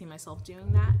didn't see myself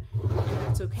doing that. And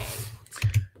that's okay.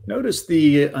 Notice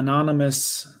the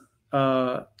anonymous,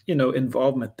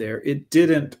 involvement there. It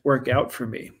didn't work out for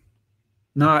me.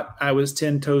 Not I was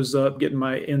 10 toes up, getting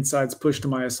my insides pushed to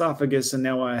my esophagus, and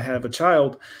now I have a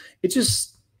child. It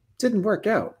just didn't work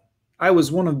out. I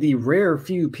was one of the rare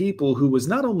few people who was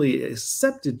not only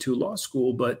accepted to law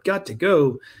school, but got to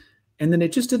go. And then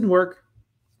it just didn't work.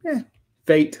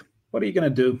 Fate. What are you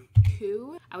going to do?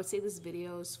 I would say this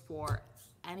video is for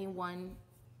anyone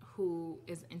who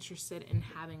is interested in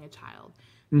having a child.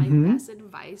 My best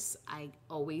advice I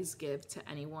always give to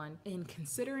anyone in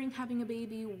considering having a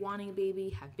baby, wanting a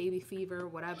baby, have baby fever,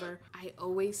 whatever. I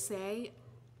always say,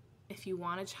 if you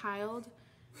want a child,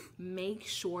 make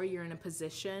sure you're in a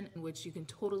position in which you can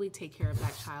totally take care of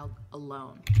that child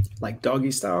alone. Like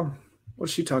doggy style?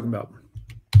 What's she talking about?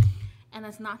 And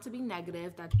that's not to be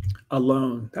negative. That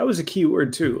alone. That was a key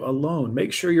word too. Alone.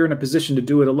 Make sure you're in a position to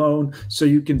do it alone so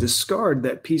you can discard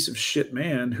that piece of shit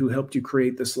man who helped you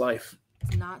create this life.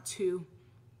 Not to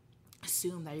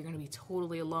assume that you're going to be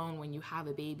totally alone when you have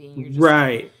a baby and you're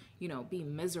just be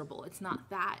miserable. It's not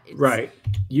that. It's, right.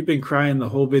 You've been crying the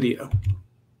whole video.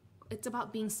 It's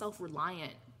about being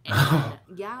self-reliant. And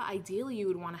yeah, ideally you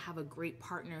would want to have a great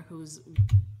partner who's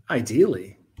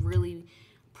ideally really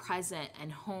present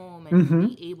and home and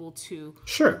be able to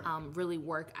really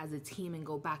work as a team and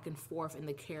go back and forth in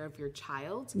the care of your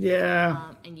child.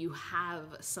 And you have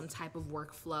some type of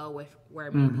workflow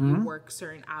where maybe you work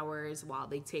certain hours while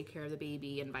they take care of the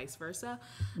baby and vice versa.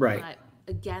 Right. But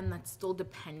again, that's still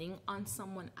depending on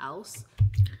someone else.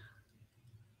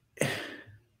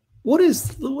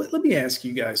 Let me ask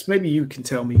you guys, maybe you can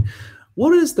tell me,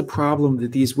 what is the problem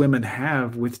that these women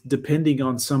have with depending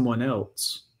on someone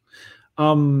else?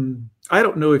 I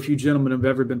don't know if you gentlemen have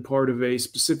ever been part of a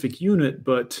specific unit,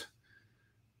 but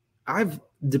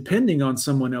depending on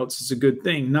someone else is a good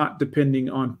thing, not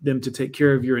depending on them to take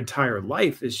care of your entire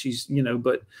life as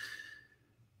but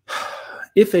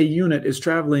if a unit is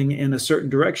traveling in a certain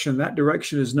direction, that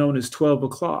direction is known as 12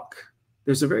 o'clock.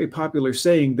 There's a very popular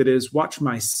saying that is, watch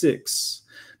my 6.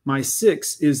 My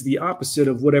 6 is the opposite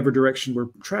of whatever direction we're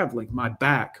traveling. My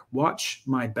back, watch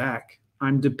my back.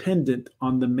 I'm dependent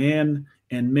on the man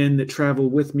and men that travel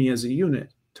with me as a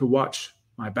unit to watch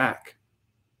my back.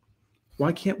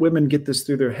 Why can't women get this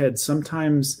through their heads?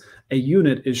 Sometimes a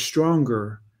unit is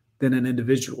stronger than an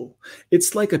individual.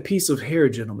 It's like a piece of hair,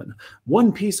 gentlemen.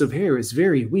 One piece of hair is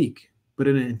very weak, but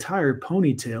an entire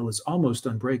ponytail is almost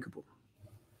unbreakable.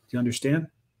 Do you understand?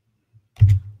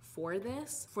 For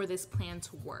this plan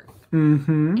to work.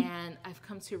 Mm-hmm. And I've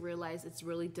come to realize it's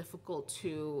really difficult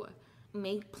to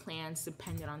make plans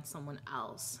dependent on someone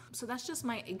else. So that's just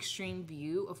my extreme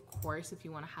view. Of course, if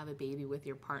you want to have a baby with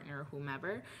your partner or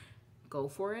whomever, go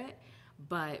for it.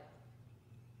 But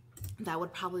that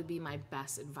would probably be my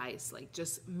best advice. Like,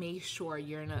 just make sure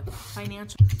you're in a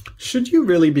financial... Should you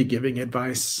really be giving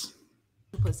advice?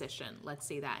 ...position, let's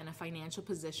say that, in a financial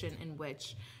position in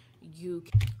which you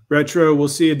Retro, we'll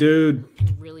see you, dude.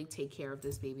 Can really take care of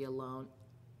this baby alone.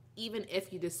 Even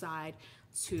if you decide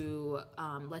to,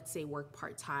 let's say, work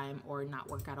part-time or not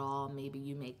work at all, maybe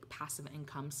you make passive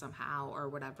income somehow or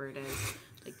whatever it is.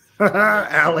 Like,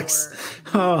 Alex.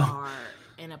 You are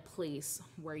in a place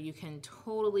where you can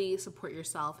totally support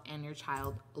yourself and your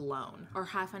child alone, or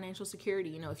have financial security.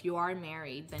 You know, if you are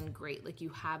married, then great. Like, you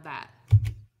have that.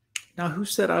 Now, who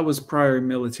said I was prior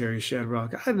military,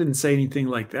 Shadrock? I didn't say anything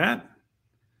like that.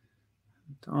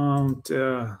 Don't.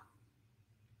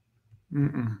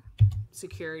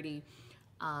 Security.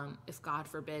 If God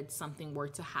forbid something were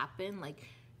to happen, like,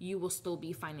 you will still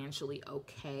be financially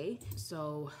okay.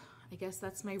 So I guess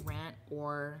that's my rant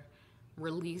or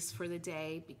release for the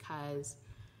day, because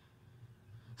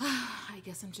I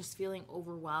guess I'm just feeling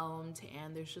overwhelmed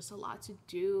and there's just a lot to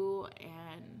do,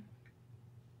 and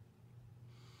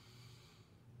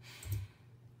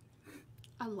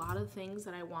a lot of things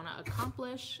that I want to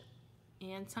accomplish,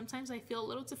 and sometimes I feel a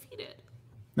little defeated.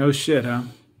 No shit, huh?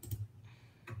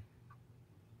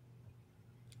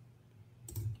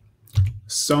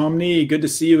 Somni, good to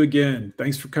see you again.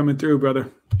 Thanks for coming through,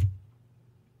 brother.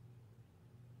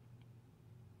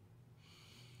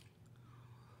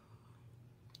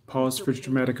 Pause for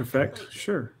dramatic effect.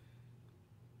 Sure.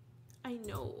 I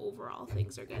know overall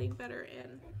things are getting better,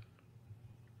 and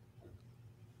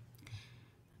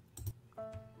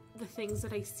the things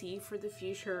that I see for the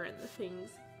future and the things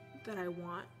that I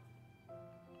want,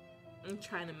 I'm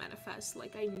trying to manifest.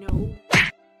 Like, I know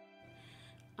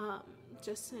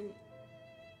just in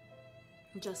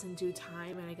due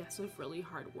time, and I guess with really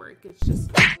hard work, it's just,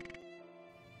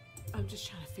 I'm just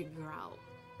trying to figure out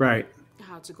right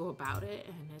how to go about it,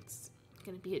 and it's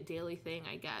gonna be a daily thing,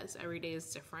 I guess. Every day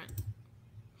is different.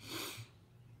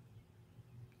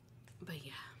 But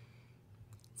yeah,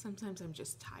 sometimes I'm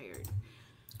just tired.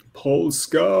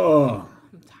 Polska.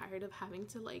 I'm tired of having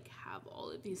to, like, have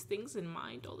all of these things in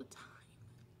mind all the time.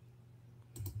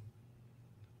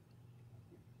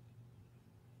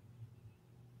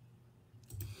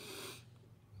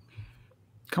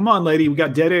 Come on, lady. We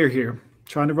got dead air here.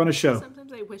 Trying to run a show.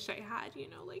 Sometimes I wish I had, you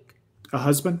know, like... A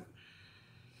husband?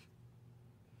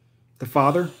 The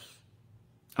father?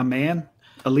 A man?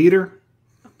 A leader?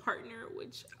 A partner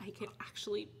which I can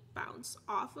actually bounce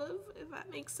off of, if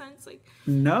that makes sense. Like,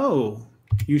 no.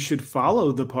 You should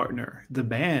follow the partner, the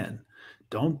man.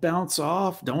 Don't bounce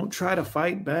off. Don't try to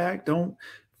fight back. Don't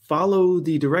follow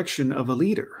the direction of a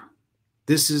leader.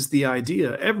 This is the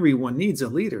idea. Everyone needs a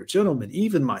leader. Gentlemen,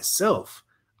 even myself.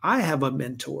 I have a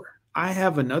mentor. I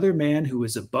have another man who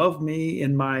is above me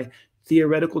in my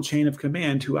theoretical chain of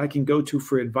command who I can go to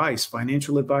for advice,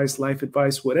 financial advice, life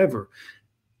advice, whatever.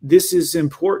 This is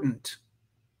important.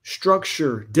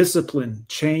 Structure, discipline,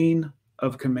 chain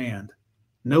of command.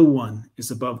 No one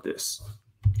is above this.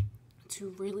 To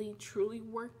really, truly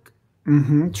work.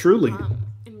 Truly.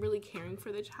 And really caring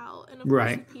for the child. And of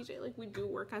right. course, with PJ, like, we do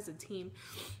work as a team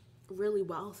really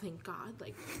well, thank God.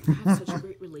 Like, I have such a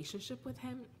great relationship with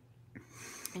him.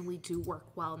 And we do work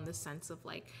well in the sense of,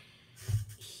 like,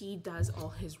 he does all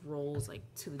his roles, like,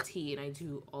 to the T, and I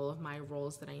do all of my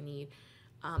roles that I need.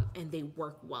 And they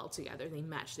work well together. They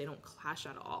match. They don't clash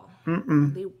at all.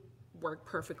 They work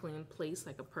perfectly in place,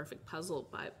 like a perfect puzzle.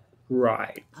 But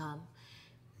right.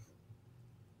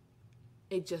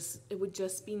 It would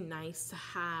just be nice to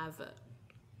have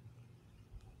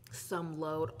some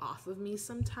load off of me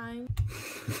sometime.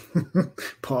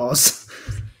 Pause.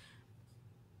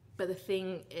 But the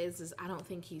thing is I don't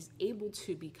think he's able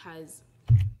to,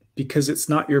 because it's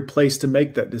not your place to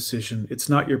make that decision. It's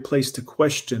not your place to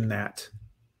question that.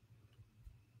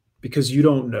 Because you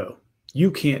don't know.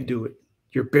 You can't do it.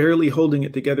 You're barely holding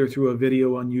it together through a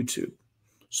video on YouTube.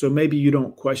 So maybe you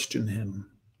don't question him.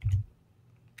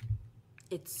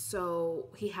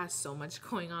 He has so much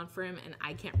going on for him, and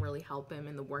I can't really help him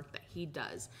in the work that he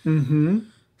does.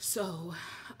 So,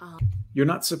 you're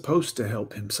not supposed to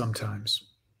help him sometimes.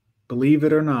 Believe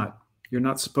it or not, you're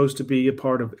not supposed to be a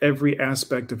part of every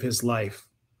aspect of his life.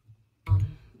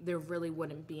 There really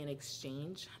wouldn't be an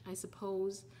exchange, I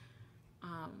suppose.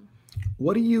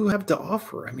 what do you have to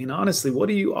offer? I mean, honestly, what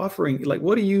are you offering? Like,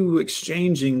 what are you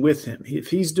exchanging with him? If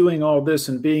he's doing all this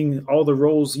and being all the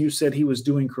roles you said he was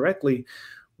doing correctly,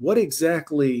 what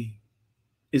exactly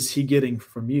is he getting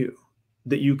from you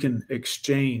that you can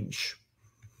exchange?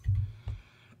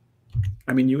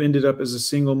 I mean, you ended up as a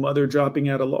single mother dropping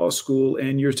out of law school,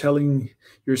 and you're saying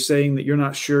that you're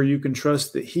not sure you can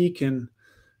trust that he can.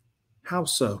 How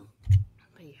so?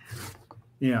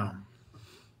 Yeah.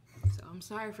 So I'm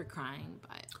sorry for crying,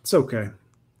 but it's okay.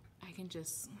 I can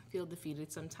just feel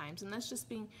defeated sometimes. And that's just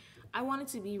being, I wanted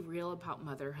to be real about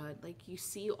motherhood. Like, you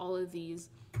see all of these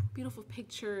beautiful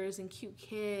pictures and cute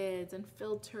kids and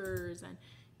filters and,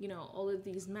 you know, all of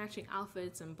these matching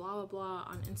outfits and blah, blah, blah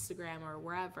on Instagram or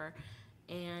wherever.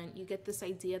 And you get this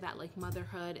idea that, like,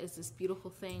 motherhood is this beautiful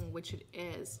thing, which it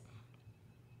is.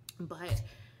 But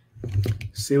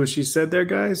see what she said there,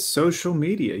 guys? Social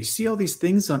media. You see all these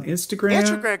things on Instagram?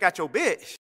 Instagram got your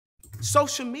bitch.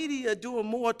 Social media doing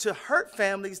more to hurt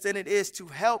families than it is to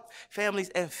help families,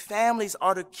 and families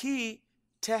are the key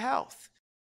to health.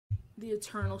 The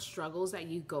eternal struggles that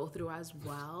you go through as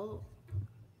well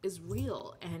is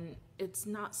real, and it's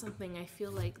not something I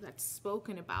feel like that's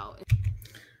spoken about.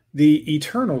 The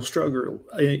eternal struggle,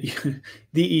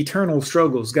 the eternal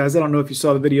struggles. Guys, I don't know if you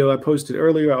saw the video I posted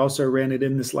earlier. I also ran it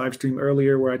in this live stream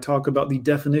earlier where I talk about the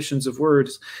definitions of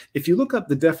words. If you look up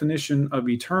the definition of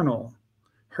eternal,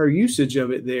 her usage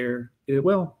of it there,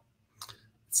 well,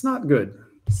 it's not good.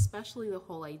 Especially the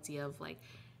whole idea of, like,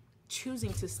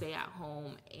 choosing to stay at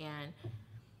home and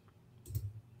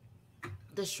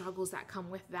the struggles that come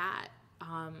with that,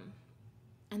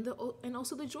 and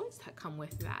also the joys that come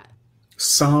with that.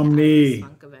 Somni. Yeah,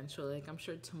 eventually, like, I'm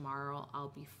sure tomorrow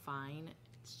I'll be fine.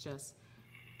 It's just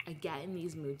I get in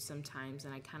these moods sometimes,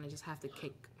 and I kind of just have to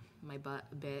kick my butt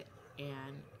a bit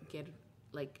and get,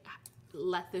 like,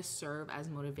 let this serve as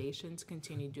motivation to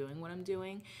continue doing what I'm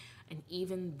doing. And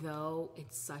even though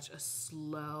it's such a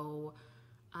slow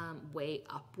way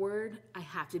upward, I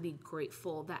have to be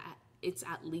grateful that it's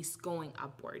at least going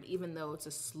upward, even though it's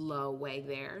a slow way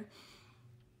there.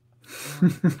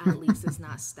 At least it's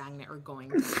not stagnant or going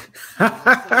down. So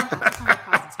that's kind of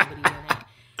positivity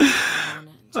in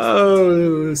it.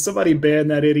 Oh, somebody ban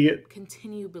that idiot.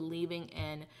 Continue believing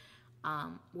in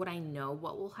what I know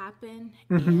what will happen,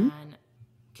 Mm-hmm. and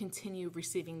continue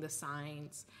receiving the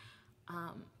signs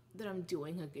that I'm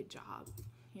doing a good job.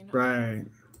 You know? Right.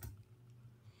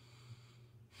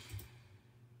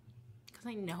 Because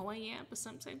I know I am, but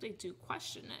sometimes I do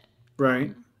question it.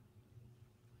 Right.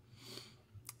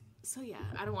 So yeah,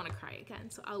 I don't want to cry again,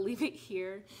 so I'll leave it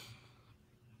here.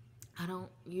 I don't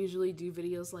usually do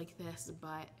videos like this,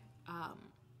 but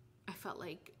I felt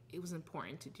like it was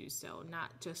important to do so,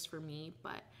 not just for me,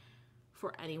 but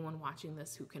for anyone watching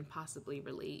this who can possibly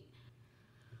relate.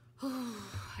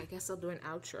 I guess I'll do an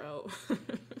outro.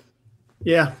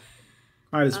 Yeah,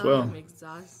 might as well. I'm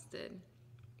exhausted.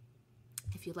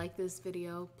 If you like this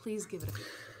video, please give it a...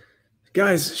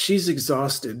 Guys, she's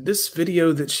exhausted. This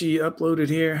video that she uploaded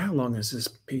here, how long is this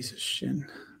piece of shit?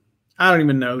 I don't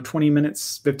even know, 20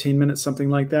 minutes, 15 minutes, something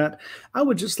like that. I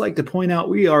would just like to point out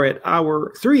we are at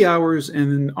 3 hours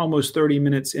and almost 30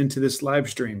 minutes into this live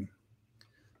stream.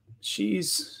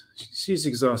 She's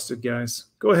exhausted, guys.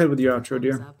 Go ahead with your outro,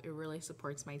 dear. Thumbs up. It really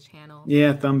supports my channel.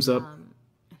 Yeah, thumbs up.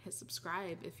 Hit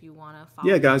subscribe if you want to follow.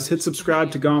 Yeah, guys, hit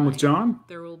subscribe to Gone with John.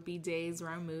 There will be days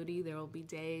where I'm moody. There will be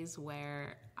days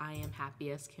where I am happy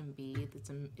as can be.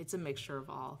 It's a mixture of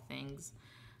all things.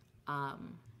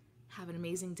 Have an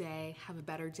amazing day. Have a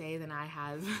better day than I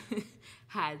have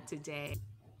had today.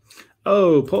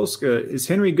 Oh, Polska, is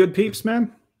Henry good peeps,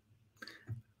 man?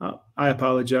 I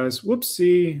apologize.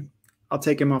 Whoopsie. I'll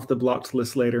take him off the blocked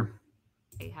list later.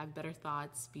 Have better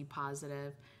thoughts. Be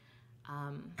positive.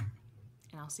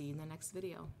 And I'll see you in the next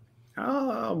video.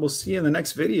 Oh, we'll see you in the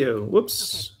next video.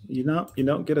 Whoops. Okay. You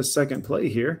don't get a second play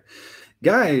here.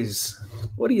 Guys,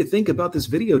 what do you think about this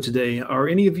video today? Are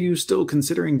any of you still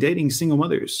considering dating single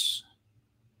mothers?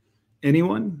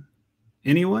 Anyone?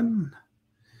 Anyone?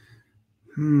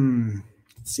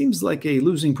 It seems like a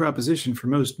losing proposition for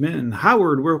most men.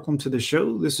 Howard, welcome to the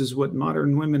show. This is what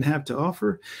modern women have to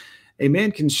offer. A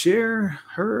man can share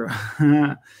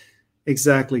her...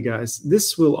 Exactly, guys.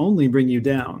 This will only bring you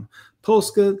down.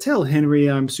 Polska, tell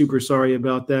Henry I'm super sorry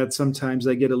about that. Sometimes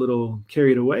I get a little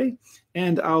carried away,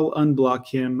 and I'll unblock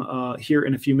him here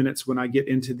in a few minutes when I get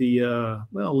into the,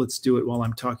 well, let's do it while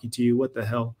I'm talking to you. What the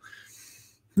hell?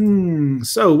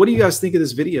 So what do you guys think of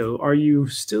this video? Are you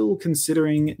still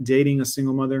considering dating a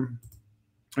single mother?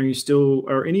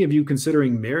 Are any of you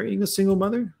considering marrying a single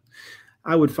mother?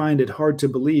 I would find it hard to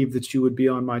believe that you would be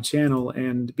on my channel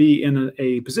and be in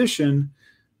a position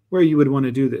where you would want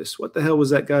to do this. What the hell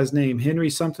was that guy's name? Henry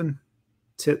something?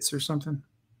 Tits or something?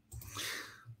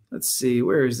 Let's see.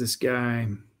 Where is this guy?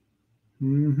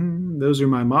 Those are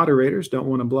my moderators. Don't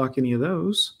want to block any of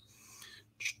those.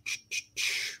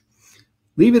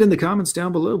 Leave it in the comments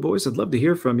down below, boys. I'd love to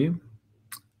hear from you.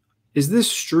 Is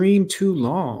this stream too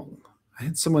long? I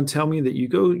had someone tell me that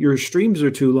your streams are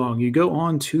too long. You go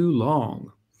on too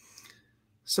long.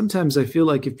 Sometimes I feel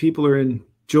like if people are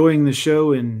enjoying the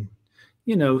show and,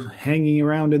 you know, hanging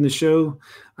around in the show,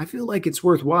 I feel like it's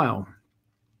worthwhile.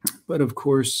 But of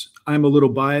course, I'm a little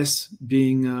biased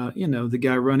being, you know, the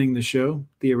guy running the show,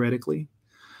 theoretically.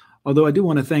 Although I do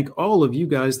want to thank all of you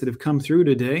guys that have come through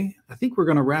today. I think we're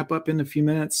going to wrap up in a few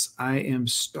minutes. I am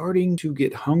starting to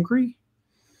get hungry.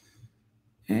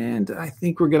 And I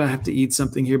think we're going to have to eat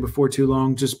something here before too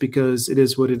long just because it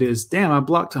is what it is. Damn, I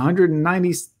blocked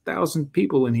 190,000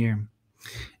 people in here.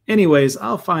 Anyways,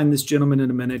 I'll find this gentleman in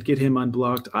a minute, get him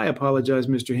unblocked. I apologize,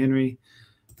 Mr. Henry.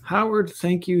 Howard,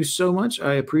 thank you so much.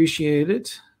 I appreciate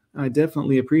it. I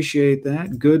definitely appreciate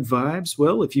that. Good vibes.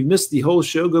 Well, if you missed the whole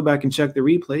show, go back and check the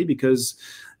replay because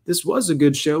this was a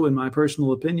good show in my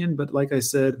personal opinion. But like I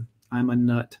said, I'm a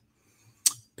nut.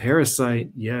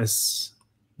 Parasite, yes.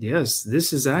 Yes,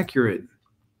 this is accurate.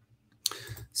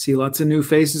 See lots of new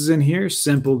faces in here.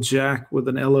 Simple Jack with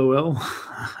an LOL.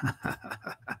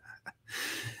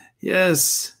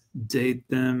 Yes, date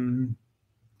them.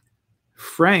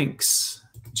 Franks,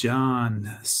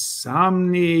 John,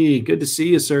 Somni. Good to see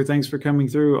you, sir. Thanks for coming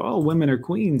through. All women are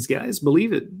queens, guys.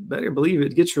 Believe it. Better believe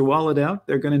it. Get your wallet out.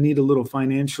 They're going to need a little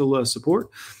financial support.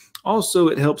 Also,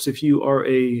 it helps if you are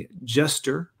a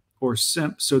jester or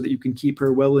simp so that you can keep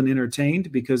her well and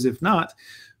entertained, because if not,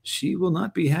 she will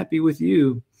not be happy with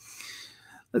you.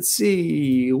 Let's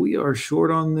see. We are short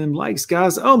on them likes,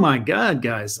 guys. Oh my God,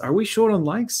 guys. Are we short on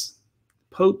likes?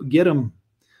 Pope, get them.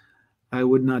 I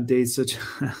would not date such.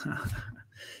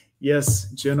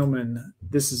 Yes, gentlemen,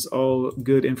 this is all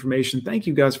good information. Thank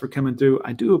you guys for coming through.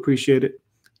 I do appreciate it.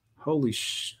 Holy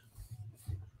sh.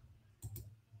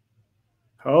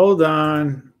 Hold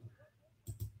on.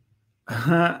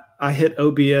 I hit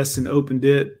OBS and opened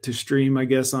it to stream, I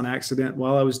guess, on accident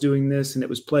while I was doing this, and it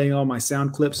was playing all my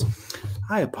sound clips.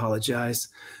 I apologize.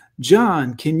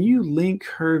 John, can you link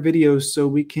her video so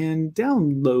we can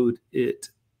download it?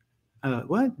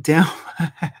 What?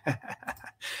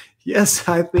 Yes,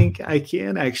 I think I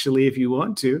can, actually, if you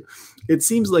want to. It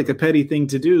seems like a petty thing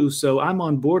to do, so I'm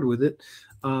on board with it.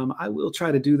 I will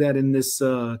try to do that in this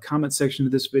comment section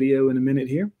of this video in a minute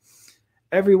here.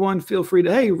 Everyone, feel free to.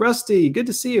 Hey, Rusty, good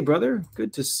to see you, brother.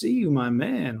 Good to see you, my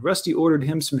man. Rusty ordered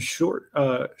him some short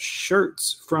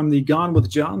shirts from the Gone with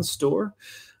John store.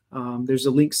 There's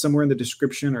a link somewhere in the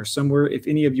description or somewhere if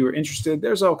any of you are interested.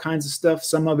 There's all kinds of stuff.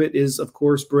 Some of it is, of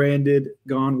course, branded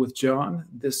Gone with John,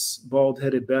 this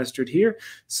bald-headed bastard here.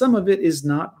 Some of it is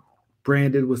not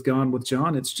branded with Gone with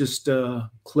John. It's just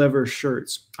clever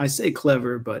shirts. I say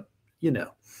clever, but, you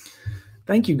know.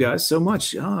 Thank you guys so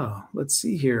much. Let's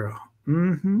see here.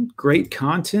 Great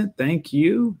content. Thank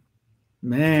you.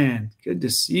 Man, good to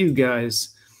see you guys.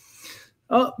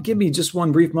 Oh, give me just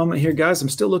one brief moment here, guys. I'm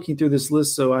still looking through this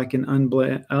list so I can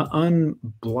unblock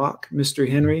Mr.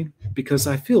 Henry because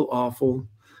I feel awful.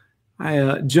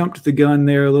 I jumped the gun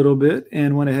there a little bit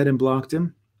and went ahead and blocked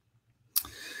him.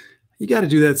 You got to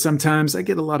do that sometimes. I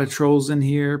get a lot of trolls in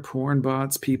here, porn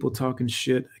bots, people talking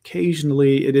shit.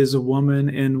 Occasionally, it is a woman.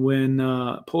 And when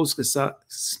Polska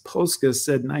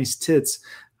said nice tits,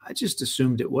 I just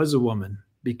assumed it was a woman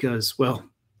because, well,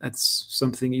 that's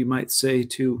something you might say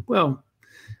to, well,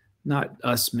 not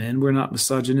us men. We're not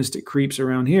misogynistic creeps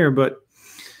around here, but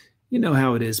you know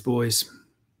how it is, boys.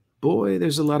 Boy,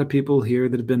 there's a lot of people here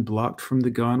that have been blocked from the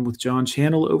Gone with John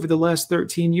channel over the last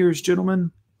 13 years,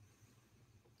 gentlemen.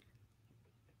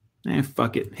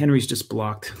 Fuck it. Henry's just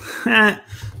blocked.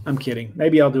 I'm kidding.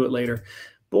 Maybe I'll do it later.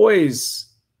 Boys,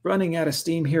 running out of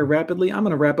steam here rapidly. I'm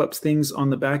going to wrap up things on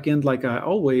the back end like I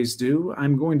always do.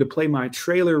 I'm going to play my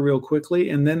trailer real quickly,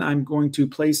 and then I'm going to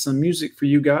play some music for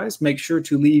you guys. Make sure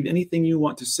to leave anything you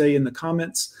want to say in the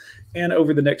comments. And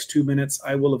over the next 2 minutes,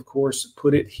 I will, of course,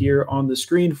 put it here on the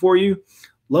screen for you.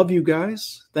 Love you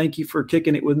guys. Thank you for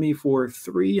kicking it with me for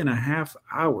 3.5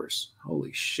 hours.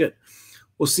 Holy shit.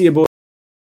 We'll see you, boys.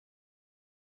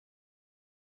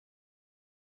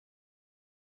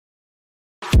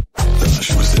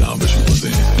 She was down, but she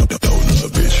wasn't. No,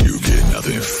 bitch, you get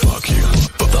nothing. Fuck you.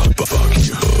 Fuck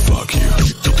you. Fuck you.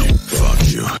 Fuck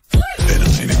you. And I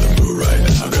ain't in the mood right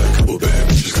now. Got a couple bad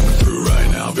bitches coming through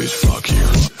right now, bitch. Fuck you.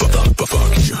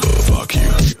 Fuck you. Fuck you.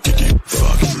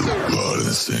 Fuck you.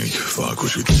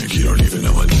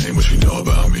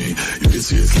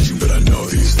 see a thing, but I know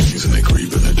these things, and they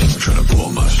creep and they're down trying to pull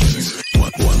my strings.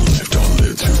 One life, don't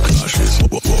live too cautious.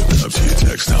 Woke up to your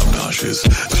text, now I'm nauseous.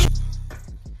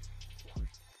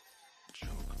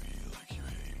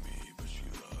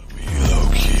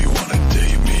 Low-key, wanna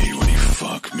date me when you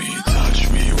fuck me, touch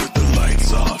me with the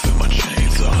lights off and my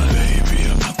chains on.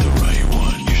 Baby, I'm not the right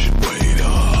one, you should wait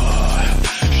on.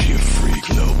 She a freak,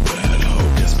 little bad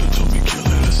hoe. Gasper told me kill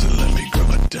her, so let me grab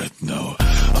my death note.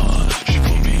 She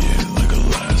pulled me in like a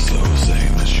lasso,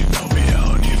 saying that she know me, I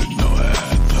don't even know I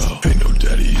had though. Ain't no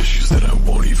daddy issues that I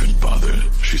won't even bother.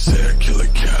 She said I kill a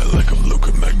cat like I'm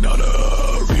Luca Magnotta.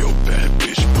 Real bad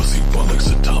bitch, pussy ball like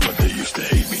Saitama. They used to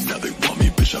hate me, now they want me,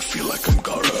 bitch, I feel like I'm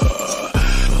Gara.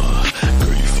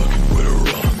 Girl, you fucking with a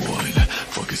wrong one.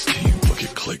 Fuck his team, fuck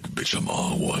your clique, bitch, I'm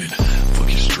on one. Fuck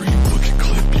your stream, fuck your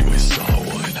clip, you ain't saw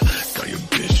one. Got your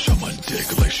bitch on my dick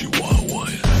like she want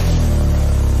one.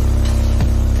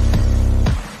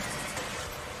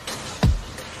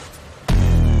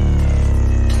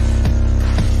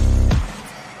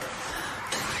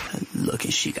 Look,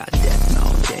 and she got death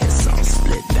note, dead soul,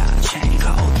 split dot, chain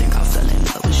cold. Think I fell in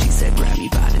love when she said grab me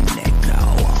by the neck,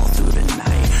 though. All through the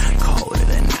night, colder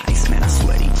than ice. Man, I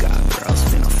swear to God, girls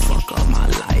finna fuck up my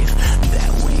life.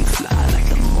 That wing fly like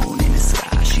the moon in the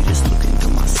sky. She just looking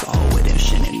through my soul with them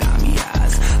Shinigami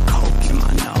eyes. Coke in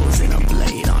my nose and a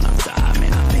blade on her thigh.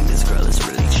 Man, I think this girl is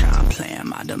really trying to plan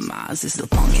my demise. It's the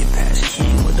pumpkin patch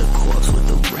king with the corpse with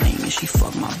the ring. And she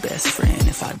fuck my best friend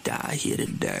if I die here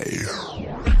today.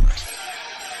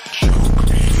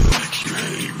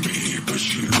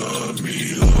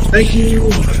 Thank you.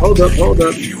 Hold up.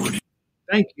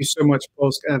 Thank you so much,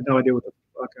 Post. I have no idea what the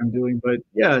fuck I'm doing, but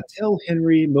yeah, tell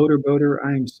Henry Motorboater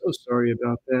I am so sorry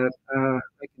about that. I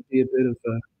can be a bit of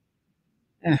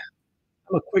I'm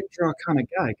a quick draw kind of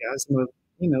guy, guys. I'm a,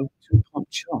 two-pump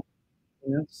chump.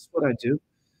 That's what I do.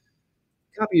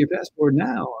 Copy your passport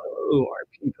now. Oh,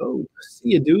 RP code. See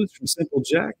you dudes from Simple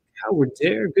Jack. Howard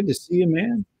Dare. Good to see you,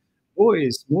 man.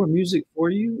 Boys, more music for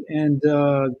you, and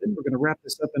then we're going to wrap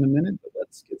this up in a minute, but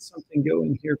let's get something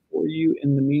going here for you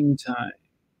in the meantime.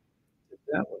 Did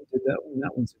that one.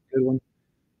 That one's a good one.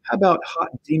 How about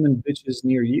Hot Demon Bitches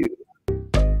Near You?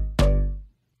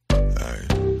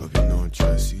 Alright, hope you know I'm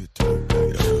trying to see it through.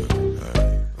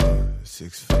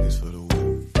 6 figures for the whip.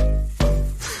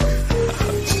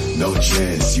 No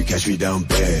chance, you catch me down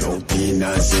bad.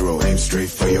 P90, aim straight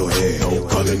for your head.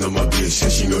 Calling on my bitch,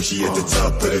 and she know she at the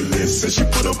top of the list. And she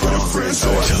put up with her friends, so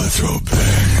I tell her throw it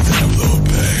back, then I blow it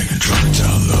back. Drop it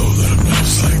down low, let them know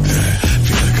it's like that.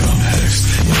 Feel like I'm hexed,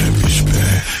 yeah, that bitch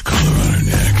bad. Collar on her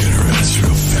neck, and her ass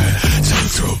real fat. Tell her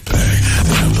throw it back,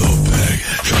 then I blow it back.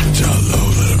 Drop it down low,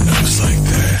 let them know it's like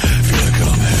that. Feel like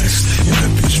I'm hexed, yeah, that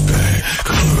bitch bad.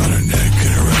 Collar on her neck,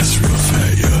 and her ass real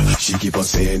fat, yeah. She keep on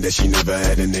saying that she never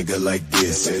had a nigga like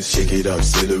this. Shake it up,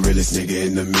 still the realest nigga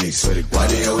in the mix. Why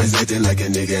they always acting like a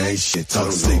nigga ain't shit?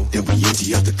 Talk slick, then we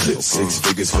empty out the clip. 6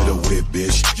 figures for the whip,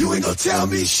 bitch. You ain't gon' tell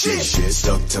me shit.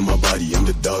 Stuck to my body, I'm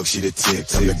the dog, she the tick.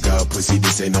 Tell the god, pussy,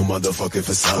 this ain't no motherfucking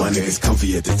facade. My niggas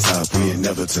comfy at the top, we ain't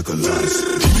never took a loss.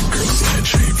 Demon girls and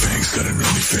chain fangs, got an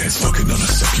OnlyFans. Fucking on a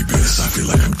succubus, I feel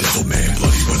like I'm devil man.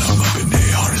 Bloody when I'm up in a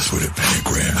harness with a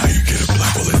pentagram. How you get a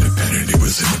black hole independent, it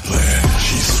was in the plan.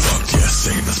 She's fucked, yeah,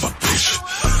 same, that's my bitch.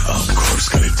 Corpse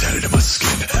got it tatted in my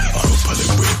skin. Autopilot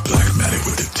with black matic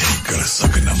with the tape. Got her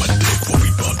sucking on my dick while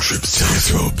we bump trips. Till you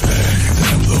throw it back, then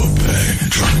I blow it back.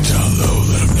 Drop it down low,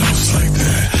 let them know it's like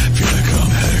that. Feel like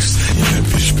I'm hexed, yeah, that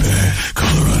bitch bad.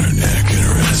 Collar on her neck and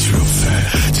her ass real fat.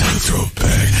 Tell her throw it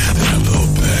back, then I blow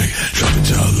it back. Drop it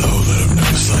down low, let them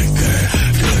know it's like that.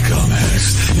 Feel like I'm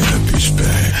hexed, yeah, that bitch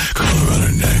bad. Collar on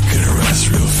her neck and her ass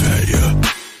real fat, yeah.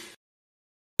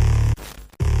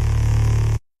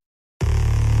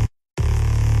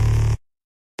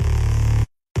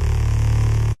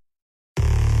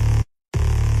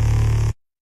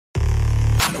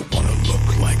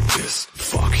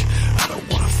 Fuck, I don't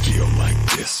wanna feel like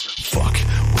this. Fuck,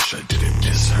 wish I didn't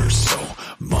miss her so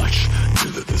much.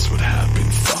 Knew that this would happen.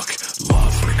 Fuck,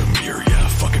 love, break a mirror, yeah,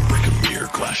 fucking break a mirror.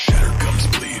 Glass shatter, gums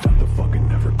bleed. The fucking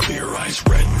never clear eyes,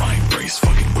 red mind race.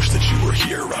 Fucking wish that you were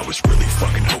here. I was really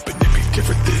fucking hoping it'd be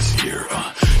different this year.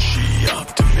 She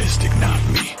optimistic, not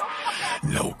me.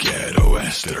 No ghetto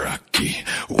esteraki.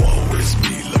 Woe is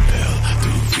me, lapel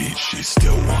through feet. She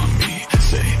still want me.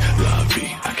 Say la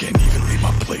vie. I can't even leave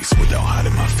my place without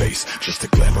hiding my face. Just a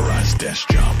glamorized desk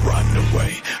job, riding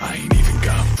away. I ain't even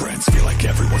got friends. Feel like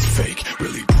everyone's fake.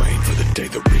 Really praying for the day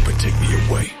the Reaper take me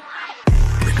away.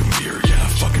 Break a mirror, yeah,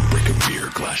 fucking break a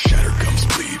mirror. Glass shatter, gums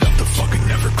bleed. I'm the fucking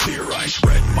never clear eyes,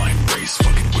 red mind race.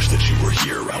 Fucking wish that you were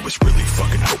here. I was really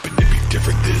fucking hoping